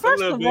 So first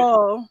little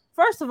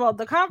of all,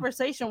 the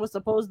conversation was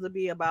supposed to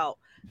be about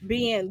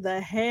being the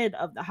head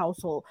of the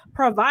household.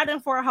 Providing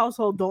for a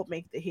household don't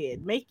make the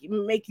head. Make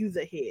you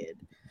the head.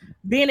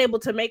 Being able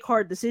to make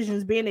hard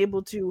decisions, being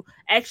able to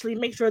actually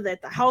make sure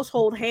that the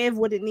household have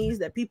what it needs,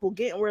 that people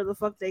get where the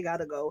fuck they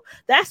gotta go.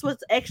 That's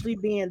what's actually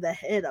being the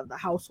head of the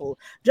household.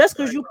 Just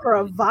because you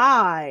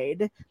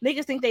provide,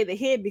 niggas think they the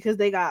head because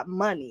they got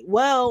money.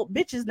 Well,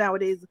 bitches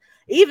nowadays,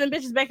 even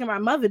bitches back in my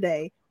mother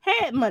day,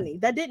 had money.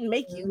 That didn't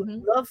make you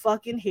the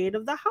fucking head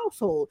of the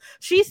household.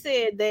 She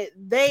said that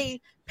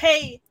they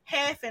pay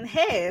half and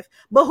half,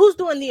 but who's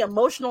doing the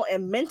emotional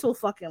and mental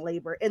fucking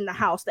labor in the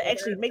house to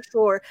actually make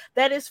sure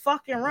that it's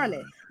fucking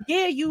running?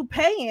 Yeah, you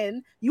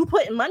paying, you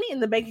putting money in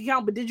the bank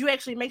account, but did you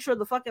actually make sure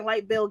the fucking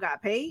light bill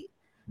got paid?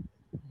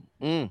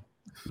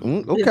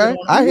 Okay,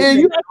 I hear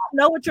you.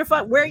 Know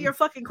what where your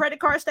fucking credit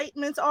card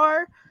statements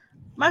are?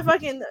 My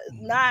fucking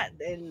not,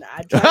 and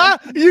I try.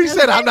 You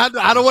said I'm not.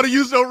 I don't want to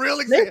use no real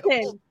example.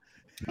 Listen,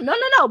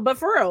 no, but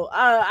for real,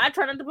 I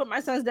tried not to put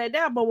my son's dad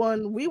down, but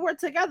when we were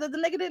together, the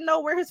nigga didn't know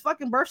where his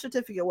fucking birth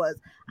certificate was.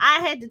 I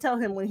had to tell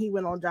him when he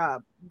went on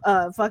job,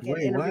 fucking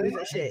interviews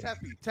and shit.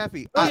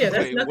 Taffy, Oh, yeah,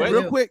 that's nothing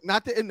real new. quick,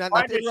 not to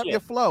interrupt your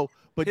flow,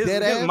 but His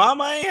dead ass.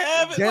 mama ain't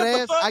have it. Dead What the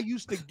ass.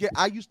 fuck?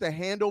 I used to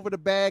hand over the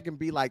bag and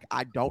be like,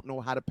 I don't know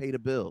how to pay the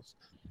bills.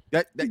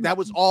 That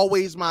was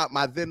always my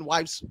then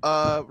wife's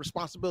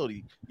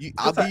responsibility.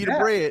 I'll give you the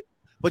bread,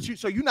 but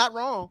you're not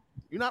wrong.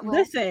 You're not wrong.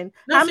 Listen,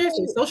 No,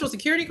 seriously, social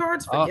security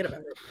cards, forget about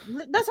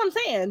it. That's what I'm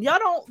saying. Y'all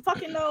don't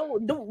fucking know,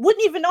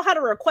 wouldn't even know how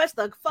to request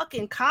a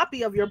fucking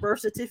copy of your birth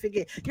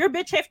certificate. Your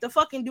bitch have to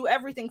fucking do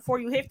everything for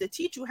you. Have to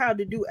teach you how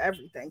to do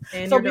everything.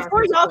 And So your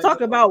before doctor's y'all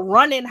talk appointment. about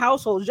running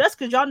households, just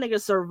because y'all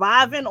niggas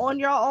surviving on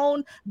your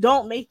own,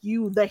 don't make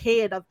you the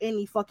head of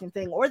any fucking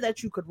thing or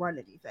that you could run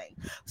anything.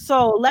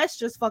 So let's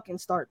just fucking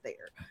start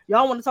there.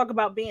 Y'all want to talk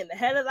about being the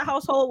head of the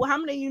household? Well, how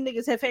many of you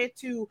niggas have had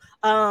to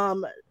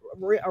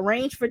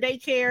arrange for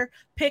daycare,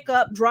 pick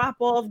up, drop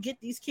off, get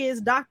these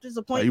kids doctor's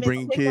appointments? Why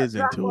you bringing kids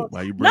into it?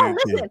 Why you No, bringing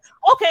listen. kids?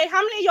 Okay,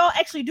 how many of y'all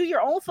actually do your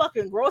own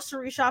fucking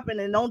grocery shopping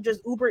and don't just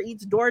Uber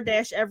Eats,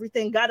 DoorDash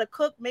everything? Gotta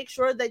cook, make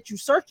sure that you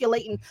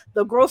circulating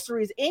the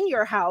groceries in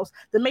your house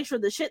to make sure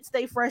the shit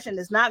stay fresh and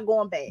it's not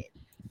going bad.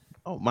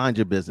 Oh, mind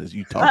your business.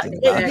 You talking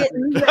about it.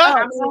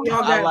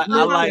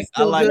 I like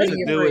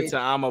to do it to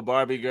I'm a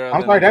Barbie girl.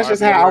 I'm sorry, that's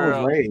just how I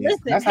was raised.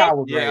 Listen, That's how I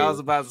was raised. Yeah, I was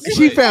about to say.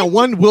 She found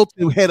one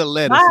wilted head of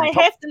lettuce.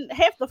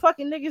 Half the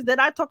fucking niggas that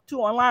I talked to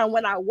online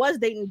when I was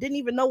dating didn't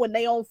even know when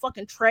they own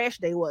fucking trash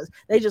day was.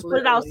 They just put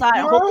it outside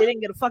and hope they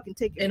didn't get a fucking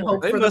ticket. And for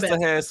hope it. They must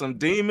have had some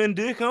demon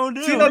dick on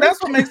them. See, no,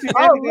 that's what makes me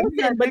Oh, happy.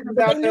 listen, but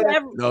they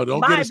knew No,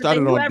 don't get it started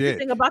they knew on dick.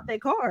 everything about their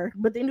car,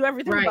 but they knew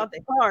everything Right. about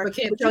their car. But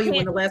can't tell you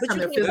when the last time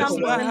their physical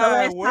was. That's not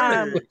how it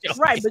works.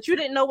 Right, but you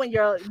didn't know when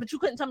but you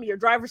couldn't tell me your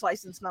driver's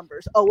license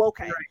numbers. Oh,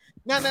 okay.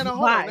 No,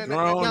 hold Bye. on.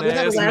 Grown No,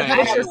 ass man.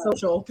 What's your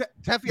social?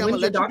 Taffy, I'm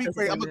When's gonna let your you be doctor's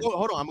great. I'm gonna appointment? go.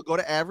 Hold on. I'm gonna go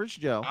to Average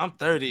Joe. I'm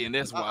 30 and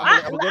that's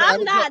why.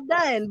 I'm not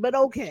done, but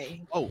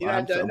okay. Oh, You're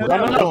not done. No,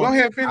 go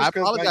ahead, finish. I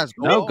 'cause, apologize.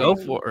 No, go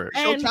for it.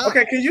 And-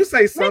 Okay, can you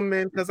say some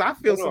men? Because I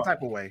feel some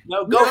type of way.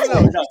 No, go.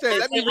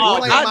 Let me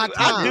reclaim my time.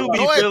 I do be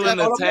Go ahead, feeling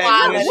Taffy.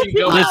 attacked when she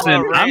goes Listen,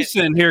 on a I'm rant.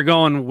 sitting here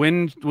going,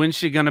 when's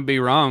she gonna be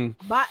wrong?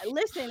 But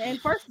listen,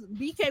 and first,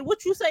 BK,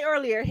 what you say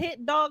earlier,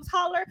 hit dogs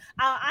holler.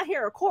 I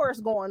hear a chorus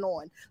going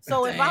on.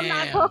 So if I'm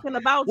not Damn. talking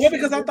about Well, you,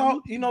 because I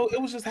thought,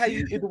 it was just how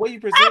the way you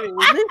presented it.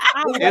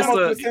 It's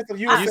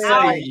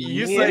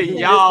you say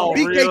y'all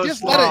BK, real just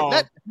strong.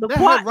 let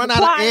her run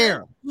out of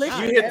air. You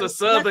hit the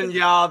southern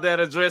y'all that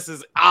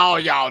addresses all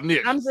y'all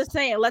niggas. I'm just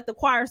saying, let the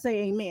choir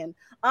say amen.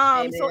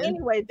 So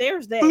anyway,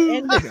 there's that.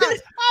 And look,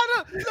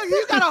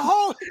 you got a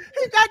whole.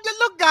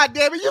 Look,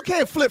 goddamn it, you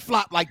can't flip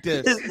flop like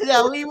this.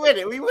 Yeah, we with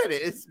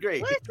it. It's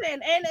great.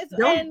 Listen, and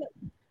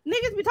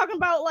niggas be talking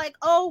about like,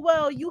 oh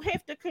well, you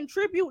have to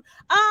contribute.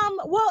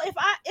 Well, if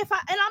I and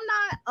I'm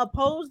not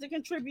opposed to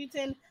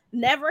contributing,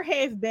 never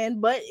have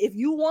been, but if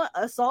you want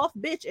a soft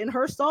bitch in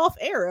her soft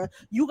era,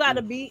 you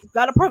gotta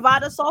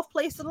provide a soft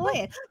place to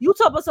land. You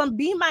talk about some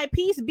be my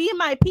peace,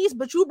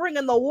 but you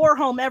bringing the war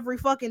home every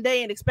fucking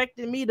day and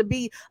expecting me to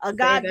be a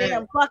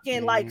goddamn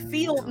fucking like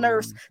field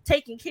nurse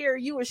taking care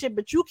of you and shit,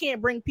 but you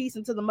can't bring peace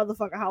into the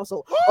motherfucking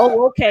household.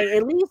 Oh, okay.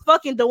 At least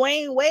fucking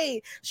Dwayne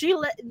Wade,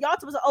 y'all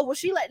talk about, oh well,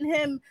 she letting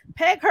him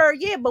peg her,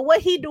 yeah, but what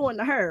he doing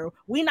to her?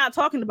 We not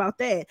talking about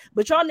that.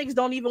 But y'all niggas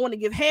don't even want to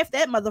give half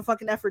that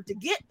motherfucking effort to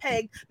get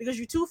pegged because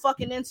you're too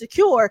fucking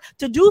insecure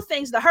to do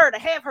things to her, to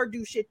have her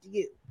do shit to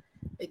you.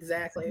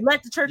 Exactly.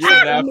 Let the church.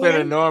 You're not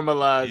finna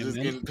normalize just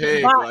getting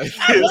pegged like this.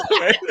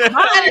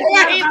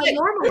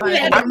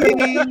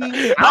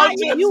 I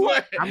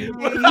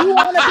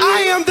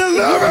am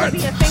delivered.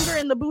 Be a finger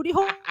in the booty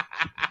hole.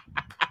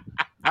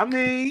 I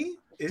mean,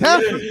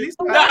 shut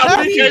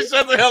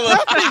the hell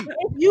up.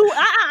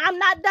 I'm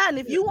not done.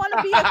 If you want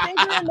to be a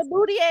finger in the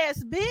booty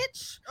ass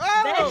bitch,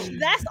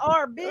 that's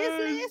our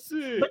business.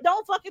 But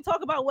don't fucking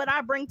talk about what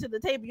I bring to the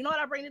table. You know what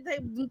I bring to the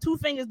table? 2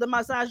 fingers to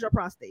massage your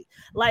prostate.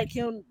 Like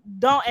him.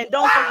 Don't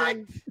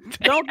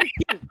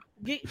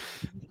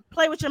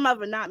play with your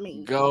mother, not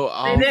me. Go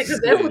on. Because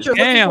that's what you're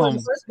looking for in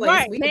the first place.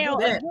 Right we now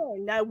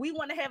we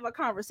want to have a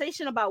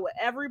conversation about what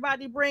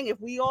everybody bring.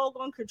 If we all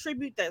gonna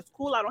contribute, that's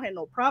cool. I don't have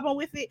no problem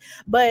with it.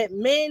 But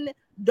men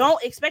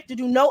don't expect to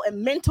do no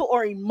mental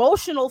or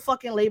emotional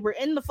fucking labor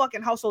in the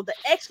fucking household to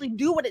actually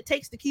do what it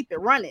takes to keep it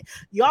running.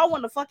 Y'all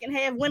want to fucking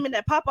have women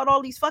that pop out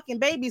all these fucking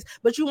babies,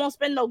 but you won't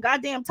spend no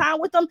goddamn time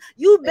with them.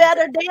 You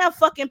better damn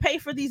fucking pay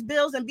for these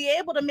bills and be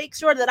able to make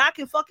sure that I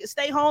can fucking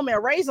stay home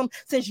and raise them,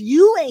 since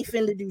you ain't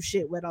finna do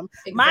shit with them.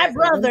 Exactly. My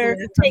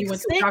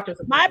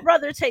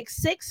brother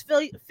takes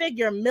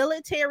 6-figure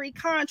military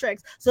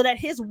contracts so that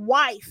his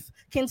wife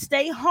can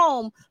stay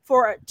home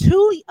for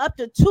up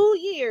to 2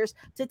 years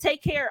to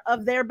take care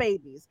of their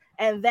babies,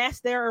 and that's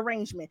their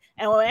arrangement.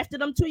 And after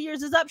them 2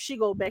 years is up, she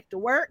go back to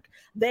work.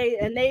 They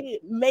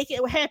make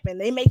it happen.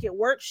 They make it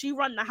work. She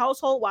run the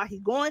household while he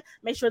going,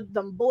 make sure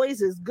them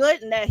boys is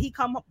good, and that he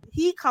come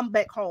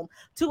back home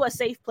to a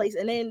safe place,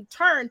 and in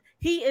turn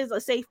he is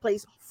a safe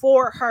place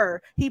for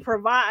her. He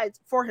provides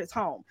for his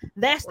home.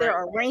 That's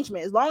their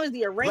arrangement. As long as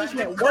the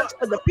arrangement works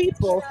for the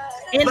people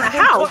in the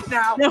house,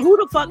 then who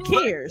the fuck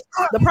cares?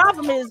 The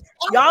problem is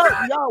y'all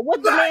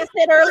what the man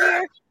said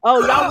earlier,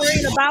 oh, y'all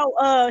worried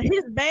about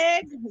his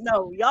bag?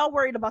 No, y'all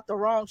worried about the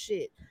wrong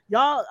shit.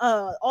 Y'all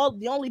all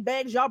the only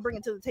bags y'all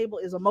bringing to the table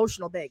is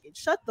emotional baggage.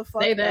 Shut the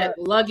fuck up.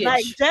 Luggage.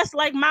 Like, just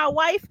like my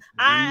wife,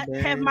 I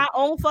have my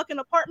own fucking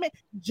apartment,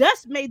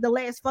 just made the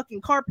last fucking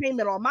car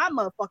payment on my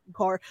motherfucking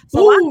car,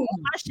 so I know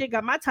my shit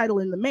got my title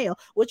in the mail.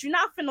 What you're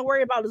not finna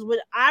worry about is what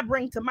I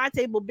bring to my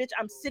table, bitch.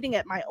 I'm sitting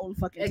at my own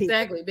fucking table.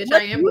 Exactly, bitch.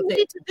 What I am you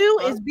need to do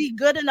is be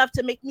good enough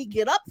to make me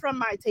get up from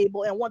my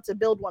table and want to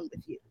build one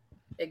with you.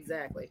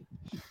 Exactly.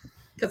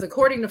 Because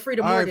according to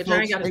Freedom Mortgage, folks,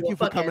 I ain't got to thank do you a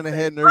for fuck coming ass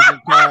ahead, thing. Nerds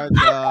and Cards.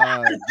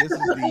 This is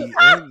the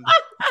end.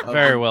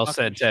 Very well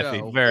said,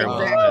 Teffy. Very well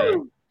said.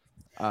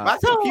 So I'm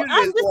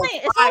just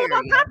saying, it's all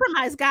about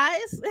compromise,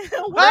 guys.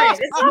 Right.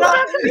 It's all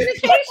about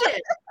communication.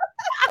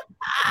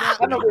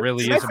 It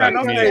really is about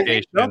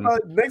communication.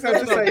 Next time,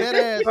 just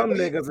say some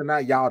niggas and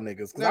not y'all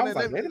niggas. Because I was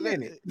like, wait a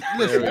minute.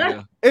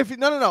 Listen,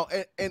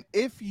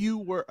 if you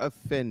were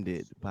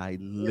offended by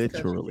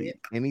literally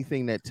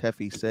anything that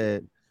Teffy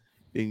said,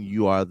 then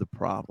you are the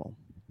problem.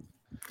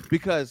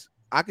 Because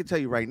I can tell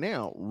you right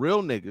now,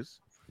 real niggas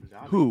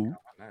who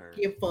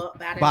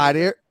by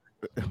their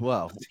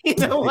you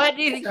know what?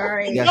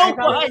 Sorry.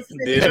 Yes.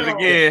 Did it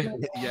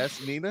again.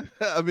 Yes, Nina.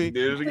 I mean,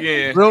 did it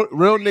again.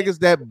 Real niggas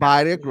that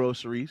buy their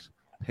groceries,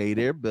 pay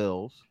their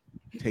bills,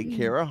 take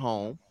care of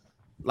home.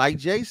 Like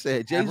Jay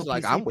said, Jay's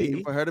like, I'm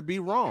waiting for her to be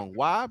wrong.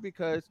 Why?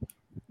 Because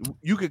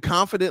you could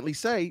confidently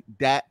say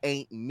that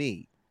ain't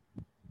me.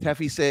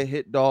 Teffy said,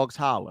 "Hit dogs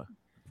holler."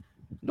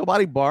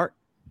 Nobody barked.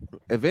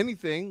 If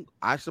anything,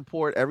 I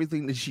support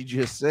everything that she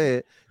just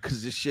said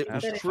because this shit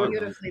was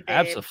true.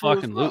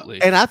 Absolutely.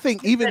 And I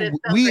think even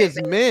we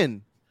as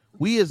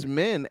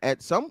men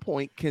at some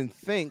point can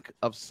think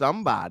of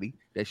somebody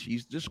that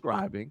she's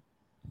describing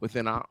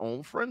within our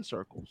own friend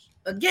circles.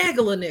 A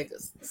gaggle of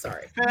niggas.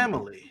 Sorry.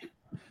 Family.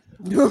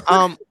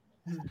 One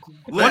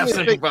of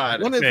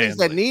the things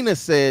that Nina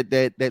said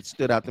that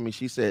stood out to me,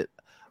 she said,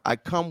 I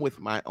come with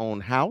my own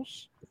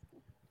house,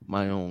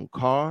 my own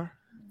car,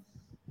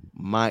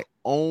 my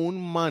own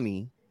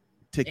money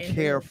to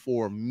care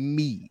for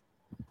me.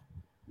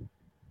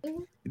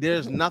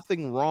 There's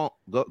nothing wrong.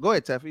 Go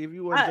ahead, Teffy, if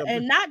you want to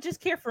and not just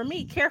care for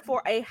me, care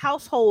for a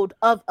household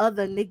of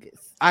other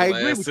niggas. I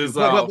agree with you.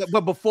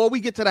 But before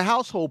we get to the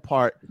household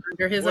part,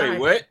 under his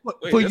wait,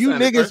 for you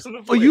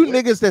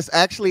niggas that's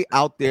actually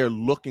out there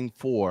looking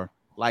for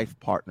life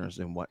partners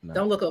and whatnot.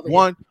 Don't look over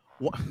one.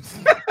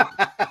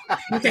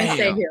 You can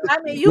stay here.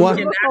 I mean, you one,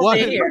 cannot one,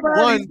 stay here.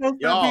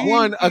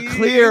 one,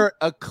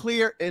 a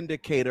clear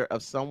indicator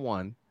of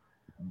someone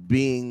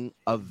being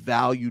of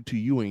value to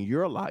you in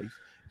your life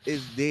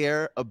is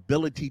their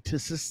ability to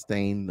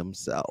sustain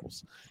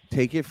themselves.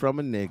 Take it from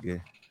a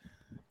nigga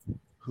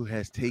who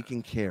has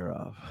taken care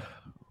of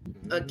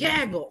A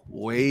gaggle.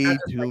 way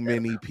too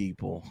many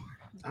people.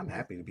 I'm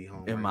happy to be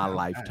home in right my now.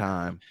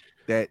 lifetime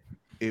that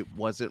it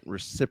wasn't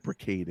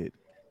reciprocated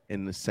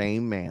in the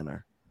same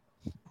manner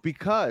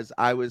because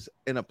I was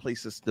in a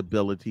place of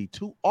stability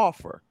to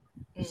offer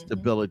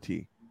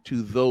stability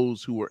to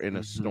those who were in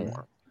a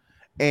storm.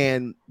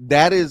 And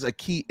that is a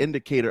key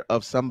indicator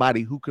of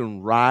somebody who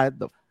can ride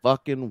the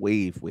fucking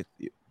wave with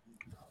you.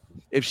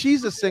 If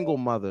she's a single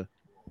mother,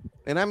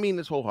 and I mean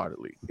this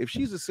wholeheartedly, if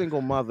she's a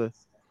single mother,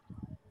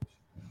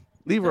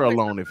 leave her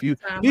alone. If you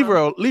leave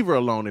her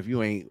alone if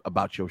you ain't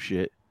about your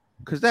shit,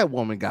 because that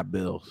woman got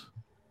bills.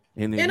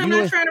 And I'm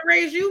not trying to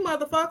raise you,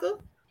 motherfucker.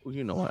 Well,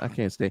 you know what? I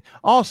can't stay.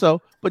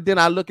 Also, but then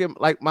I look at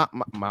like my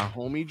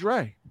homie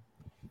Dre.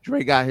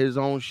 Dre got his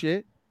own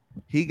shit.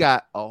 He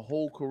got a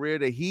whole career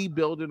that he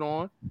building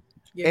on.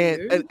 Yeah,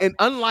 and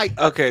unlike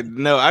okay,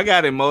 no, I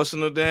got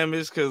emotional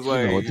damage because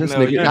like Yo,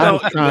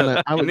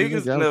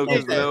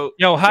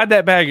 hide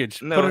that baggage.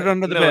 Put it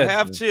under the bed.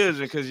 Have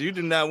children because you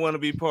do not want to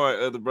be part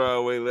of the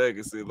Broadway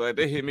legacy. Like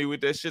they hit me with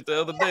that shit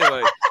the other day.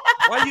 Like,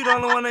 why you the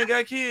only one that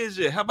got kids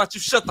yet? How about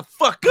you shut the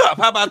fuck up?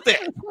 How about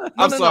that?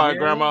 I'm sorry,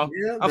 Grandma.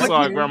 I'm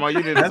sorry, Grandma.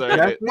 You didn't deserve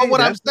it. But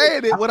what I'm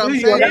saying is,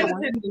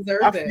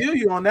 I feel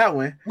you on that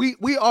one.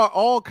 We are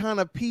all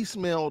kind of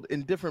piecemealed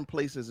in different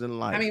places in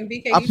life. I mean,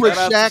 BK, I put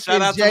shout Shaq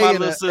out and to my Jay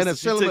little in sister. a She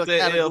similar took that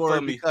L category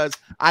for me. because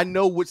I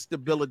know what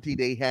stability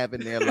they have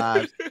in their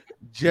lives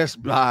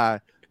just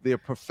by their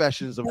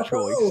professions of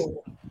choice.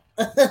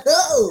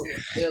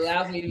 It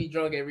allows me to be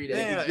drunk every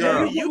day.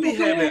 Damn, you be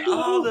having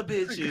all the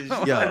bitches.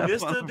 Yeah.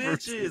 Mr.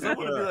 Bitches. I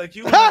want to be like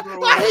you.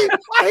 Why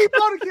he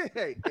brought a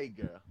kid? Hey,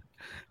 girl.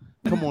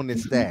 Come on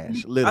this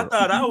stash. I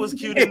thought I was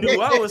cute and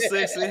knew I was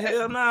sexy.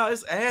 Hell no,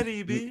 it's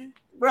Addie, B.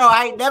 Bro,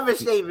 I ain't never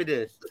shaving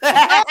this.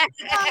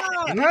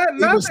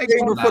 was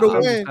saving for the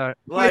win.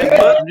 Like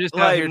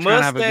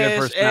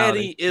mustache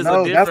Addie is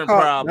a different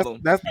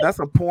problem. That's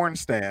a porn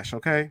stash,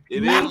 okay?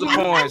 It is a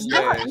porn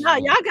stash.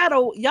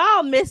 No,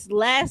 y'all missed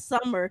last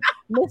summer,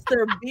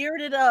 Mr.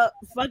 Bearded up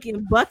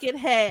fucking bucket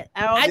hat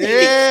out.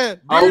 Yeah.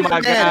 Oh my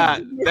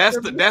god, that's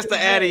the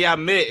Addie I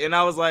met, and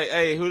I was like,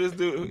 "Hey, who this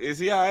dude? Is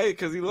he alright?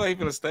 Because he like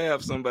gonna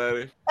stab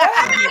somebody."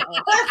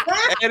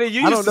 Addie,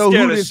 you used to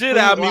scare the shit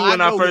out of me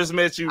when I first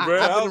met you,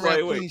 bro. I was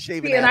like, wait. See,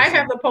 and I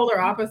have the polar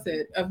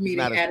opposite of meeting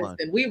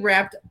Addison. We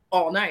rapped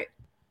all night.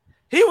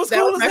 He was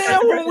cool as hell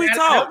when we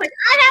talked.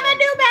 I have a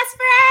new best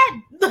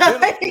friend.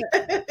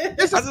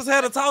 I just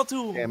had to talk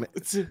to him.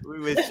 We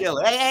were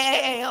chilling.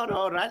 Hey, hold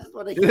on. I just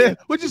want to.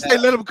 What'd you say?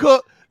 Let him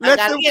cook. Let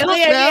them cook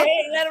now.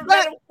 Let him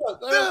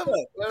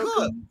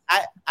cook.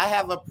 I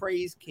have a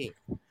praise king.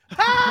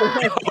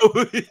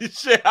 Holy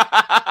shit.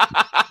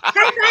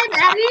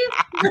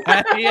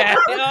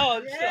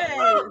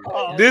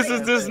 This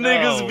is this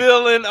nigga's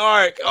villain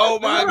arc. Oh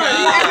my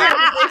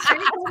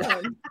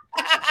god.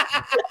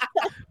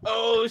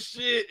 Oh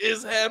shit,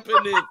 it's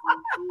happening.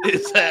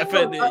 It's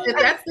happening. If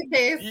that's the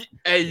case,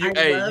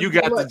 you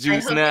got the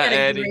juice now,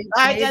 Addie.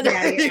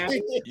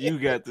 Addie. You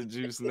got the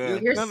juice now.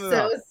 You're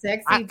so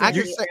sexy.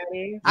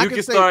 You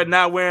can start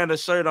not wearing a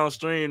shirt on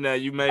stream now.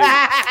 You made it.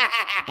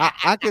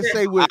 I can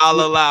say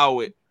I'll allow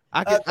it.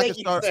 I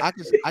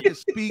can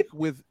speak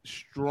with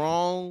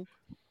strong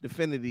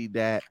definity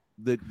that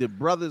the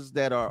brothers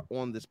that are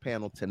on this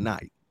panel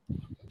tonight,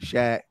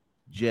 Shaq,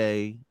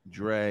 Jay,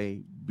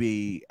 Dre,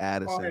 B,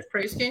 Addison,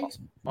 praise kings,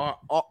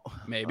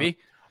 maybe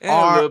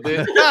a little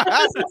bit.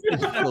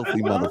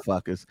 Filthy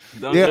motherfuckers.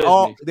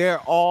 Don't They're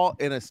all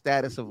in a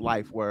status of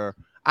life where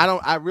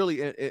I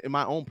really in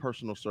my own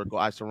personal circle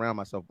I surround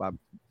myself by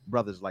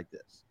brothers like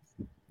this.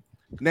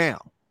 Now,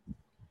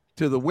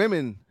 to the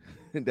women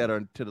that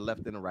are to the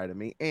left and the right of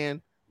me,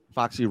 and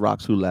Foxy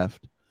Rocks who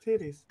left.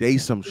 Titties. They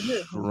some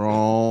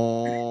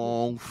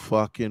strong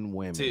fucking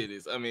women.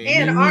 Titties. I mean,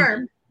 and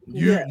arm.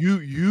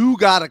 You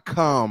gotta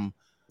come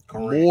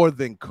more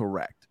than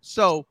correct.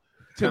 So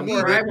to me,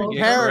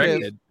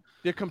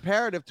 they're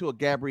comparative to a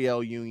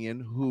Gabrielle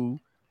Union who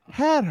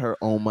had her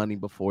own money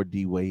before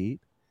D Wade.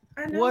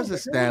 Was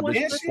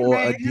established before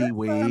a D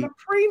Wade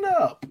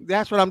prenup.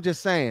 That's what I'm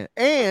just saying.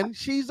 And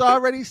she's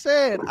already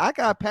said, I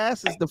got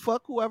passes to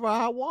fuck whoever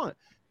I want.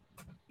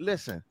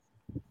 Listen,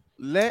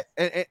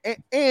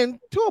 and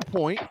to a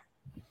point,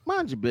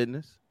 mind your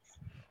business.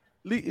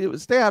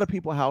 Stay out of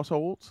people's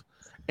households.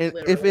 And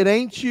if it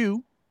ain't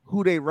you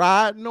who they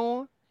riding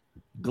on,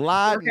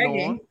 gliding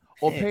on,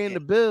 or paying the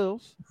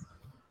bills,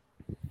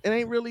 it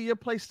ain't really your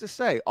place to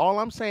say. All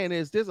I'm saying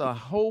is there's a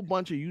whole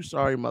bunch of you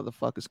sorry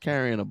motherfuckers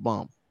carrying a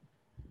bum.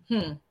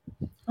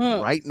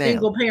 Right now.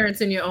 Single parents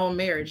in your own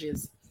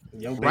marriages.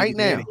 Right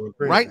now.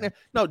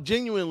 No,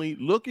 genuinely,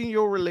 look in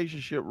your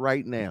relationship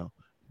right now.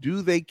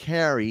 Do they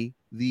carry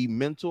the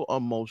mental,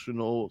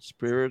 emotional,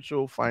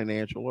 spiritual,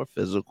 financial, or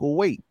physical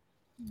weight?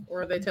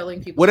 Or are they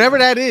telling people whatever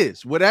that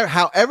is,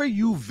 however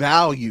you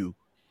value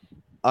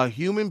a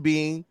human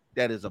being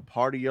that is a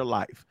part of your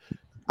life.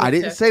 I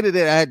didn't say that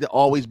it had to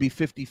always be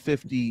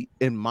 50-50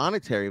 in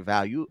monetary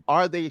value.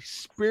 Are they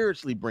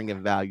spiritually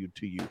bringing value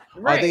to you?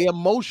 Right. Are they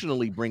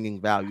emotionally bringing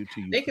value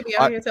to you? They could be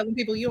out here telling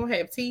people you don't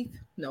have teeth.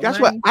 No, guess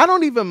what? I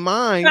don't even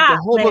mind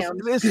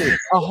listen,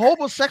 a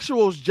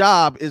homosexual's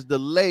job is to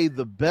lay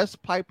the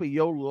best pipe of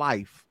your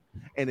life.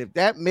 And if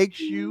that makes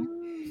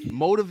you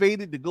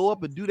motivated to go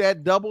up and do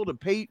that double to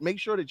make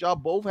sure that y'all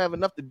both have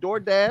enough to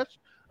DoorDash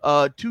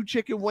 2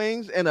 chicken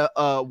wings and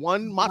a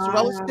 1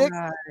 mozzarella stick,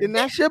 then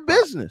that's your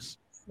business.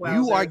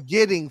 You are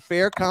getting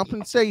fair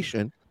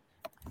compensation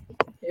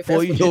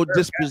for your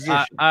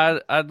disposition.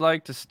 I'd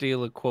like to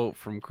steal a quote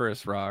from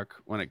Chris Rock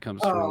when it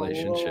comes to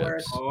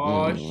relationships.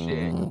 Lord. Oh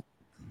shit.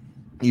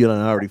 You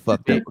done already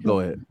fucked up.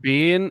 Go ahead.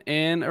 Being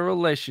in a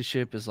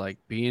relationship is like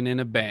being in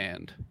a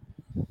band.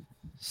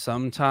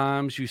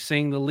 Sometimes you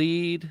sing the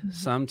lead,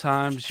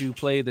 sometimes you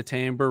play the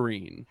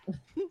tambourine.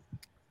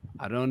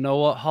 I don't know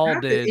what Hall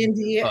did,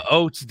 but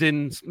Oates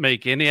didn't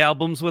make any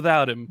albums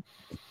without him.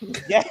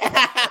 Yeah,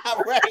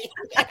 right.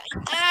 That's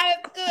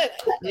good.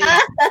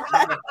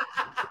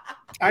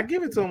 I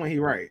give it to him when he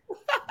right.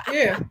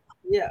 Yeah.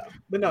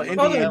 But no,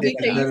 NDA dick.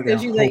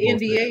 Because you like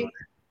NDA.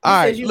 All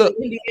right, look.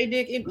 NDA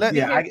dick.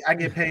 I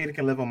get paid and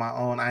can live on my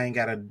own. I ain't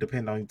gotta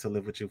depend on you to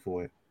live with you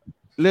for it.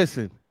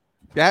 Listen,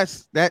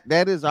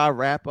 that is our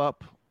wrap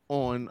up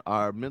on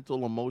our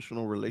mental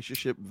emotional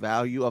relationship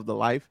value of the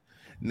life.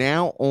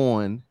 Now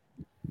on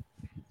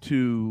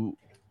to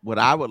what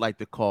I would like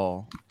to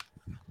call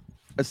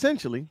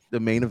essentially the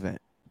main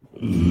event.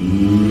 Ladies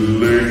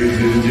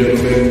and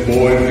gentlemen,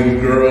 boys and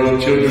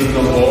girls, children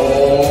of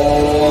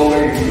all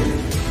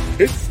ages,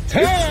 it's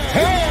time.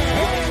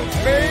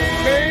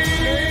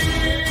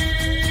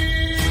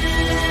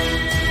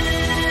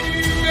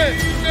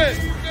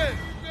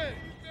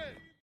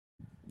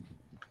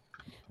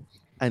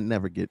 I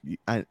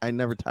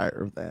never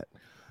tire of that.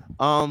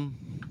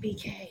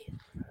 BK.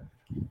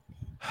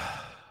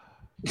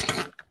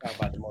 Talk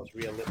about the most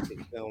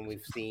realistic film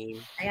we've seen.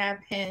 I got a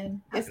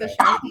pen. It's a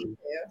Sharpie.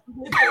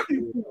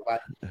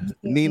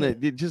 Nina,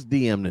 just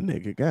DM the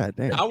nigga. God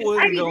damn. I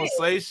wasn't gonna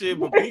say shit,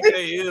 but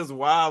BK is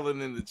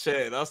wilding in the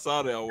chat. I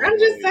saw that one. I'm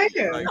just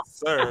saying. Like,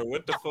 sir,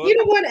 what the fuck? You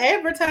the one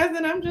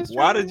advertising. I'm just.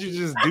 Why did you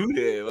just do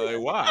that? Like,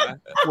 why?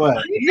 What?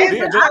 I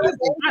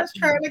was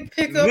trying to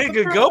pick up.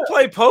 Nigga, go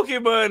play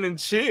Pokemon and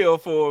chill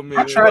for a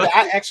minute.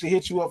 I actually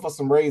hit you up for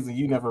some rays and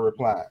you never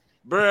replied.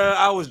 Bruh,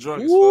 I was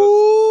drunk as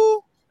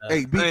fuck. fuck.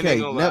 Hey,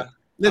 BK,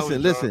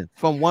 listen.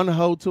 From one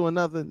hoe to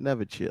another,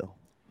 never chill.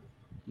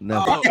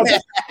 Never.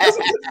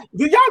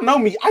 Do y'all know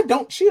me? I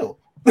don't chill.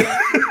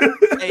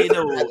 Hey,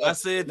 no, I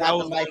said I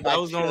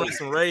was gonna run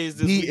some rays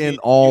this weekend. And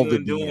all the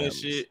doing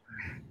shit.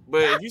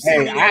 But if you see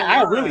me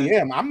I really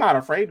am. I'm not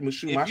afraid to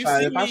shoot my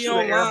shot. If you see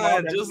me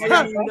online, just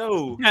let me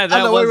know. Yeah,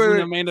 that wasn't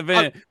the main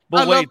event.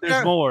 But wait,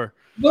 there's more.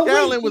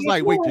 Carolyn was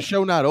like, "Wait, the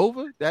show not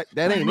over? That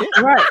ain't it."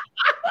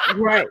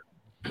 Right.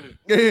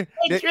 Hey,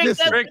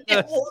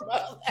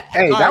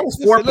 that was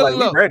foreplay.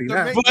 We ready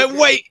now. But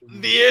wait,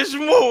 there's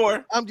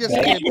more. I'm just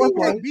saying,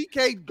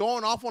 BK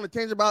going off on a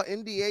tangent about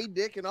NDA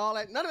dick and all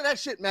that. None of that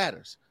shit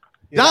matters.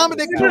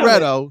 Dominic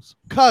Toretto's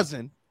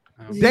cousin,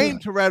 Dame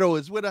Toretto,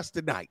 is with us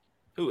tonight.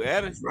 Who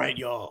added? Right,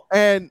 y'all.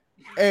 And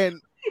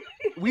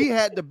we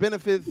had the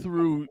benefit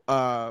through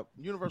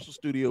Universal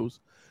Studios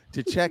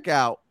to check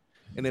out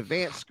an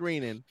advanced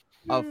screening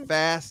of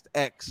Fast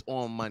X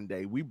on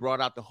Monday. We brought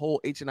out the whole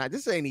H&I.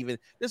 This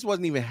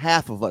wasn't even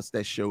half of us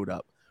that showed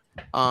up.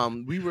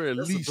 We were at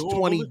least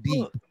 20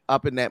 deep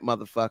up in that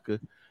motherfucker.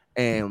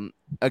 And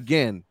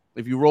again,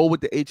 if you roll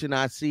with the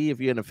HNIC, if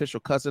you're an official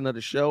cousin of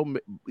the show,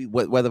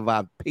 whether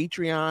via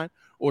Patreon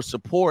or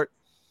support,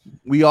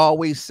 we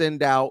always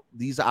send out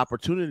these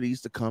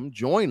opportunities to come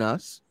join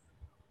us.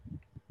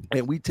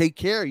 And we take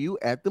care of you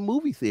at the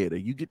movie theater.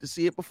 You get to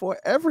see it before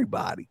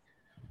everybody.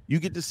 You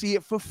get to see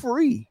it for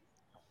free.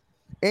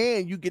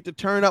 And you get to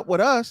turn up with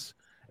us,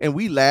 and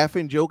we laugh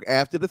and joke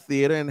after the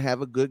theater and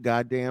have a good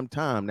goddamn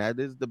time. That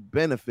is the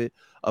benefit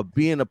of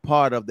being a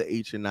part of the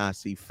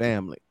HNIC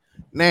family.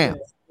 Now,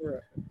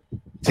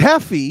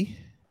 Teffy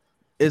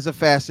is a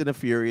Fast and the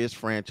Furious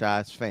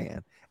franchise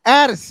fan.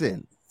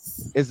 Addison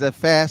is a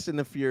Fast and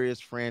the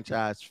Furious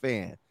franchise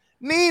fan.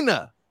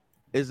 Nina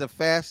is a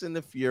Fast and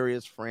the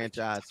Furious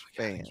franchise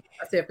fan.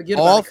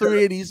 All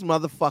three of these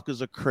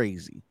motherfuckers are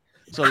crazy.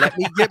 So let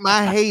me get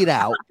my hate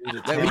out.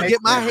 And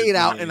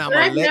I'm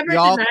gonna let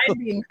y'all cook.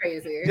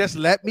 Just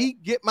let me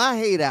get my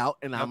hate out,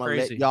 and I'm gonna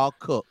let y'all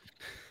cook.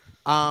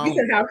 You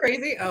said how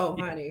crazy? Oh,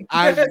 honey.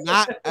 I feel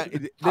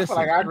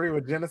like I agree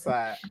with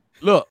genocide.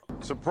 Look,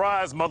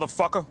 surprise,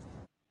 motherfucker.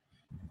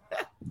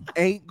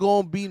 Ain't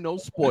gonna be no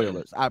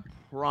spoilers. I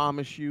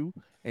promise you,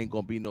 ain't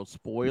gonna be no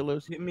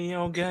spoilers. Hit me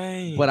on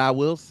game. But I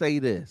will say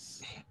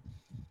this.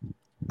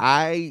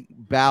 I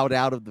bowed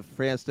out of the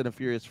Fast and the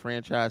Furious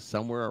franchise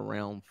somewhere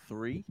around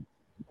 3.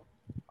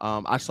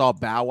 I saw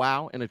Bow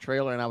Wow in a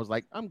trailer, and I was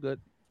like, I'm good.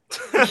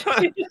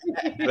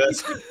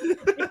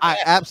 I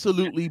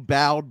absolutely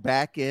bowed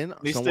back in.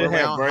 He still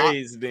had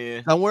braids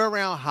then. Somewhere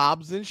around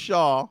Hobbs and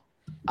Shaw,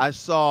 I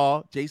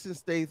saw Jason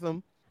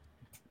Statham,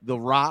 The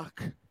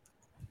Rock,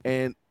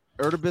 and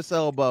Idris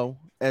Elba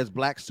as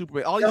Black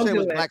Superman. All he said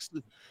was Black.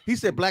 He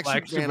said Black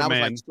Superman. I was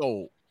like,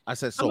 sold. I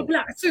said sold. I'm a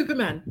Black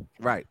Superman.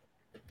 Right.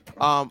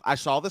 I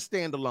saw the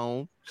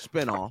standalone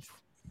spinoff,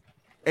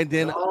 and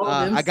then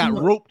I got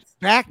roped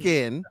back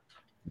in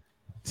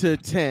to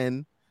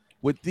 10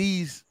 with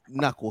these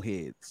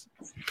knuckleheads.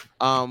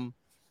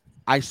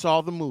 I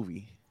saw the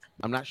movie.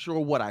 I'm not sure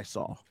what I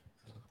saw.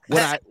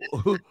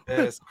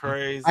 That's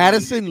crazy.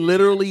 Addison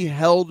literally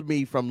held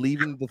me from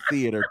leaving the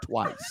theater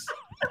twice.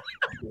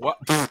 What?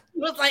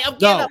 Was like, I'm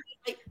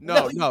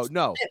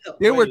No.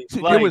 There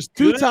was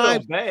two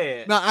times.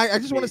 Bad? No, I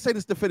just want to say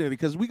this definitively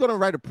because we're gonna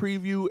write a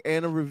preview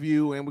and a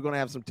review, and we're gonna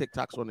have some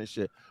TikToks on this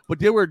shit. But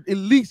there were at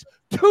least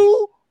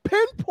 2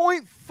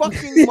 pinpoint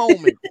fucking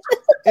moments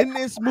in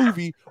this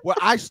movie where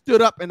I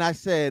stood up and I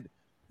said,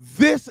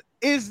 "This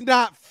is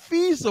not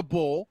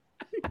feasible.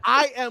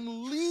 I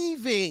am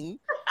leaving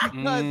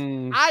because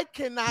I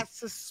cannot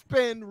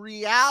suspend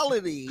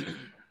reality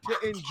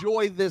to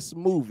enjoy this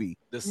movie."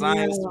 The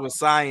science was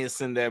science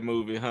in that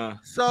movie, huh?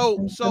 So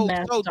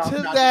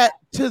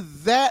to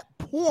that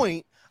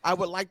point, I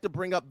would like to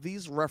bring up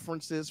these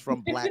references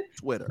from Black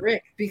Twitter.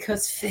 Rick,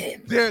 because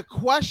Finn. Their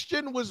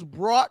question was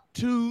brought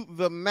to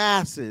the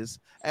masses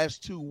as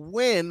to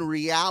when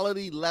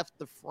reality left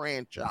the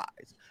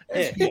franchise.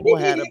 And people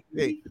had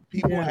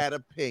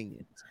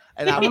opinions.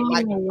 And I would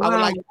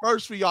like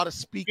first for y'all to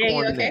speak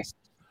on this.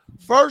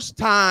 First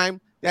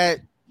time that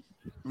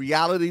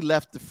reality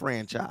left the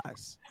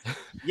franchise.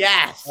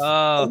 Yes.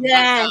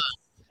 Yes.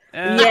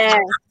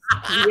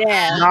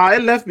 Yeah. No,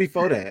 it left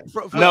before that.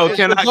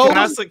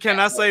 Can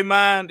I say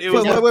mine? It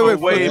was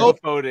way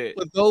before that.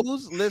 For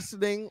those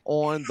listening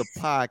on the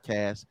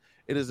podcast,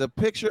 it is a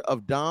picture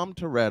of Dom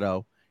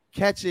Toretto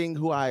catching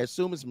who I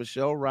assume is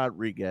Michelle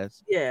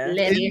Rodriguez. Yeah.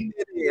 In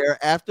midair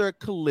after a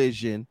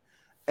collision.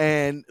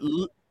 And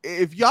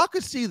if y'all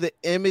could see the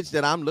image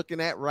that I'm looking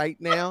at right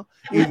now,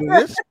 even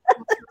this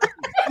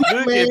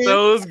look at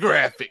those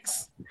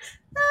graphics.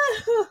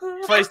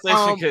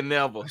 PlayStation could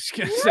never.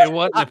 Say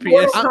what? The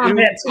PS2.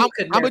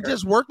 I'm gonna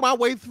just work my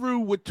way through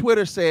what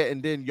Twitter said,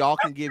 and then y'all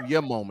can give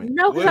your moment.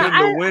 No,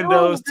 the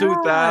Windows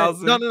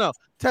 2000. No.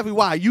 Tell me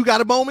why. You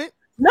got a moment?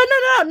 No.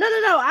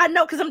 I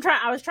know because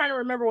I was trying to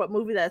remember what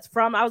movie that's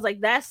from. I was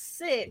like, that's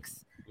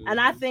 6, and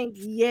I think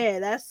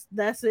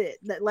that's it.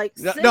 That like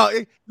 6.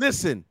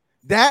 Listen,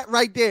 that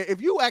right there.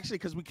 If you actually,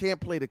 because we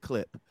can't play the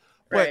clip,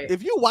 but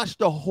if you watch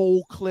the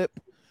whole clip,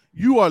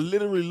 you are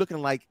literally looking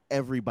like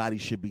everybody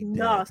should be dead.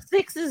 No,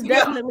 6 is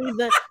definitely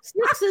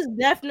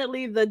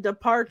the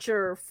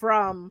departure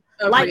from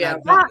like. I'm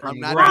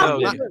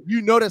not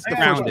you know that's the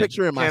first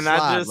picture in my slide.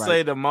 Can I just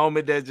say the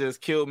moment that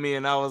just killed me,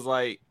 and I was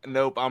like,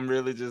 nope, I'm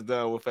really just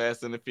done with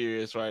Fast and the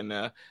Furious right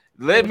now.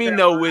 Let me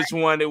know which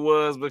one it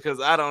was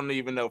because I don't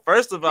even know.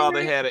 First of all,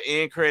 they had an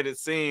end credit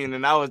scene,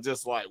 and I was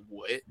just like,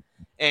 what?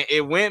 And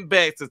it went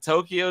back to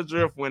Tokyo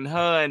Drift when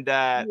Hun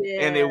died,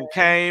 and it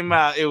came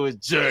out. It was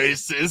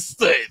Jason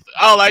Statham.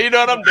 Oh, like you know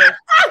what I'm doing?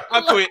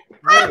 I quit.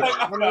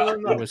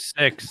 It was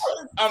 6.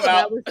 I'm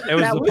out. It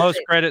was the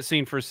post-credit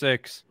scene for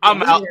 6.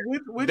 I'm out.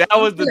 That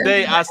was the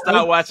day I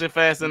stopped watching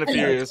Fast and the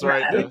Furious.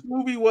 Right there. Which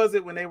movie was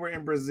it when they were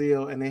in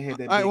Brazil and they had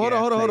that? All right,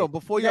 hold on.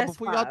 Before y'all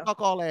talk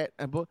all that,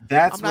 I'm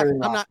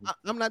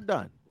not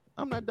done.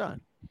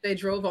 They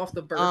drove off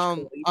the birch.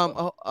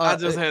 I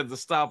just had to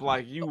stop.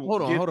 Like you,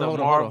 hold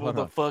on,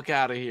 the fuck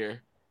out of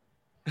here.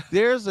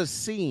 There's a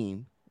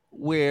scene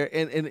where,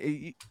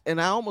 and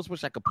I almost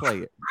wish I could play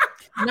it.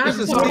 There's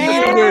a scene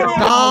where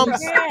Dom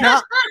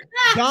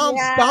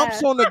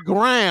stomps on the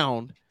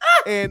ground,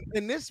 and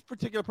this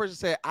particular person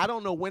said, I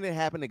don't know when it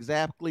happened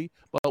exactly,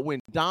 but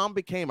when Dom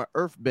became an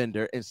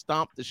earthbender and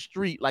stomped the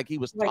street like he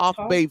was Toph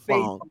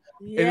Bayfong,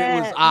 and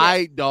it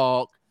was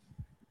dog.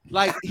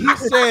 Like he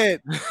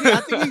said,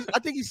 I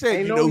think he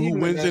said, you know who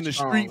wins in the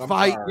street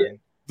fight?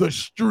 The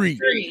street.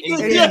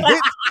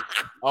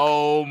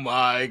 Oh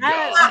my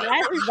god!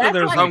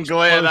 I'm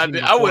glad I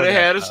did. I would have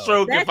had a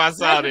stroke if I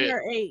saw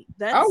that.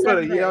 I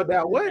would have yelled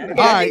out, "What?" All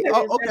right,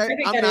 okay.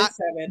 I'm not.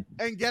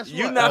 And guess what?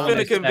 You're not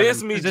gonna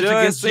convince me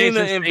John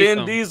Cena and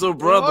Vin Diesel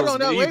brothers.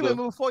 Hold on, wait a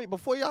minute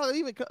before y'all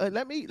even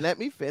let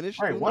me finish.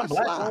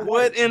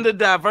 What in the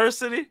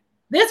diversity?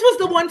 This was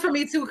the one for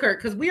me too, Kurt,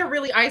 because we are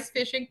really ice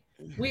fishing.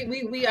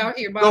 We out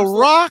here. The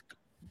Rock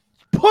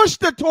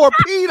pushed the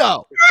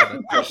torpedo.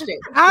 Pushed it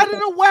out of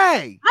the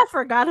way. I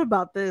forgot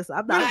about this.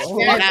 I'm not.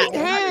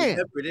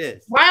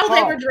 While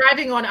they were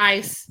driving on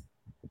ice.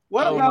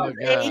 What about?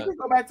 Hey, you can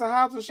go back to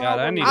Hobbs and Shaw.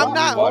 I'm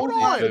not. Hold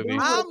on.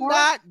 I'm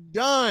not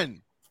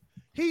done.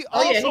 He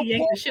also he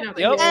yanked the shit out of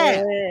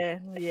the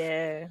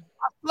yeah.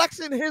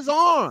 Flexing his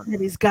arm.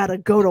 And he's got to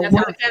go to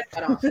work.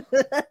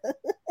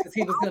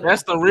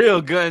 That's the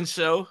real gun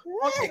show.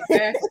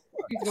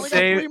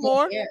 Three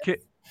more.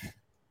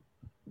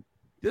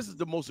 This is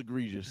the most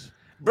egregious.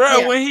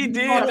 Bro, when he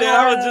did that,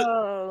 I was just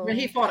when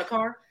he fought a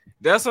car.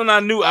 That's when I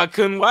knew I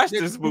couldn't watch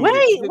this movie.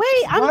 Wait,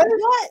 I'm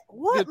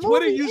what? The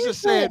Twitter movie user is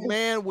said, this?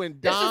 "Man, when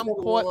This is Dom the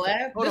caught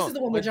last- hold this on, is the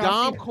one when with John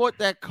Dom Cena. caught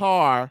that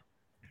car,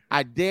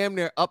 I damn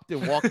near upped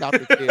and walked out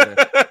the theater."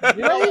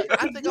 You know what?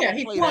 I think I'm Yeah, gonna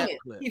he play flung that it.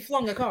 clip. He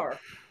flung a car.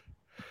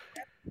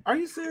 Are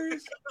you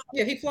serious?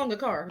 Yeah, he flung a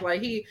car.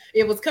 Like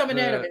it was coming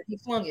at him, Bruh. and he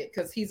flung it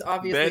because he's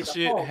obviously That the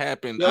shit Hulk.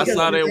 happened. I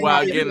saw that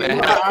while getting a I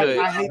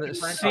haircut. hate The the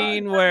franchise.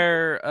 scene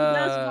where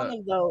That's one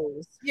of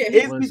those. Yeah,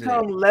 It's Was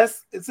become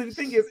less. So the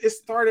thing is, it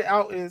started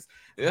out as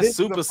That's this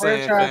Super is a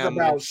Saiyan franchise family.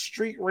 about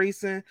street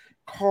racing,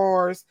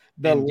 cars,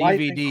 the And life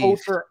and DVDs.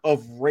 culture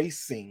of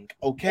racing.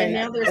 Okay, And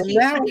now there's and Keith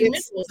now Michael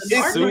it's and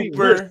Martin.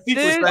 Super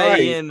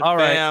Saiyan all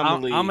right,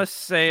 family. I'm gonna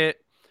say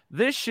it.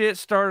 This shit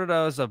started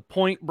as a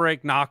Point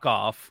Break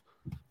knockoff.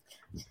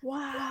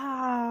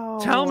 Wow.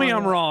 Tell me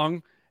I'm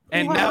wrong.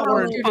 And now Wow.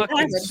 we're in fucking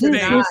That's space.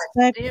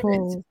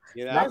 disrespectful.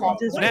 You That's know,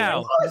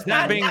 Now,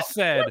 that being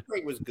said,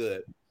 it was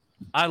good.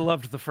 I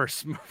loved the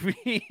first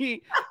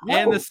movie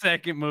and the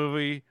second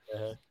movie.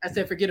 I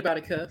said, forget about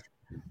it, Cup.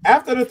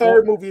 After the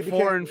third movie, it 4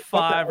 became and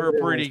 5 are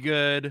pretty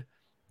good.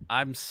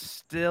 I'm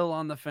still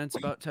on the fence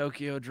about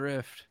Tokyo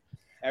Drift.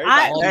 Hey,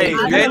 I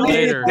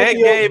that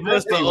gave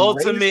us the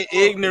ultimate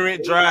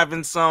ignorant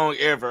driving song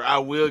ever. I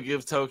will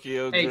give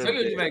Tokyo Hey, Drift.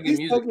 Tokyo Drift that. had good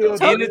music,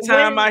 though.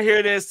 Anytime I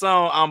hear that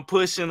song, I'm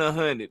pushing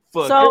 100.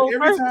 Fuck So,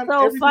 it.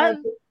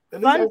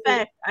 fun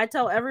fact, I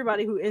tell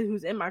everybody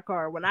who's in my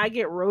car, when I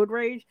get road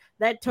rage,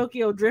 that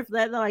Tokyo Drift,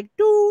 that like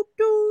doo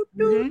doo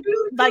doo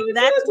doo, like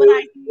that's what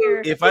I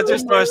hear. If I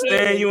just start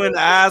staring you in the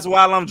eyes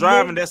while I'm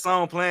driving, that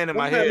song playing in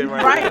my head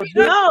Right?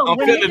 now. No, I'm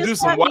when finna niggas do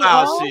some cut me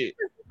wild off- shit.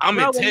 I'm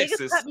Bro, in when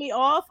Texas. niggas cut me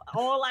off,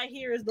 all I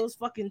hear is those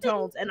fucking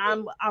tones, and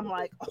I'm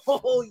like,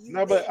 oh, you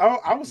No, but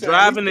I was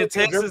Driving in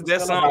Texas,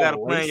 that song got to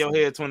play in your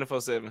head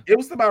 24/7. It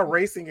was about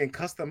racing and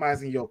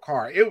customizing your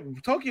car.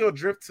 Tokyo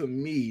Drift to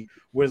me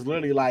was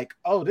literally like,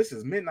 oh, this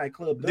is Midnight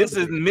Club. This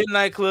is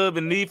Midnight Club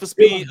and Need for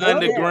Speed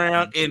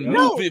Underground in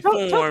movie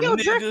form. Tokyo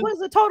nigga. Drift was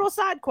a total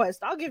side quest.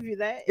 I'll give you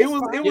that. It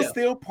was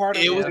still part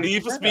of It was the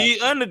Need for franchise.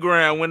 Speed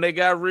Underground when they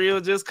got real,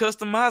 just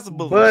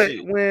customizable. But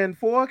shit. when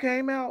 4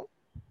 came out,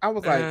 I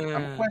was like,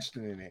 I'm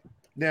questioning it.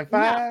 Then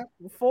 5,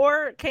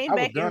 4 came I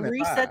was back done and at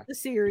reset 5. the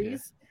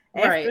series.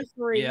 Right. After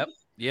 3,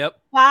 Yep.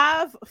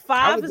 5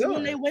 I was is when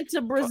done. they went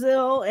to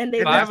Brazil and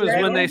they 5 is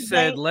went when they to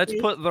said, Bank- let's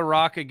put The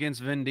Rock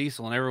against Vin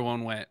Diesel, and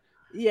everyone went,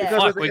 Yeah.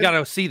 fuck, we got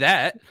to see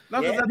that.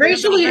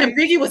 Racially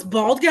ambiguous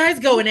bald guys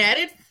going at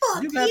it.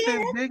 Fuck You got yeah.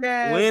 this big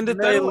ass. When did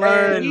they metal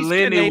learn He's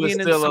Lenny was Canadian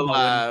and still Samoan.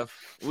 alive?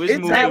 Which It's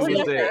movie That was was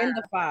at the that? end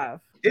of 5.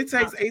 It takes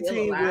I'm still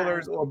 18 alive.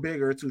 wheelers or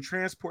bigger to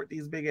transport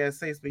these big ass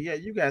safes, but yeah,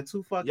 you got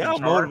 2 fucking. Y'all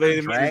Chargers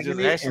motivated me to dragging just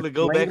it actually and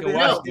go back and flinging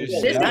watch it. this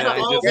This shit. is man. the I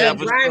just all-wheel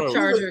have a drive stroke.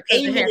 charger because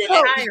it Aiming has it at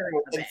tire on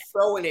the and back.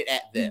 throwing it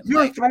at them. You're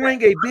Like,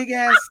 throwing a big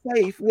ass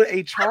safe with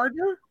a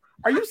charger?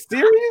 Are you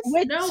serious?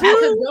 With No, two,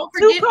 because don't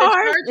two forget the cars,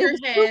 Charger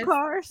it's has- 2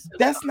 cars.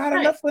 That's not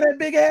enough for that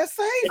big ass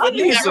safe. I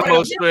need some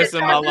more stress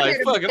in my life.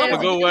 Fuck it, I'm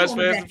gonna go watch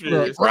Fast and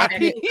Furious.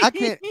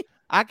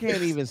 I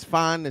can't even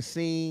find the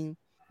scene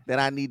that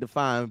I need to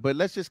find. But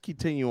let's just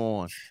continue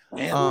on.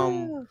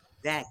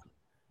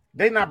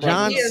 They not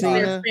John He is Cena.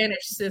 their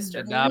Spanish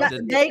sister. They got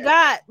they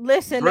got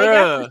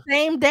Bruh. the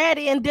same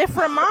daddy and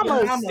different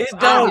mamas. It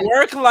don't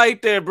work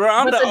like that, bro.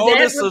 I'm But the the dad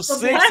oldest was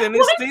of the 6, black and it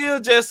one? still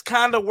just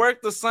kind of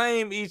work the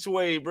same each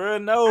way, bro.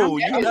 No,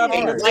 you a got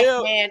to black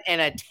tell. man and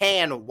a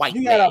tan white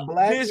You man. got a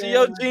black Bitch, man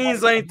your and a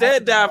genes white ain't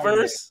that man.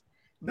 diverse.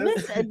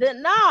 Listen,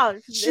 no,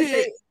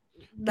 Shit.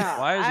 no.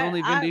 Why is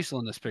only Vin Diesel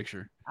in this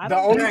picture? The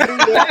only thing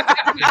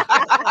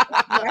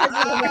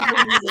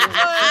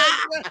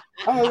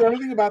the only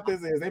thing about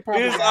this is they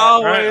probably It's got,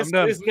 always, I'm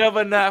done. it's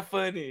never not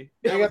funny.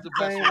 they got the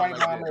same white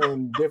mama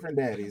and different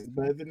daddies,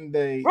 but at the end of the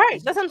day, Right,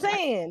 that's what I'm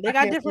saying. They I got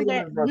can't different see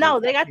them daddies. as brothers. No,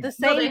 they got the No,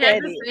 same they have daddy,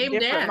 the same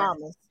different dad.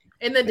 mamas.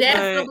 And the dad's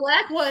Man. the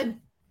black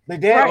one. the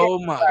dad. Oh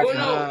my Right.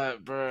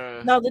 god,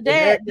 bro. No, the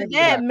dad dad, can't be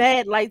black.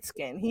 mad light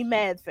skin. He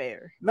mad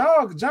fair.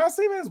 No, John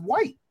Cena is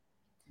white.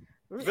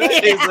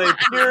 That is a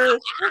pure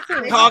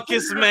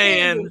Caucasus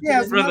man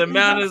Yes, from the nothing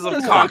mountains of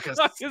about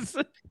Caucasus.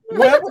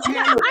 Whatever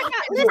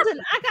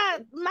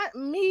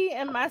me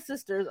and my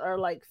sisters are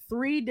like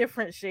 3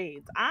 different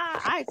shades.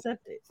 I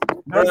accept it.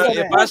 Bro,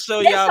 if I show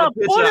It's y'all a a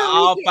picture Puerto of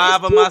all Rican- 5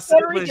 it's of 2 my Puerto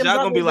siblings, Rican y'all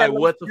gonna be brothers like, that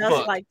what the look just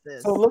fuck? like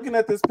this. So looking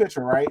at this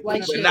picture, right?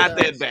 White But shit not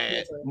does. that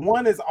bad.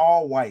 One is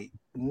all white.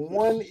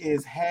 One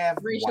is half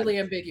Racially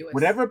white. ambiguous.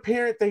 Whatever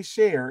parent they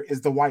share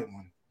is the white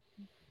one.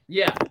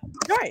 Yeah.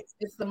 Right.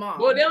 It's the mom.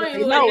 Well, they don't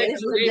even No, look like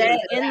it's that. the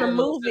dad in the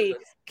movie.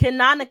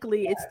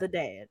 Canonically, it's the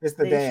dad. It's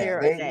the They dad. share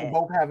a They dad.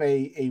 both have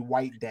a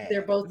white dad.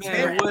 They're both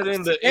Man, what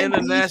in the Vin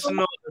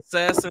international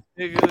assassin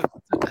nigga?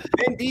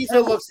 Vin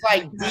Diesel looks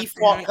like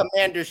default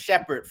Commander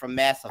Shepard from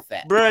Mass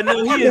Effect. Bro,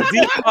 no, he is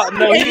default.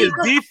 No, he is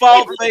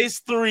default phase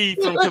 3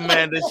 from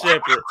Commander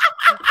Shepard.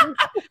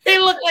 He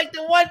looked like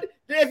the one.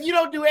 If you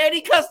don't do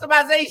any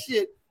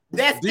customization,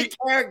 that's the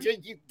character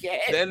you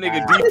get. That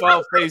nigga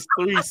default phase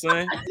 3,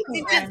 son.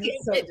 He just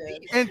gets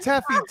it. And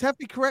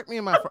Teffy, correct me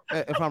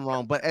if I'm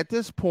wrong, but at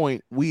this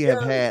point, we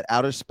have had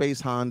outer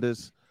space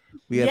Hondas,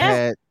 we have Yeah.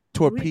 had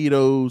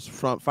torpedoes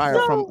from fire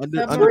from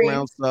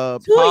underground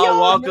subs. Paul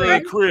Walker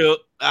and Crip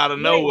out of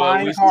nowhere.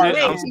 I'm still trying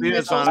to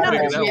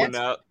figure that one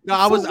out. No,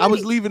 I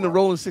was leaving the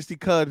rolling 60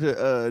 cut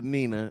to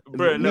Nina.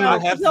 Bro, no, I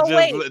have to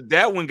just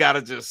that one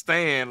gotta just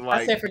stand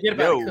like. I said forget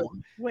about it.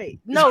 Wait,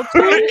 no,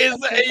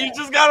 you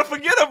just gotta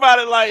forget about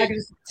it. Like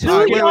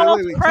to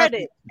y'all's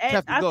credit,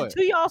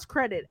 to y'all's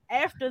credit,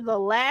 after the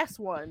last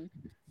one,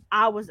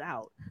 I was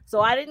out,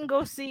 so I didn't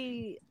go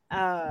see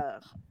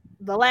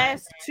the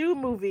last two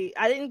movies.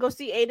 I didn't go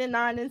see 8 and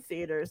 9 in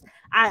theaters.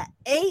 I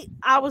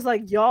was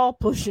like, y'all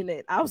pushing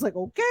it. I was like,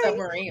 okay,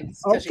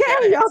 submarines. Okay,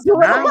 y'all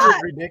doing a lot.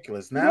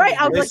 Ridiculous. Now right,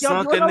 I was like,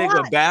 y'all sunk a doing nigga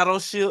lot.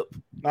 battleship.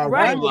 No,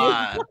 right,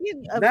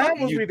 that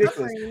was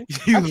ridiculous.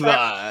 You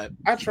lied.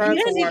 I tried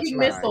to watch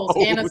missiles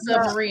and a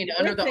submarine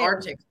under the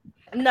Arctic.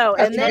 No,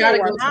 and then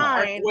in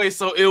 9. Wait,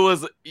 so it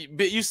was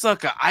you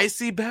sunk an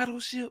icy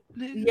battleship?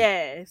 Nigga?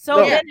 Yeah.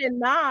 So then in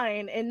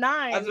 9,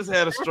 I just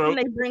had a stroke.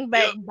 When they bring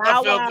back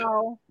Bow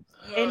Wow.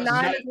 In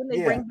 9 is when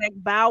they bring back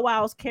Bow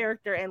Wow's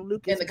character and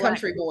Lucas and the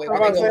country boy.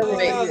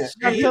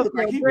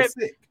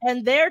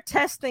 And they're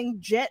testing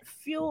jet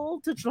fuel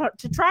to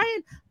try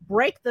and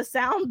break the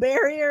sound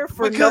barrier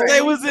because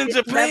they was in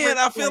Japan.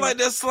 I feel like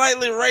that's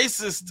slightly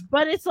racist.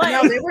 But it's like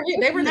no, they were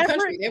in the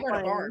country. They were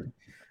in a barn.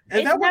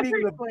 And that wasn't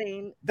even a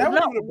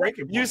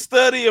breaking point. You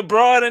study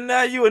abroad and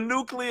now you a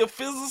nuclear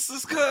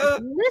physicist,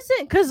 cuz?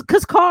 Listen, cause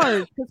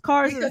cars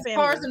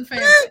and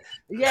family.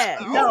 Yeah,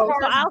 no.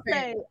 So I'll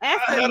say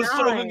after I had 9, a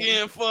stroke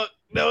again. Fuck,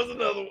 that was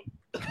another one.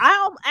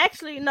 I'll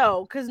actually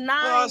no, because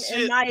 9,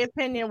 in my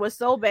opinion, was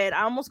so bad.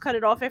 I almost cut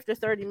it off after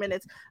 30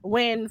 minutes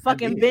when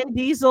fucking Vin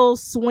Diesel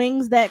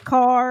swings that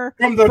car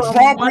from the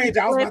drawbridge.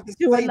 I was about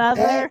to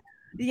another. That.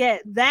 Yeah,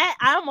 that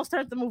I almost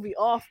turned the movie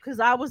off because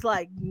I was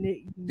like,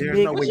 which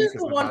is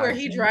the one where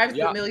he drives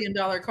the $1 million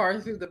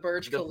car through the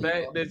Burj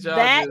Khalifa.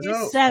 That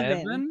is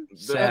 7.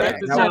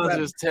 Y'all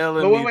just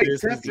telling me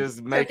this is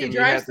just making me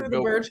have to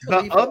go.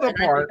 The other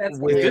part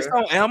where this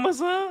on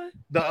Amazon.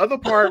 The other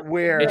part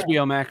where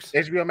HBO Max.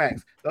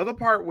 The other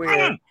part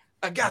where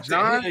I got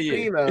John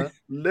Cena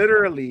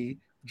literally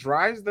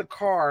drives the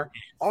car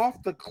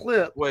off the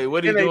cliff. Wait,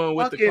 what are you doing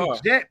with the car?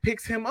 Jet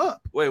picks him up.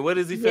 Wait, what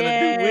is he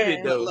finna do with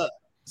it though? Look.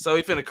 So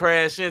he finna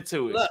crash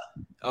into it. Look.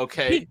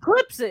 Okay. He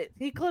clips it.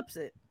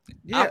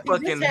 Yeah, I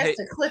fucking hate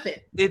to clip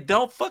it. It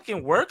don't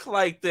fucking work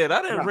like that.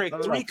 I didn't wreck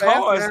 3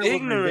 cars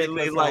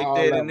ignorantly like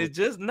that, and it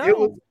just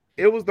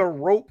It was the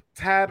rope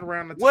tied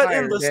around the what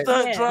tire in the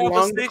stunt driver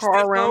flung the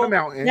car around the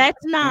mountain. That's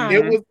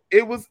 9.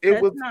 It was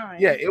 9.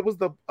 Yeah, it was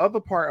the other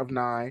part of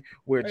 9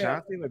 where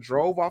John Cena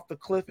drove off the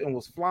cliff and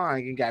was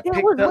flying and got picked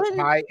up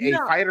by a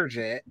fighter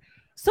jet.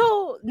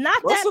 So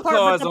not Russell that part,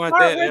 cars but the aren't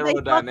part that where they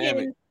aerodynamic.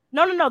 fucking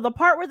no, the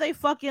part where they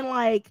fucking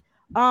like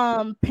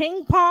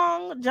ping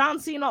pong John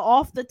Cena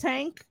off the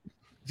tank.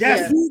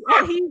 Yes.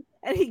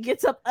 And he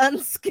gets up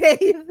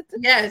unscathed.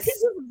 Yes. He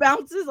just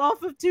bounces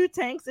off of 2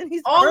 tanks and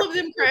he's all of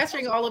them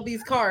crashing all of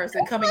these cars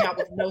and coming out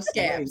with no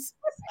scabs.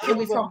 Can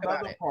we talk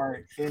about it?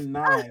 Part in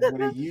 9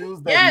 when he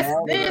used the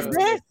this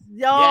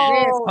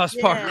yo plus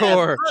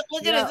parkour.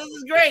 Look at this. This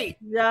is great.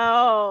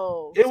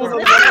 Yo, it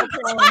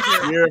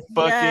was You're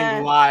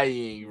fucking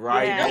lying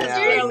right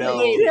now. No.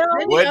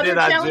 What did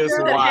I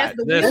just watch?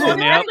 This one,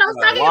 yep.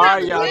 Why are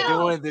y'all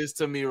doing this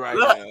to me right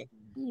now?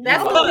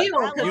 That's the wheel.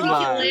 You can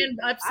lied. land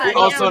upside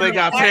Oh, down. so they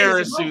got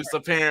parachutes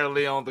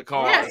apparently on the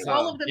cars. Yes,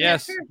 all of them.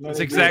 Yes, that's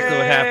exactly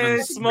what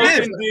happens.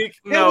 Smoking dick.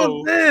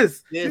 No.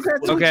 This.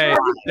 Okay,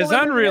 as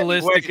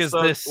unrealistic as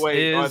this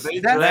is,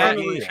 that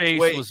dragging-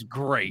 chase was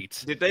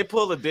great. Did they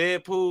pull a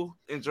Deadpool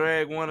and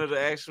drag one of the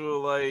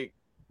actual like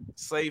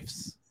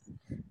safes?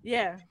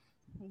 Yeah.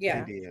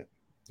 Yeah. They did.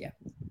 Yeah.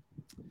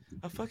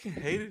 I fucking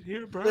hate it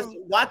here, bro.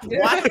 Watch. Bro,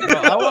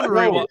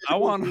 I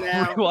want to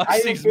Now, rewatch I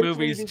these eventually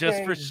movies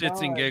just for became shits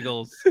and John.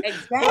 giggles.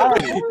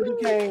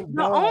 Exactly.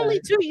 The only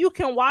 2 you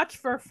can watch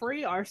for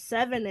free are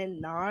 7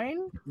 and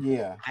 9.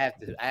 Yeah. I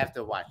have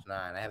to watch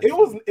 9. It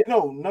was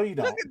no, you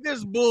don't. Look at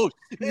this bullshit.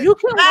 You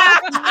can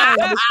watch 9,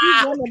 but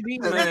you're gonna be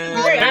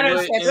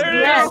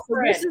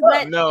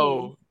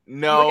No.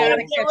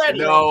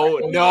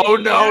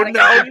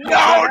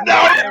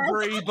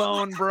 Every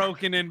bone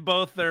broken in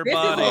both their This is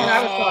bodies. what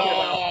I was talking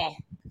about.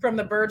 From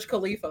the Burj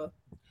Khalifa.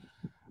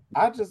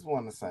 I just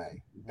want to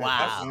say,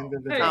 wow. Tom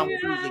What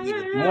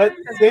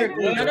sent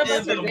me? None of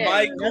us are dead.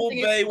 Michael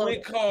Nothing Bay exploded.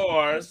 with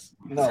cars.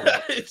 No.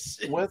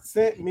 What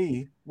sent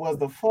me was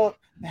the fuck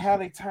how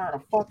they turned a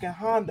fucking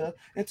Honda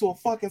into a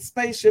fucking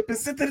spaceship and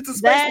sent it into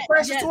space and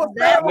crashed into a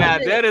family. Now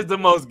that is the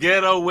most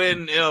ghetto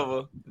wedding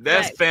ever.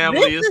 That's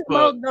family as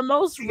fuck. The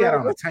most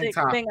realistic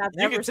thing I've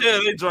You ever can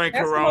tell they drank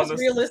That's the Coronas. most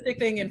realistic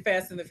thing in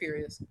Fast and the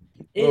Furious.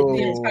 The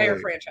entire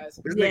franchise.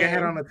 This nigga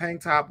had on a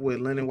tank top with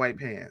linen white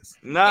pants.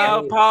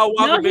 Nah, Paul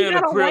Walker he being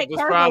got a on crip white was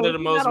cargo- probably the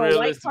he most got on white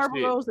realistic shit.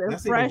 cargos and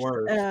That's even fresh,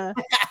 worse.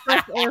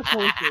 fresh Air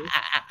Forces.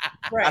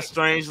 I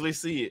strangely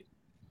see it.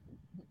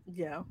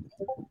 Yeah.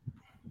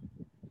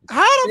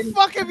 How the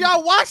fuck have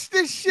y'all watched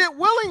this shit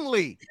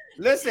willingly?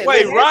 Listen.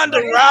 Wait, Ronda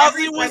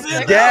Rousey was in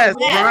Yes, that?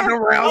 Ronda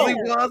Rousey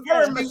was.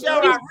 Her and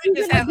Michelle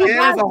Rodriguez has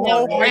There's a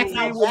whole battle. fight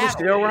scene with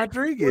Michelle It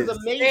Rodriguez. was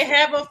amazing. They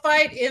have a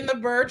fight in the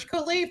Burj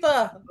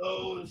Khalifa.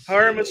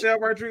 Her and Michelle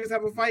Rodriguez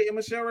have a fight, and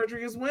Michelle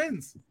Rodriguez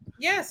wins.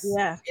 Yes.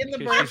 Yeah. In the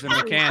Because Burj she's a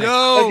Khalifa. mechanic.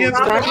 Yo, Against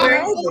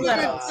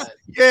bro.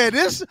 Yeah,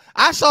 this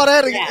I saw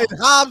that in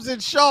Hobbs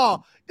and Shaw.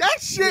 That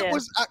shit Yeah.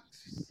 was.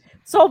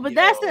 So, but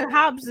that's in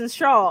Hobbs and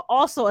Shaw,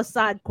 also a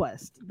side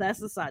quest. That's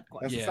a side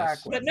quest. That's Yes. a side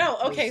quest. But no,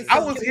 okay. So I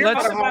was can here we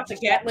for talk the about the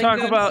Gatling Talk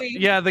gun about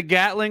scene? the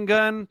Gatling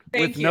gun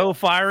Thank with you. no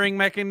firing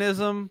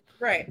mechanism.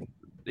 Right.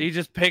 He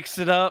just picks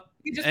it up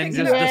He just and picks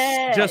it just up.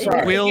 Yeah, just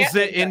yeah. wheels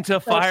Yeah. it into So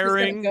it's just gonna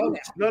firing. go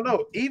now.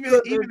 No. Even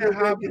in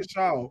Hobbs and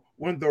Shaw,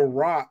 when The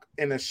Rock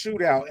in a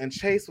shootout and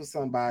chase with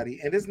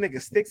somebody, and this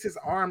nigga sticks his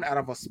arm out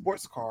of a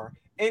sports car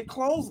and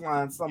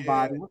clotheslines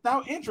somebody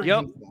without injuring Yep.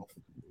 himself.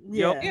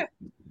 Yeah. Yeah.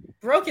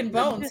 Broken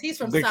Bones. He's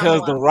from Because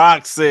Samoa. The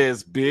Rock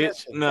says,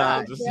 bitch. No,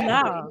 I'm just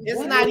No. It's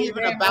not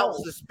even about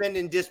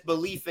suspending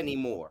disbelief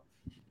anymore.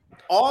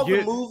 All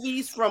the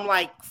movies from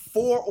like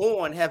 4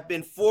 on have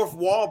been fourth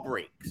wall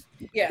breaks.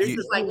 Yeah. It's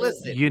just like,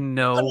 listen. You let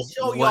know me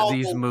show what y'all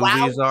these the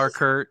movies are, wildest-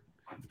 Kurt?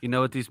 You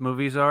know what these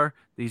movies are?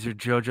 These are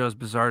JoJo's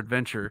Bizarre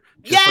Adventure.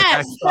 Just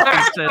Yes! like I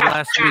fucking said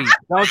last week.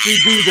 Don't you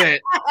do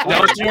that.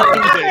 Don't you do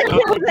that.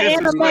 Don't you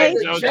disrespect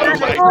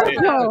JoJo like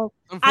that.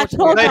 I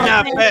told They you.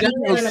 not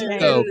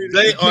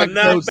they are Check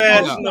not those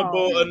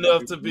fashionable out.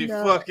 enough to be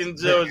fucking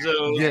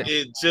JoJo. Yeah.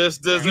 It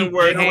just doesn't You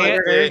work like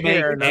can't that.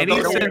 make any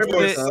Don't sense of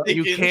forsake it.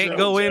 You can't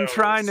go in JoJo's.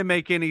 trying to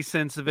make any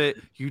sense of it.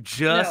 You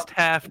just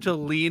have to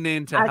lean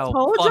into I how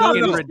told y'all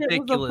fucking this shit was a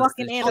ridiculous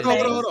fucking this anime.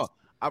 shit is. Hold on.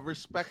 I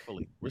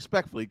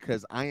respectfully,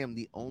 because I am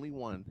the only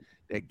one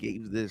that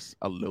gave this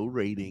a low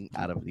rating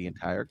out of the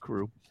entire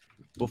crew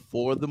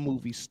before the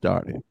movie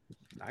started.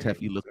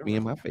 Teffy looked me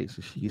in my face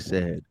and she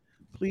said,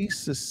 "Please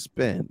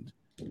suspend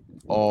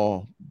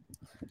all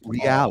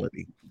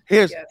reality."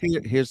 Here's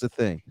the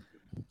thing.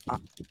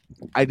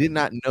 I did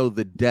not know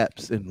the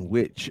depths in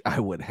which I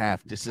would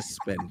have to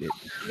suspend it.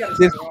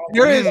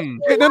 There is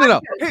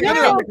no.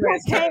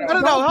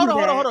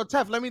 Hold on,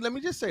 Teff. Let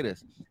me just say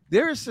this.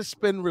 There is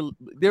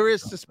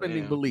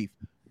suspending belief.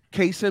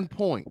 Case in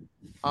point,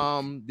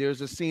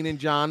 there's a scene in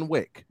John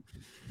Wick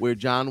where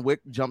John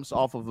Wick jumps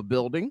off of a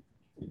building.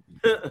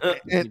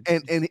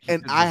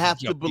 and I have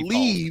to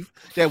believe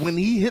that when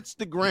he hits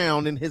the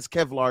ground in his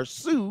Kevlar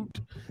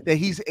suit, that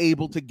he's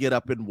able to get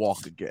up and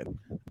walk again.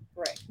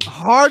 Right.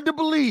 Hard to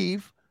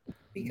believe,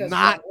 Because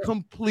not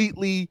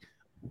completely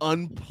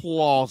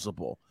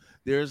unplausible.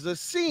 There's a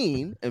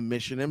scene in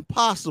Mission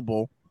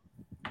Impossible.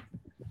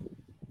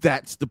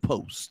 That's the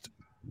post.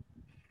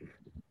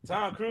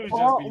 Tom Cruise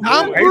just Are be you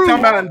doing talking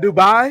about in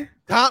Dubai?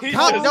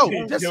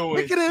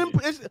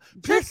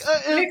 Pick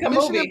a Mission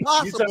movie.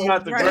 Impossible. You talking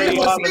about the Pick Great a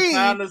Wall of scene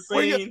China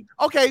where you- scene?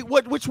 Okay,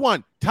 which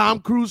one? Tom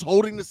Cruise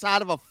holding the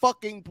side of a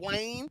fucking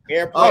plane?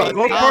 Oh,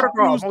 Ghost Tom Protocol,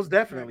 Cruise- most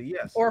definitely,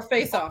 yes. Or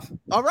Face Off.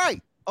 All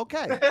right.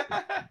 Okay.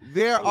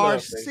 There I are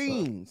love Face Off.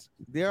 scenes.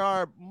 There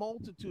are a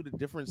multitude of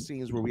different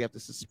scenes where we have to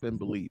suspend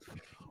belief.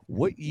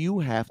 What you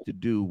have to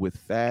do with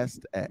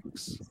Fast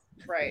X,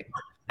 Right.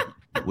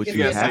 what You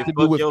you gotta have say, to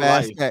do fuck with your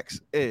Fast life.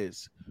 X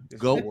is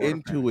go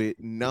into it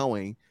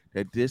knowing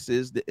that this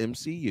is the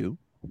MCU.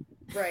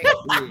 Right.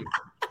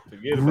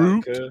 Forget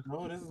Groot, about it,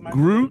 No, this is my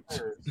Groot,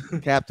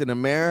 favorite. Captain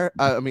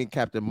America.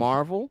 Captain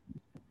Marvel.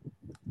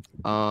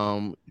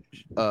 All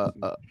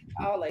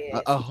they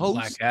A host,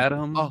 Black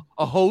Adam.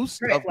 a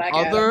host Right, of Black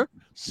other Adam,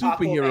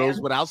 superheroes,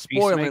 Aquaman, without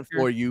spoiling Peacemaker.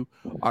 for you,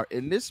 are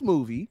in this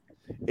movie.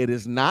 It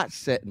is not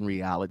set in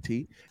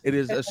reality. It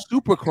is a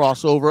super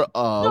crossover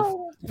of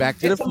Back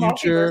to It's the a multiverse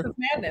Future, of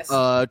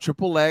madness.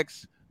 Triple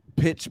X,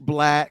 Pitch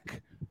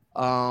Black,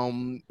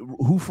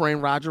 Who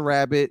Framed Roger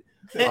Rabbit,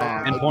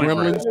 And Point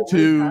Gremlins Break.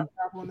 2,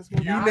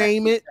 you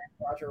name it.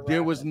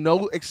 There was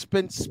no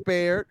expense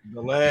spared.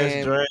 The Last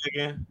And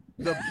Dragon.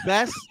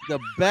 the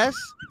best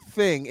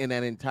thing in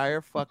that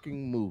entire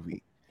fucking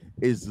movie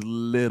is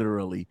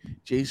literally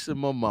Jason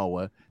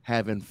Momoa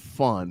having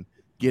fun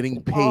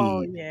getting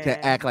paid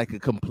to act like a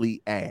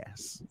complete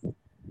ass.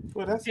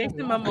 Well, that's Jason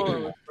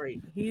Momoa was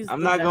great. He's I'm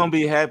the not best. gonna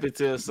be happy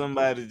till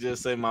somebody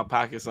just say my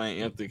pockets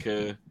ain't empty,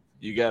 cause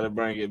you gotta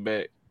bring it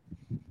back.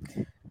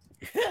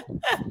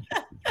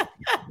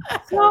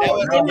 No, That they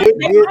was might a good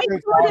do it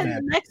in comment.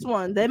 the next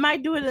one. They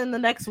might do it in the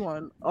next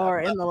one or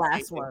in the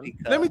last one.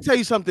 Let me tell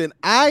you something.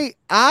 I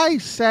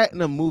sat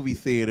in a movie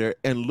theater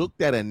and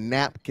looked at a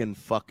napkin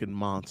fucking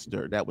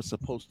monster that was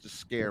supposed to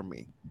scare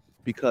me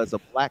because a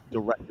black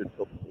director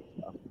took me.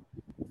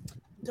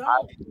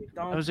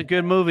 That was a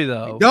good movie,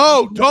 though.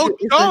 No, no,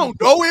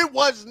 it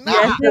was not.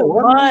 Yes, it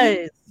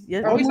was.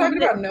 Yes, Are we you talking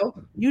did- about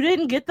Nope? You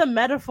didn't get the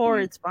metaphor.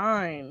 It's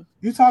fine.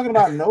 You talking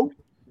about Nope?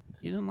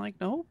 You didn't like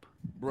Nope?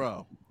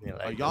 Bro,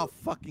 are y'all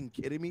fucking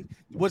kidding me?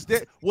 Was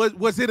it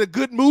a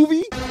good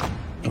movie?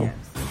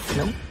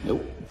 Nope.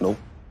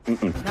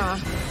 Nah.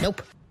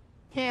 Nope.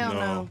 Hell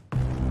no.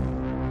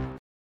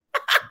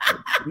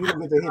 You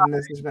don't get the hidden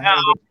message Now behind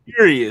I'm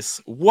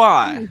curious.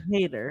 Why?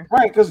 Hater.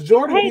 Right, because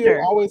Jordan Hater.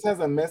 Peele always has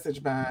a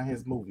message behind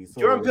his movie.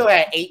 So Jordan Peele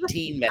had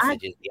 18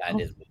 messages behind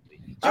his movie.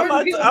 I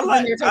like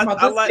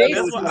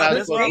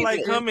that's why I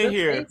like coming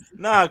here.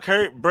 Nah,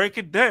 Kurt, break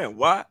it down.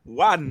 Why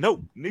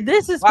no? Nigga?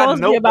 This is Why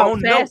supposed to be no about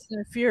on no? Fast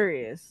and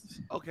Furious.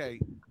 Okay,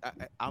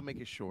 I'll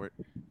make it short.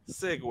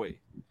 Segue.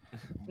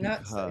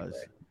 Because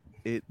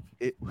it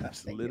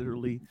was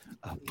literally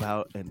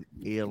about an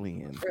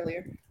alien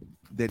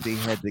that they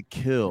had to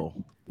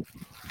kill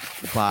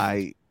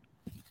by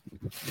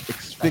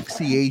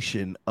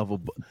asphyxiation of a.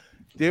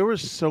 There were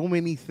so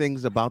many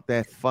things about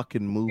that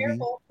fucking movie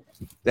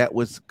that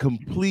was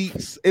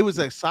complete. It was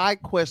a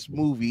side quest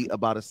movie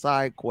about a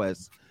side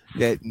quest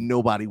that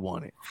nobody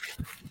wanted.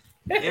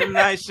 M.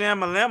 Night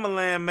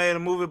Shyamalan made a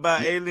movie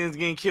about aliens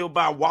getting killed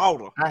by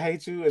water. I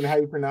hate you and how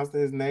you pronounce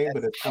his name,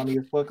 but it's funny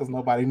as fuck because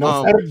nobody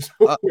knows how to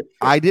do it.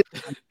 I didn't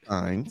like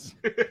Signs.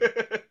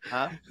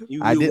 Huh?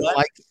 I didn't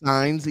like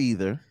Signs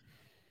either.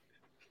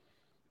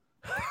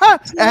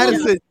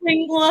 Addison,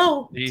 swing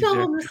low. Easier.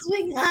 Tell him to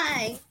swing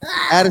high.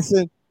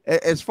 Addison,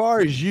 as far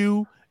as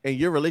you and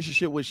your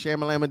relationship with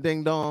Shamalama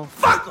Ding Dong,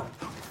 Fuck him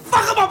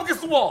up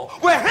against the wall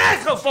with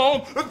handcuffs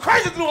on and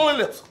crazy through on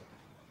their lips.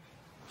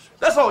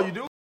 That's all you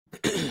do.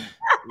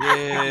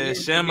 Yeah,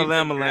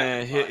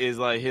 Shyamalan is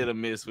like hit or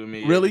miss with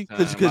me. really?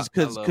 every time.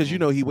 Because you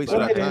know he wasted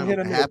our time with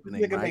the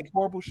happening. Nigga Right? make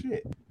horrible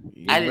shit.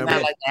 I did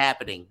not like The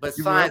Happening, but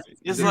You Signs.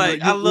 remember- It's you like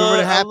remember- I you remember The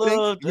love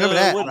Happening? Remember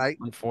that, right?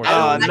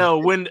 Unfortunately, no.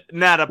 When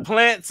now the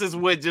plants is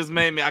what just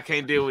made me. I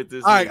can't deal with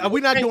this. All right, movie.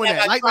 we're not doing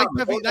that. Like Teffy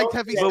But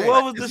said,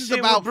 what was the this is shit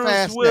about with Bruce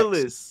Fast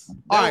Willis? X. That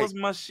All right, was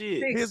my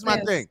shit. Here's my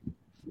thing.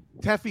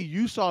 Teffy,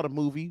 you saw the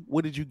movie.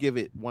 What did you give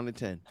it? 1 to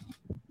 10.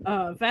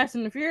 Fast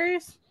and the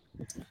Furious.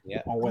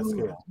 Yeah. On what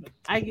scale?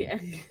 I gave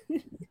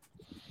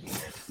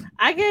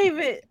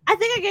it. I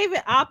think I gave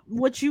it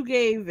what you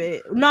gave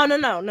it. No.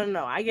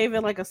 I gave it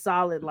like a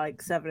solid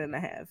like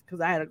 7.5 because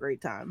I had a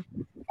great time.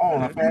 Oh,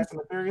 Fast and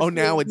the Furious. Oh,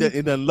 now it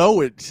done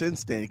lowered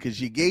since then because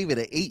you gave it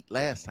an 8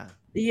 last time.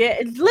 Yeah,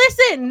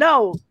 listen,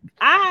 no,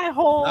 I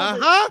hold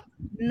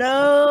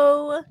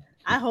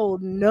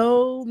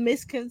no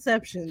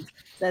misconceptions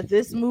that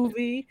this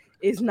movie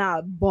is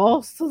not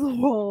balls to the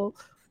wall,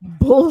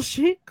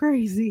 bullshit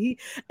crazy.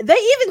 They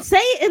even say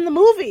it in the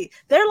movie.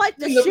 They're like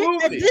the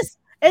shit that this.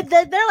 And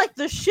they're like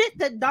the shit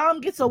that Dom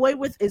gets away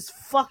with is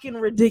fucking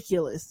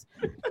ridiculous.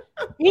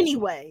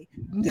 Anyway,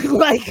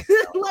 like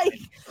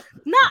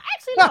no,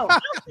 actually no.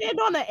 I'll stand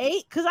on an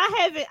 8 because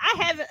I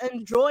haven't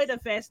enjoyed a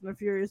Fast and the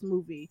Furious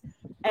movie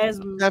as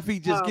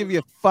Teffy, just give you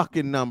a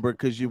fucking number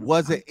because you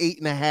was at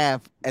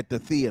 8.5 at the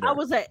theater. I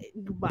was at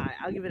goodbye.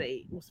 I'll give it an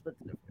 8. We'll split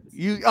the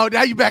difference.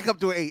 Now you back up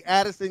to an 8.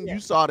 Addison, you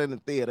saw it in the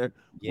theater.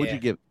 What'd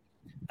you give?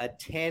 A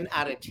 10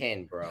 out of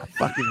 10, bro.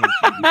 Fucking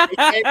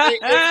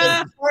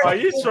Are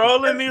you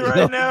trolling me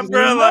right now,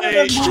 bro?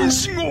 Like,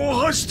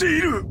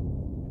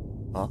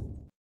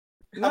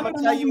 I'm gonna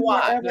tell you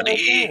why.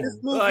 This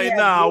movie like, has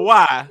nah, more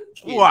why?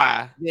 action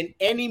Why? than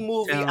any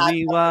movie Tell I've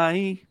me done.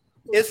 why.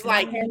 It's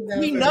like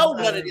we know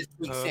none of this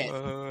makes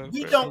sense.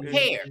 We don't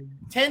care.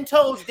 10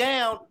 toes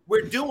down,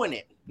 we're doing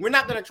it. We're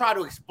not going to try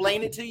to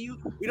explain it to you.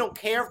 We don't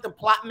care if the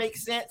plot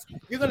makes sense.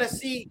 You're going to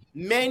see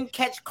men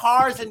catch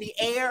cars in the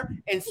air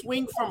and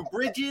swing from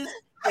bridges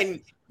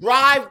and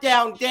drive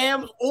down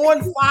dams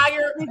on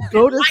fire,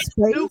 go to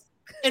space,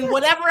 and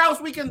whatever else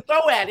we can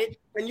throw at it.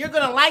 And you're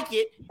going to like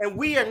it, and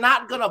we are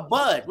not going to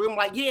budge. We're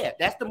like, yeah,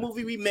 that's the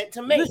movie we meant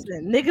to make.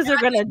 Listen, niggas are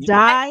going to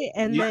die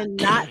and then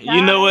not die.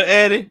 You know what,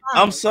 Eddie?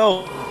 I'm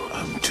sold.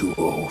 I'm too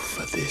old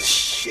for this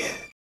shit.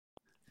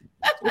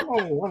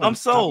 I'm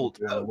sold.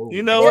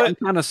 You know what? I'm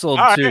kind of sold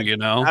All too, right. you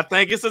know. I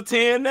think it's a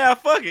 10 now.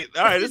 Fuck it.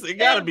 All right, it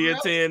got to be a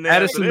 10 now.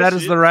 Addison, that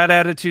is the right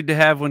attitude to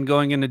have when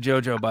going into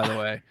JoJo, by the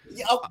way.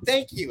 Oh,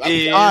 thank you. All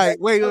right,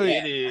 wait.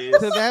 It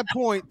To that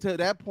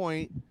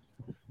point,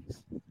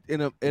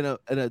 in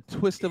a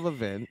twist of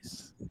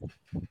events,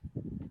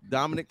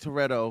 Dominic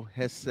Toretto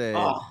has said,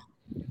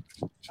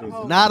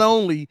 not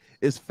only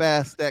is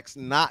Fast X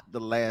not the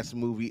last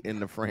movie in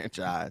the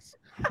franchise,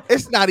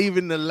 it's not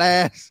even the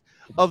last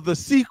of the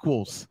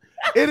sequels.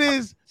 It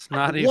is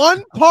not even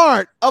one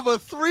part of a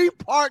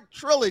 3-part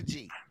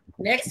trilogy.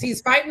 Next,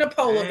 he's fighting a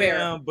polar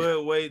bear.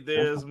 But wait,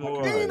 there's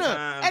more.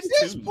 At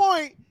this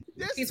point,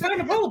 He's fighting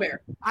a polar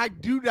bear. I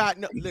do not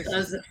know.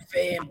 Because of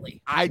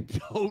family. I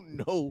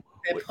don't know.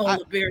 That polar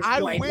bear's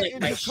I white went like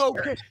into my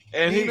cocaine. shirt.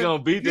 And he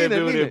gonna beat that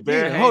dude in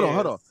bare hands. Hold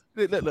on.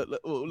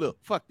 Look,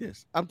 fuck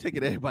this. I'm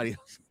taking everybody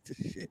else with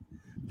this shit.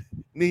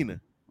 Nina,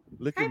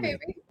 look at me.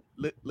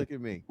 Look at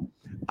me.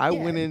 I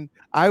went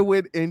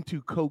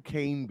into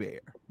Cocaine Bear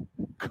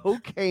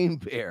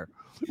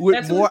with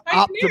That's more who's fighting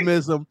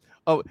optimism.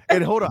 Oh,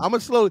 and hold on, I'm gonna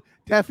slow.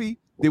 Taffy,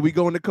 did we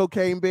go into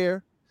Cocaine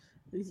Bear?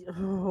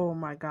 Oh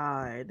my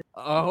god.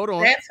 Hold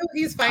on. That's who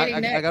he's fighting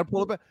next. I gotta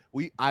pull it back.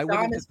 I went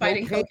Dom into is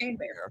fighting Cocaine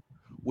Bear.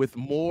 with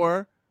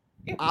more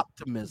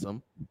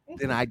optimism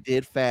than I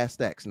did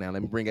Fast X. Now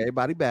let me bring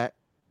everybody back.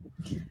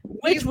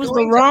 which was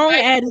the wrong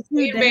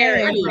attitude to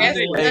have.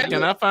 Hey,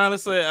 can I finally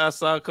say I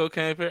saw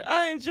Cocaine Bear?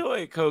 I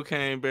enjoyed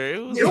Cocaine Bear.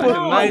 It was like a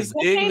nice,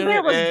 Cocaine Bear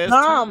ignorant was ass.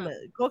 dumb.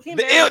 Cocaine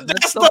Bear.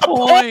 That's the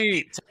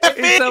point.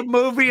 It's a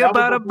movie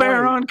about a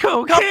bear on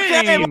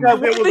cocaine.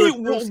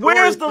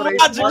 Where's the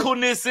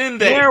logicalness in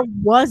that? There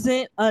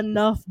wasn't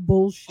enough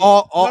bullshit.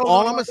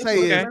 All I'm gonna say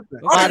is,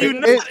 Are you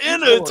not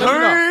in a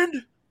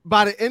turn?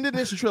 By the end of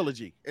this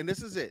trilogy, and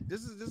this is it.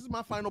 This is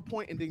my final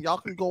point, and then y'all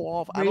can go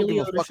off. I don't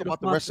give a fuck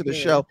about the rest of the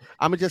show.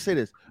 I'm gonna just say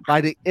this: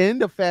 by the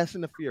end of Fast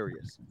and the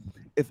Furious,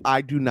 if I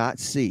do not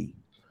see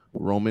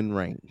Roman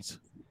Reigns,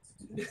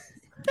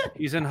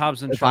 he's in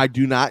Hobbs and if I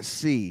do not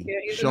see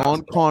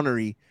Sean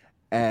Connery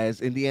as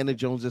Indiana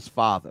Jones's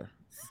father,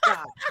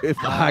 if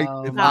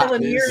Helen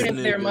Mirren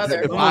is their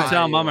mother. Don't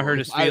tell Mama hurt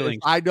his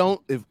feelings.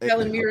 If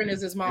Helen Mirren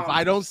is his mom. If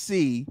I don't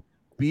see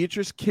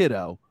Beatrice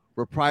Kiddo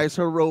reprise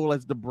her role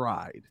as the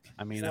bride,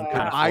 I mean, I'm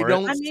kind of. I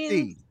don't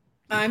see.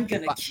 I'm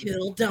gonna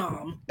kill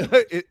Dom.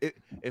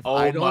 If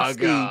I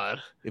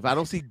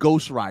don't see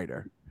Ghost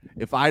Rider,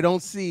 if I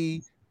don't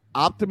see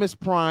Optimus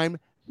Prime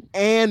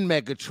and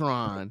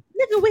Megatron,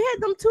 nigga, we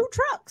had them 2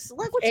 trucks.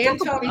 Like what? And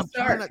Tony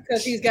Stark,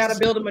 because he's got to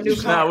build him a new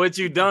car. Now, what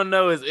you don't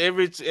know is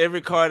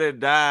every car that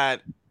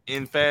died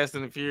in Fast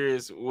and the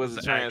Furious was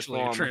a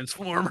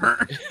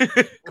transformer.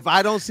 If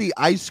I don't see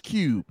Ice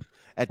Cube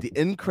at the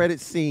end credit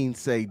scene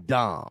say,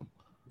 Dom,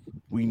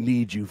 we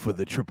need you for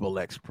the Triple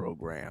X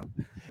program.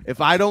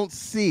 If I don't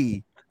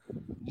see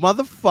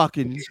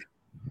motherfucking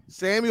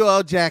Samuel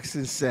L.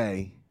 Jackson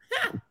say,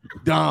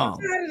 Dom,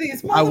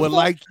 I would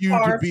like you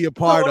to be a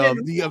part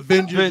of the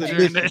Avengers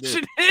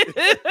Initiative.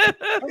 Sorry,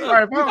 if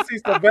I don't see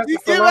Sylvester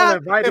Stallone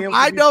inviting him to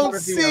be part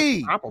of the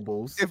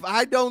Unstoppables. If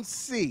I don't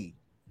see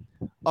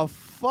a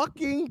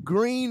fucking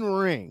green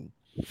ring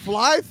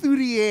fly through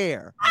the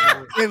air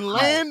and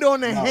land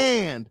on the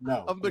hand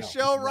of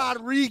Michelle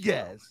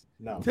Rodriguez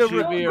to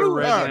Should be a recruit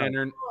Red her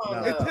Lantern.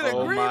 into the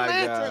Green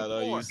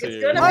Lantern Corps.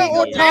 It's gonna be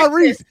Or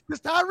Tyrese.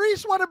 Does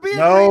Tyrese want to be a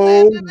No,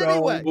 Green Lantern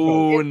anyway?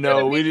 Oh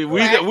no, we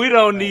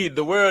don't need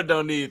the world.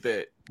 Don't need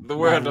that. The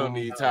world don't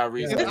need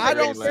Tyrese. If I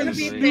don't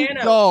see Snoop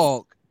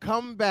Dogg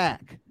come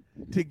back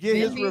to get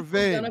his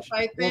revenge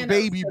on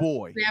Baby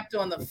Boy, Snapped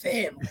on the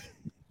family.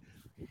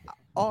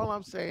 all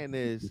I'm saying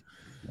is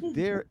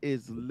there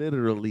is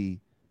literally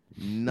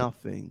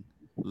nothing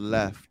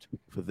left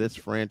for this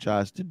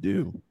franchise to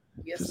do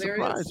Yes, to there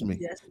surprise is. me.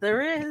 Yes,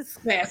 there is.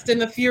 Fast and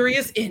the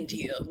Furious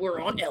India. We're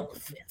on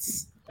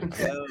elephants.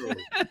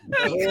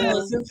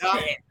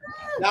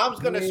 Dom's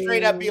gonna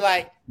straight up be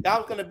like,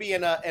 Dom's gonna be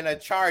in a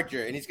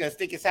Charger, and he's gonna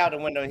stick his out the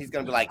window, and he's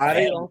gonna be like,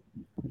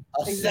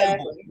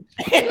 Exactly.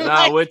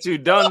 Nah, what you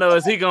don't know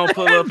is he gonna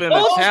pull up in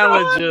a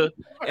Challenger,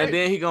 and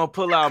then he gonna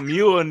pull out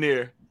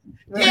Mjolnir.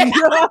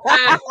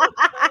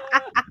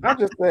 I'm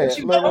just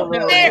saying. Dom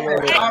is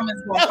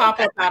gonna pop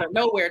up out of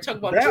nowhere. Talk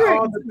about That drink.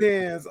 all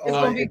depends gonna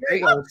on be if they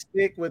great. gonna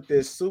stick with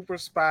this super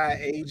spy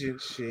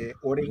agent shit,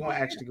 or they gonna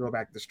actually go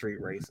back to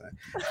street racing.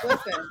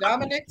 Listen,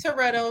 Dominic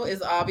Toretto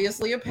is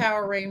obviously a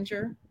Power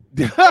Ranger.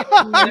 What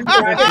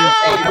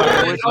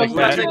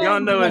you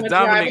don't know is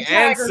Dominic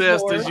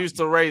ancestors used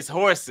to race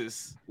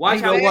horses. Watch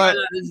You know what?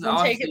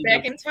 Take it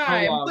back in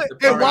time.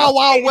 In Wild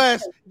Wild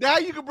West, now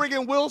you can bring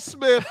in Will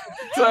Smith.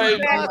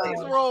 Exactly.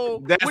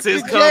 That's with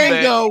his the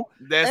comeback. Django.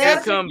 That's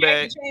his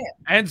comeback.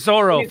 And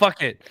Zorro,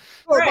 fuck it.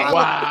 Right.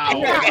 Wow.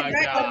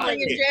 And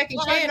bringing Jackie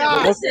Chan.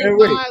 What's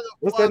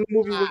that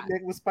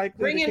movie with Spike Lee?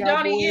 Bring the in cowboy?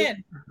 Donnie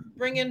Yen.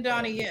 Bring in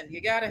Donnie Yen. You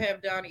gotta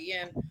have Donnie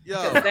Yen.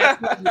 Yo. Because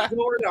that's what he's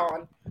lured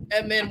on.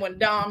 And then when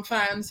Dom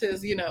finds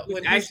his, when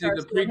he Actually,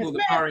 the starts doing prequel his to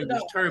Power math,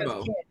 Rangers no, Turbo.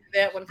 can't do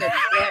that one 'cause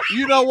he's black.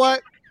 You know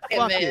what? And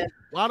Fuck then- it.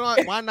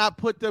 Why not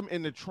put them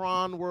in the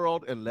Tron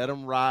world and let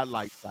them ride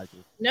light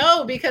cycles?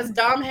 No, because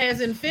Dom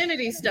has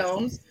Infinity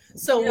Stones.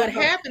 So what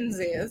happens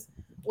is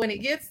when he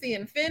gets the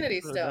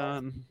Infinity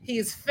Stones,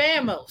 he's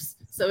Famos.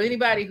 So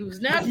anybody who's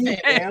not Famos, he's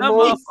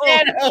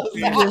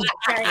Thanos.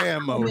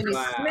 Famos. And then he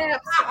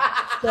snaps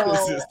it. So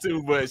This is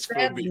too much for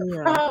that's me.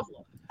 the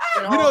problem.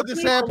 You know what the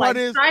sad part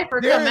is? Cypher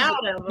There come is- out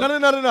of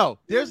him. No.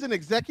 There's an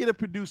executive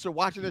producer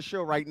watching the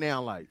show right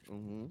now, like,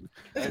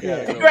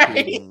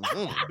 Right.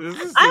 This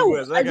is I too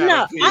much. I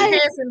gotta pee. He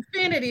has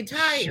Infinity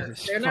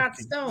tires. They're not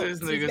stones. This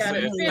He's nigga got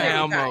said Infinity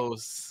tires.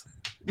 Famos.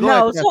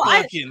 No, so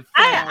I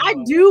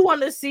Fucking do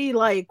want to see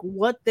like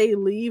what they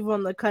leave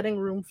on the cutting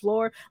room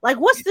floor. Like,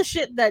 what's the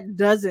shit that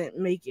doesn't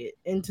make it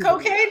into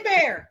Cocaine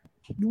Bear.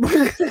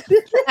 It's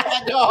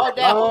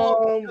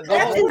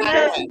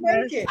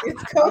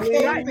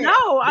cocaine.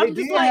 No, I'm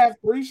They just did like have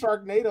 3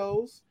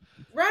 Sharknadoes.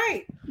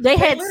 Right. they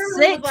had literally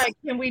was 6. like,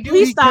 can we do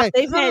Please stop. BK.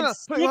 They've No, had no,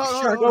 6 hold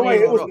on, Sharknadoes.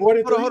 Wait, it was more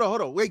than 3?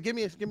 Hold on. Wait, let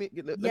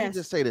me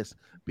just say this.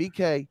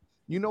 BK,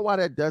 you know why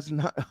that does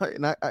not,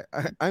 and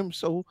I'm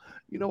so,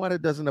 you know why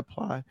that doesn't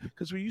apply?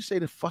 Because when you say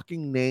the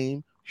fucking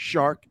name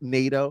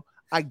Sharknado,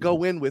 I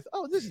go in with,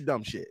 oh, this is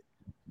dumb shit.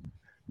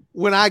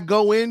 When I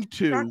go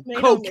into Sharknado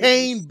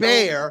Cocaine makes me so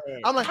Bear,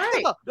 mad. I'm like,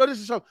 no, this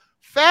is so.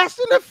 Fast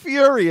and the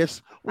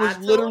Furious was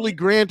literally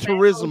Gran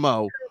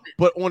Turismo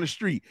but on the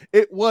street.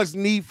 It was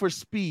Need for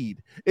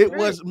Speed. It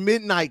was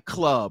Midnight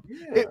Club.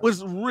 It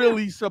was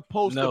really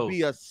supposed to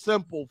be a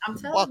simple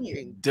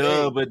fucking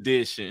dub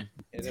edition.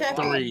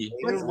 Three.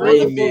 What's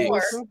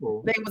remix.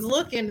 before? They was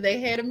looking. They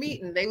had a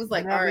meeting. They was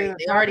like, "All right,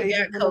 they already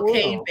got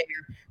Cocaine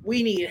Bear.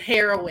 We need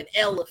Heroin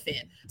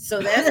Elephant." So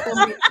that's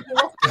gonna be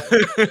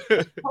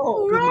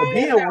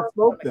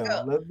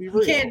Let's be real.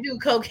 We can't do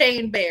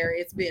Cocaine Bear.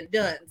 It's been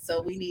done.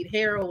 So we need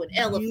Heroin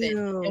Elephant,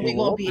 and we're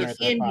gonna be in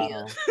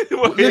India.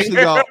 Listen,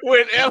 y'all.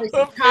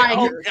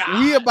 Tigers.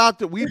 We about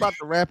to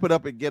wrap it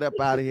up and get up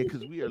out of here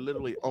because we are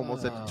literally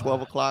almost at the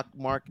 12 o'clock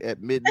mark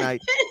at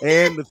midnight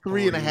and the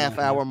 3.5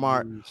 hour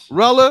mark.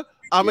 Rella,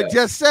 I'ma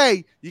just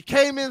say you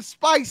came in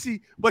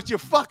spicy, but you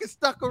fucking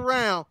stuck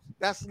around.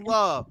 That's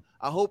love.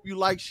 I hope you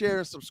like, share,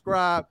 and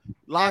subscribe.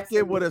 Lock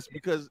in with us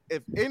because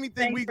if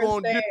anything we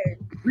gonna do,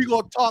 we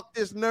gonna talk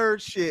this nerd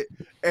shit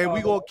and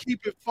we gonna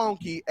keep it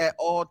funky at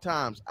all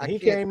times. He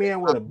came in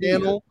with a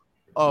panel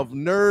of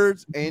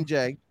nerds and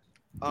Jay.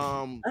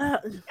 Well,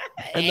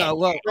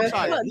 I'm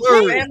sorry,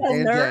 nerds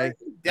and Jay.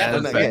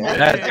 That's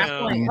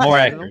more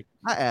accurate.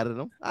 I added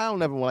them. I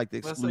don't ever like to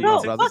exclude No,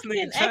 my brothers.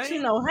 actually,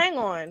 no, hang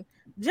on.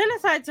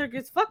 Genocide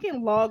Circus,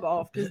 fucking log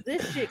off because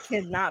this shit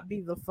cannot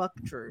be the fuck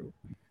true.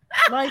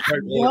 Like,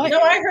 what? No,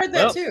 I heard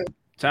that too.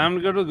 Time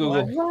to go to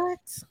Google. What?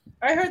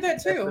 I heard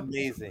that too. That's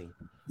amazing.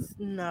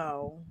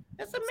 No.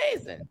 That's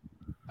amazing.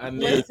 I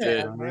need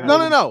to.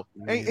 No.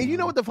 And you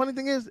know what the funny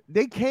thing is?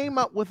 They came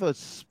up with a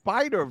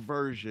spider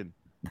version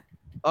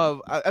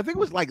of, I think it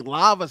was like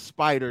lava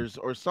spiders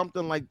or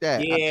something like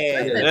that.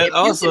 Yeah. That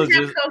also you can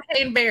have just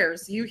Cocaine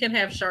Bears. You can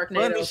have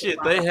Sharknado. funny shit.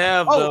 They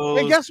have Oh, those.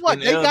 and guess what?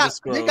 in They Elder got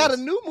Scrolls. a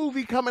new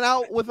movie coming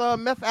out with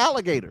meth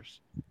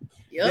alligators.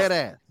 Yep. Dead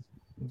ass.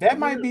 That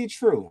might be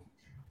true.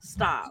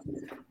 Stop.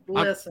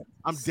 Listen.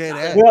 I'm dead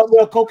ass.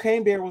 Well,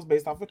 Cocaine Bear was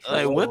based off of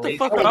Like, what the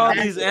fuck Oh, are all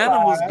that's these why.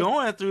 animals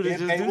going through to And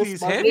just they do was these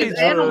smoking heavy These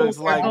animals drugs?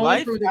 are Like, going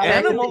life, through the fact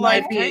that animal they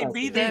life might be can't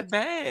be that extinct.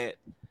 bad.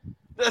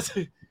 That's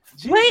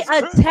Wait,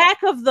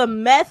 Attack of the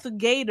Meth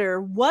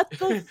Gator. What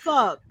the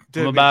fuck?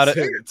 I'm about it.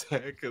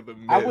 Attack of the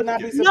I would not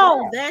be Meth. surprised.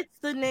 No, that's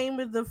the name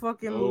of the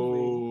fucking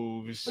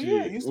movie. Oh shit!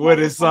 yeah, you what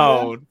smuggle it's some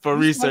on for You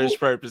research smuggle-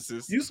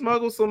 purposes. You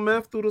smuggle some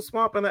meth through the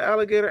swamp and the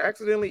alligator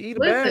accidentally eat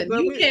a bag.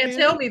 Listen, you can't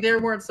tell me there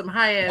weren't some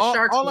high ass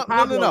sharks. when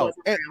Pablo was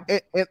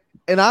around.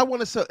 And I want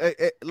to say,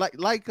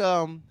 like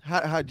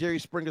how Jerry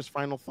Springer's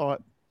final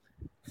thought.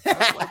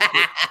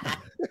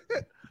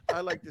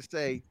 I like to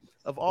say,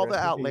 of all the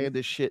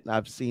outlandish shit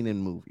I've seen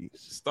in movies,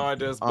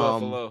 Stardust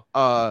Buffalo,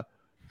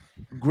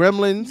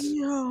 Gremlins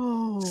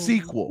Yo,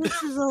 sequel.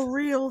 This is a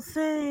real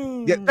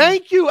thing. Yeah,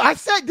 thank you. I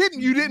said,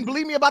 didn't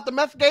believe me about the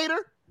meth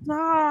gator?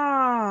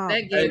 Stop.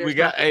 That Hey, we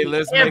got. Hey,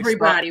 let's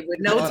everybody with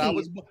no I teeth.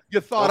 was, you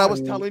thought I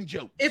was telling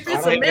jokes. If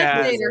it's Hey, a meth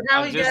guys, gator,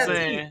 how I'm he just got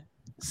saying. teeth?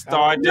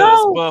 Stardust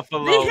No,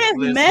 Buffalo. they have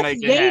Let's meth make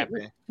it gator.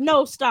 happen.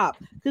 No, stop.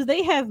 Because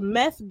they have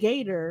meth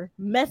gator,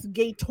 meth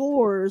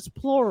gators,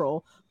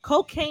 plural,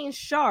 cocaine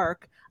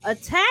shark,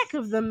 attack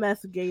of the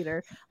meth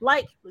gator.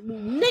 Like,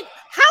 Nick,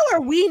 how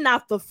are we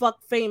not the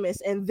fuck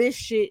famous and this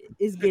shit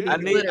is getting I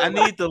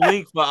need the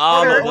link for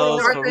all of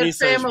those for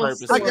research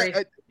purposes. No.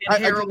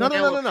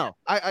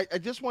 I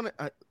just want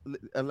to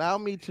allow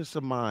me to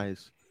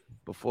surmise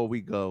before we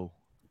go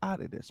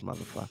out of this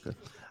motherfucker.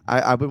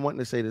 I've been wanting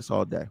to say this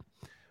all day.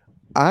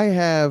 I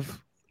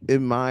have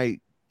in my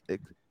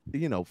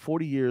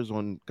 40 years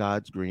on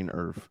God's green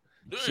earth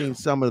seen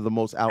some of the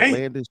most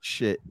outlandish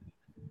shit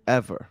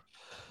ever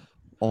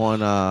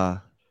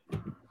on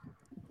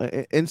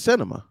in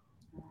cinema.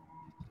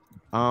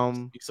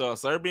 You saw a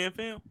Serbian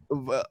film?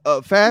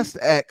 Fast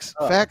X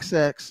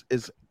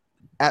is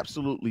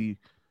absolutely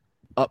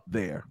up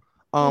there.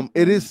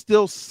 It is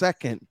still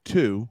second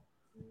to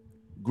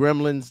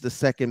Gremlins, the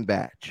second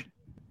batch,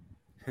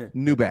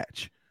 new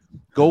batch.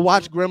 Go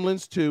watch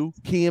Gremlins 2.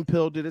 Key and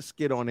Peele did a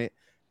skit on it.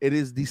 It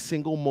is the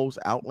single most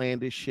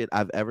outlandish shit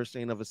I've ever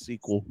seen of a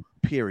sequel,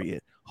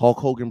 period. Hulk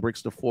Hogan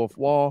breaks the fourth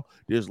wall.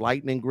 There's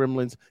lightning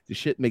gremlins. The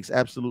shit makes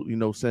absolutely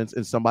no sense.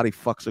 And somebody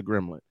fucks a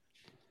gremlin.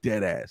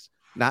 Dead ass.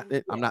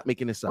 I'm not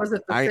making this up. Was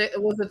it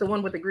the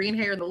one with the green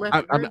hair in the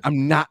left?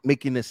 I'm not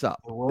making this up.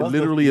 It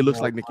looks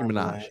like Nicki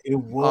Minaj. It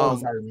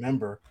was, I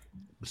remember.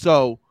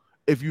 So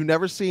if you've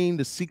never seen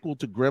the sequel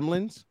to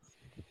Gremlins,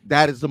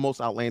 that is the most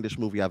outlandish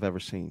movie I've ever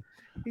seen.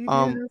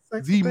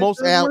 The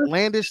most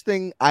outlandish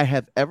thing I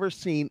have ever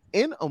seen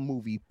in a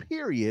movie,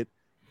 period,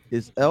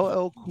 is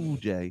LL Cool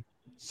J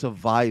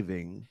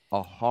surviving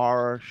a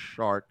horror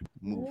shark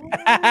movie.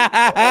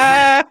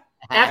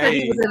 After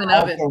he was in an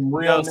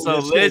oven. So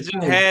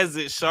legend has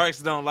it,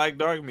 sharks don't like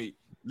dark meat.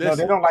 No,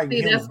 they don't like.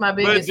 See, that's my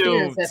biggest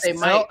fear is that they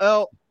might.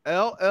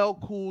 LL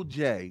Cool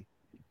J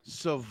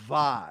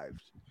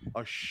survived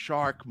a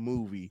shark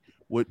movie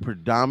with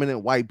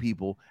predominant white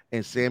people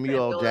and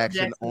Samuel L.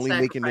 Jackson only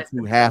making it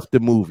through half the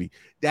movie.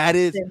 That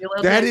is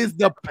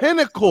the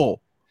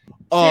pinnacle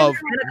of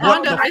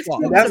what the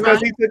fuck. That's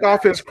because he took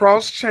off his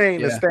cross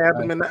chain and stabbed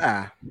him in the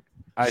eye.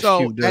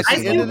 So at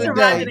the end of the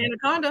day,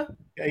 Anaconda.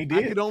 Yeah, he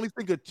did. I could only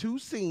think of two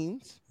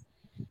scenes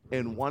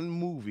in one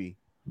movie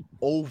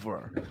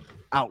over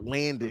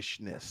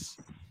outlandishness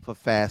for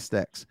Fast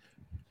X.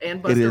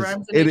 And Busta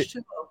Rhymes and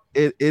H2O.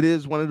 It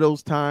is one of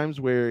those times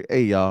where,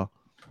 hey, y'all,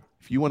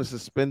 if you want to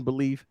suspend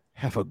belief,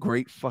 have a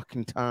great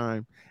fucking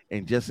time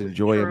and just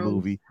enjoy a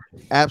movie.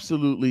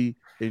 Absolutely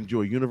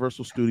enjoy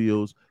Universal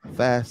Studios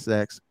Fast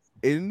X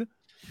in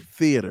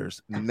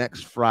theaters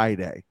next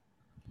Friday.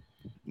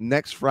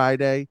 Next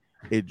Friday,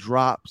 it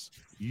drops.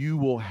 You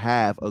will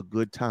have a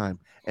good time.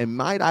 And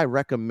might I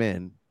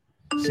recommend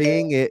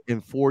seeing it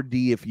in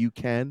 4D if you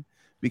can,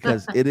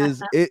 because it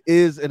is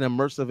an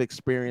immersive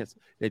experience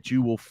that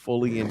you will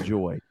fully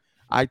enjoy.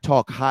 I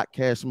talk hot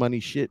cash money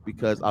shit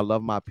because I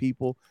love my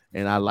people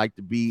and I like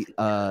to be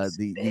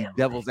the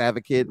devil's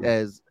advocate,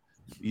 as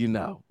you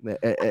know,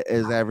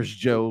 as Average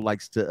Joe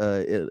likes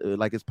to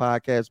like his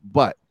podcast.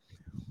 But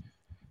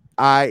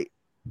I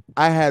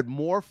had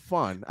more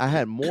fun. I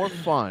had more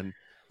fun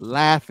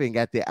laughing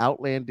at the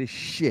outlandish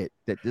shit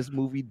that this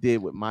movie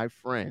did with my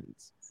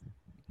friends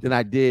than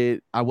I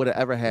would have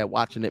ever had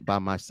watching it by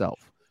myself.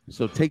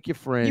 So take your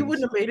friends. You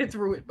wouldn't have made it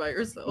through it by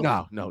yourself.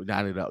 No,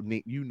 not at all.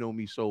 You know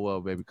me so well,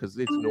 baby, because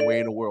there's no way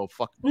in the world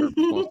fucking Kirk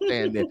was gonna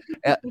stand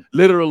there.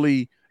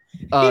 Literally,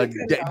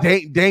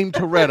 Dame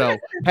Toretto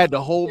had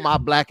to hold my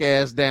black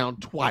ass down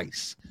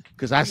twice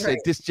because I said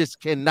this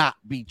just cannot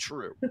be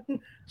true.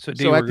 So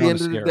at the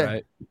end of the day,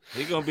 right?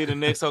 He's gonna be the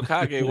next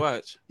Okage.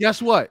 Watch.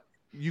 Guess what?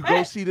 You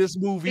go see this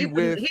movie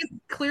with he's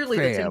clearly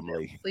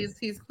family.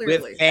 He's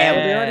clearly with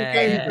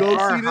family. You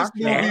go see this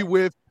movie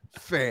with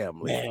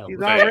family.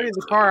 He's already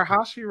the car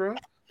Hashira.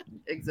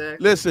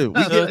 Exactly. Listen,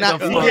 we get not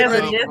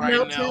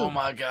right now. Oh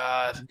my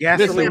god.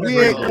 Listen,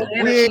 we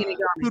ain't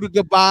do the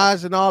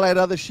goodbyes and all that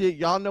other shit.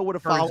 Y'all know where to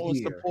follow and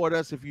support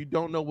us. If you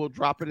don't know, we'll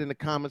drop it in the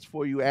comments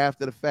for you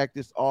after the fact.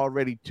 It's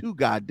already too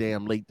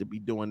goddamn late to be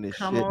doing this shit.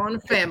 Come on,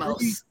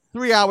 famos.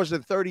 3 hours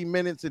and 30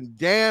 minutes and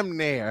damn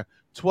near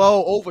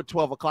 12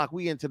 o'clock.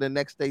 We into the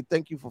next day.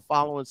 Thank you for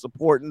following,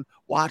 supporting,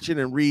 watching,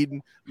 and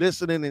reading,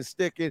 listening, and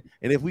sticking.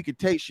 And if we could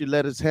taste you,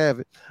 let us have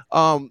it.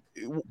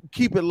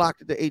 Keep it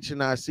locked at the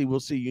HNIC. We'll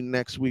see you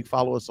next week.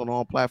 Follow us on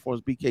all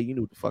platforms. BK, you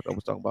knew what the fuck I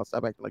was talking about.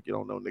 Stop acting like you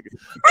don't know, nigga.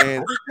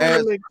 And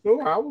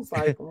I was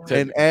like,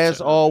 and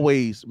as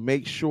always,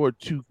 make sure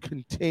to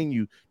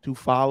continue to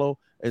follow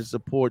and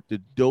support the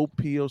dope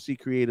POC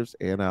creatives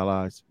and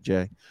allies,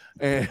 Jay,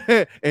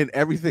 and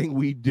everything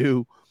we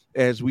do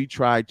as we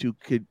try to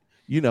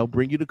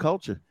bring you the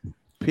culture,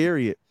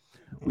 period.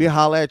 We'll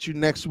holler at you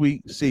next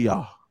week. See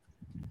y'all.